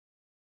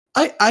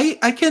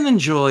 I can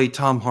enjoy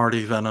Tom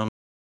Hardy Venom.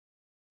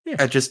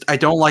 Yeah. I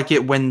don't like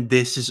it when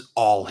this is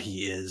all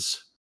he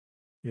is.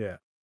 Yeah.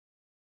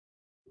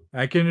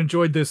 I can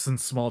enjoy this in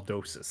small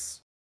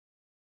doses.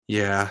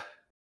 Yeah.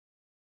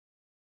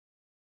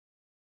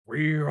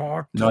 We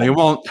are. No, you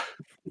won't.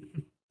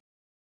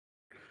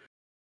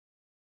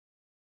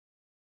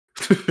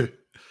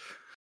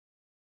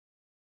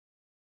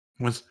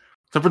 What's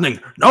happening?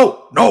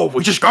 No,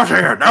 we just got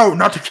here. No,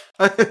 not.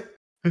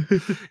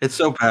 It's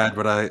so bad,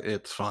 but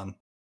it's fun.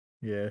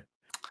 Yeah.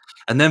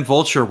 And then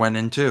Vulture went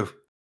in too.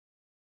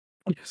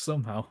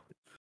 Somehow.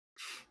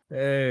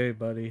 Hey,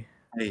 buddy.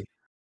 Hey,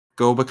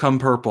 go become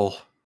purple.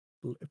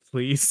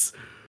 Please.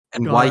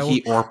 And God, why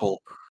he Orple?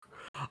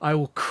 I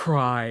will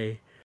cry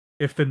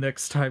if the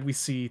next time we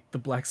see the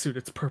black suit,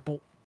 it's purple.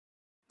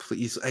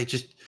 Please,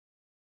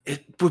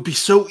 it would be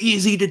so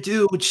easy to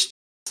do. It's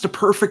the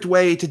perfect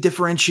way to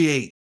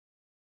differentiate.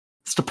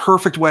 It's the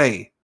perfect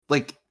way.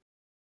 Like,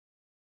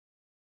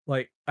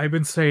 I've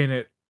been saying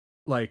it,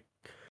 like,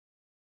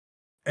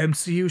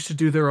 MCU should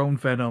do their own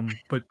Venom,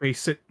 but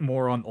base it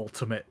more on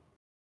Ultimate.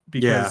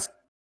 Because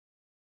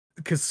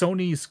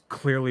Sony's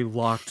clearly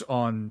locked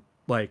on,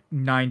 like,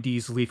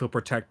 90s Lethal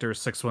Protector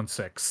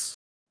 616.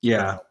 yeah.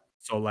 Venom.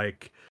 So,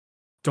 like,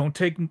 don't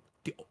take...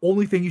 The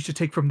only thing you should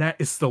take from that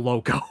is the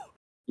logo.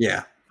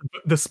 Yeah.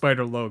 The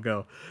spider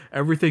logo.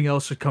 Everything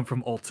else should come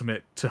from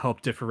Ultimate to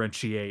help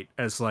differentiate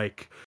as,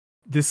 like,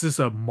 this is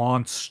a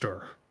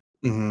monster.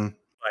 Mm-hmm.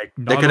 Like,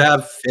 they could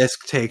have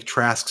Fisk take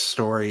Trask's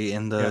story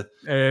in the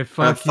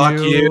fuck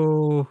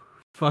you.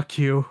 Fuck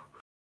you.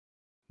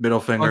 Middle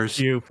fingers.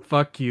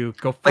 Fuck you.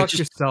 Go fuck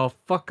yourself.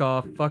 Fuck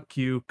off. Fuck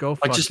you. Go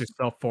fuck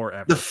yourself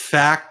forever. The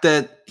fact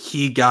that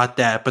he got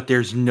that, but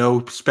there's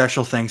no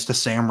special thanks to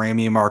Sam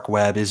Raimi and Mark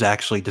Webb is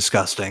actually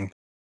disgusting.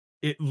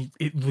 It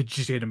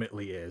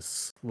legitimately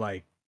is.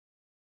 Like,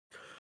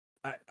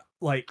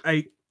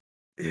 I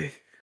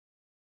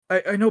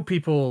know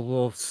people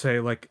will say,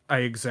 like, I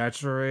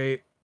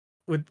exaggerate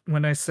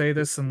when I say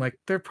this, and, like,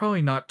 they're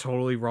probably not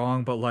totally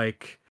wrong, but,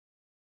 like,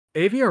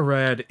 Avi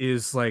Arad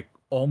is, like,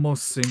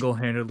 almost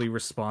single-handedly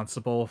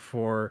responsible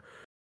for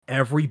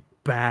every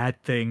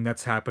bad thing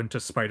that's happened to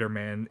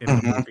Spider-Man in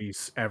the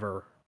movies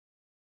ever.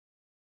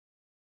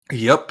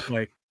 Yep.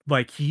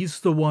 Like, he's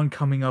the one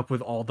coming up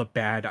with all the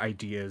bad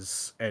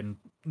ideas and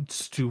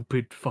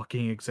stupid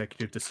fucking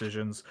executive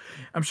decisions.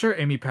 I'm sure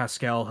Amy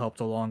Pascal helped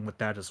along with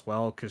that as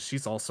well, because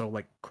she's also,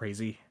 like,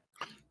 crazy.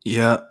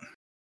 Yeah.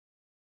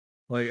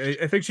 Like,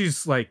 I think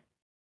she's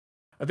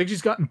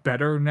gotten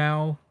better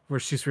now, where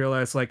she's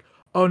realized, like,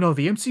 oh no,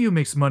 the MCU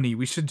makes money,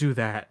 we should do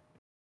that.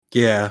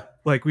 Yeah.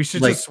 Like, we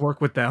should just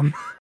work with them.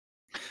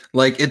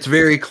 Like, it's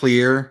very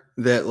clear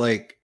that,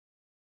 like,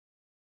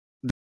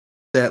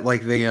 they,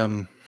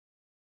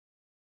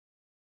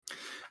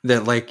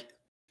 that, like,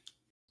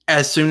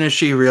 as soon as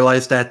she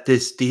realized that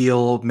this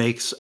deal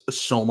makes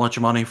so much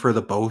money for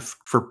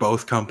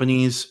both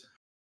companies,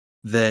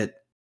 that,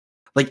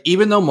 like,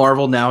 even though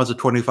Marvel now has a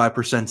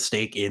 25%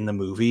 stake in the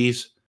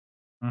movies,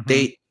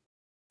 they,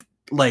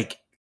 like,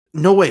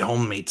 No Way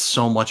Home made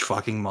so much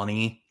fucking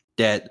money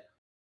that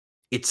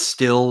it's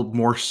still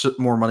more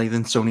money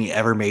than Sony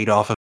ever made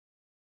off of.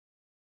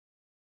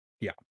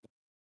 Yeah.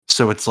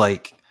 So it's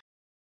like,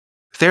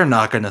 they're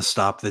not going to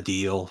stop the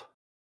deal.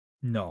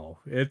 No,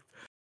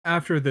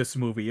 after this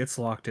movie, it's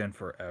locked in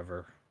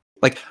forever.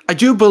 Like, I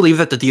do believe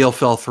that the deal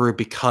fell through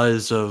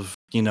because of,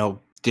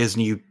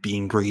 Disney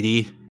being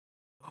greedy.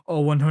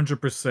 Oh,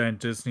 100%.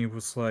 Disney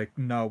was like,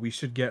 no, we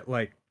should get,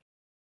 like,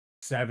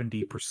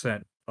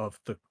 70% of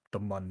the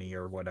money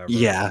or whatever.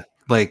 Yeah,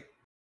 like,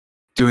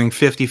 doing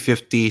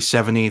 50-50,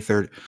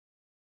 70-30.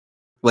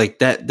 Like,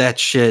 that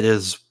shit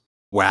is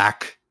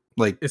whack.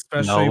 Like,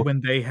 especially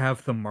when they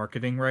have the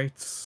marketing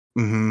rights.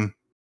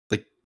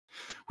 Like,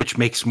 which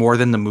makes more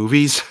than the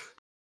movies.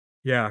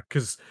 Yeah,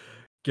 because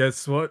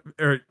guess what?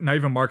 Or not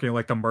even marketing,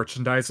 like the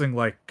merchandising,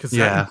 like, because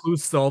that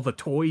includes all the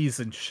toys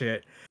and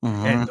shit,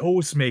 and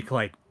those make,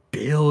 like,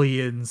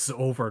 billions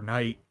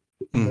overnight,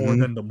 more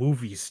than the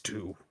movies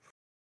do.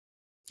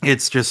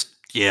 It's just,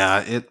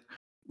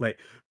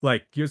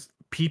 just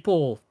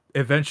people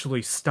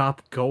eventually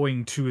stop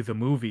going to the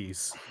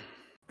movies.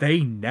 They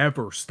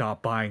never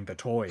stop buying the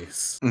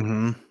toys.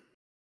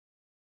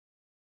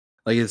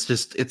 Like, it's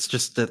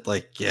just that,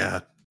 like,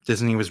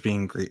 Disney was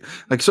being great.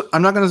 Like, so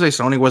I'm not gonna say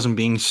Sony wasn't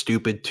being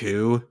stupid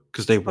too,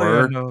 because they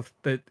were. Oh, yeah, no,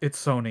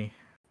 it's Sony.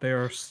 They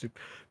are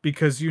stupid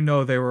because they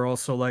were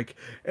also like,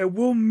 and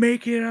we'll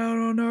make it out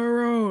on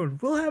our own.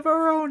 We'll have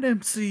our own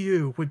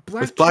MCU with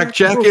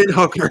blackjack and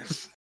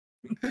hookers.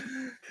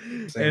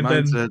 And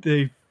then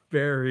they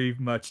very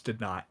much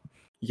did not.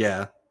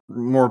 Yeah,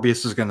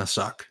 Morbius is gonna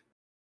suck.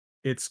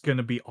 It's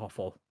gonna be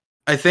awful.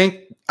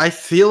 I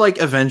feel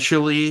like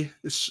eventually,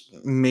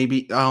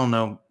 maybe I don't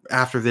know,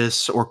 after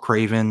this or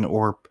Craven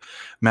or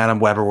Madam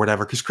Web or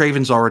whatever, because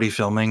Craven's already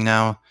filming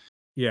now.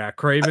 Yeah,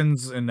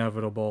 Craven's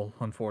inevitable,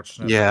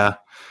 unfortunately. Yeah,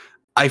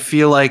 I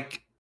feel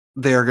like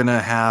they're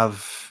gonna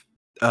have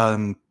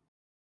um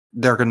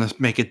they're gonna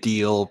make a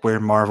deal where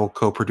Marvel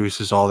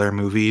co-produces all their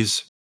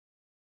movies,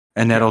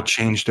 and that'll Yeah.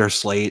 change their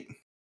slate.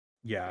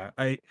 Yeah,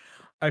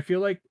 I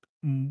feel like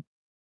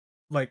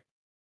like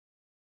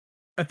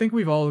I think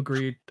we've all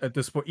agreed at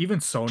this point. Even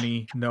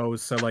Sony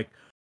knows that like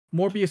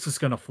Morbius is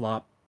gonna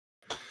flop.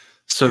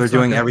 So they're It's not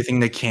doing gonna. everything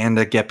they can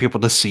to get people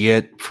to see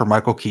it for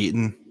Michael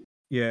Keaton.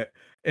 Yeah,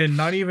 and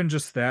not even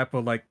just that,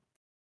 but like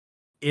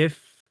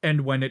if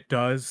and when it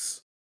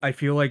does, I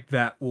feel like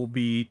that will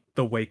be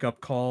the wake up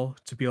call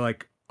to be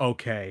like,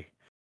 okay,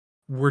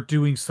 we're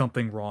doing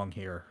something wrong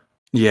here.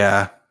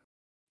 Yeah.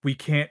 We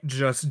can't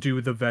just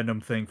do the Venom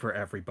thing for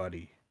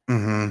everybody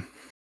Mm-hmm.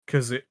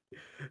 because it.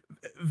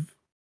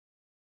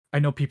 I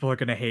know people are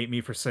gonna hate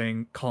me for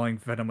calling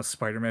Venom a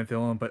Spider-Man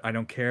villain, but I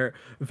don't care.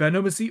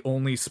 Venom is the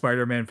only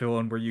Spider-Man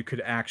villain where you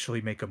could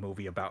actually make a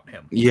movie about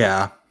him,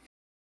 Yeah.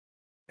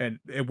 and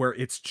where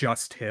it's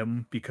just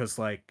him. Because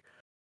like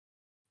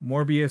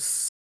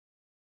Morbius,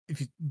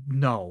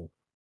 no,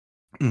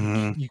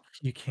 Mm-hmm.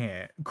 you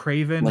can't. Like,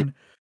 Craven,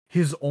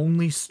 his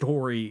only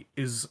story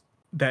is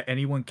that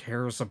anyone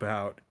cares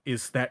about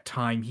is that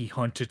time he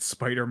hunted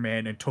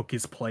Spider-Man and took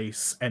his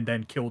place and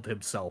then killed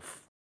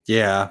himself.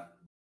 yeah.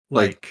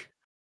 Like, Like,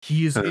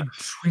 he is uh,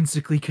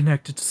 intrinsically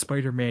connected to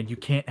Spider-Man. You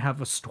can't have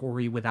a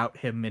story without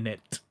him in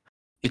it.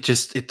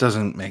 it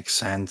doesn't make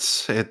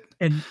sense. It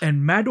And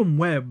Madam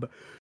Web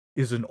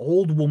is an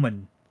old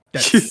woman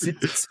that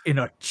sits in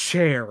a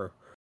chair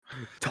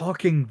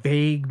talking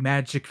vague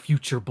magic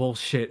future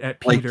bullshit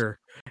at like, Peter.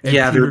 And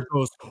yeah, they're Peter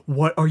goes,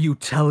 "What are you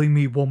telling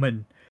me,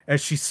 woman?"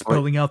 As she's like,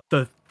 spelling out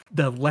the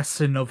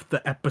lesson of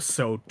the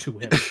episode to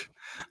him.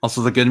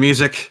 also the good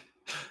music.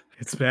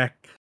 It's back.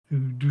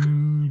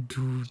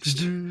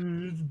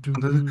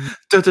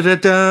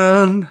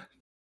 Dun-dun-dun-dun.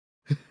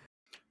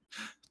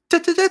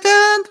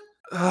 Dun-dun-dun-dun.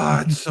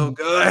 Oh, it's so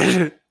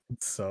good.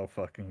 It's so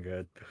fucking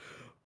good.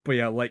 But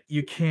yeah, like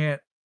you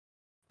can't.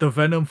 The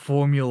Venom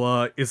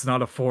formula is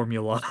not a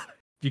formula.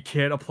 You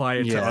can't apply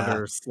it to Yeah.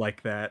 others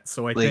like that.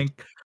 So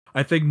Like,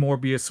 I think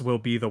Morbius will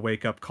be the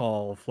wake up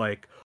call of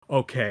like,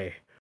 okay,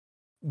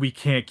 we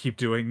can't keep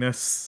doing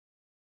this.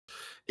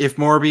 if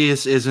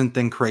Morbius isn't,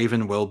 then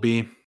Craven will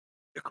be.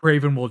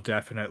 Craven will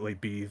definitely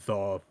be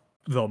the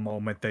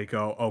moment they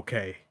go,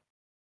 okay,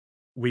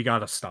 we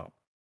gotta stop.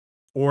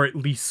 Or at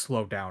least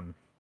slow down.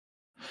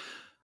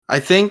 I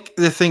think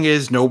the thing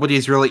is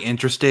nobody's really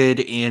interested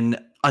in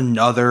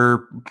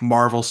another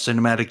Marvel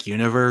Cinematic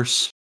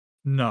Universe.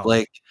 No.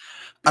 Like,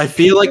 I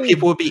feel like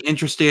people would be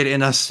interested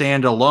in a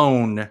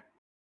standalone,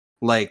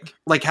 like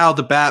how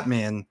the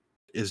Batman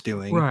is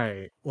doing.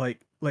 Right. Like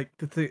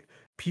the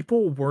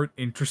people weren't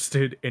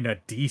interested in a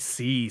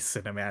DC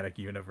cinematic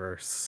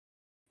universe.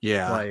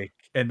 Yeah. Like,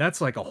 and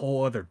that's like a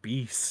whole other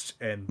beast,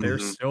 and they're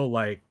Mhm. still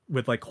like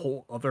with like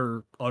whole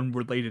other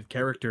unrelated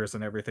characters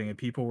and everything, and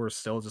people were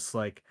still just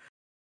like,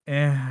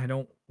 I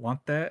don't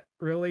want that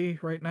really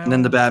right And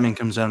then the now. Batman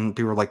comes out and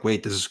people are like,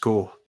 wait, this is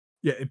cool.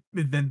 Yeah,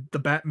 and then the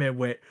Batman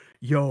went,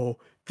 yo,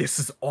 this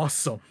is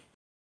awesome.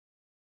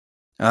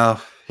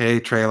 Oh, hey,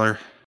 trailer.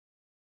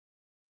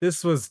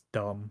 This was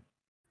dumb.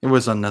 It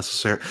was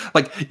unnecessary.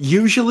 Like,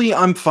 usually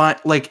I'm fine.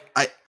 Like,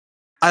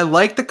 I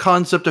like the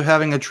concept of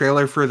having a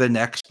trailer for the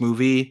next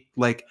movie.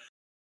 Like,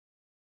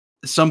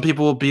 some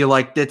people will be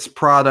like, it's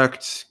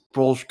product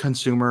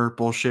consumer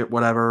bullshit,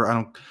 whatever. I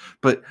don't.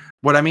 But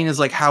what I mean is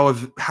like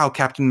how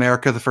Captain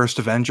America: The First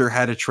Avenger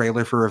had a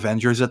trailer for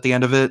Avengers at the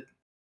end of it.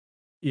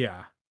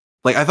 Yeah.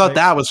 Like, I thought Like,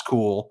 that was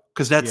cool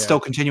because that's yeah, still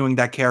continuing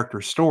that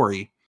character's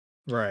story.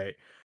 right.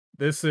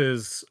 This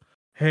is,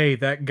 hey,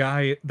 that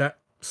guy, that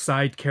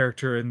side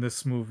character in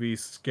this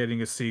movie's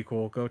getting a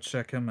sequel. Go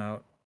check him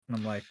out. And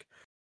I'm like,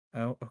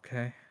 oh,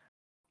 okay.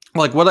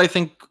 Like, what I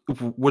think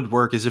would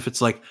work is if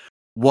it's like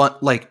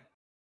what like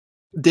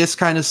this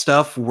kind of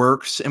stuff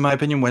works in my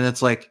opinion when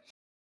it's like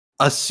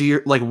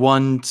like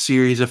one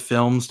series of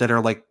films that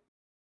are like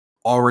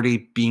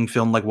already being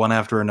filmed like one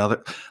after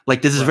another.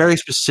 Like, this is Right. very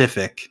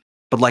specific,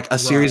 but like a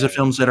series of Right.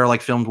 films that are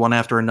like filmed one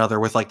after another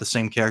with like the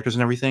same characters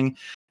and everything.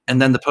 And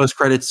then Mhm. the post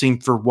credit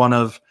scene for one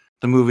of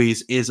the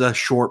movies is a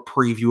short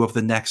preview of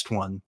the next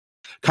one.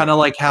 Kind Yeah. of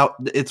like how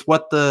it's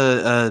what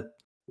the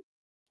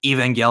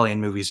Evangelion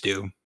movies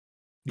do.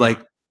 Yeah.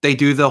 Like, they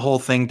do the whole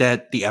thing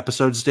that the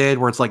episodes did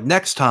where it's like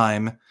next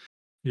time,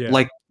 Yeah.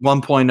 like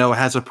 1.0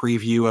 has a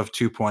preview of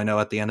 2.0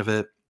 at the end of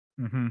it.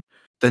 Mhm.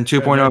 Then And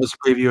 2.0 then is a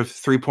preview of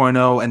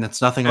 3.0, and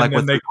it's nothing like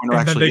what 3.0 they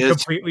actually is.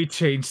 completely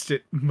changed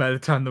it by the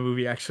time the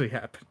movie actually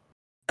happened.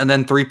 And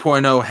then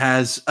 3.0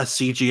 has a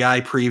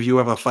CGI preview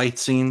of a fight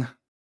scene.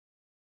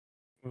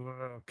 And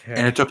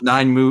Okay. it took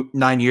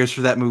 9 years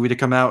for that movie to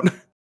come out.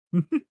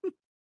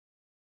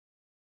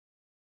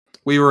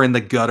 We were in the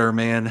gutter,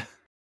 man.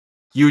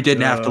 You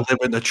didn't have to live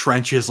in the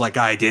trenches like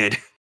I did.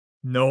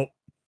 Nope.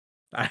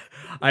 I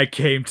I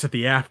came to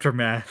the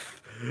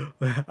aftermath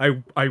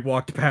I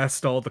walked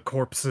past all the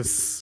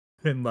corpses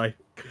and like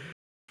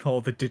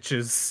all the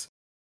ditches.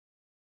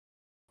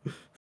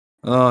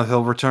 Oh,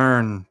 he'll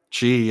return.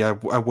 Gee, I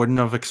wouldn't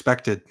have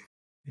expected.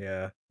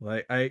 Yeah,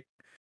 like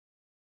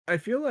I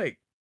feel like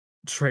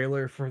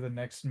trailer for the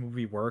next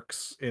movie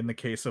works in the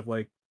case of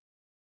like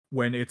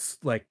when it's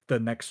like the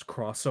next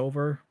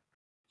crossover.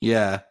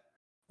 Yeah.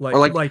 Or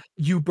like, Like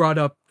you brought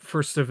up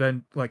first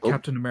event, like oh,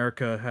 Captain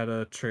America had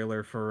a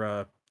trailer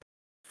for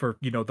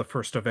the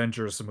first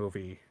Avengers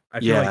movie. I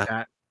feel like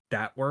yeah,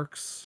 that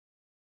works.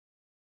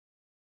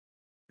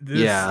 This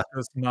yeah,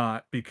 does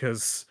not,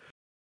 because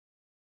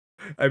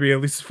I mean, at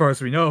least as far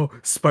as we know,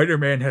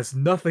 Spider-Man has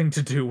nothing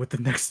to do with the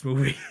next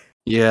movie.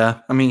 yeah.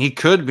 I mean, he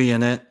could be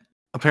in it.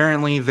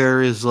 Apparently,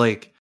 there is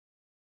like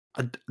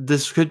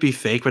this could be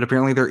fake, but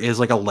apparently there is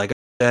like a Lego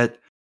set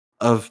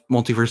of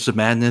Multiverse of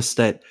Madness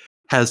that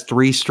has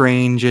three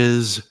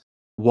Stranges,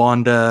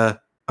 Wanda,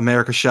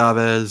 America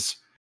Chavez,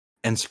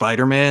 and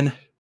Spider-Man.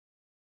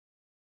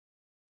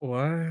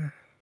 What?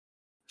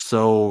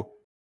 So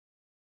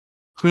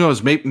who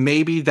knows?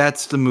 Maybe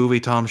that's the movie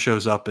Tom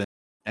shows up in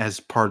as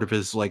part of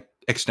his like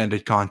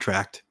extended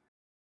contract,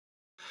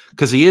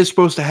 because he is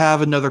supposed to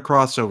have another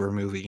crossover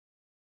movie.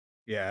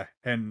 Yeah,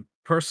 and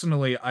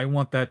personally, I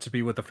want that to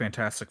be with the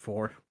Fantastic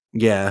Four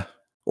Yeah,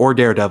 or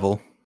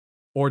Daredevil.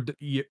 or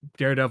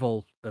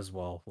Daredevil as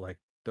well. Like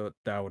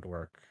that would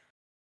work.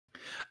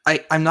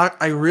 I'm not.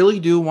 I really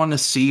do want to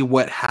see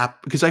what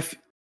happens because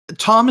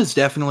Tom is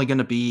definitely going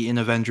to be in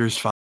Avengers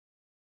 5.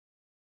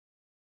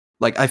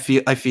 Like I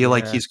feel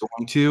like Yeah, he's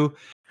going to,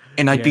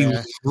 and I'd be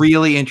yeah,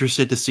 really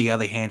interested to see how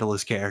they handle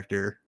his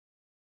character.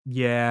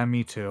 yeah.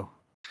 Me too.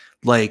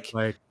 Like,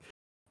 Like,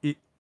 i-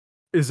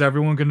 is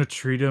everyone gonna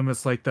treat him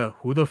as like the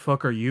 "Who the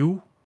fuck are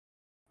you"?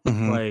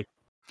 mhm, Like,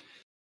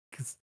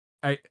 because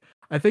I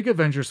I think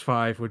Avengers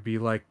 5 would be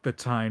like the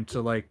time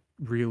to like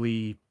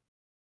really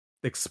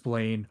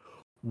explain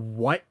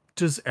what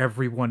does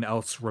everyone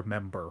else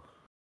remember.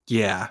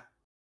 yeah,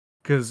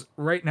 Because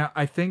right now,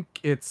 I think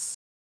it's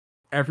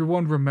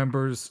everyone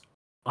remembers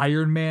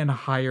Iron Man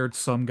hired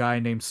some guy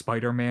named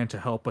Spider Man to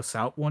help us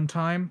out one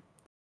time,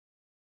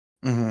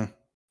 mhm.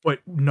 but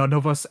none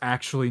of us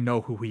actually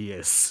know who he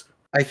is.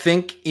 I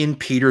think in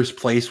Peter's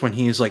place when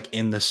he's like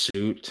in the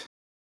suit,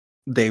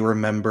 they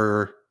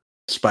remember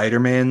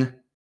Spider-Man.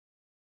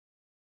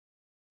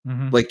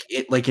 Hmm. Like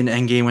in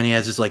Endgame when he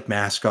has his like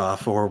mask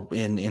off, or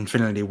in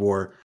Infinity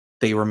War,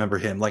 they remember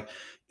him. Like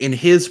in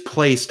his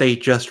place, they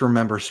just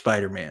remember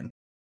Spider-Man.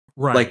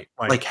 Right,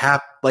 Like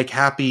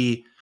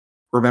Happy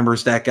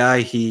remembers that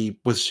guy he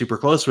was super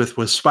close with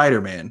was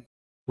Spider-Man.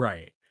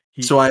 right.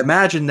 He, So I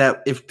imagine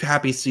that if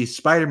Happy sees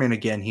Spider-Man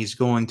again, he's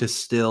going to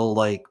still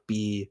like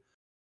be,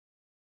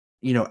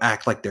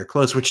 act like they're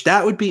close, which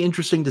that would be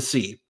interesting to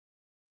see.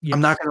 I'm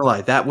not yes, gonna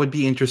lie, that would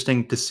be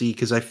interesting to see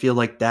because I feel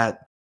like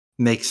that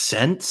makes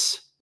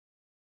sense.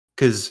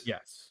 Because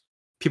yes,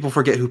 people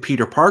forget who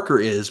Peter Parker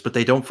is, but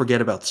they don't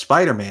forget about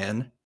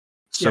Spider-Man.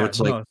 So yeah, it's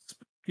like no,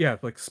 yeah,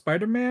 like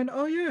Spider Man.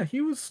 Oh yeah, he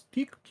was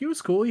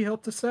cool. He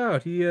helped us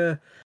out. He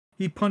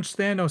punched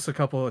Thanos a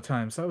couple of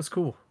times. That was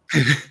cool.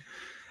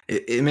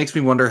 it makes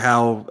me wonder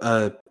how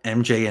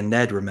MJ and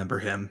Ned remember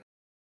him.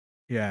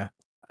 Yeah.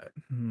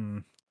 Hmm.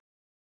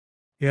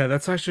 Yeah,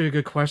 that's actually a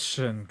good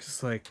question.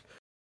 Cause like,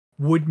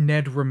 would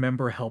Ned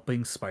remember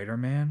helping Spider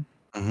Man?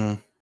 Mhm.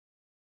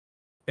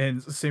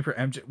 And same for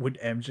MJ. Would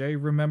MJ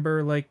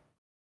remember like?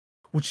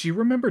 Would she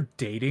remember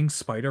dating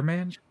Spider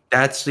Man?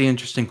 That's the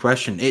interesting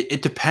question.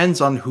 It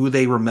depends on who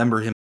they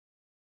remember him.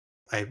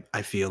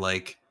 I feel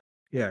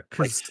Yeah,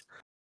 like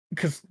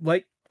because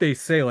like they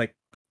say, like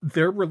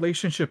their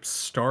relationship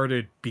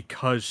started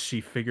because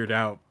she figured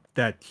out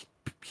that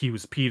he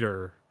was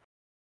Peter.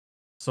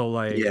 So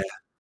yeah, like,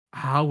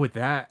 how would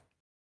that?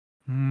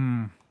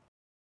 Hmm.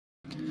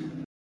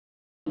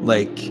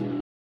 like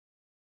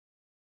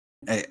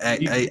I I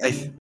The- I,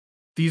 I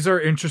These are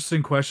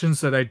interesting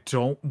questions that I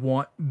don't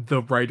want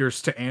the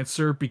writers to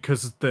answer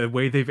because the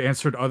way they've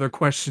answered other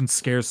questions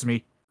scares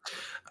me.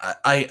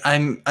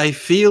 I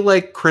feel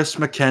like Chris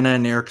McKenna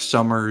and Eric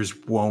Summers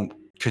won't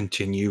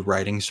continue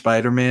writing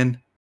Spider-Man.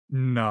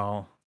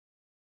 No,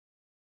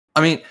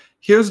 I mean,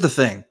 here's the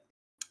thing.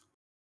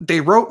 They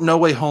wrote No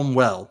Way Home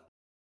well.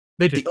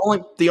 they The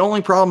did.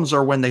 only problems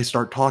are when they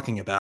start talking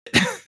about it.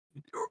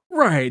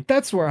 Right,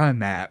 that's where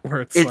I'm at.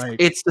 Where it's It's like,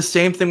 it's the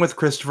same thing with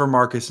Christopher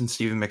Marcus and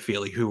Stephen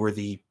McFeely, who were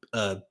the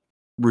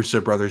Russo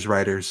brothers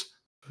writers.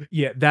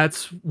 yeah,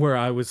 that's where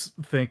I was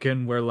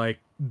thinking. Where like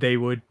they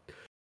would,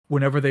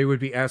 whenever they would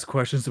be asked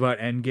questions about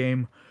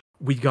Endgame,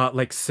 we got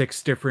like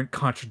six different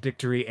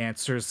contradictory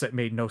answers that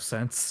made no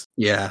sense.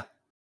 Yeah.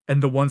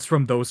 And the ones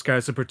from those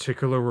guys in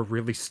particular were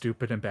really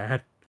stupid and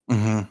bad.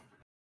 Hmm.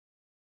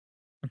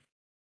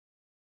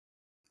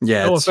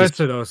 Yeah, No it's offense just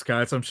to those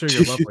guys, I'm sure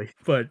you're lovely,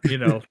 but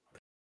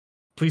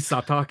please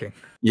stop talking.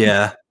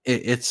 yeah,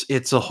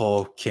 it's a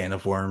whole can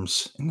of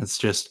worms, and it's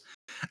just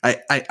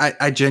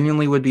I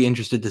genuinely would be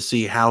interested to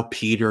see how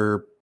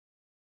Peter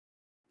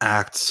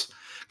acts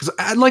because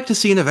I'd like to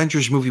see an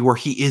Avengers movie where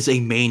he is a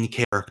main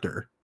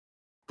character.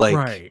 Like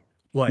Right.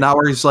 Like, not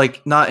where he's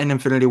like not in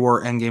Infinity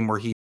War Endgame where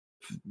he's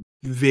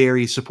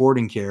very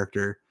supporting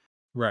character.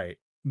 right.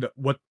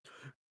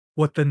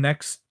 What the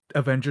next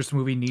Avengers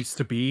movie needs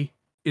to be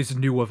is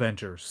New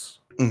Avengers,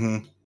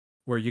 Mm-hmm.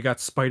 where you got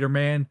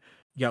Spider-Man,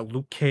 you got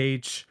Luke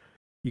Cage,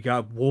 you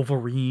got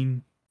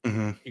Wolverine,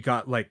 Mm-hmm. you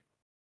got like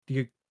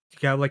you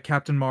got like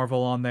Captain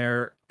Marvel on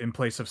there in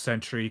place of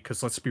Sentry,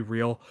 because let's be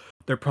real,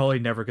 they're probably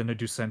never gonna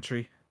do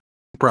Sentry.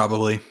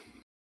 Probably.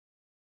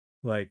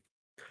 Like,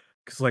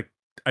 because like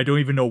I don't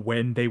even know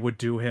when they would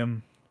do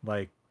him.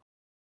 Like,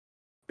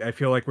 I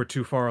feel like we're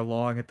too far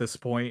along at this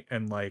point,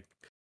 and like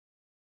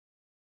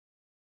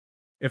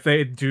if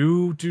they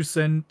do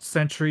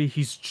Sentry,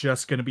 he's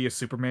just gonna be a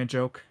Superman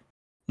joke,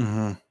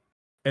 Mm-hmm.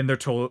 and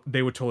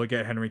they would totally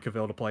get Henry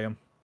Cavill to play him,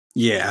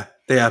 Yeah,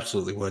 they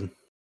absolutely would.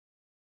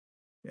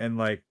 and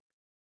like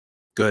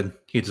Good.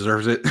 He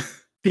deserves it.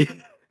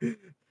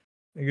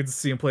 I get to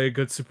see him play a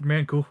good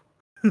Superman. Cool.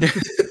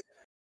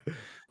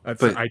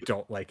 But I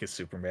don't like his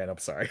Superman. I'm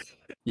sorry.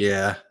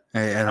 yeah, I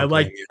don't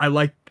blame you.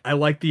 I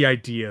like the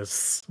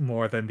ideas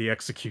more than the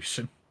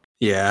execution.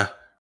 Yeah.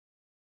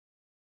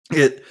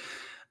 It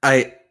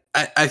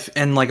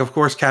and like of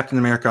course Captain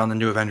America on the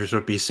New Avengers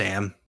would be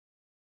Sam,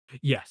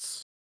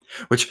 Yes.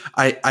 which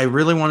I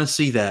really want to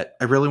see that.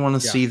 I really want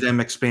to Yeah. see them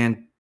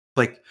expand.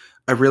 Like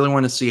I really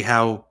want to see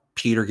how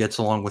Peter gets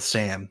along with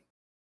Sam.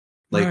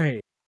 Like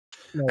Right.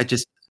 I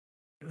just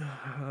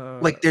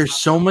like there's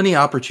so many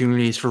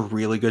opportunities for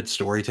really good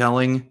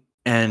storytelling,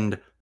 and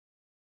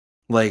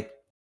like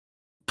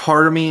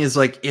part of me is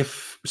like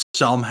if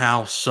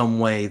somehow some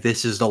way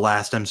this is the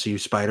last MCU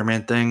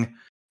Spider-Man thing,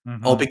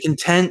 I'll be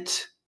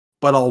content,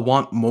 but I'll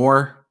want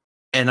more.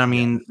 And I Yeah.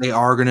 mean, they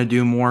are going to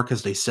do more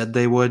because they said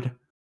they would.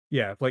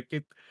 Yeah, like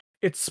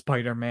it's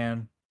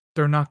Spider-Man.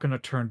 They're not gonna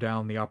turn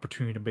down the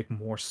opportunity to make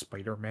more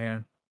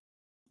Spider-Man.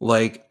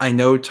 Like, I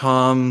know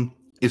Tom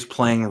is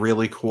playing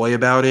really coy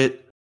about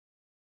it.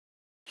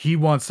 He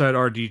wants that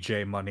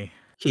RDJ money.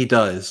 He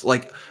does.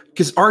 Like,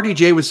 because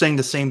RDJ was saying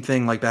the same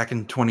thing, like, back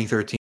in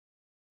 2013.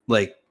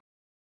 Like,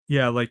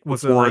 Yeah, like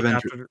was it before like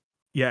Avengers.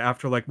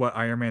 after like what,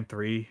 Iron Man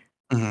 3?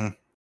 Mhm.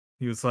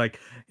 He was like,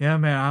 "Yeah,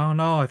 man, I don't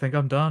know. I think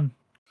I'm done."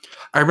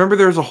 I remember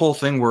there was a whole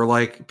thing where,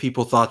 like,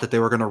 people thought that they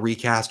were going to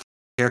recast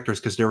characters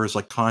because there was,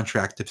 like,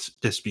 contract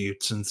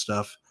disputes and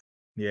stuff.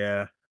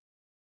 Yeah.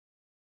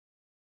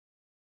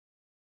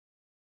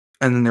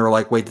 And then they were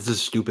like, wait, this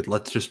is stupid.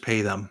 Let's just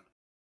pay them.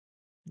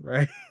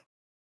 Right.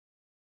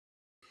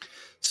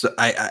 So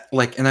I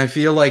like, and I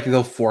feel like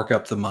they'll fork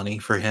up the money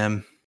for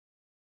him.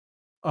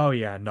 Oh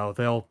yeah, no,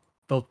 they'll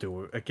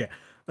do it again.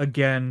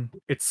 Again,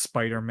 it's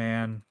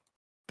Spider-Man.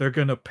 They're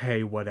gonna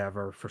pay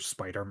whatever for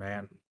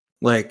Spider-Man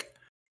Like,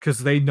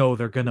 because they know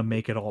they're gonna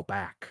make it all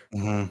back.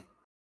 mhm.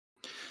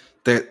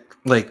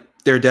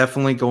 They're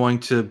definitely going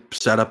to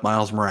set up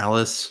Miles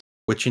Morales,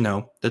 which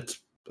that's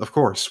of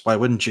course. Why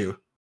wouldn't you?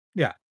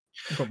 Yeah,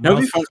 but That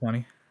would be Miles fun is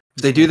 20.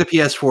 if they do the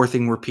PS4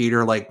 thing where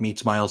Peter like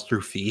meets Miles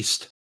through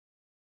Feast.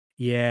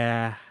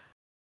 Yeah.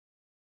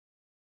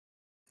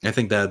 I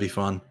think that'd be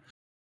fun.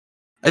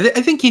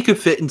 I think he could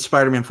fit in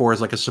Spider-Man 4 as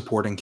like a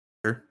supporting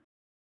character.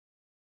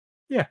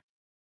 Yeah.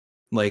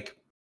 Like,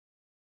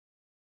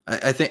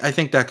 I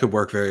think that could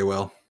work very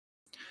well,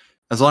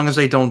 as long as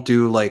they don't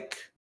do like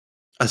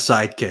a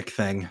sidekick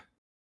thing.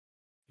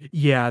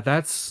 Yeah,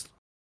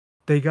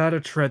 they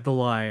gotta tread the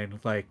line,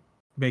 like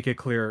make it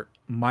clear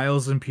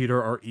Miles and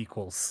Peter are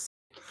equals.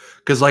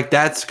 Because like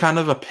that's kind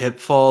of a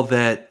pitfall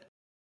that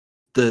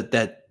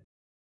the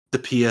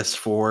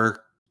PS4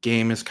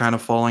 game is kind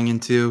of falling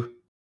into.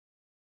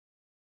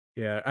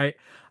 Yeah,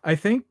 I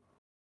think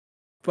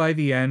by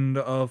the end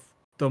of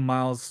the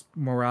Miles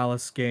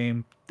Morales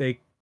game, they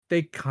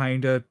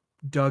kind of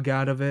dug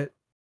out of it.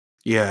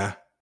 Yeah.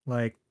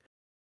 Like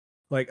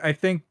I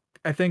think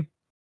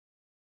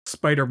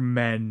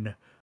Spider-Men,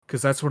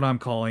 because that's what I'm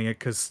calling it,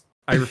 because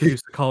I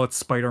refuse to call it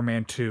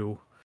Spider-Man 2,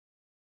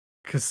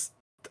 because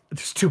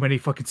there's too many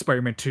fucking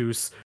Spider-Man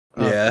 2s.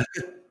 Yeah.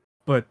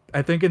 But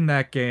I think in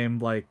that game,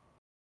 like,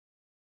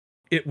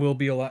 it will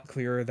be a lot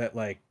clearer that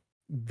like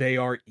they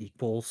are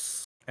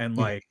equals, and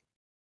like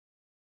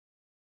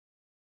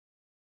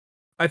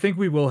I think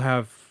we will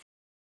have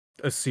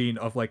a scene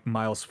of like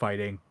Miles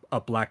fighting a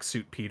black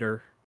suit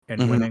Peter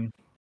and Mhm. winning.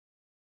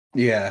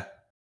 Yeah.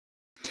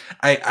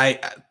 I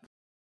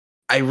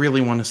I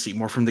really want to see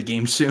more from the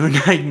game soon.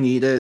 I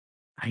need it.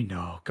 I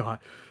know, God,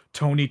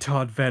 Tony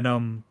Todd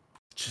Venom,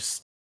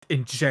 just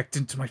inject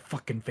into my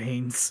fucking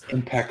veins.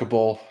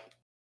 Impeccable.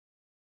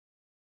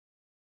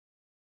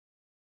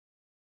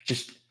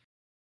 Just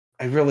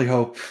I really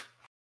hope.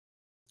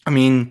 I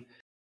mean,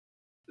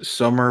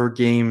 summer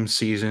game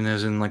season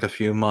is in like a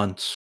few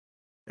months.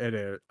 It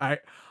is.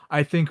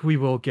 I think we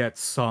will get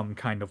some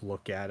kind of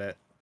look at it.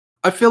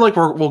 I feel like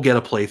we'll get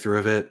a playthrough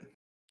of it.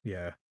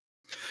 Yeah.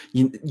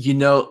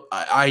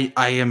 I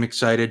am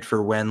excited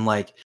for when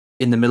like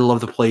in the middle of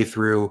the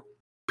playthrough,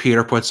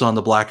 Peter puts on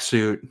the black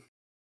suit.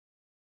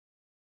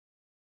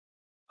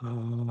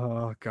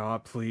 Oh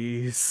God,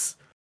 please.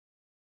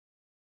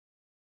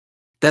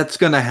 That's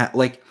gonna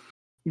like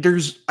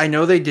I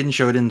know they didn't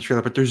show it in the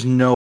trailer, but there's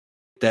no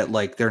that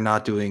like they're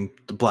not doing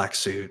the black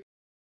suit.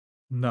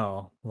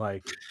 No,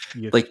 like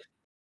Like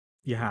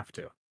you have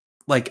to.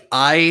 like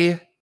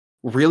I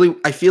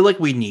feel like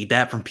we need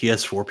that from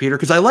PS4 Peter,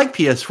 because I like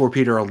PS4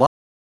 Peter a lot,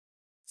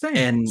 Same.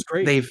 and It's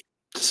great. they've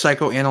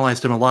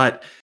psychoanalyzed him a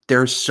lot.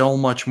 There's so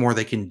much more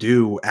they can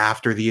do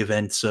after the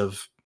events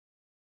of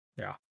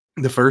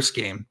the first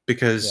game,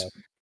 because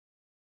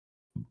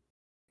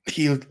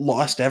he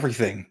lost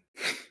everything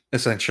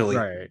essentially.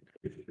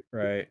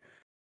 Right.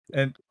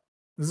 And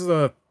this is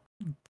a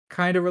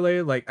kind of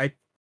related. Like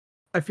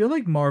I feel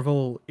like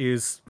Marvel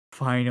is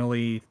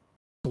finally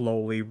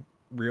slowly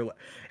real.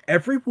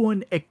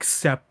 Everyone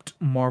except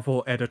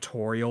Marvel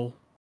editorial,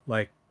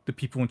 like the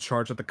people in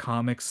charge of the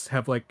comics,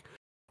 have like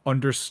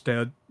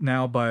understood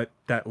now, but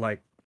that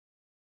like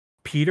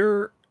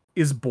Peter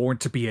is born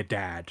to be a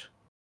dad.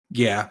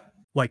 Yeah.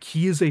 Like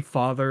he is a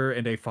father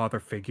and a father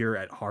figure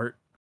at heart.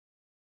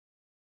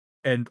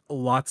 And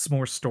lots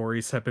more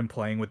stories have been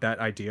playing with that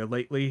idea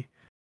lately.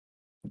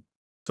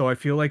 So I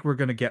feel like we're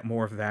gonna get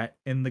more of that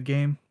in the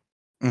game.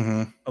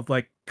 Mm-hmm. Of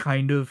like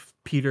kind of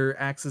Peter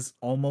acts as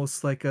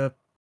almost like a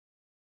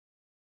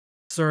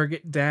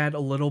surrogate dad a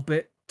little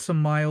bit to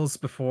Miles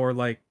before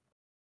like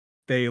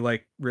they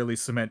like really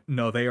cement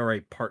no, they are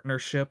a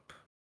partnership.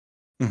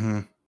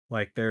 Mm-hmm.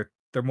 Like they're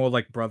more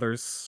like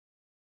brothers.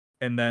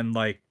 And then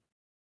like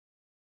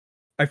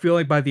I feel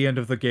like by the end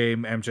of the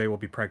game MJ will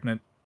be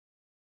pregnant.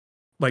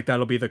 Like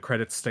that'll be the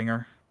credit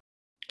stinger.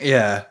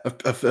 Yeah, of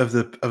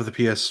the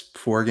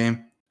PS4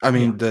 game. I Yeah.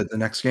 mean the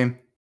next game.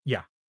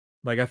 Yeah.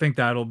 Like I think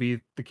that'll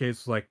be the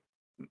case like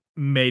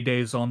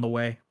Mayday's on the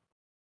way.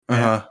 And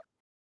Uh-huh.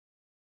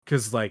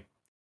 cuz like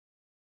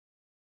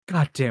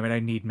god damn it, I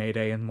need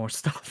Mayday and more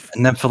stuff.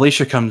 And then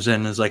Felicia comes in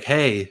and is like,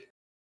 "Hey,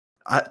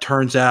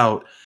 turns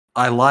out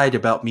I lied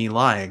about me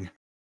lying."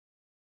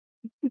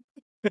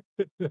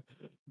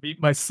 Meet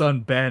my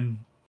son Ben.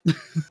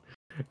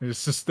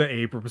 It's just the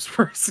Abrams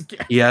verse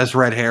again. He has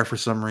red hair for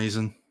some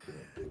reason.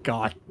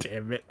 God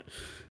damn it.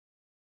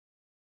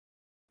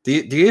 Do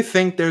you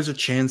think there's a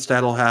chance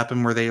that'll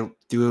happen where they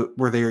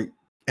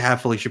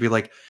have Felicia be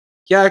like,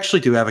 "Yeah, I actually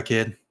do have a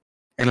kid,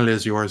 and it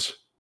is yours."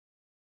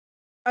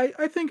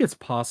 I think it's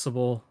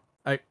possible.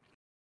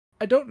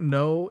 I don't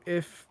know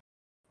if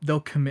they'll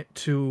commit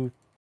to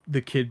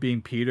the kid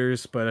being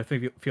Peter's, but I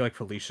feel like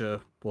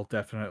Felicia will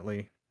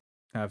definitely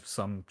have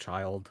some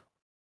child.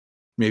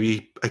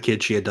 Maybe a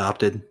kid she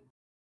adopted.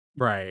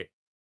 Right.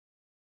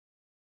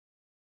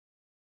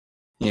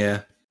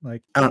 Yeah.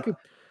 Like I don't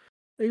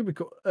it could be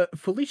cool.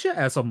 Felicia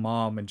as a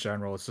mom in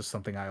general is just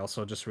something I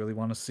also just really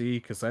want to see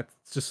because that's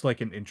just like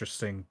an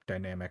interesting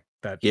dynamic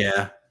that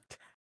Yeah.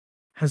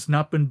 has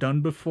not been done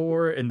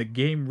before, and the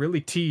game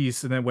really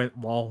teased and then went,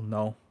 well,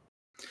 no.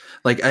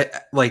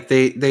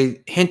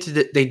 They hinted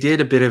it, they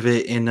did a bit of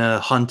it in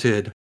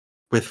Hunted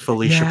with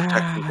Felicia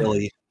protecting Yeah,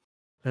 Billy.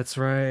 that's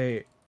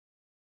right.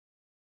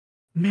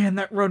 Man,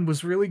 that run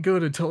was really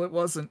good until it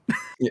wasn't.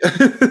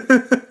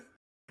 Yeah.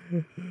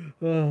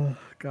 Oh,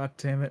 god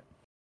damn it.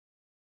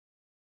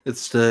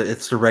 It's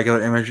the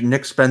regular image.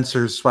 Nick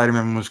Spencer's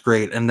Spider-Man was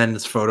great, and then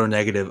it's photo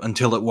negative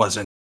until it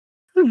wasn't.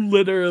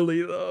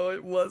 Literally, though,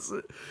 it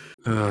wasn't.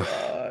 Ugh.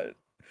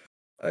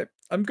 God.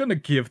 I'm gonna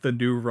give the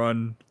new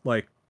run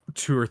like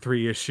 2 or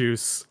 3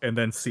 issues and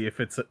then see if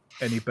it's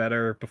any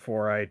better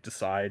before I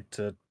decide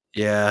to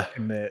Yeah.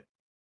 commit.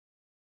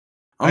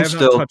 I I'm have not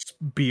still touched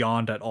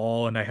Beyond at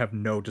all, and I have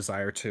no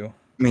desire to.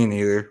 Me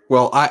neither.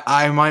 Well,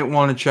 I might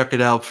want to check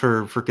it out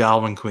for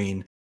Galvin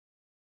Queen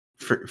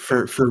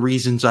for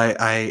reasons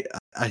I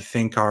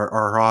think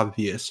are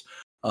obvious.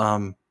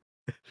 Um,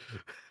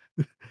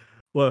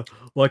 Well,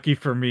 lucky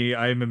for me,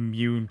 I'm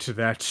immune to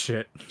that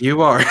shit.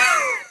 you are.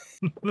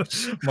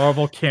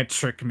 Marvel can't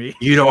trick me.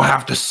 You don't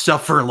have to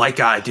suffer like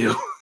I do.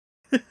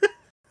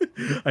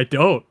 I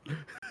don't.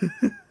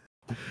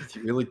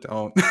 You really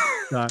don't.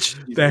 That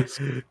Jesus.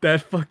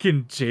 that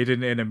fucking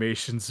Jaden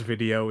Animations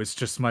video is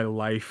just my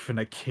life, and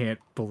I can't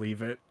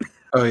believe it.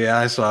 Oh yeah,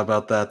 I saw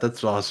about that.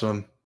 That's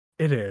awesome.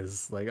 It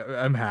is like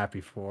I'm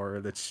happy for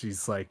her that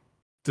she's like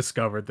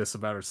discovered this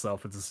about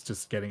herself and is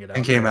just getting it And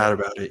out came there. out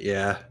about it.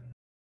 Yeah.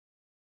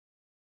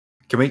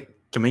 Can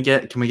we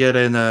get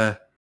in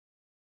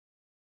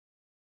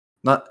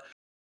not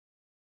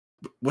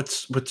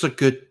what's a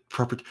good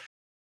proper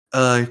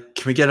can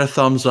we get a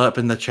thumbs up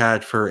in the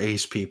chat for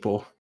Ace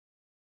people?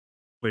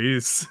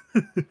 Please.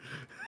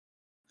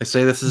 I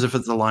say this as if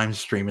it's a live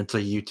stream. It's a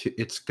YouTube.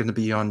 It's going to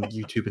be on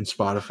YouTube and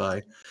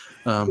Spotify.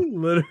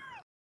 Literally.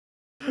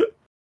 Oh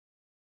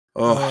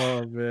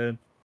Oh man.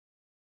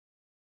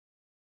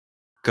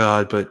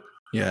 God, but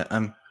yeah,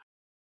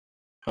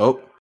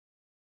 Oh,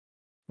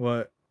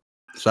 What?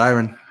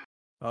 siren.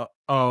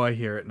 Oh, I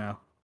hear it now.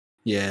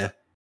 Yeah,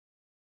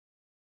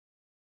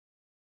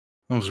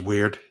 that was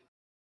weird.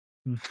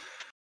 Hmm.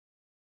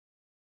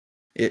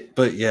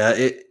 But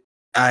yeah,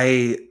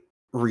 I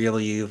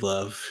really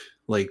love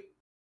like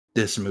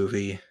this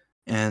movie,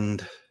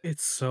 and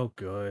It's so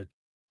good.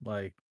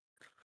 Like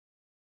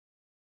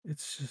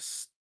it's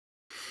just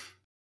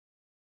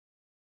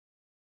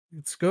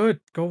It's good.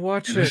 Go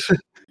watch it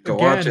Go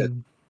watch it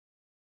again.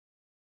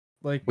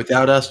 Like,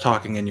 without us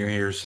talking in your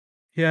ears.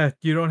 yeah,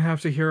 you don't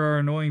have to hear our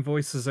annoying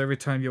voices every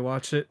time you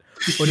watch it.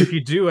 But if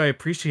you do, I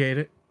appreciate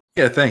it.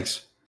 Yeah,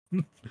 thanks.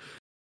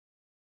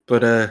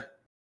 But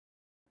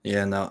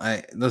yeah, no,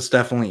 this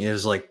definitely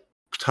is like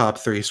top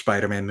 3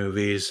 Spider-Man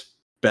movies,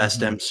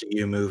 best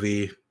MCU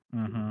movie.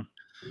 Mm-hmm.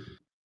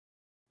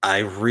 I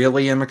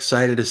really am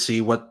excited to see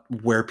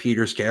where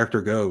Peter's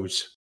character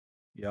goes.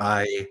 Yeah.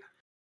 I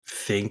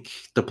think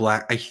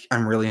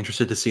I'm really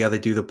interested to see how they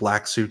do the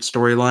black suit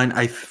storyline.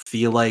 I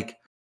feel like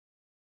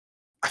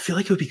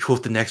it would be cool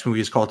if the next movie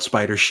is called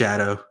Spider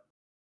Shadow.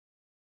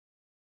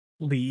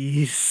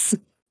 Please.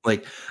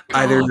 Like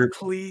God,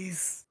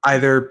 please.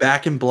 either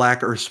Back in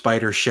Black or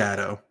Spider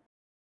Shadow.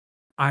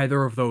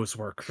 Either of those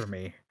work for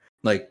me.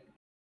 Like,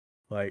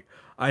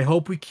 I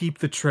hope we keep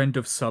the trend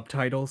of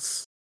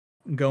subtitles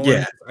going.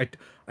 yeah.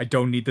 I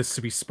don't need this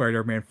to be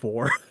Spider-Man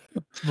 4.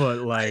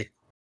 But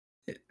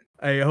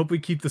I hope we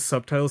keep the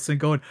subtitles thing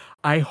going.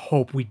 I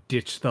hope we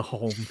ditch the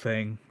home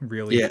thing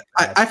really Yeah,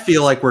 bad. I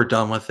feel like we're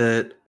done with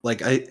it.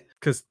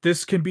 Because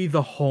this can be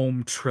the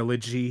home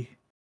trilogy.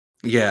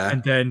 Yeah.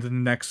 And then the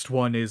next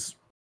one is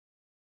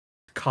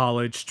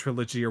college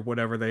trilogy or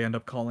whatever they end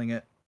up calling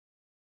it.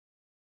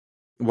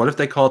 What if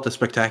they call it the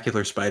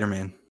Spectacular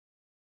Spider-Man?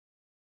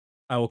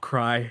 I will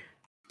cry.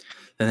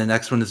 Then the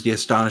next one is the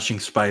Astonishing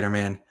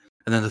Spider-Man.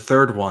 And then the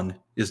third one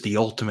is the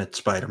Ultimate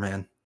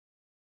Spider-Man.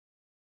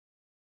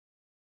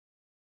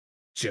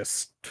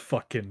 Just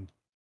fucking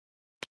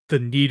the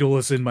needle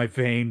is in my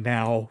vein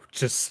now.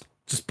 Just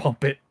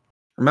pump it.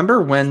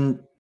 Remember when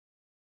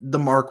the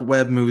Mark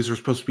Webb movies were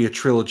supposed to be a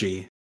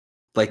trilogy?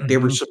 Like, they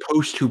were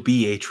supposed to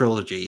be a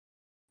trilogy.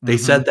 They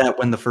said that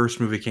when the first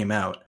movie came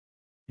out.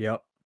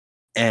 Yep.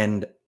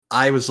 And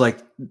I was like,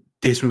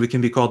 this movie can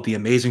be called The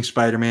Amazing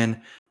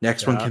Spider-Man.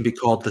 Next one can be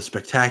called The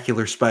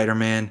Spectacular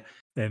Spider-Man.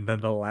 And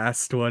then the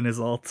last one is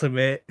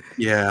Ultimate.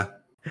 Yeah.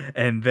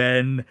 And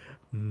then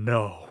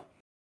no.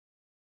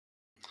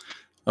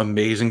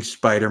 Amazing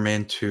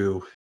Spider-Man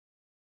 2.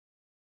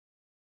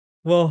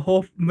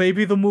 Well,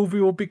 maybe the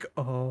movie will be.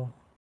 Oh.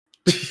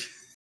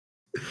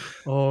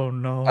 Oh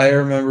no. I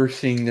remember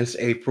seeing this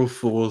April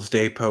Fool's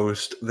Day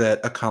post that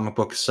a comic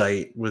book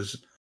site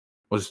was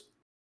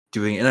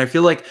doing, and I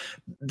feel like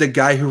the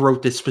guy who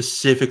wrote this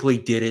specifically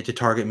did it to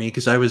target me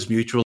because I was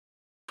mutual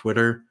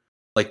Twitter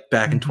like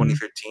back in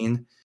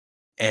 2015,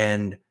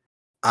 and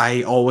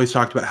I always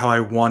talked about how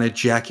I wanted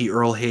Jackie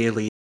Earl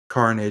Haley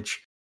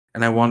Carnage,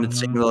 and I wanted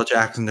Samuel L.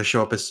 Jackson to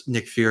show up as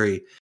Nick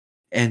Fury,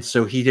 and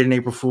so he did an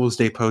April Fool's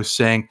Day post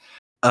saying,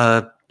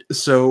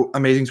 so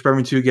Amazing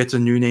Spider-Man 2 gets a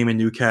new name and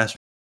new cast.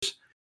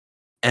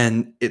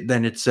 And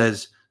then it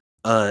says,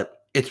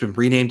 it's been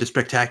renamed to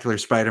Spectacular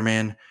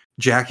Spider-Man.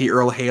 Jackie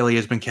Earl Haley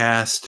has been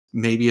cast,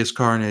 maybe as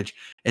Carnage,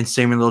 and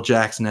Samuel L.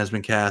 Jackson has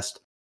been cast.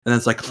 And then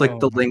it's like, click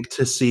the link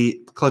to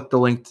see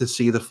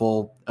the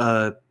full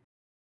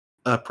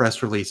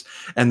press release.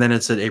 And then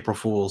it said April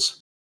Fools.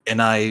 And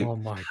oh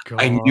my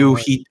god.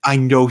 I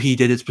know he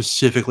did it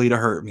specifically to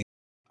hurt me.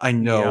 I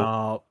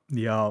know.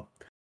 Yup.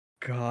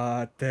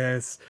 God,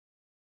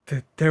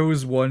 there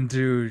was one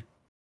dude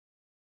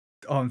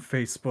on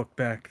Facebook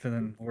back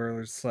then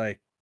where it's like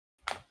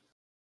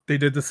they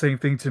did the same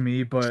thing to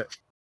me, but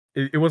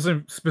it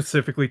wasn't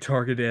specifically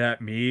targeted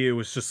at me. It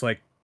was just like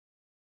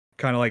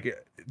kind of like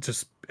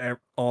just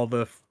all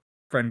the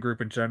friend group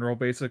in general,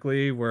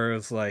 basically, where it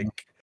was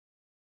like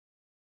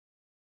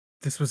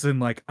this was in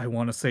like I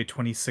want to say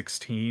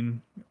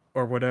 2016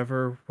 or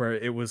whatever, where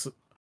it was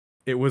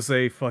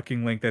a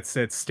fucking link that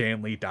said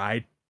Stanley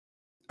died.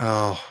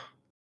 Oh.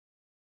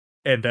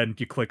 And then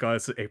you click on it,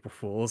 it's April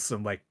Fool's.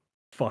 I'm like,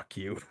 fuck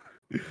you.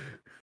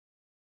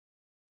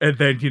 And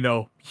then,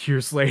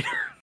 years later.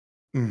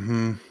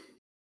 Mm-hmm.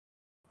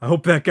 I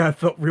hope that guy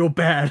felt real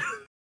bad.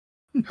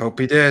 Hope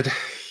he did.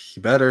 He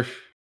better.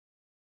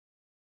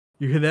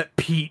 You hear that,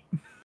 Pete?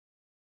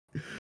 I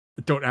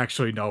don't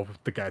actually know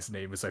what the guy's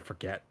name is. I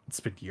forget. It's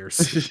been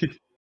years.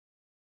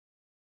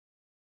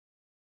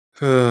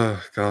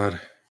 Oh, God.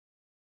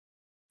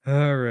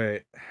 All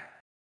right.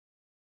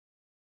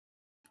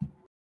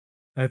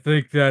 I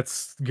think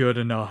that's good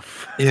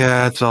enough.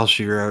 Yeah, that's all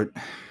she wrote.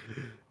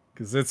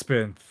 Because it's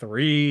been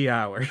 3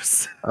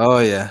 hours. Oh,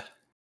 yeah.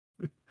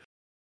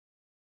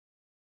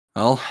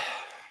 Well,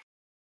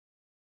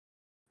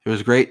 it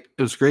was great.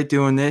 It was great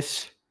doing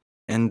this.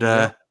 And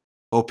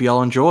hope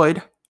y'all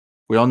enjoyed.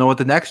 We don't know what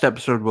the next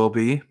episode will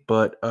be,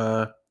 but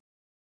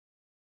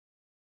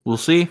we'll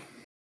see.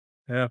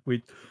 Yeah,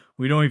 we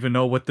don't even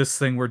know what this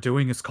thing we're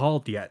doing is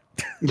called yet.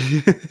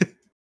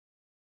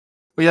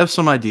 We have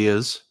some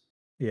ideas.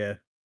 Yeah.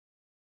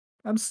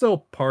 I'm still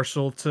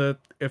partial to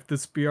if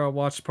this be our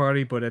watch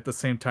party, but at the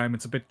same time,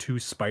 it's a bit too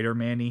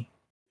Spider-Man-y.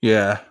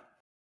 Yeah.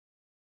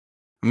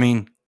 I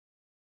mean,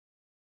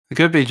 it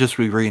could be just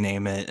we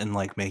rename it and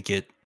like make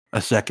it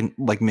a second,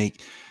 like we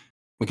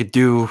could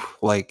do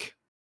like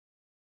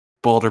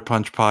Boulder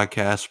Punch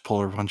Podcast,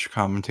 Boulder Punch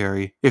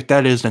Commentary. If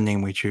that is the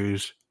name we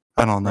choose.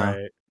 I don't know.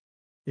 Right.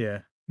 Yeah,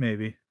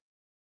 maybe.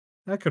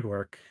 That could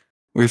work.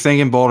 We're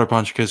thinking Boulder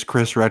Punch because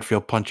Chris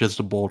Redfield punches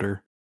the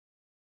boulder.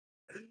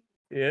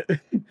 Yeah.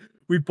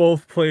 We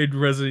both played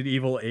Resident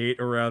Evil 8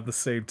 around the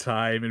same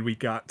time, and we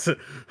got to...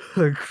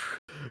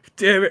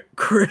 damn it,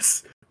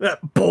 Chris!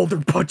 That boulder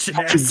punching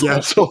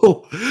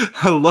asshole!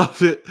 I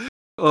love it.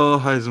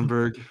 Oh,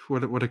 Heisenberg.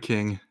 What a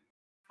king.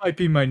 Might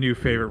be my new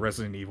favorite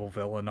Resident Evil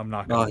villain, I'm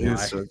not gonna lie.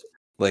 So,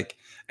 like,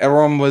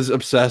 everyone was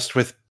obsessed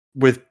with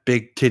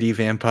Big Titty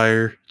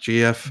Vampire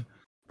GF.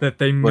 That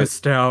they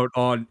missed out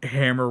on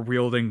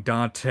hammer-wielding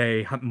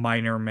Dante,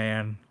 Miner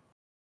Man.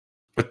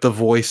 With the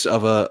voice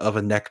of a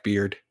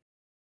neckbeard.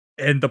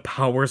 And the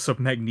powers of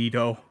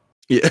Magneto.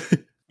 Yeah.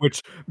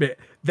 Which, man,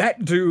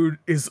 that dude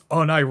is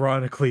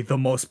unironically the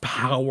most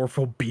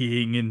powerful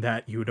being in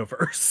that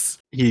universe.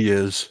 He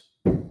is.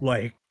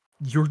 Like,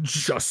 you're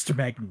just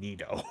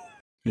Magneto.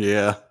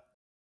 Yeah.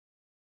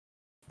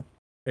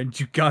 And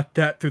you got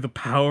that through the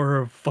power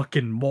of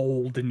fucking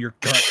mold in your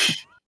gut.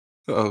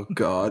 Oh,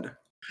 God.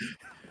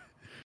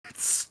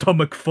 It's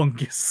stomach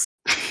fungus.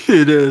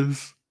 It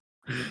is.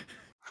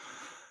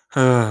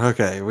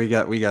 Okay, we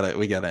got it.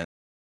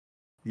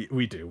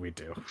 We do.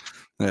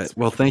 All right.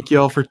 Well, thank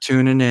you all for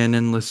tuning in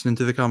and listening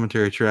to the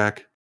commentary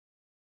track.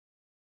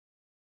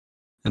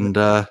 And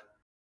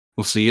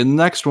we'll see you in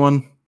the next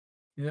one.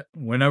 Yeah,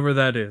 whenever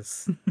that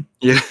is.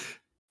 Yeah.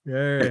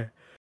 Yeah.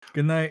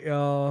 Good night,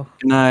 y'all.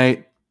 Good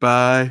night.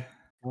 Bye.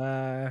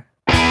 Bye.